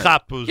 They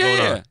thought what was going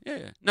on.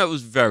 Yeah. No, it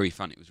was very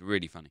funny. It was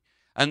really funny.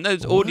 And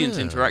those audience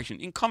interaction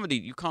in comedy,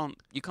 you can't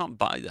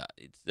buy that.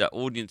 It's that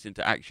audience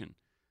interaction,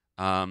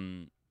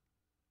 and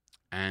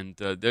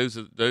those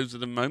are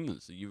the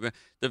moments that you.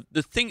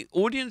 The thing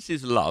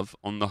audiences love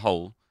on the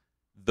whole,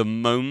 the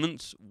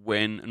moments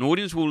when an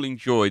audience will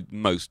enjoy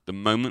most the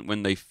moment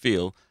when they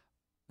feel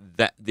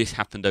that this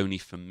happened only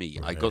for me.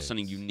 Right. I got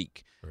something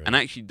unique, and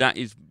actually that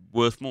is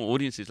worth more.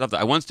 Audiences love that.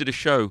 I once did a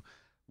show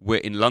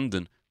in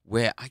London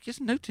where I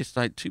just noticed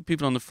like two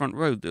people on the front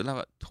row that there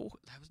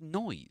was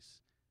noise.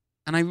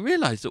 And I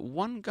realized that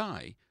one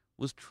guy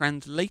was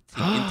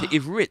translating into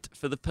Ivrit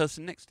for the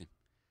person next to him.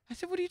 I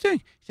said, "What are you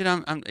doing?" He said,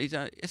 I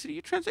said, "Are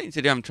you translating?" He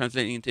said, "Yeah, I'm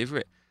translating into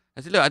Ivrit."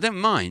 I said, "Look, I don't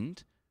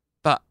mind,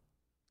 but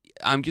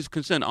I'm just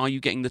concerned. Are you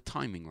getting the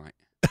timing right?"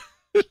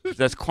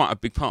 That's quite a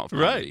big part of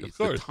comedy. Right, of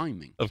course. The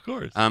timing, of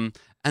course. And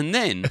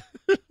then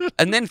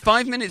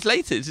 5 minutes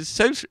later, it's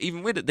so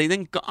even weirder. They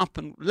then got up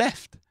and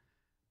left,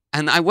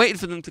 and I waited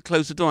for them to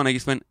close the door, and I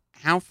just went,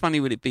 "How funny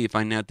would it be if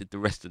I now did the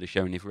rest of the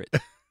show in Ivrit?"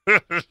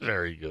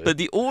 Very good. But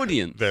the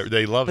audience,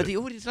 they love it. But the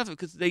audience love it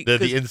because they're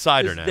the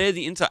insider now. They're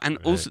the insider, and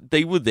also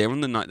they were there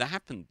on the night that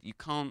happened. You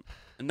can't,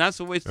 and that's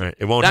always right.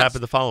 It won't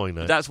happen the following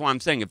night. That's why I'm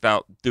saying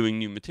about doing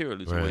new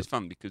material is always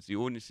fun because the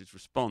audiences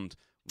respond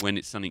when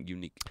it's something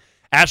unique.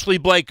 Ashley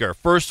Blaker,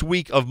 first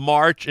week of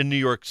March in New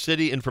York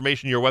City.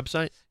 Information your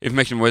website?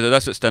 Information whether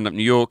that's at Stand Up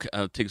New York.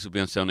 Tickets will be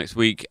on sale next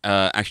week.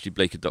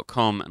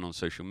 AshleyBlaker.com and on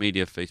social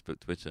media, Facebook,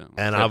 Twitter.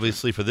 And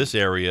obviously for this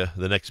area,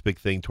 the next big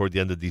thing toward the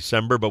end of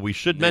December. But we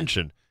should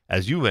mention,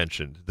 as you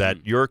mentioned,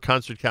 that your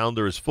concert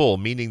calendar is full,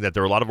 meaning that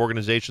there are a lot of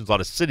organizations, a lot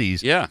of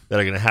cities that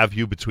are going to have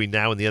you between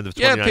now and the end of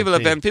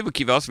 2019. Yeah, people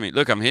keep asking me,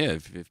 look, I'm here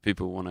if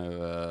people want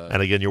to...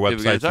 and again, your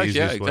website's the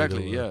easiest way. Yeah,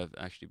 exactly,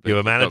 Actually, you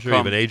have a manager, you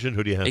have an agent,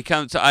 who do you have? It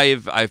comes to, I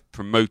have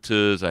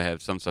promoters, I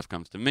have some stuff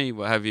comes to me,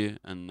 what have you,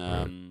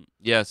 and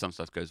some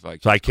stuff goes via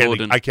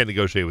James I can't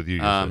negotiate with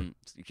you.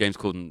 James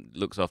Corden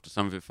looks after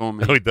some of it for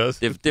me. Oh, he does?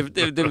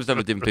 Different stuff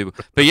with different people.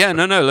 But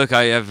look,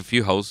 I have a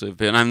few holes,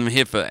 and I'm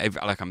here for,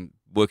 I'm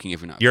working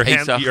every night. Your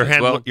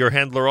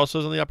handler also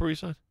is on the Upper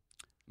East Side?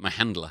 My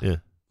handler? Yeah.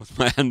 What's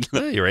my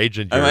handler? Yeah, your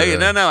agent. No,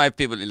 I have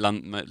people in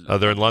London. Oh,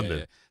 they're in London.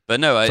 Yeah. But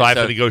no, so I have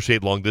to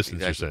negotiate long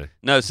distance, exactly. you're saying?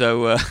 No,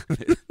 so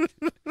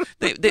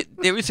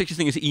there is such a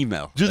thing as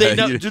email. Do they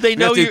know? Do they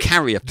know you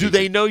carry up? Do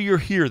they know you're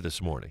here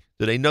this morning?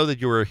 Do they know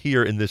that you are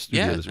here in this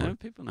studio this morning?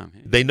 Yeah, people know I'm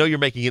here. They know you're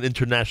making an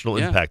international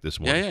impact this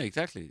morning. Yeah,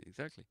 exactly.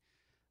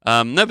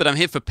 No, but I'm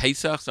here for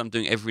Pesach, so I'm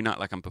doing every night,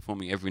 like I'm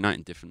performing every night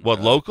in different...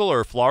 What, local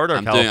or Florida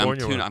or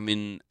California? I'm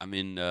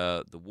in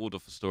the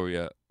Waldorf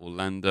Astoria,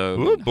 Orlando.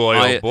 Oh,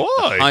 boy,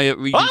 Hyatt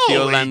Regency,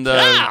 Orlando.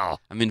 Cow.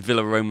 I'm in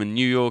Villa Roma,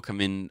 New York.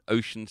 I'm in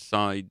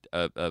Oceanside,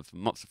 for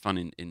Lots of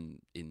Fun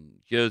in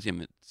Jersey.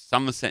 I'm at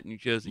Somerset, New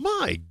Jersey.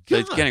 My God. So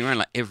it's getting around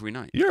like every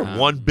night. You're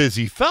one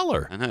busy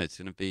feller. I know, it's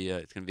going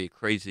to be a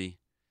crazy...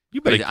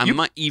 I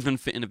might even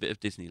fit in a bit of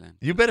Disneyland.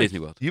 Disney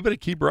World. You better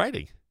keep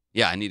writing.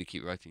 Yeah, I need to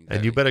keep writing. Exactly.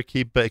 And you better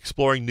keep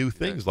exploring new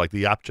things like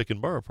the Yapchik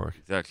and Borough Park.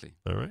 Exactly.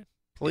 All right.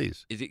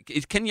 Please.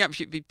 Can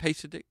Yapchik be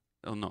Pesach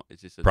or not? Is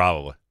this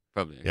Probably.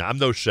 Yeah, I'm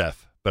no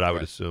chef, but I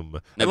would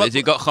assume. No, but has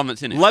it got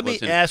chametz in it? Let me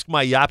ask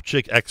my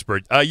Yapchik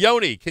expert.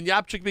 Yoni, can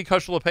Yapchik be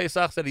kosher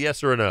Pesach? Said a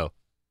yes or a no?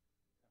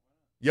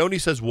 Yoni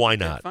says, why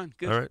not? Yeah, fine,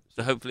 good. All right.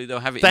 So hopefully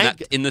they'll have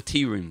it in the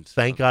tea rooms.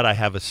 Thank God I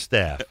have a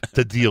staff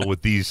to deal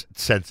with these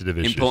sensitive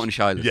issues. Important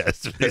shilas.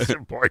 Yes, these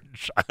important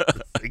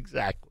shilas.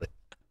 Exactly.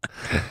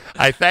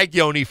 I thank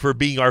Yoni for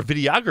being our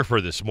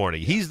videographer this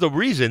morning. He's the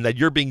reason that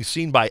you're being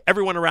seen by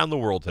everyone around the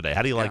world today.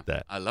 How do you like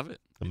that? I love it.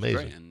 Amazing.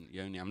 It's great. And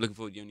Yoni, I'm looking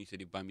forward. Yoni said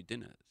he'd buy me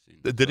dinner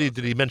soon. Did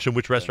he mention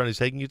which restaurant he's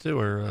taking you to,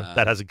 or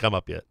that hasn't come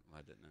up yet? I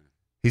don't know.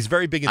 He's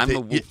very big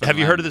into. Have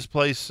you heard of this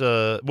place?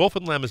 Wolf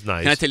and Lamb is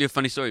nice. Can I tell you a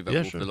funny story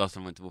about sure. the last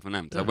time I went to Wolf and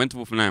Lamb? So I went to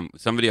Wolf and Lamb.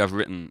 Somebody I've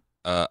written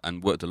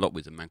and worked a lot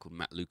with, a man called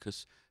Matt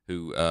Lucas,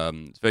 who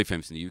is very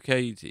famous in the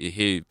UK.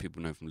 Here,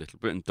 people know from Little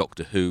Britain,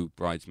 Doctor Who,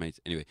 Bridesmaids.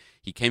 Anyway,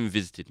 he came and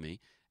visited me.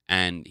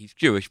 And he's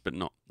Jewish, but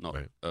not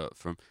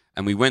from.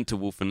 And we went to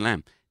Wolf and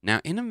Lamb. Now,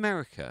 in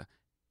America,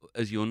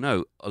 as you'll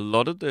know, a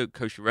lot of the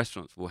kosher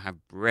restaurants will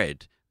have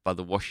bread by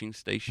the washing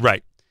station.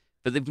 Right.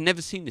 But they've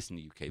never seen this in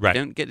the UK. Right. They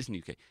don't get this in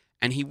the UK.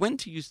 And he went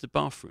to use the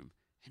bathroom,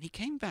 and he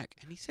came back,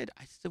 and he said,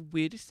 "It's the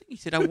weirdest thing." He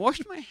said, "I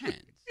washed my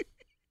hands,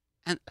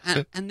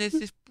 and there's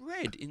this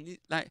bread in the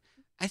like."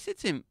 I said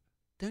to him,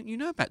 "Don't you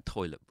know about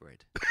toilet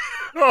bread?"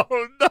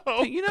 Oh no!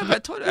 Don't you know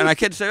about toilet? And I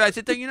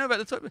said, "Don't you know about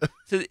the toilet bread?"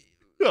 So he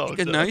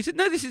goes, no. He said,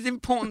 "No, this is an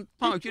important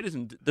part of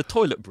Judaism, the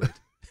toilet bread."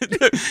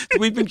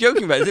 We've been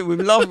joking about this. We've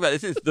been laughing about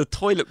this. It's the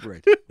toilet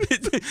bread.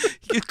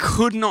 You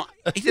could not.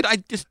 He said,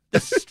 the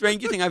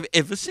strangest thing I've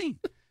ever seen.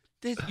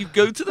 You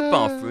go to the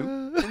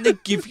bathroom and they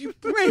give you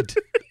bread.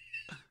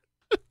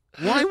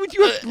 Why would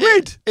you have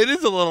bread? It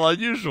is a little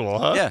unusual,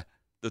 huh? Yeah,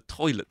 the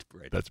toilet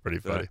bread. That's pretty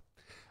funny.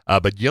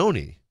 But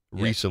Yoni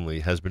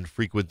recently has been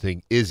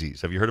frequenting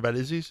Izzy's. Have you heard about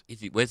Izzy's?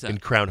 Izzy, where's that? In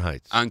Crown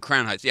Heights. In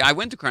Crown Heights. Yeah, I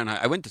went to Crown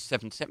Heights. I went to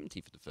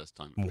 770 for the first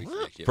time.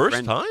 What? Actually.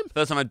 First time?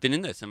 First time I'd been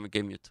in there. Someone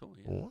gave me a tour.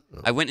 Yeah. Wow.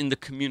 I went in the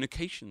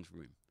communications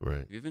room.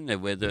 Right. Have you been there?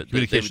 Where the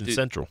Communications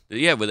Central.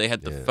 Yeah, where they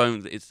had the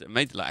phone. It's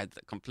made like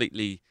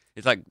completely.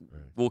 It's like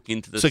walking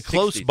into the. So 60s.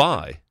 close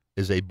by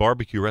is a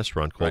barbecue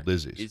restaurant called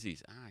Izzy's.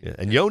 Izzy's. Yeah.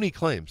 And Yoni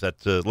claims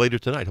that later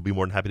tonight he'll be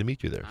more than happy to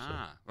meet you there.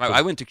 Right.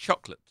 I went to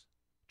Chocolate.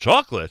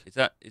 Chocolate? Is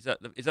that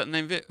the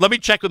name of it? Let me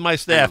check with my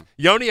staff.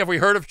 Yoni, have we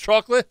heard of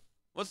Chocolate?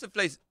 What's the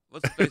place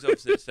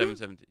opposite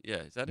 770? Yeah,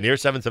 is that it? Near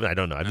 770? I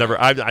don't know. I've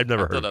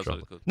never heard of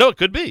Chocolate. Cool. No, it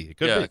could be. It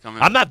could be.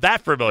 I'm not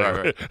that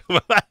familiar.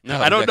 Right.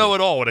 No, I don't know at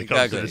all when it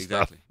comes to this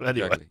stuff.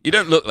 Anyway. Exactly. You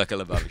don't look like a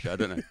Lubavitcher. I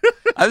don't know.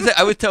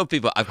 I would tell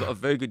people I've got a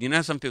very good. You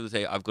know, some people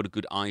say I've got a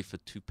good eye for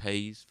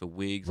toupees, for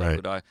wigs.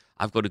 Right.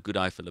 I've got a good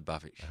eye for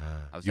Lubavitch.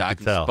 I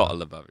can tell, spot a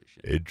Lubavitch.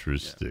 Yeah.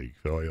 Interesting.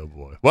 Yeah. Oh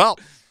boy. Well,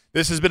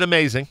 this has been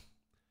amazing.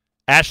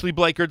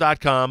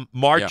 AshleyBlaker.com,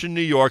 March in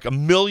New York,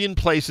 1 million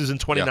places in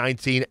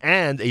 2019,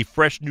 and a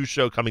fresh new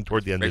show coming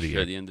toward the end of the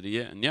year. At the end of the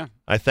year, and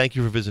I thank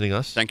you for visiting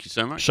us. Thank you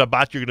so much.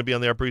 Shabbat, you're going to be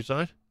on the Upper East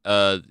Side?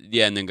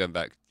 Yeah, and then going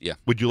back. Yeah.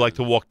 Would you like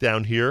to walk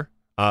down here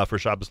for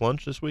Shabbos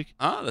lunch this week?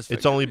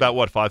 It's only about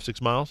 5-6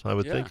 miles, I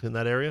would think, in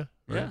that area.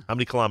 Right? Yeah. How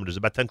many kilometers?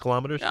 About 10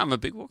 kilometers? Yeah, I'm a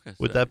big walker.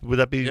 Would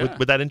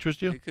that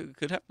interest you? It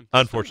could happen.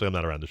 Unfortunately, I'm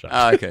not around the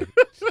shop. Okay.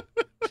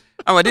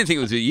 Oh, I didn't think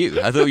it was you.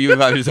 I thought you were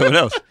inviting someone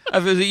else. If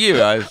it was you,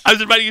 I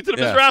was inviting you to the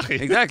Mizrahi.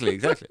 Exactly. I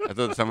thought it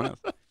was someone else.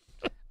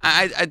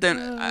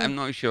 I'm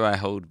not sure I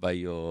hold by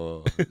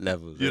your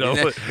levels. You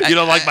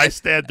don't like my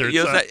standards.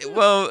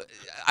 Well,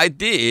 I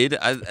did,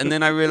 and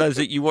then I realized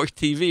that you watch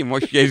TV and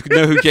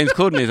know who James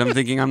Corden is. I'm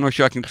thinking, I'm not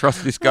sure I can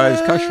trust this guy's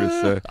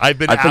kashrus, so I'd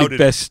probably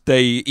best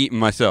stay eating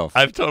myself.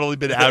 I've totally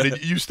been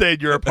outed. You stay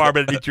in your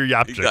apartment and eat your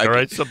yapchik, exactly. all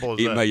right? Simple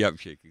as eat that. my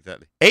yapchik,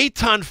 exactly.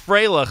 Eitan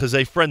Freilach is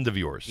a friend of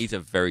yours. He's a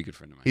very good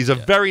friend of mine. He's a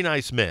very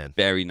nice man.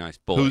 Very nice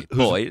boy.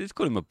 Let's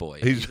call him a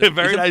boy. He's a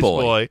very nice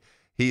boy.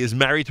 He is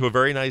married to a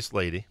very nice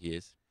lady. He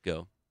is.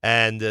 Girl.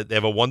 And they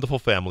have a wonderful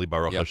family,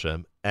 Baruch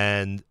Hashem,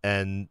 and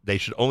they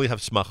should only have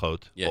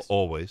smachot,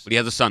 always. But he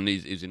has a son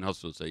who's in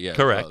hospital, so yeah.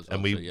 Correct,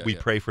 and we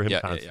pray for him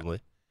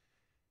constantly.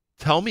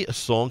 Tell me a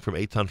song from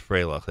Eitan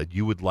Freilach that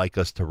you would like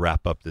us to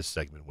wrap up this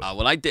segment with.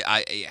 Well,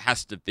 it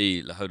has to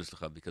be Lahodas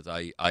Lecha because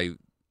I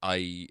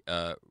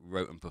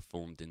wrote and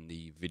performed in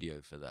the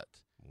video for that.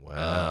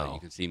 Wow! You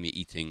can see me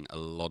eating a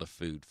lot of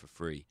food for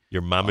free.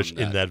 You're mamish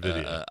in that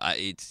video.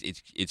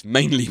 It's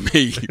mainly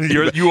me.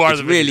 you are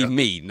it's the really video.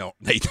 Me, not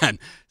Nathan.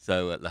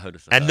 So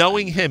Lahodas Lecha. And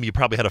knowing him, you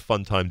probably had a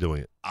fun time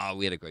doing it.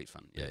 We had a great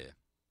fun. Yeah.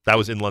 That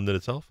was in London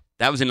itself?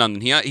 That was in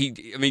London. I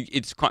mean,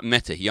 it's quite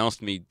meta. He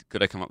asked me,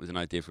 could I come up with an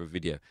idea for a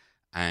video?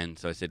 And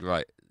so I said,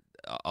 right,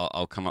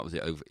 I'll come up with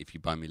it over if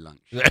you buy me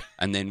lunch.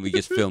 And then we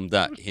just filmed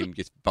that, him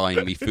just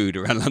buying me food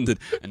around London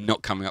and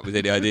not coming up with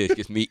any ideas. It's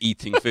just me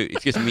eating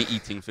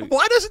food.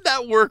 Why doesn't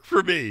that work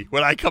for me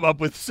when I come up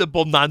with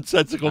simple,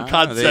 nonsensical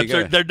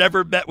concepts? They're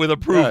never met with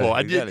approval. No,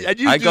 exactly.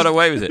 I got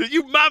away with it.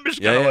 You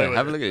mamish got away with it.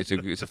 Have a look at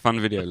it. It's a fun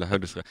video.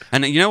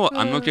 And you know what?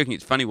 I'm not joking.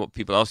 It's funny what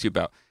people ask you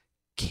about.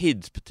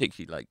 Kids,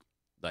 particularly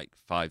like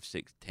 5,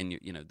 6, 10,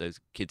 those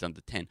kids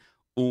under 10,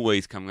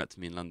 always coming up to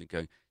me in London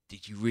going,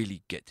 did you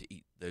really get to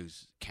eat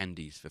those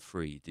candies for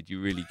free? Did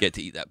you really get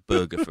to eat that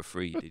burger for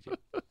free? Did you?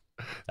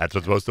 That's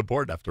what's most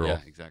important, after all.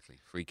 Yeah, exactly.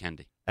 Free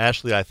candy.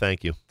 Ashley, I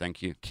thank you.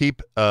 Thank you.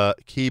 Keep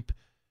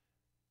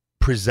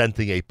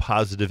presenting a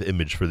positive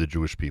image for the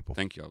Jewish people.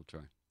 Thank you. I'll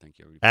try. Thank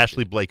you.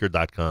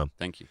 AshleyBlaker.com.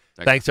 Thank you.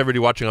 Thanks, everybody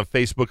watching on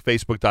Facebook,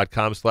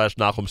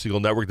 Facebook.com/Nachum Segal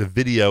Network. The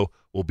video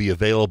will be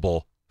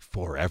available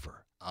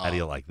forever. How do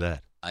you like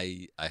that?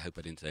 I hope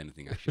I didn't say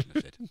anything I shouldn't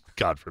have said.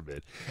 God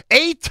forbid.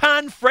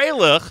 Eitan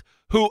Freilach,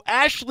 who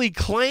Ashley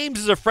claims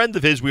is a friend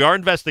of his. We are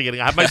investigating.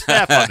 I have my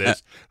staff on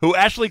this. Who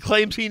Ashley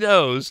claims he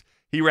knows.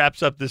 He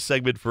wraps up this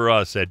segment for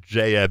us at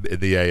JM in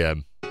the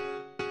AM.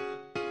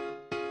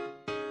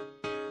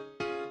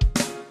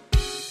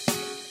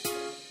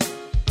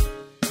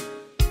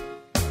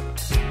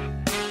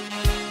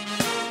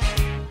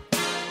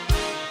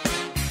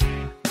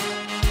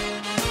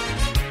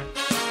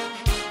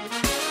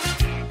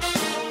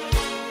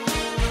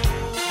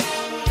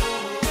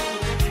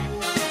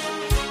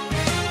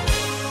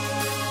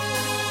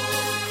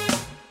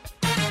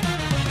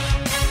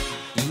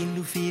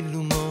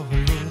 אפילו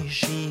מולי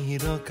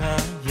שירו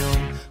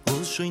כיום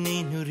ושוי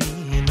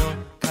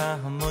נהורינו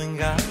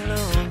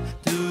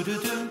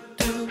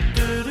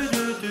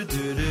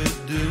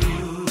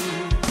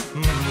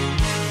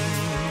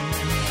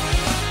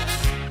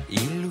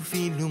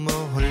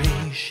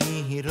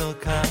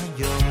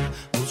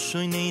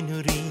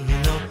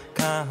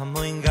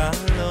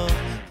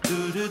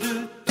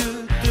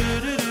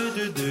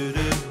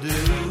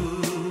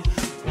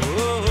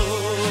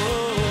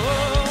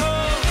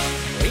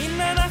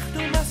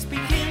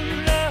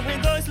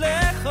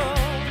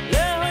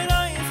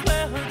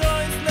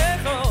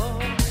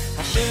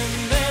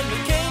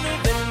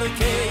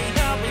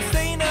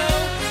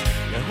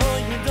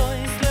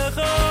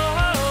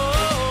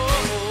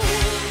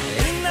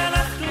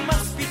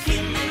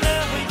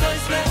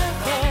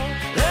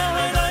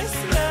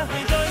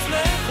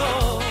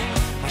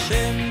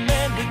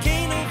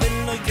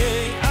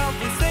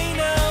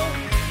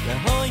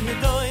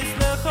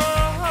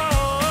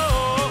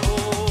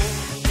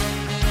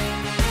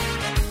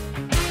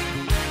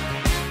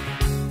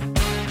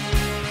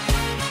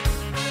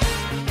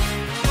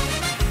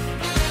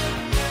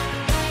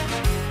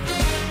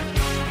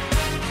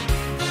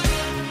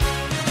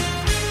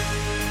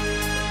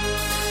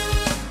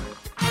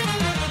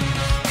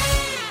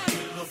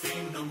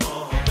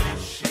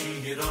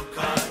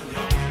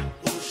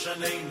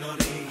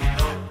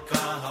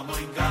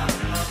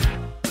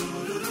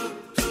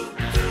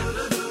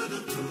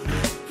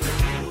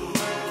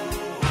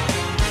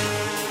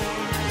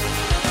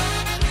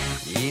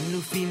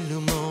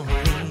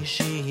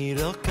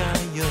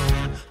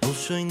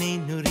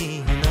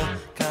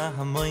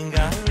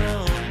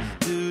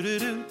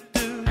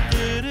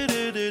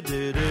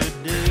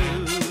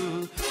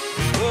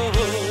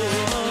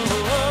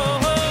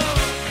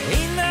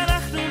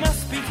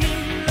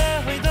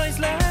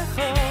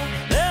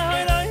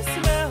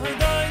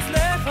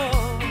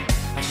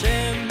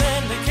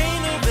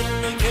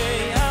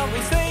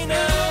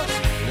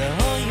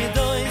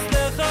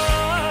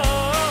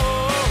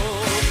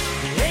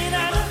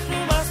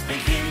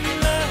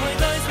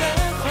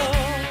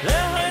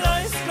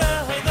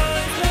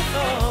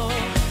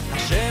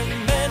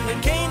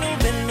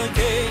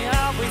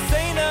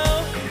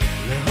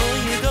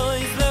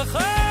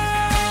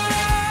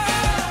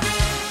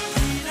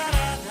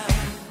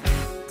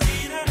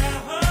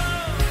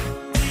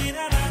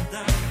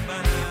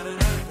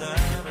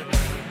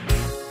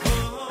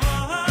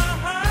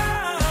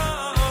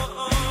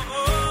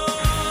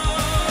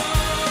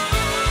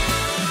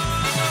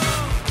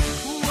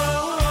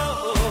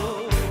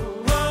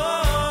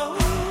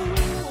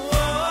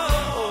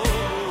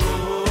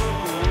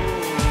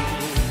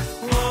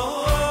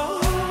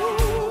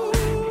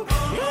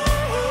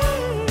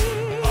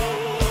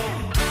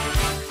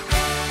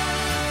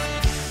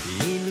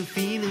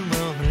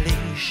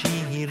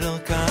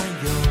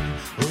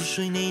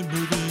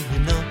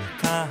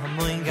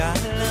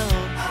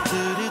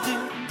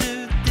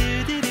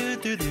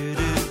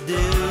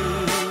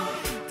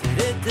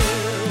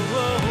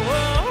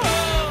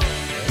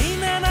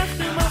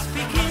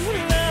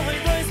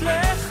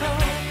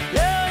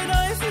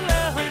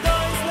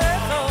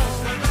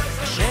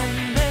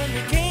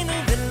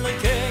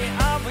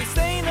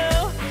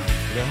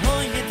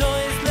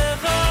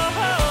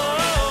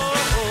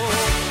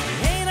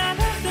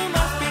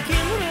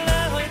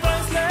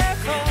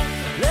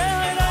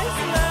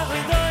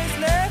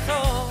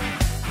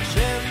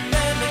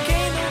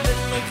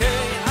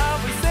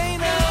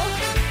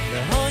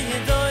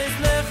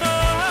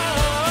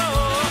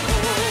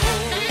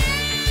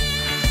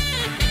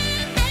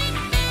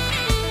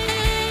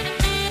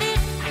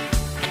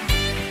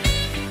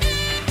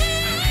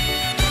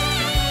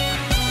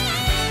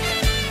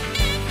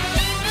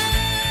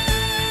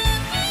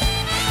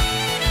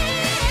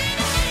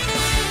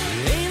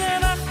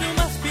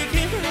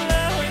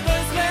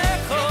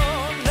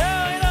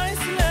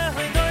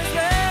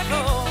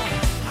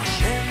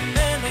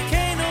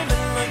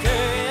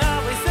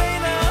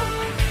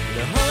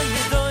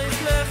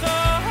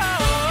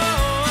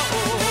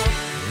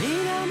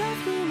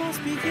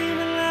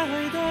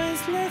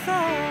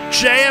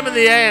JM in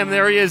the AM.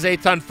 There he is,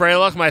 Eitan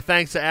Freilich. My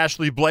thanks to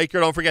Ashley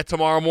Blaker. Don't forget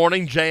tomorrow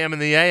morning, JM in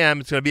the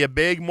AM. It's going to be a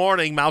big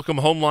morning. Malcolm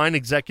Homeline,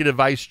 Executive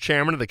Vice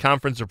Chairman of the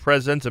Conference of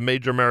Presidents of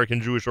Major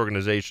American Jewish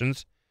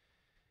Organizations.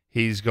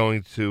 He's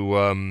going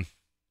to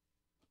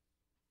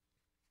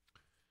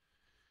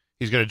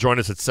join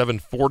us at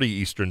 7:40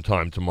 Eastern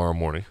Time tomorrow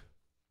morning.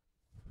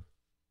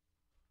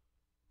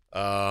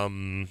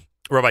 Rabbi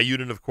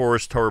Yudin, of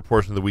course, Torah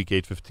portion of the week,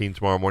 8:15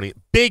 tomorrow morning.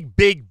 Big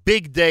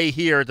day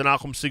here at the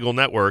Nachum Segal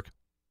Network.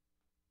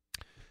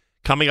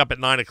 Coming up at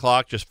 9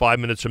 o'clock, just 5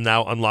 minutes from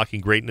now, Unlocking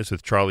Greatness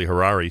with Charlie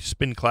Harari.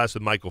 Spin class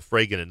with Michael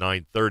Fragan at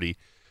 9:30.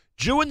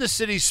 Jew in the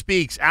City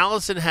Speaks.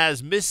 Allison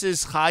has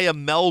Mrs. Chaya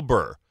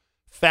Melber,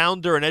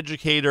 founder and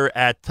educator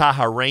at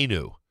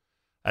Taharenu.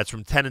 That's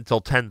from 10 until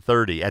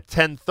 10:30. At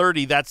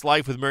 10:30, that's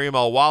Life with Miriam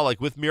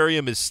Al-Wallach. With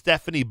Miriam is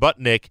Stephanie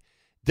Butnick,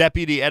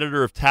 deputy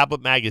editor of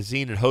Tablet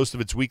Magazine and host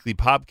of its weekly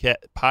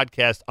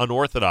podcast,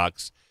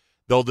 Unorthodox.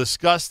 They'll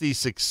discuss the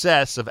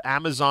success of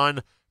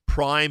Amazon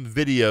Prime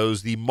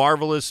Video's The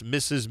Marvelous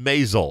Mrs.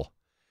 Maisel.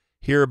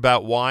 Hear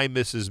about why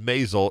Mrs.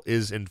 Maisel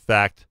is, in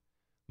fact,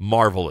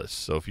 marvelous.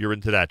 So if you're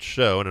into that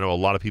show, and I know a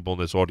lot of people in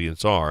this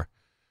audience are,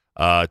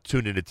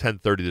 tune in at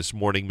 10:30 this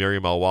morning.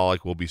 Miriam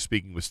Al-Wallach will be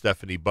speaking with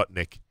Stephanie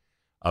Butnick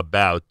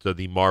about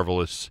The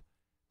Marvelous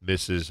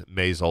Mrs.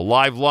 Maisel.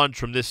 Live lunch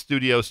from this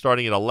studio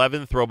starting at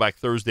 11, Throwback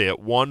Thursday at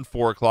 1,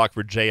 4 o'clock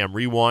for JM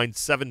Rewind,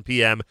 7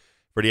 p.m.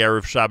 for the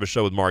Erev Shabbos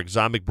show with Mark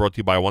Zomick, brought to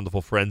you by our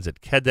wonderful friends at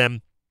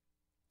Kedem.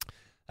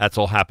 That's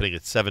all happening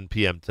at 7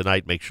 p.m.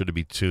 tonight. Make sure to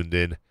be tuned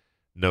in.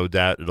 No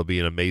doubt it'll be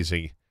an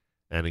amazing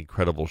and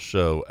incredible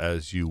show,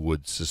 as you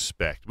would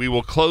suspect. We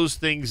will close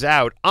things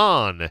out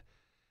on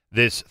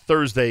this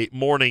Thursday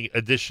morning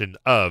edition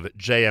of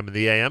JM in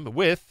the AM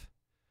with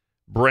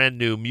brand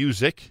new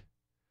music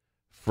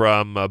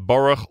from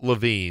Baruch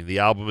Levine. The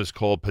album is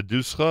called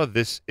Peduscha.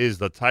 This is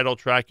the title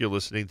track. You're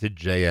listening to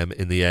JM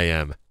in the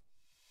AM.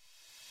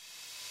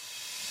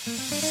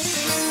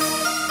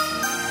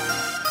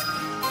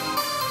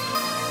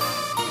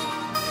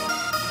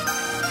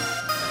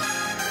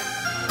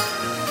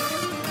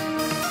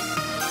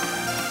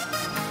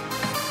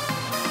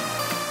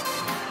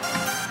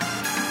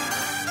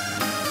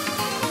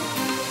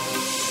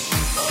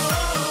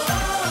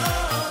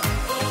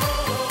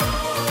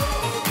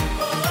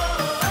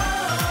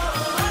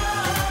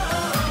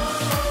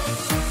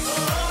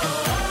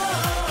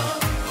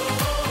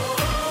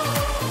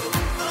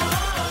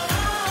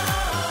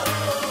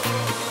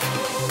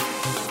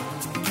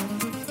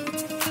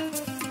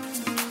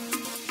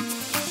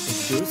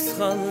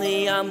 Choli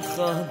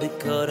amcho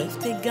bekoref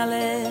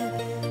tegale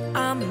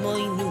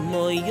Amoinu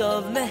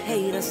moyov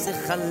meheira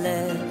sechale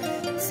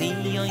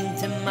Zion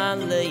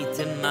temale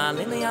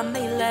me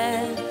amele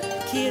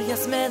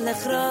Kiryas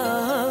melech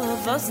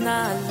rov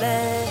oznale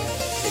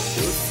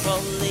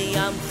Choli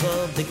amcho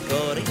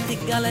bekoref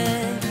tegale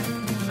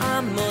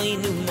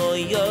Amoinu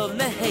moyov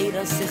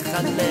meheira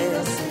sechale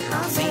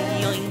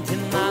Zion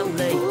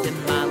temale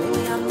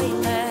me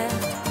amele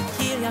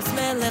Kiryas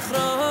melech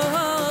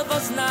rov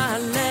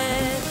oznale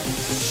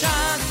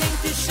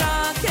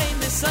Shaking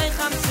the same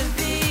to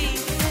be.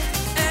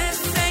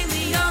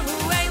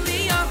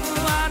 Eliyahu,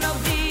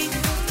 Anovi,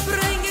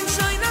 bringing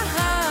China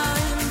high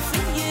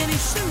from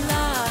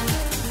Yerushalayim.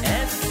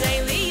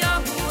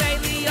 Eliyahu,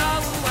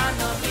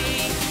 Anovi,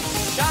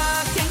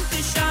 shaking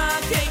the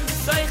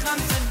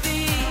same to be.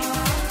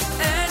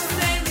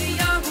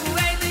 Eliyahu,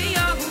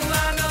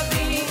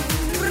 Anovi,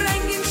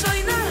 bringing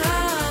China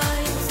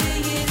high from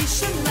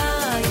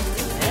Yerushalayim.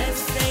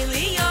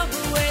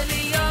 Eliyahu,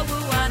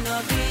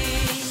 Anovi.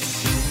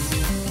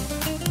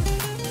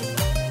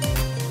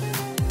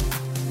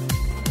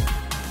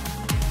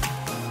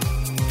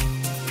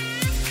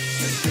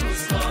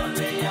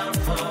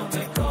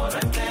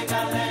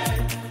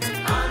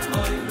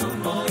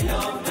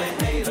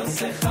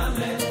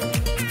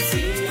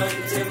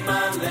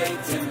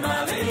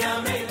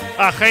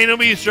 Achenu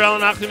Yisrael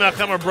and Achim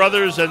Achem, our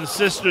brothers and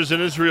sisters in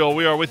Israel.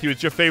 We are with you.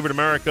 It's your favorite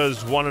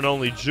America's one and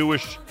only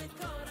Jewish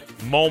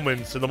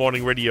Moments in the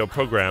Morning radio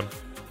program.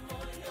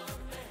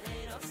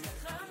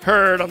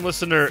 Heard on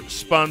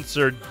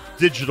listener-sponsored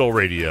digital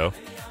radio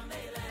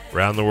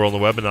around the world on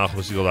the web at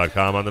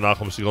NachumSegal.com, on the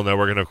Nachum Segal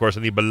Network, and, of course,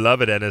 on the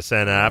beloved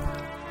NSN app.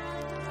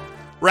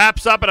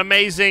 Wraps up an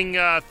amazing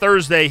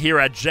Thursday here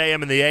at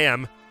JM in the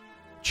AM.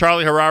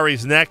 Charlie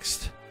Harari's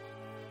next.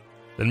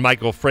 Then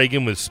Michael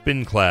Fragan with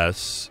Spin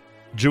Class.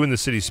 Jew in the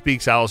City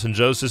Speaks, Allison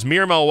Joseph.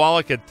 Miriam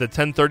Al-Wallach at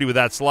 10:30 with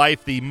That's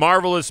Life. The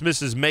Marvelous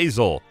Mrs.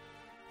 Maisel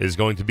is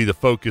going to be the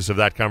focus of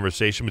that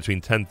conversation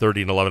between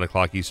 10:30 and 11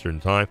 o'clock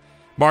Eastern Time.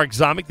 Mark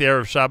Zomick, the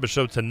Erev Shabbos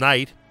show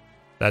tonight.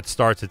 That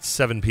starts at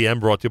 7 p.m.,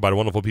 brought to you by the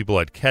wonderful people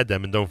at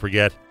Kedem. And don't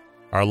forget,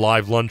 our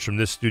live lunch from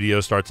this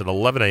studio starts at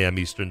 11 a.m.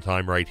 Eastern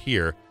Time right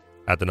here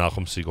at the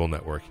Nachum Segal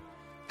Network.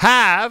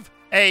 Have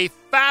a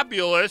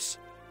fabulous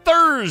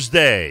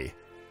Thursday.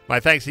 My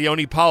thanks to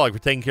Yoni Pollack for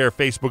taking care of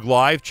Facebook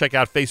Live. Check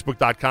out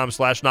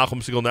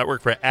facebook.com/Nachum Segal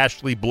Network for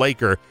Ashley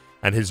Blaker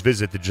and his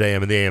visit to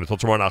JM in the AM. Until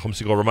tomorrow, Nachum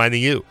Segal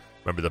reminding you,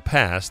 remember the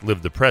past,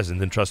 live the present,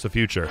 and trust the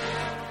future.